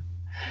 okay.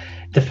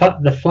 The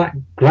flat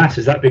grass,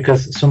 is that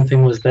because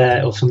something was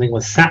there or something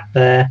was sat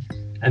there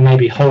and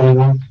maybe holding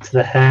on to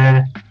the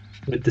hair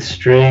with the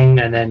string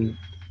and then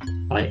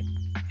like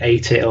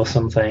ate it or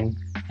something,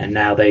 and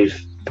now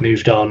they've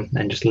moved on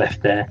and just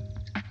left their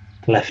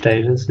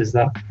leftovers? Is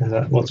that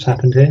what's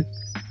happened here?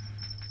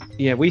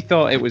 Yeah, we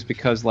thought it was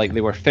because like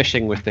they were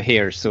fishing with the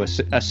hairs, so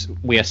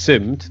we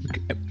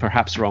assumed,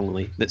 perhaps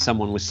wrongly, that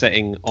someone was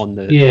sitting on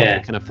the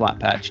kind of flat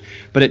patch.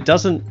 But it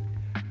doesn't,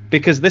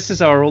 because this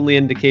is our only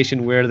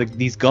indication where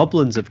these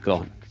goblins have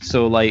gone.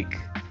 So like,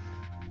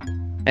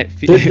 it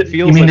feels.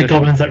 You mean like the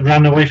goblins that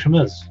ran away from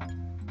us?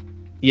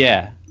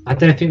 Yeah. I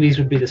don't think these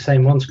would be the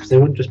same ones, because they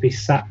wouldn't just be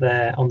sat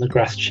there on the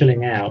grass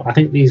chilling out. I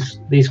think these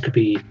could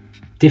be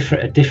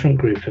a different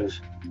group of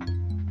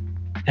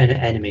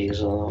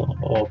enemies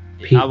or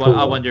people.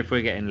 I wonder if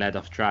we're getting led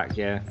off track.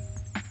 Yeah.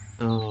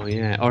 Oh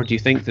yeah. Or do you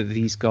think that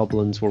these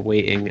goblins were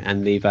waiting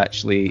and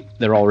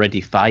they're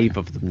already 5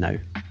 of them now?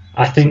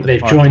 I think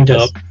they've joined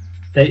up.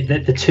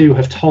 The two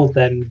have told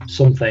them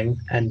something,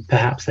 and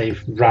perhaps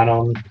they've ran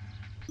on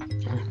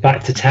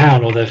back to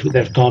town, or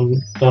they've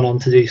gone on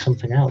to do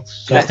something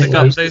else. So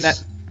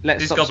these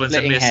let's goblins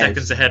are mere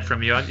seconds ahead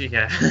from you, aren't you?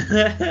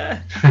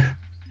 Yeah.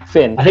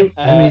 Finn, I think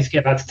we need to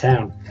get back to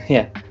town.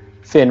 Yeah.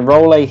 Finn,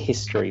 roll a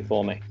history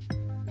for me.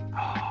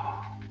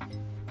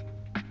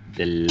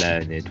 The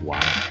learned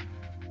one.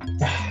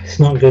 It's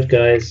not good,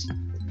 guys.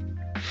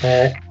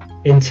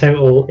 In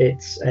total,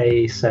 it's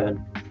a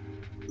 7.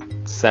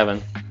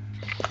 7.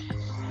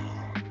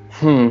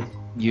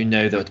 You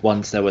know that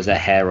once there was a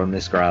hair on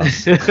this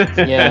grass.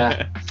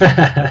 Yeah.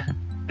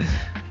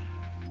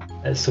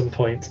 At some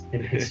point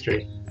in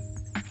history.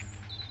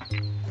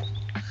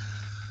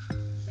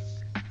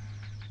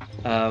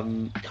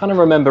 Kind of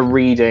remember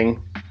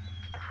reading,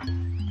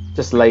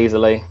 just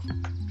lazily,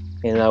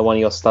 in one of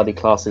your study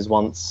classes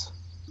once,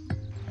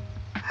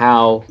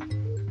 how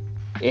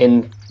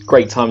in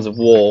great times of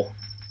war,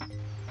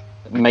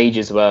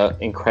 mages were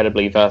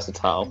incredibly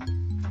versatile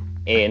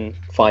in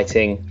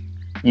fighting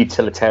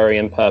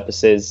utilitarian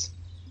purposes,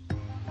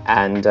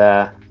 and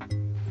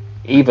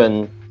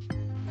even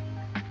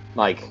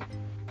like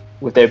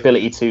with their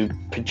ability to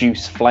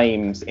produce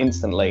flames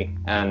instantly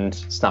and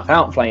snuff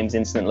out flames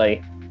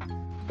instantly,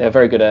 they're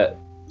very good at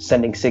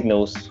sending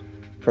signals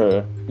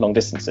for long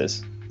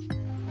distances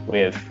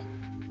with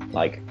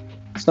like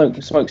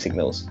smoke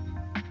signals.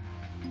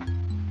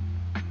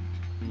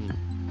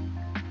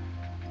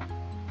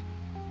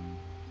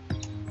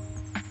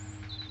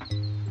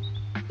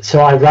 So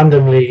I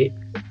randomly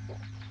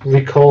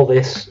recall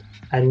this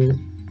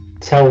and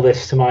tell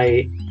this to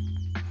my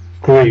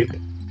group,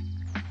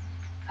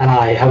 and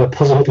I have a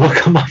puzzled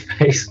look on my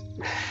face.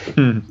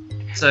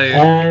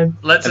 So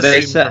let's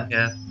assume,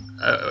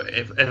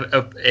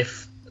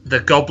 if the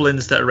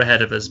goblins that are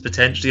ahead of us,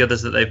 potentially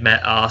others that they've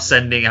met, are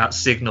sending out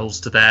signals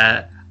to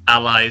their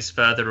allies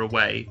further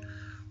away,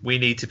 we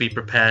need to be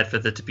prepared for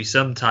there to be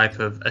some type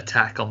of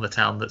attack on the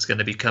town that's going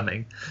to be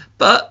coming.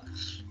 But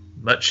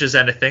much as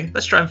anything,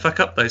 let's try and fuck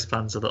up those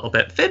plans a little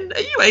bit. Finn,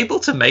 are you able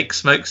to make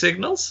smoke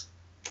signals?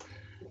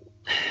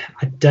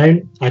 I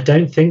don't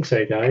think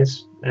so,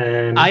 guys.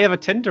 I have a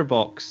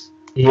tinderbox.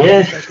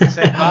 Yeah.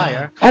 Set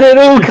fire. And it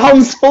all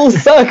comes full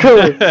circle.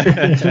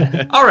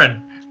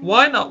 Oren,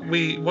 why don't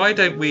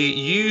we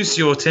use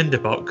your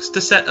tinderbox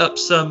to set up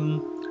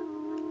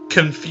some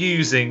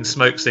confusing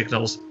smoke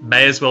signals?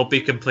 May as well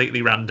be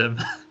completely random.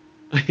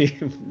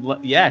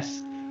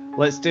 Yes,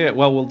 let's do it.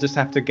 Well, we'll just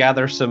have to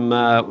gather some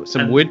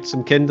wood,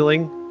 some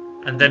kindling,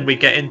 and then we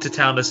get into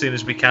town as soon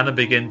as we can and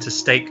begin to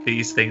stake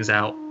these things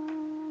out.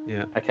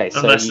 Yeah. Okay,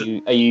 so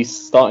are you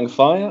starting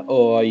fire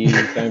or are you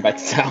going back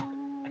to town?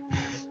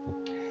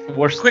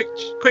 Quick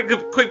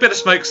bit of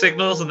smoke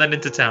signals and then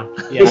into town.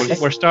 Yeah,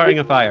 we're starting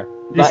a fire.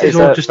 This is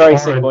all just very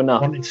simple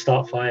enough. Wanting to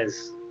start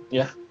fires.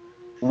 Yeah.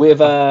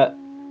 With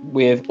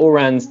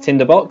Oran's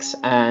tinderbox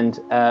and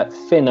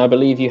Finn, I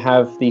believe you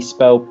have the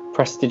spell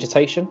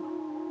Prestidigitation.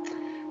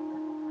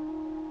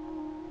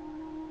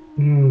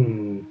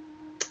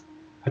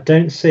 I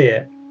don't see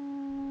it.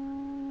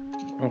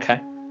 Okay.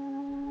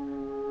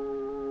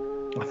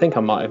 I think I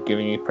might have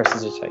given you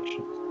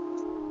Prestidigitation,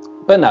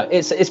 but no,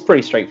 it's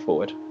pretty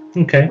straightforward.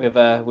 Okay. With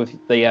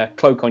the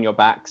cloak on your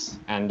backs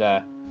and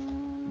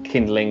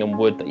kindling and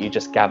wood that you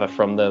just gather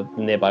from the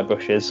nearby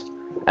bushes,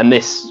 and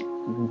this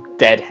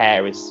dead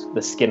hair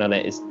the skin on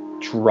it is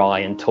dry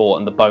and taut,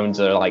 and the bones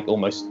are like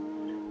almost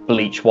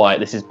bleach white.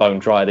 This is bone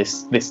dry.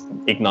 This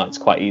ignites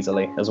quite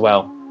easily as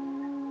well,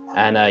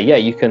 and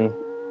you can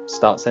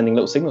start sending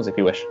little signals if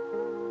you wish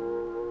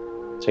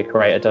to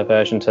create a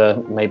diversion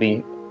to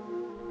maybe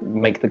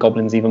make the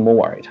goblins even more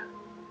worried.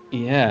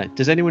 Yeah.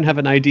 Does anyone have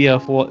an idea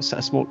of what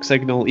a smoke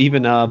signal,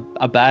 even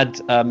a bad,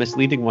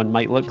 misleading one,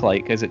 might look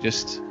like? Is it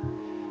just...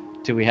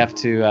 Do we have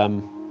to...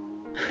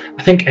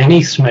 I think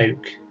any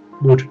smoke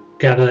would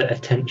gather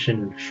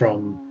attention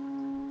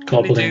from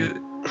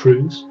goblin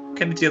crews.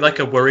 Can you do like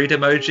a worried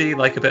emoji,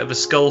 like a bit of a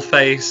skull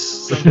face,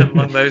 something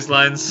along those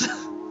lines?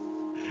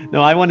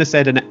 No, I want to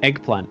set an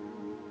eggplant.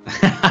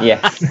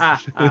 Yes.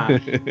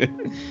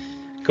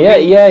 You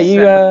set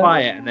the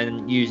fire and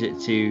then use it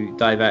to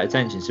divert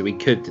attention. So we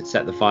could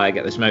set the fire,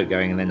 get the smoke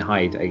going, and then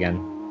hide again.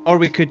 Or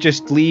we could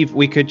just leave.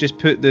 We could just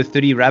put the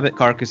 3 rabbit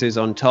carcasses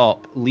on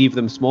top, leave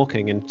them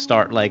smoking, and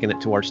start legging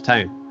it towards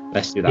town.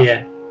 Let's do that.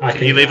 Yeah.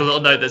 Can you leave a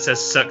little note that says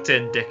 "sucked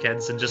in,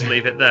 dickheads" and just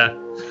leave it there?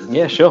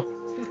 Yeah, sure.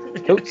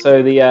 Cool. So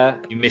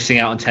you're missing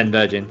out on 10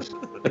 virgins.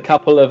 The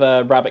couple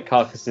of rabbit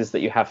carcasses that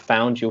you have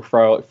found, you'll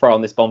throw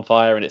on this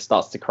bonfire, and it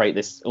starts to create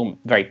this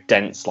very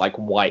dense, like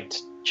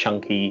white,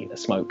 chunky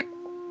smoke.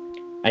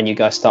 And you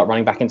guys start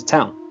running back into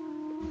town.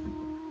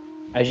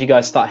 As you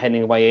guys start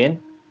heading away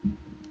in,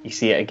 you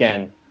see it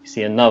again. You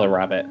see another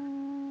rabbit.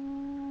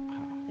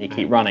 You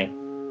keep running.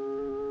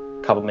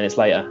 A couple of minutes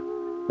later,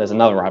 there's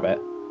another rabbit.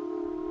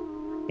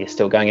 You're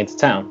still going into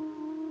town.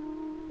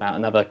 About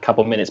another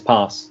couple of minutes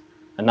pass.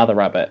 Another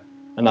rabbit.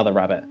 Another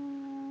rabbit.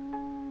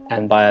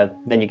 And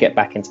then you get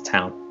back into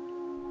town.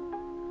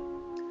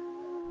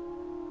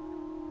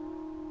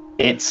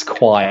 It's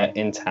quiet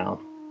in town.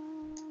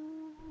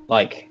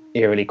 Like,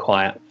 eerily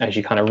quiet as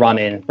you kind of run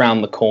in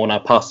round the corner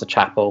past the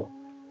chapel,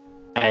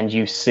 and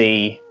you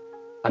see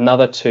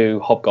another 2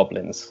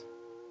 hobgoblins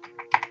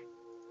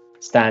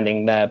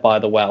standing there by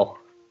the well,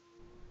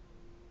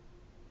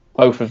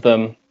 both of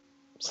them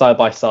side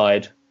by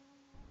side,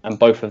 and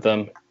both of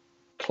them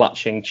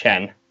clutching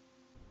Chen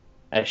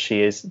as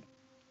she is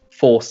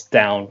forced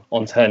down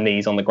onto her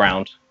knees on the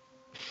ground.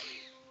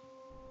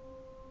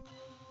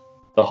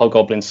 The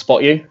hobgoblins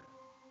spot you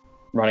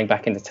running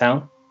back into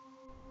town.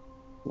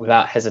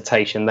 Without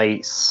hesitation,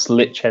 they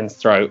slit Chen's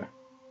throat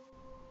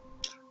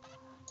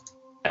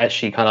as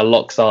she kind of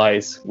locks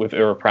eyes with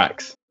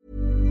Uraprax.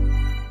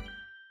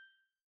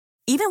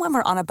 Even when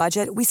we're on a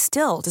budget, we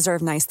still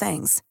deserve nice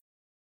things.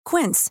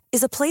 Quince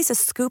is a place to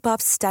scoop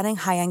up stunning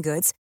high-end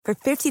goods for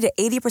 50 to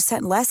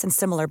 80% less than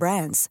similar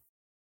brands.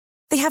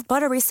 They have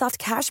buttery soft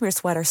cashmere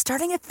sweaters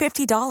starting at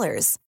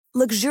 $50,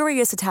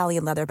 luxurious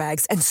Italian leather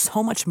bags, and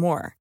so much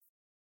more.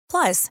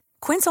 Plus,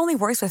 Quince only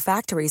works with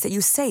factories that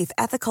use safe,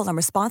 ethical, and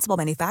responsible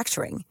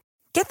manufacturing.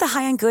 Get the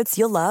high-end goods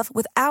you'll love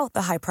without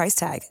the high price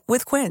tag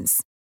with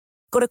Quince.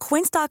 Go to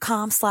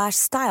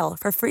quince.com/style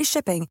for free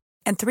shipping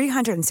and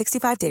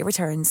 365-day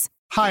returns.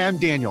 Hi, I'm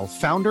Daniel,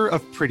 founder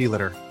of Pretty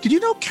Litter. Did you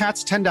know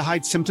cats tend to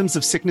hide symptoms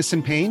of sickness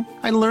and pain?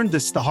 I learned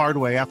this the hard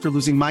way after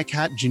losing my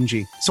cat,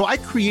 Gingy. So I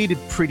created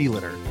Pretty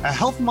Litter, a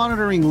health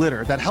monitoring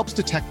litter that helps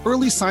detect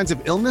early signs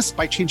of illness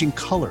by changing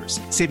colors,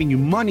 saving you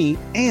money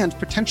and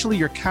potentially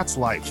your cat's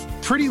life.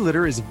 Pretty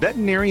Litter is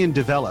veterinarian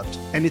developed,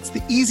 and it's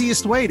the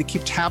easiest way to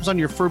keep tabs on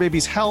your fur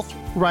baby's health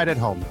right at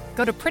home.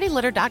 Go to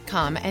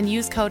prettylitter.com and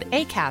use code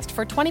ACAST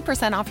for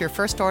 20% off your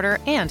first order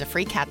and a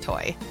free cat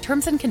toy.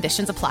 Terms and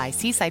conditions apply.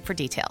 See site for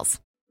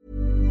details.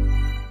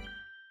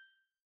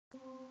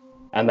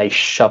 And they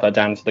shove her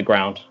down to the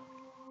ground.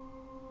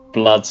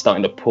 Blood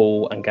starting to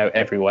pool and go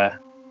everywhere.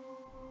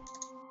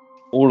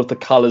 All of the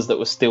colours that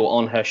were still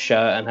on her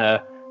shirt and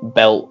her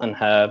belt and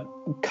her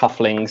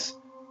cufflinks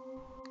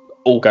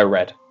all go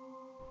red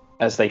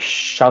as they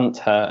shunt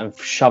her and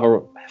shove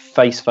her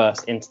face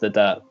first into the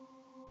dirt.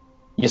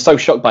 You're so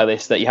shocked by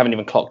this that you haven't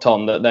even clocked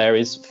on that there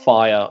is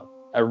fire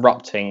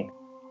erupting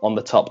on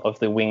the top of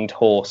the winged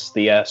horse,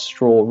 the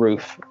straw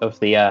roof of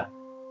the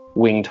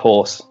winged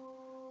horse.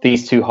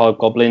 These two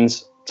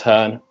hobgoblins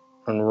turn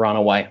and run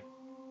away.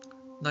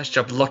 Nice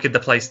job locking the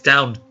place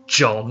down,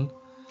 John.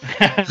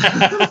 I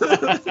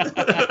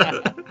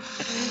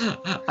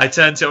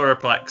turn to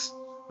Oriplex,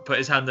 put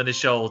his hand on his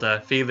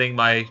shoulder, feeling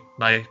my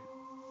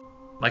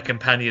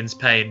companion's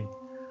pain.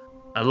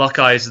 I lock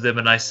eyes with him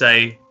and I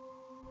say,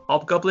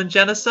 Hobgoblin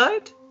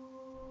genocide?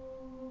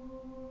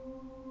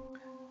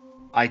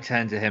 I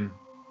turn to him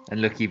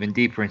and look even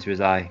deeper into his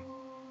eye,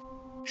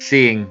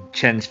 seeing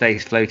Chen's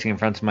face floating in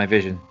front of my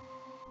vision,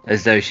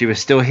 as though she was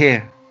still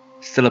here,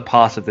 still a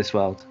part of this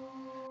world.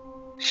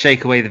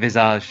 Shake away the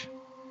visage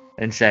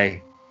and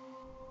say,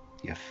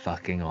 "You're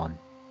fucking on."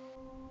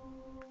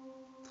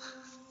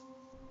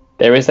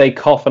 There is a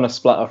cough and a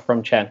splutter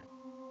from Chen.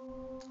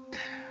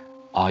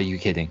 Are you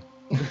kidding?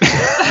 No,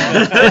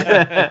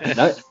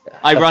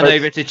 I run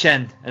over to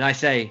Chen and I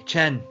say,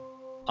 "Chen,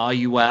 are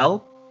you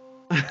well?"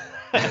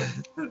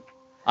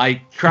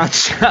 I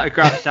crouch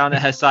down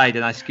at her side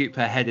and I scoop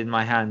her head in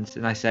my hands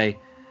and I say,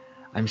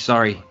 "I'm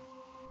sorry.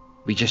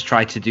 We just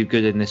tried to do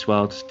good in this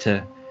world,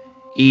 to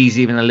ease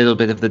even a little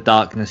bit of the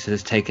darkness that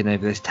has taken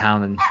over this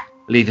town and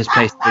leave this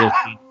place a little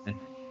cleaner."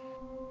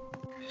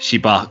 She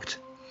barked.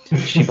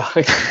 She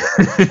barked.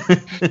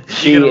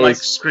 She's gonna like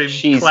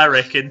scream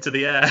cleric into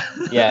the air.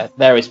 Yeah,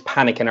 there is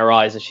panic in her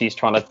eyes as she's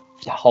trying to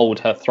hold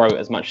her throat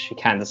as much as she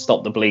can to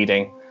stop the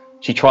bleeding.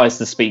 She tries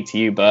to speak to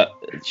you, but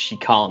she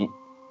can't.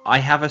 I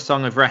have a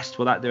song of rest.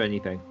 Will that do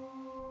anything?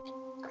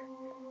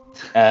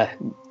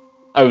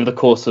 Over the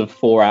course of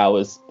 4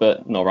 hours,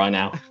 but not right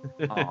now.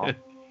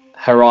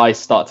 Her eyes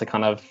start to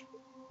kind of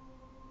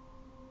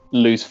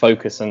lose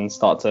focus and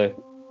start to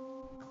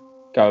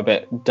go a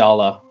bit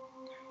duller.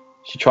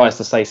 She tries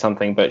to say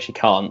something, but she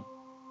can't.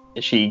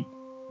 She,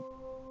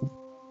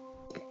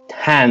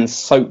 hands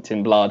soaked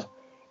in blood,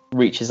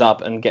 reaches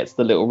up and gets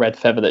the little red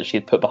feather that she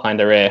had put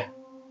behind her ear,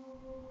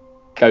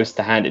 goes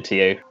to hand it to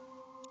you,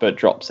 but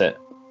drops it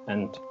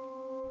and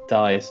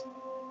dies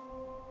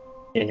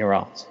in your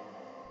arms.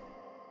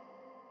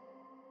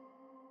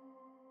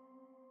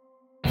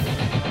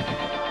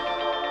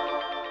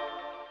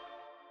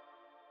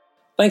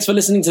 Thanks for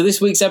listening to this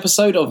week's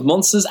episode of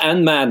Monsters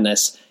and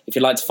Madness. If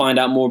you'd like to find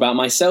out more about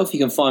myself, you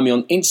can find me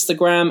on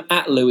Instagram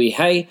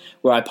 @LouisHay,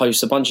 where I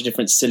post a bunch of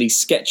different silly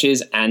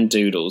sketches and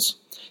doodles.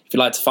 If you'd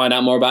like to find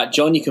out more about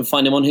John, you can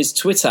find him on his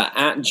Twitter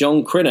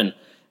 @JohnCrinnan,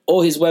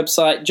 or his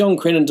website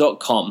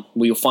johncrinnan.com,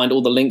 where you'll find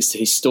all the links to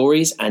his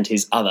stories and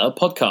his other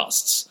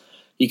podcasts.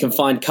 You can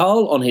find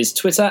Carl on his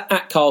Twitter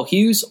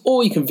 @CarlHughes,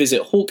 or you can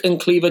visit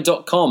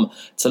hawkandcleaver.com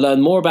to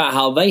learn more about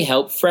how they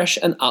help fresh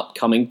and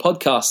upcoming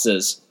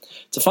podcasters.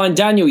 To find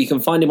Daniel, you can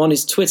find him on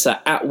his Twitter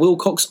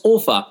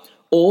 @WilcoxAuthor,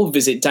 or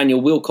visit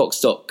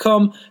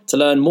danielwilcox.com to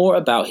learn more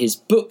about his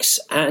books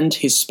and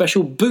his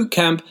special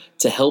bootcamp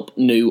to help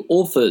new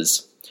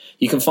authors.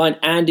 You can find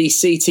Andy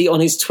CT on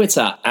his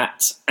Twitter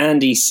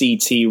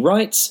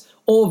 @AndyCTWrites,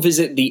 or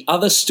visit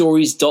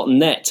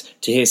theotherstories.net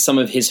to hear some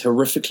of his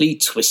horrifically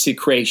twisted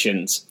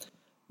creations.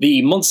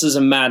 The Monsters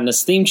and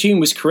Madness theme tune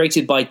was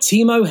created by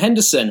Timo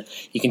Henderson.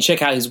 You can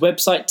check out his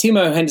website,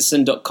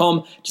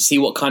 timohenderson.com, to see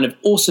what kind of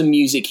awesome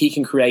music he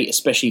can create,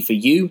 especially for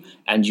you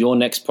and your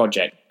next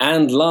project.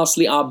 And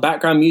lastly, our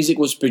background music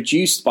was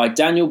produced by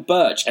Daniel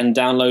Birch and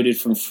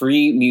downloaded from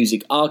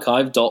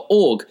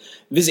freemusicarchive.org.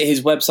 Visit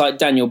his website,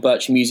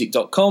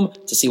 danielbirchmusic.com,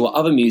 to see what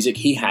other music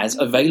he has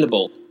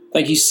available.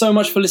 Thank you so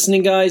much for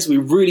listening, guys. We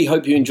really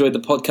hope you enjoyed the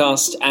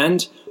podcast,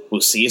 and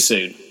we'll see you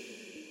soon.